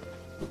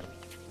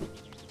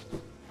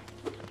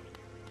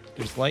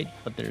 There's light,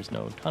 but there's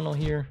no tunnel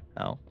here.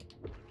 Ow.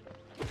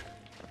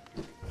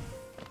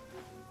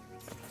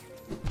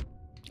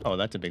 Oh,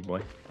 that's a big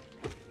boy.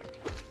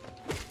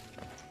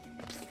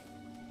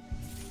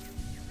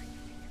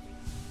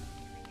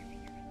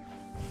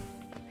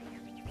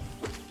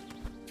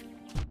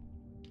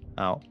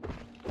 Ow.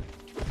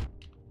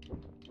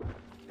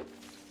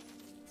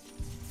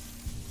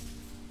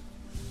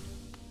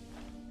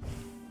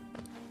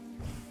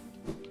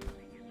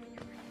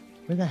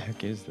 Where the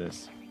heck is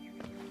this?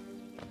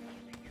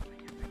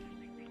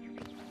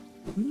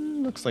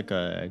 Looks like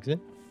a exit.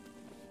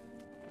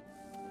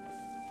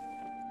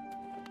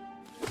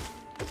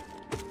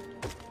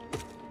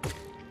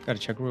 Gotta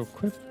check real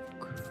quick.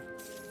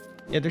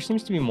 Yeah, there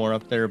seems to be more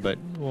up there, but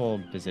we'll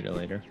visit it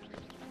later.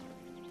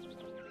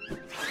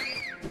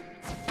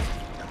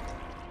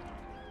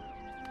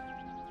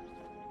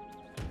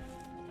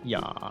 Yeah,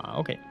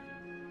 okay.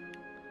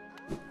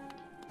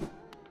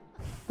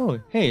 Oh,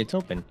 hey, it's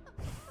open.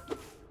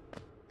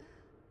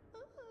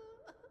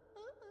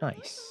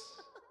 Nice.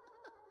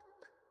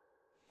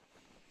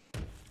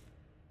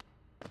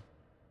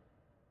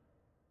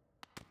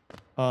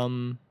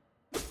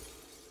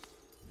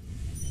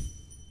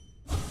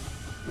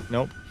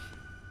 Nope.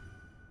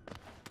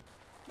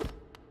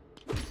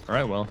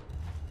 Alright, well.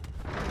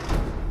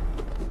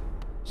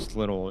 Just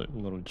little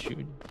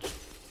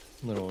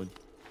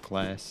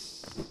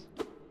glass.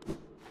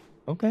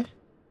 Okay.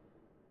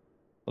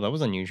 Well, that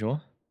was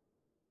unusual.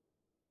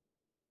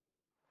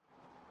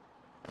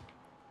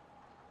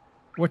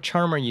 What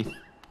charm are you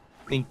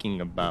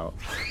thinking about?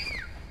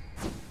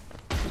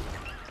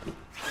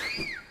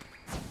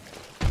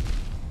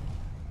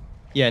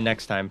 Yeah,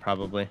 next time,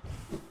 probably.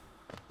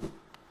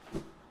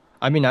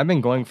 I mean, I've been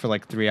going for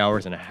like 3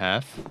 hours and a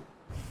half.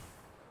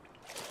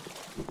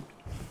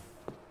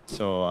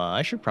 So,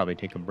 I should probably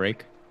take a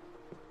break.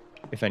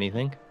 If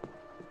anything.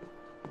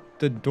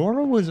 The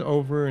door was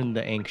over in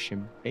the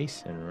ancient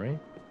basin, right?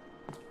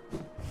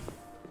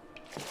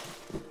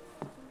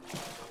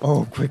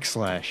 Oh, quick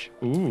slash.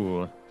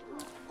 Ooh.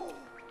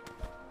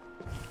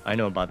 I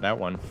know about that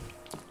one.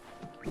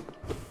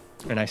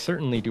 And I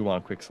certainly do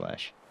want quick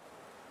slash.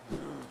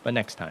 But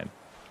next time.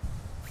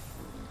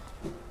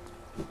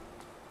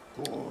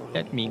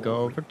 Let me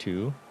go over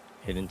to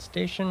Hidden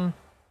Station.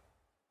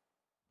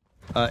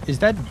 Is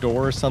that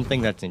door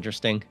something that's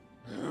interesting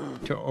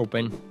to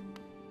open?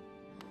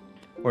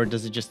 Or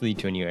does it just lead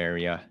to a new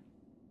area?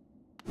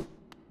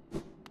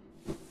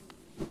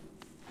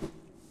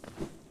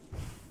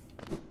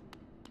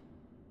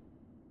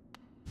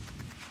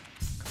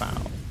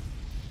 Wow.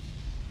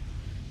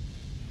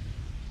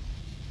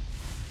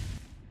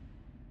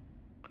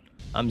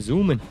 I'm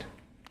zooming.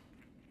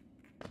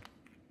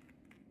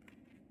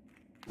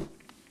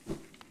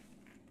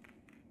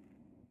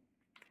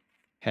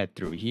 Head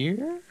through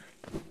here.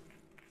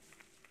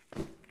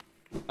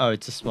 Oh,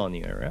 it's a small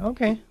new area.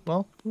 Okay,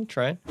 well, we'll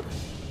try it.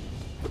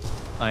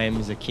 I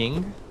am the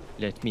king.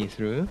 Let me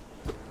through.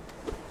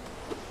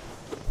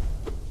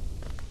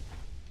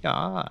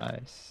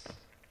 Yes.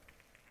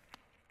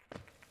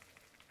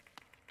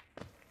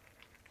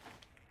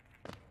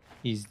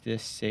 Is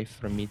this safe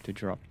for me to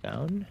drop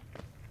down?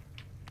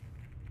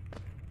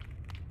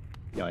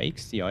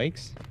 Yikes,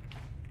 yikes.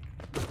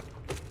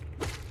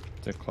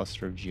 There's a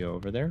cluster of geo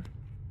over there.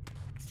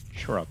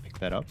 Sure, I'll pick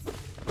that up.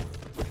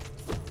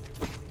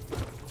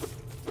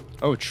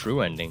 Oh, true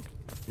ending.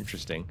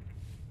 Interesting.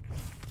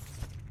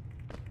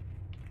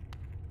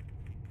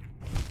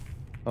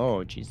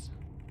 Oh, jeez.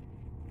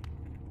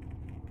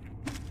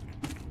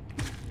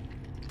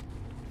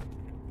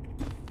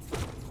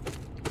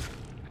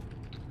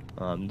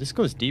 This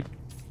goes deep.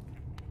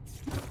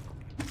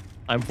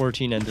 I'm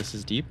 14 and this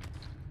is deep.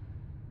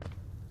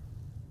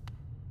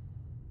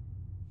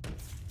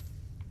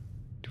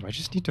 Do I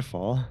just need to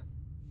fall?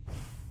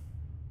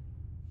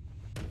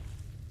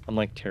 I'm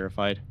like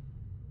terrified.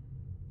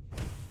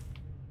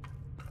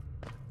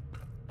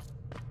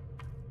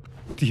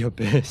 The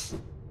abyss.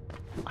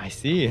 I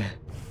see.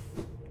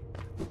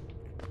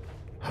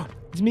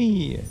 It's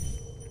me.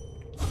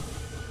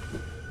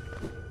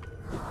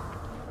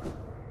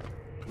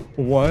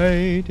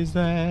 What is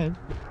that?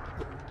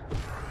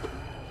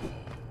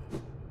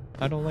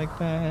 I don't like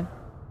that.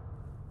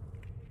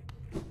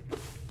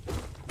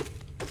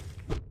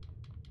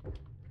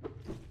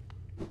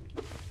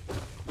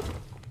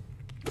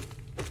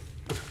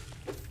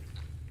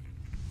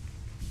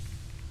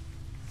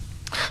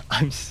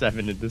 I'm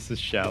 7 and this is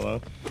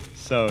shallow.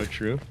 So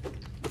true.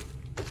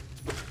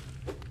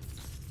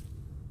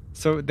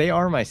 So they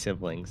are my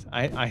siblings.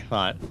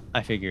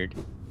 I figured.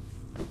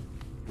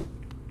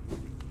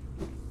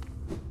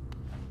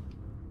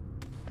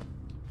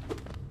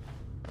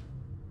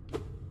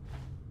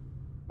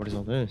 What is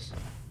all this?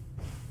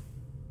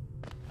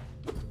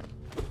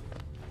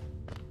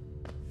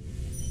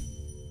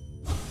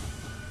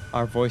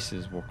 Our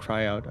voices will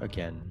cry out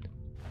again.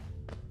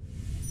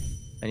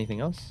 Anything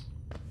else?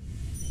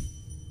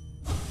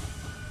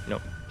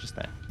 Nope, just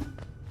that.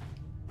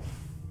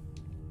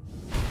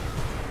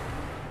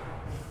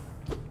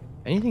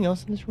 Anything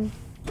else in this room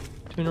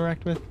to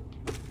interact with?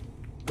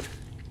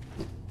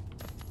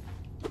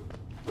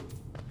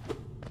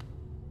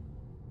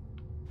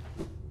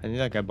 I think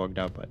that got bugged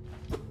out, but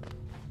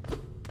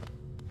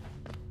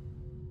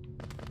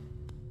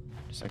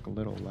just like a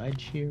little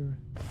ledge here.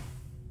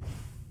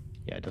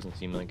 Yeah, it doesn't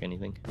seem like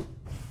anything.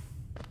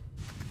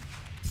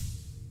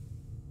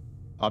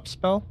 Up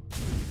spell?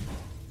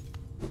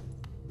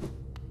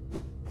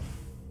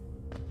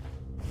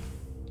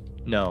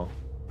 No.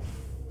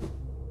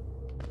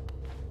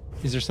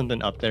 Is there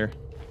something up there?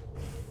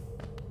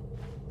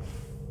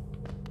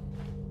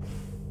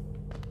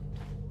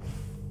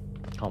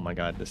 Oh my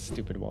god, this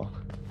stupid wall.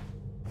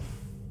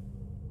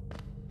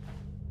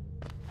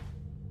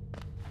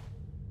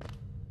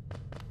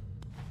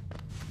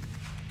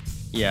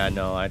 Yeah,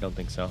 no, I don't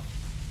think so.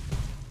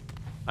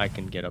 I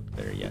can get up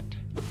there yet.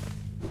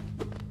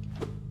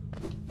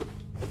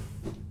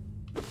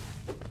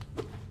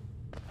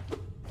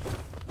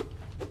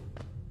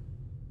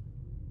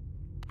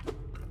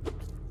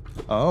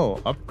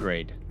 Oh,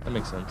 upgrade. That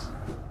makes sense.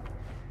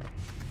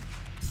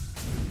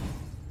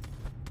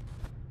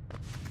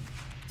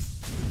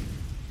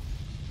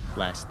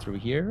 Blast through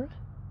here.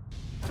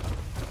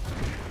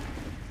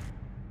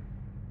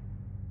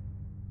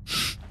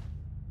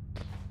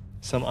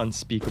 Some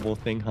unspeakable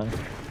thing, huh?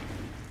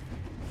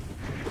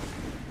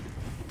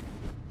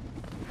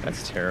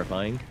 That's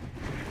terrifying.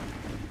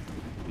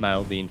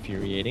 Mildly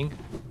infuriating.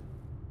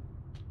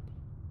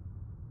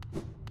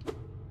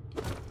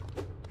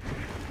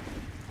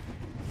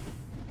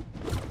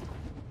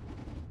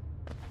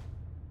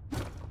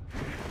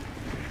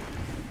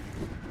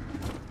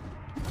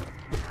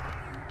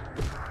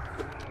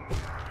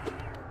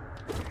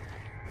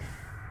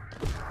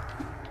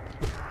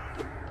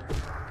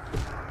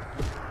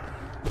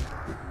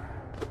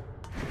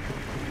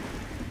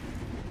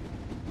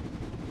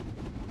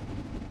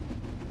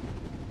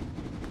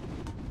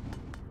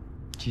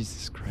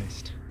 Jesus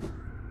Christ.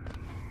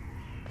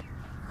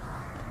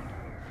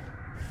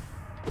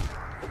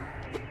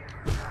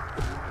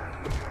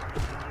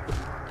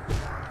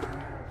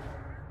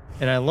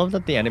 And I love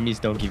that the enemies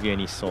don't give you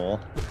any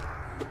soul.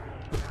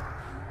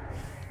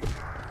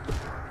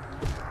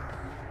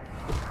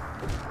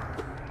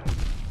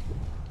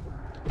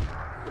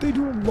 They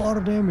do a lot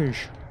of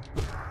damage.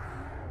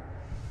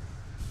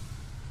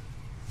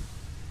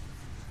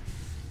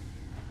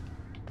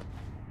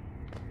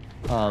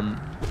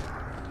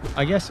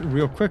 I guess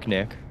real quick,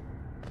 Nick.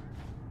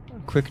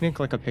 Quick Nick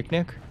like a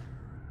picnic?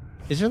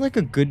 Is there like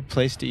a good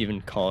place to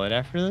even call it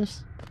after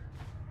this?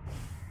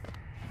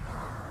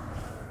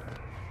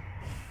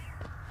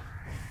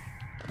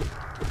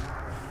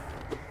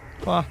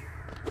 Ah.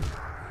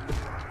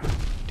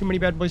 Too many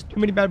bad boys, too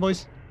many bad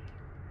boys.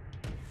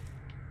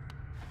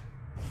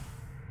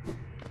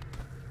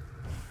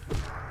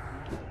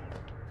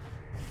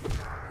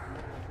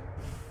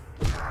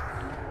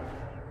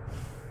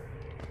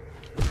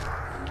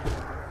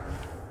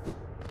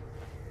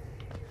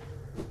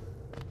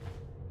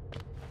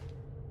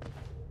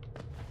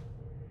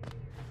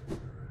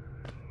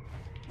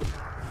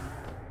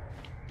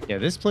 Yeah,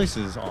 this place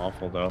is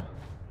awful though.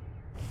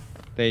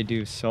 They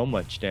do so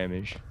much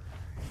damage.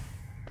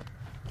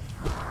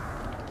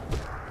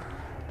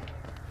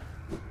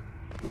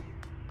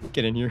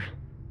 Get in here.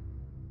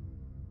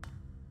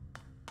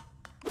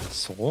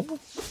 Soul?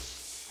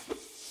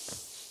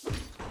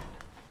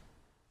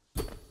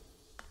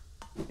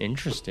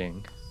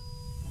 Interesting.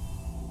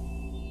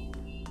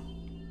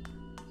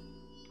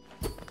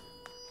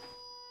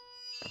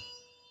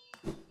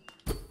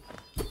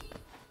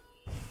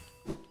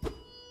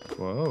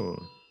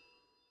 Whoa.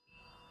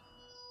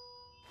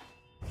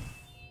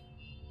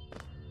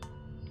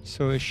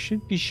 So it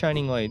should be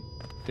shining light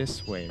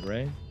this way,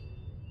 right?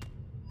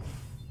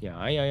 Yeah.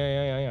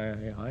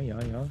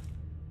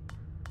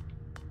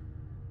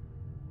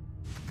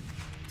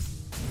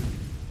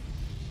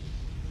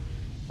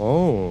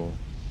 Oh.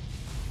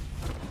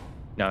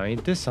 Now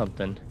ain't this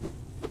something?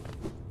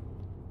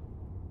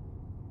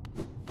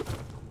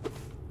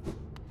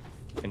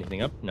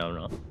 Anything up? No,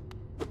 no.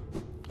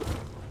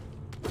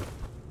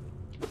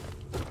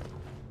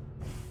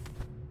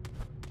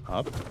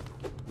 Up.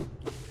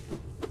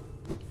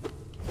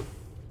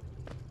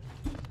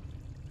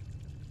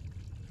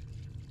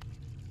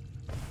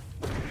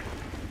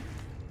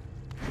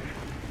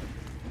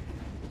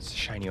 It's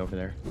shiny over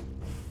there.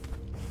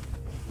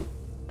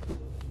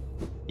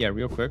 Yeah,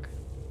 real quick.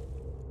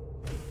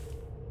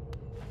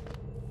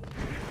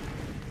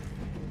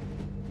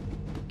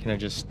 Can I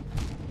just...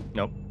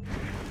 Nope.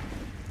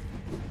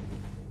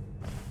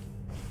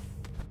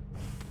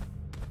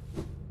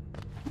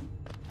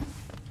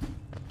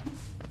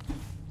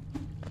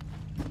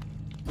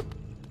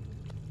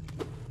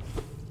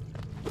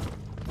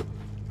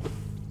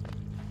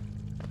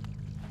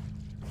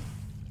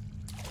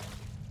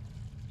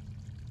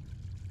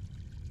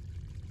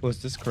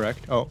 Was this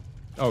correct? Oh.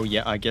 Oh,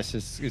 yeah, I guess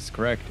it's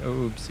correct. Oh,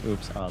 oops,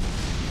 oops.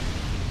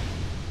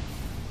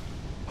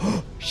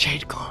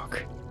 Shade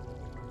Cloak.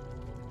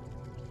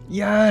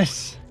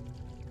 Yes!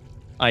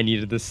 I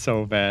needed this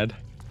so bad.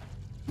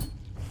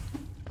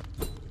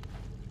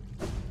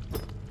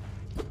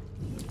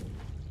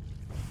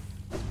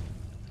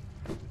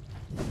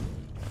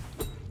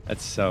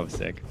 That's so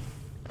sick.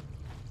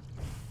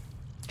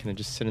 Can I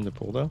just sit in the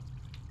pool, though?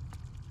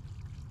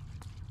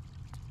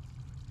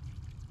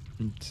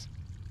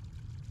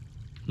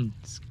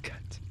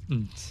 Cut.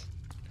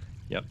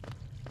 Yep.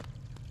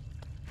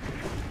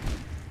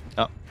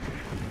 Oh.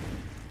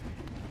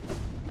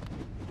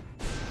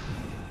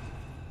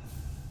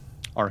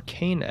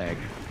 Arcane egg.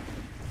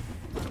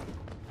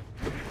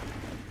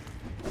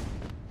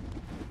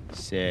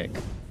 Sick.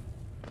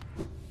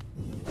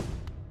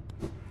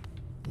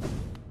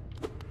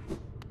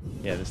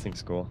 Yeah, this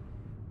thing's cool.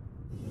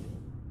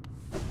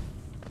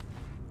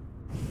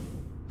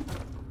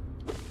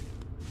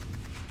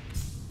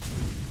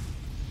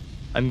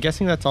 I'm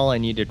guessing that's all I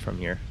needed from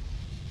here.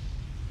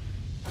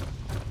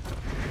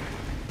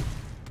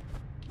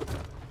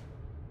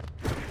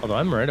 Although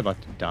I'm right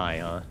about to die,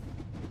 huh?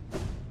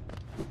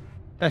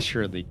 That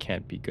surely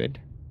can't be good.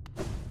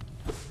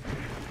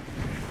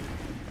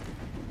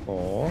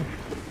 Oh.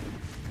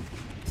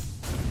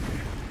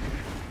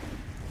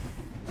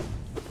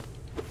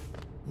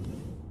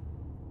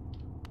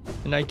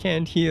 And I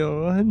can't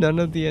heal. None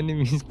of the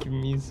enemies give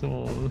me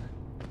soul.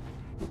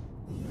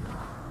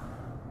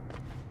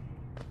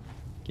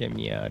 Get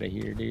me out of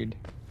here, dude.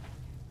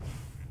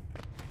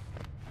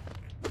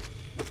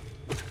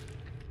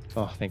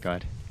 Oh, thank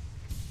God.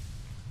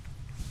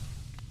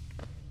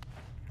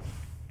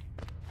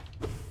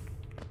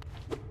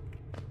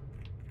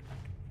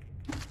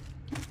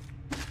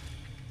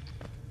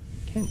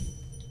 Can't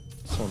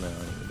soul now any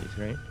of these,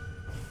 right?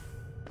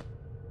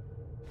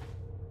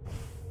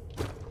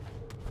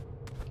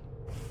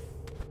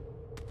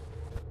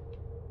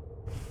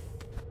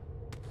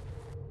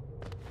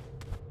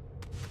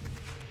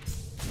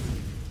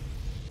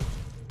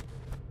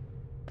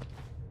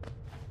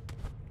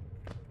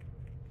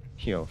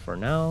 Heal for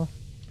now.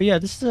 But yeah,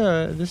 this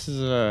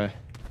is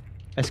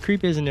as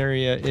creepy as an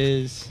area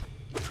is,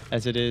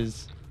 as it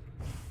is.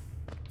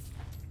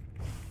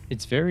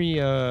 It's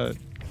very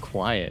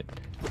quiet.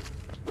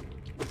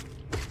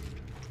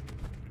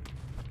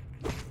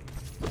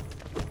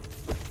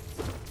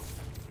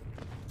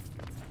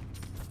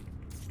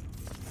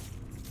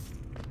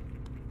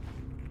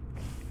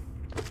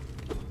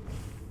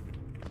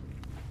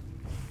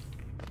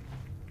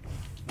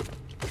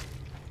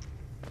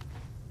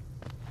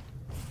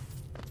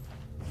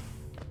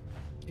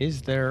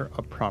 Is there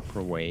a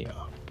proper way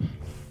up?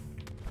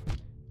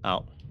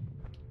 Ow.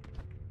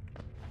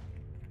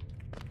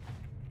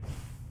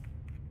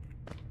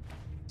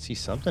 See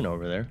something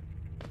over there.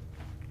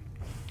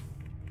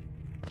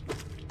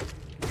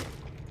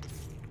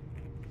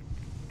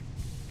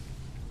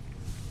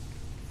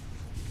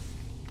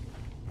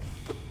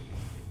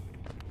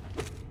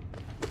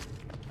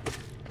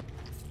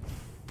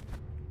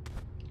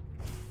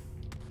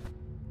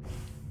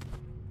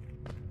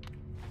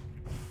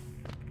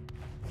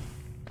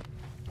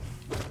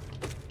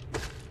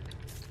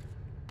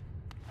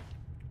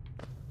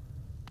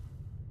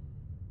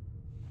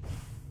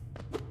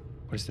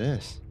 What is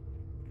this?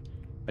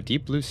 A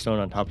deep blue stone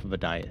on top of a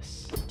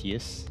dais.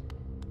 Dais?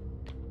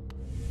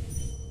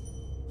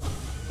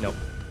 Nope.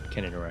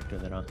 Can't interact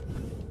with it, huh?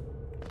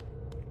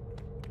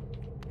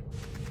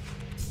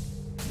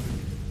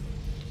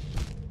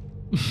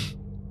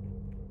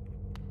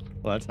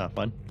 Well, that's not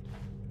fun.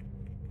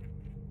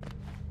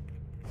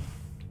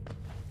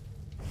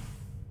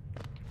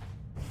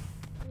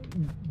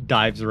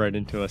 Dives right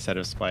into a set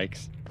of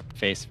spikes.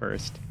 Face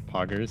first.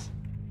 Poggers.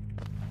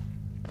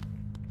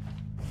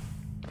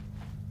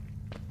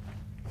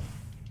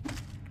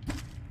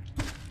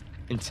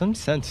 In some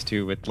sense,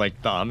 too, with like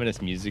the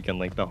ominous music and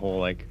like the whole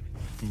like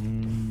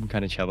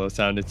kind of cello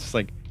sound, it's just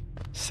like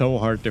so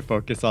hard to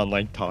focus on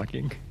like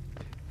talking.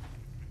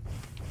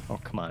 Oh,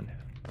 come on.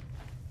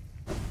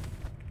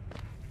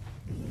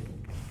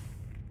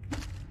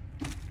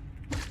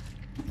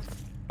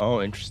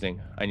 Oh, interesting.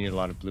 I need a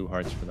lot of blue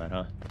hearts for that,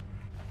 huh?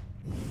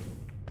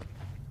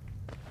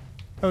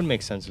 That would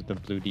make sense with the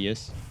blue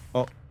Dias.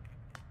 Oh.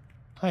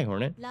 Hi,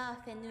 Hornet.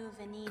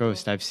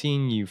 Ghost, I've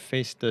seen you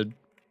face the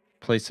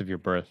place of your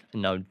birth,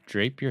 and now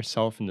drape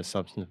yourself in the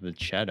substance of the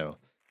shadow.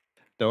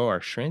 Though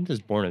our strength is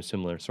born of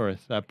similar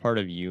source, that part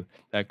of you,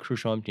 that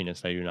crucial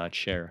emptiness I do not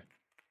share.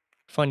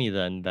 Funny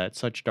then, that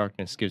such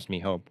darkness gives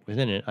me hope.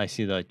 Within it, I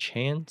see the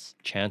chance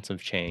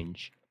of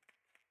change.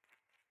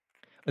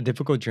 A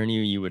difficult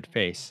journey you would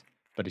face,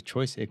 but a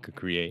choice it could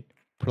create.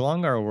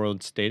 Prolong our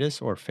world's status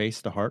or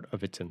face the heart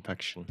of its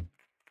infection.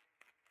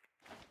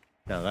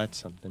 Now that's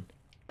something.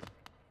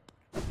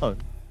 Oh,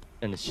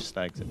 and it's just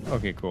the exit.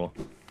 Okay, cool.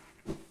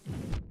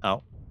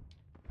 Ow.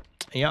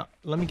 Yeah,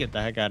 let me get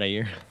the heck out of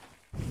here.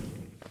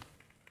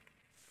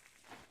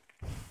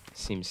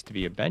 Seems to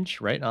be a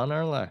bench right on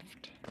our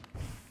left.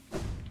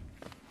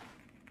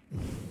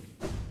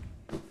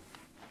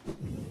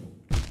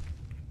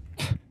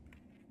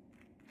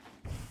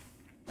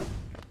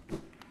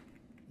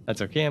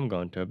 That's okay. I'm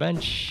going to a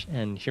bench,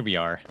 and here we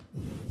are.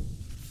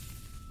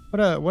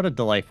 What a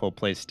delightful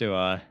place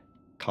to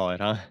call it,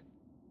 huh?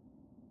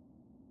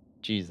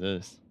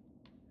 Jesus.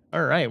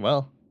 All right,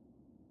 well,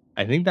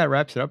 I think that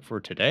wraps it up for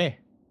today.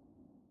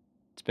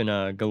 It's been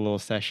a good little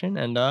session,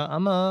 and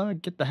I'm gonna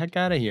get the heck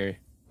out of here.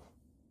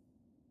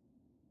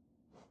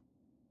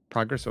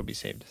 Progress will be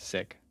saved.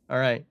 Sick. All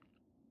right.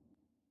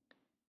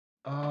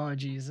 Oh,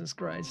 Jesus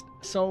Christ.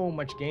 So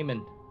much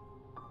gaming.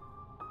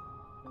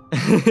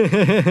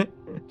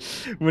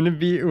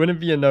 wouldn't it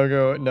be a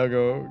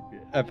no-go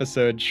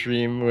episode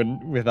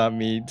stream without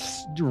me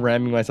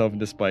ramming myself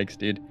into spikes,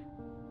 dude.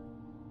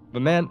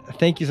 But man,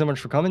 thank you so much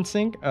for coming,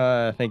 Sync.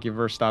 Thank you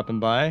for stopping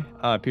by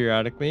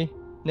periodically,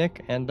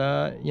 Nick. And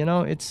you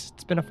know, it's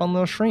been a fun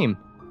little stream.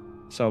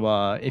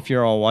 So if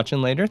you're all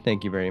watching later,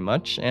 thank you very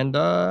much. And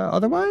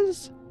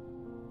otherwise,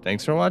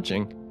 thanks for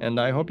watching, and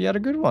I hope you had a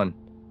good one.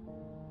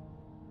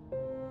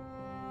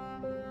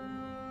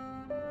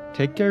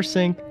 Take care,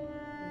 Sync.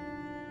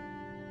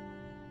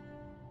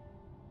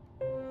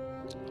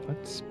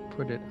 Let's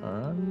put it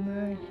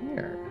on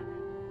here.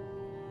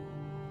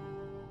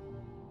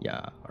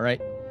 Yeah, all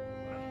right.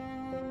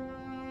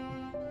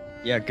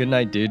 Yeah, good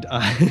night, dude.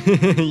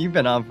 You've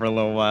been on for a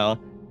little while.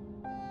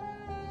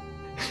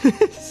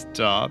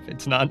 Stop.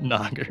 It's not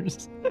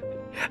knockers.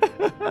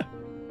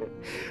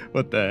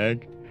 What the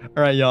heck?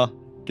 All right, y'all.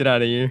 Get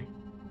out of here.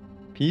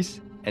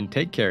 Peace and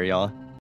take care, y'all.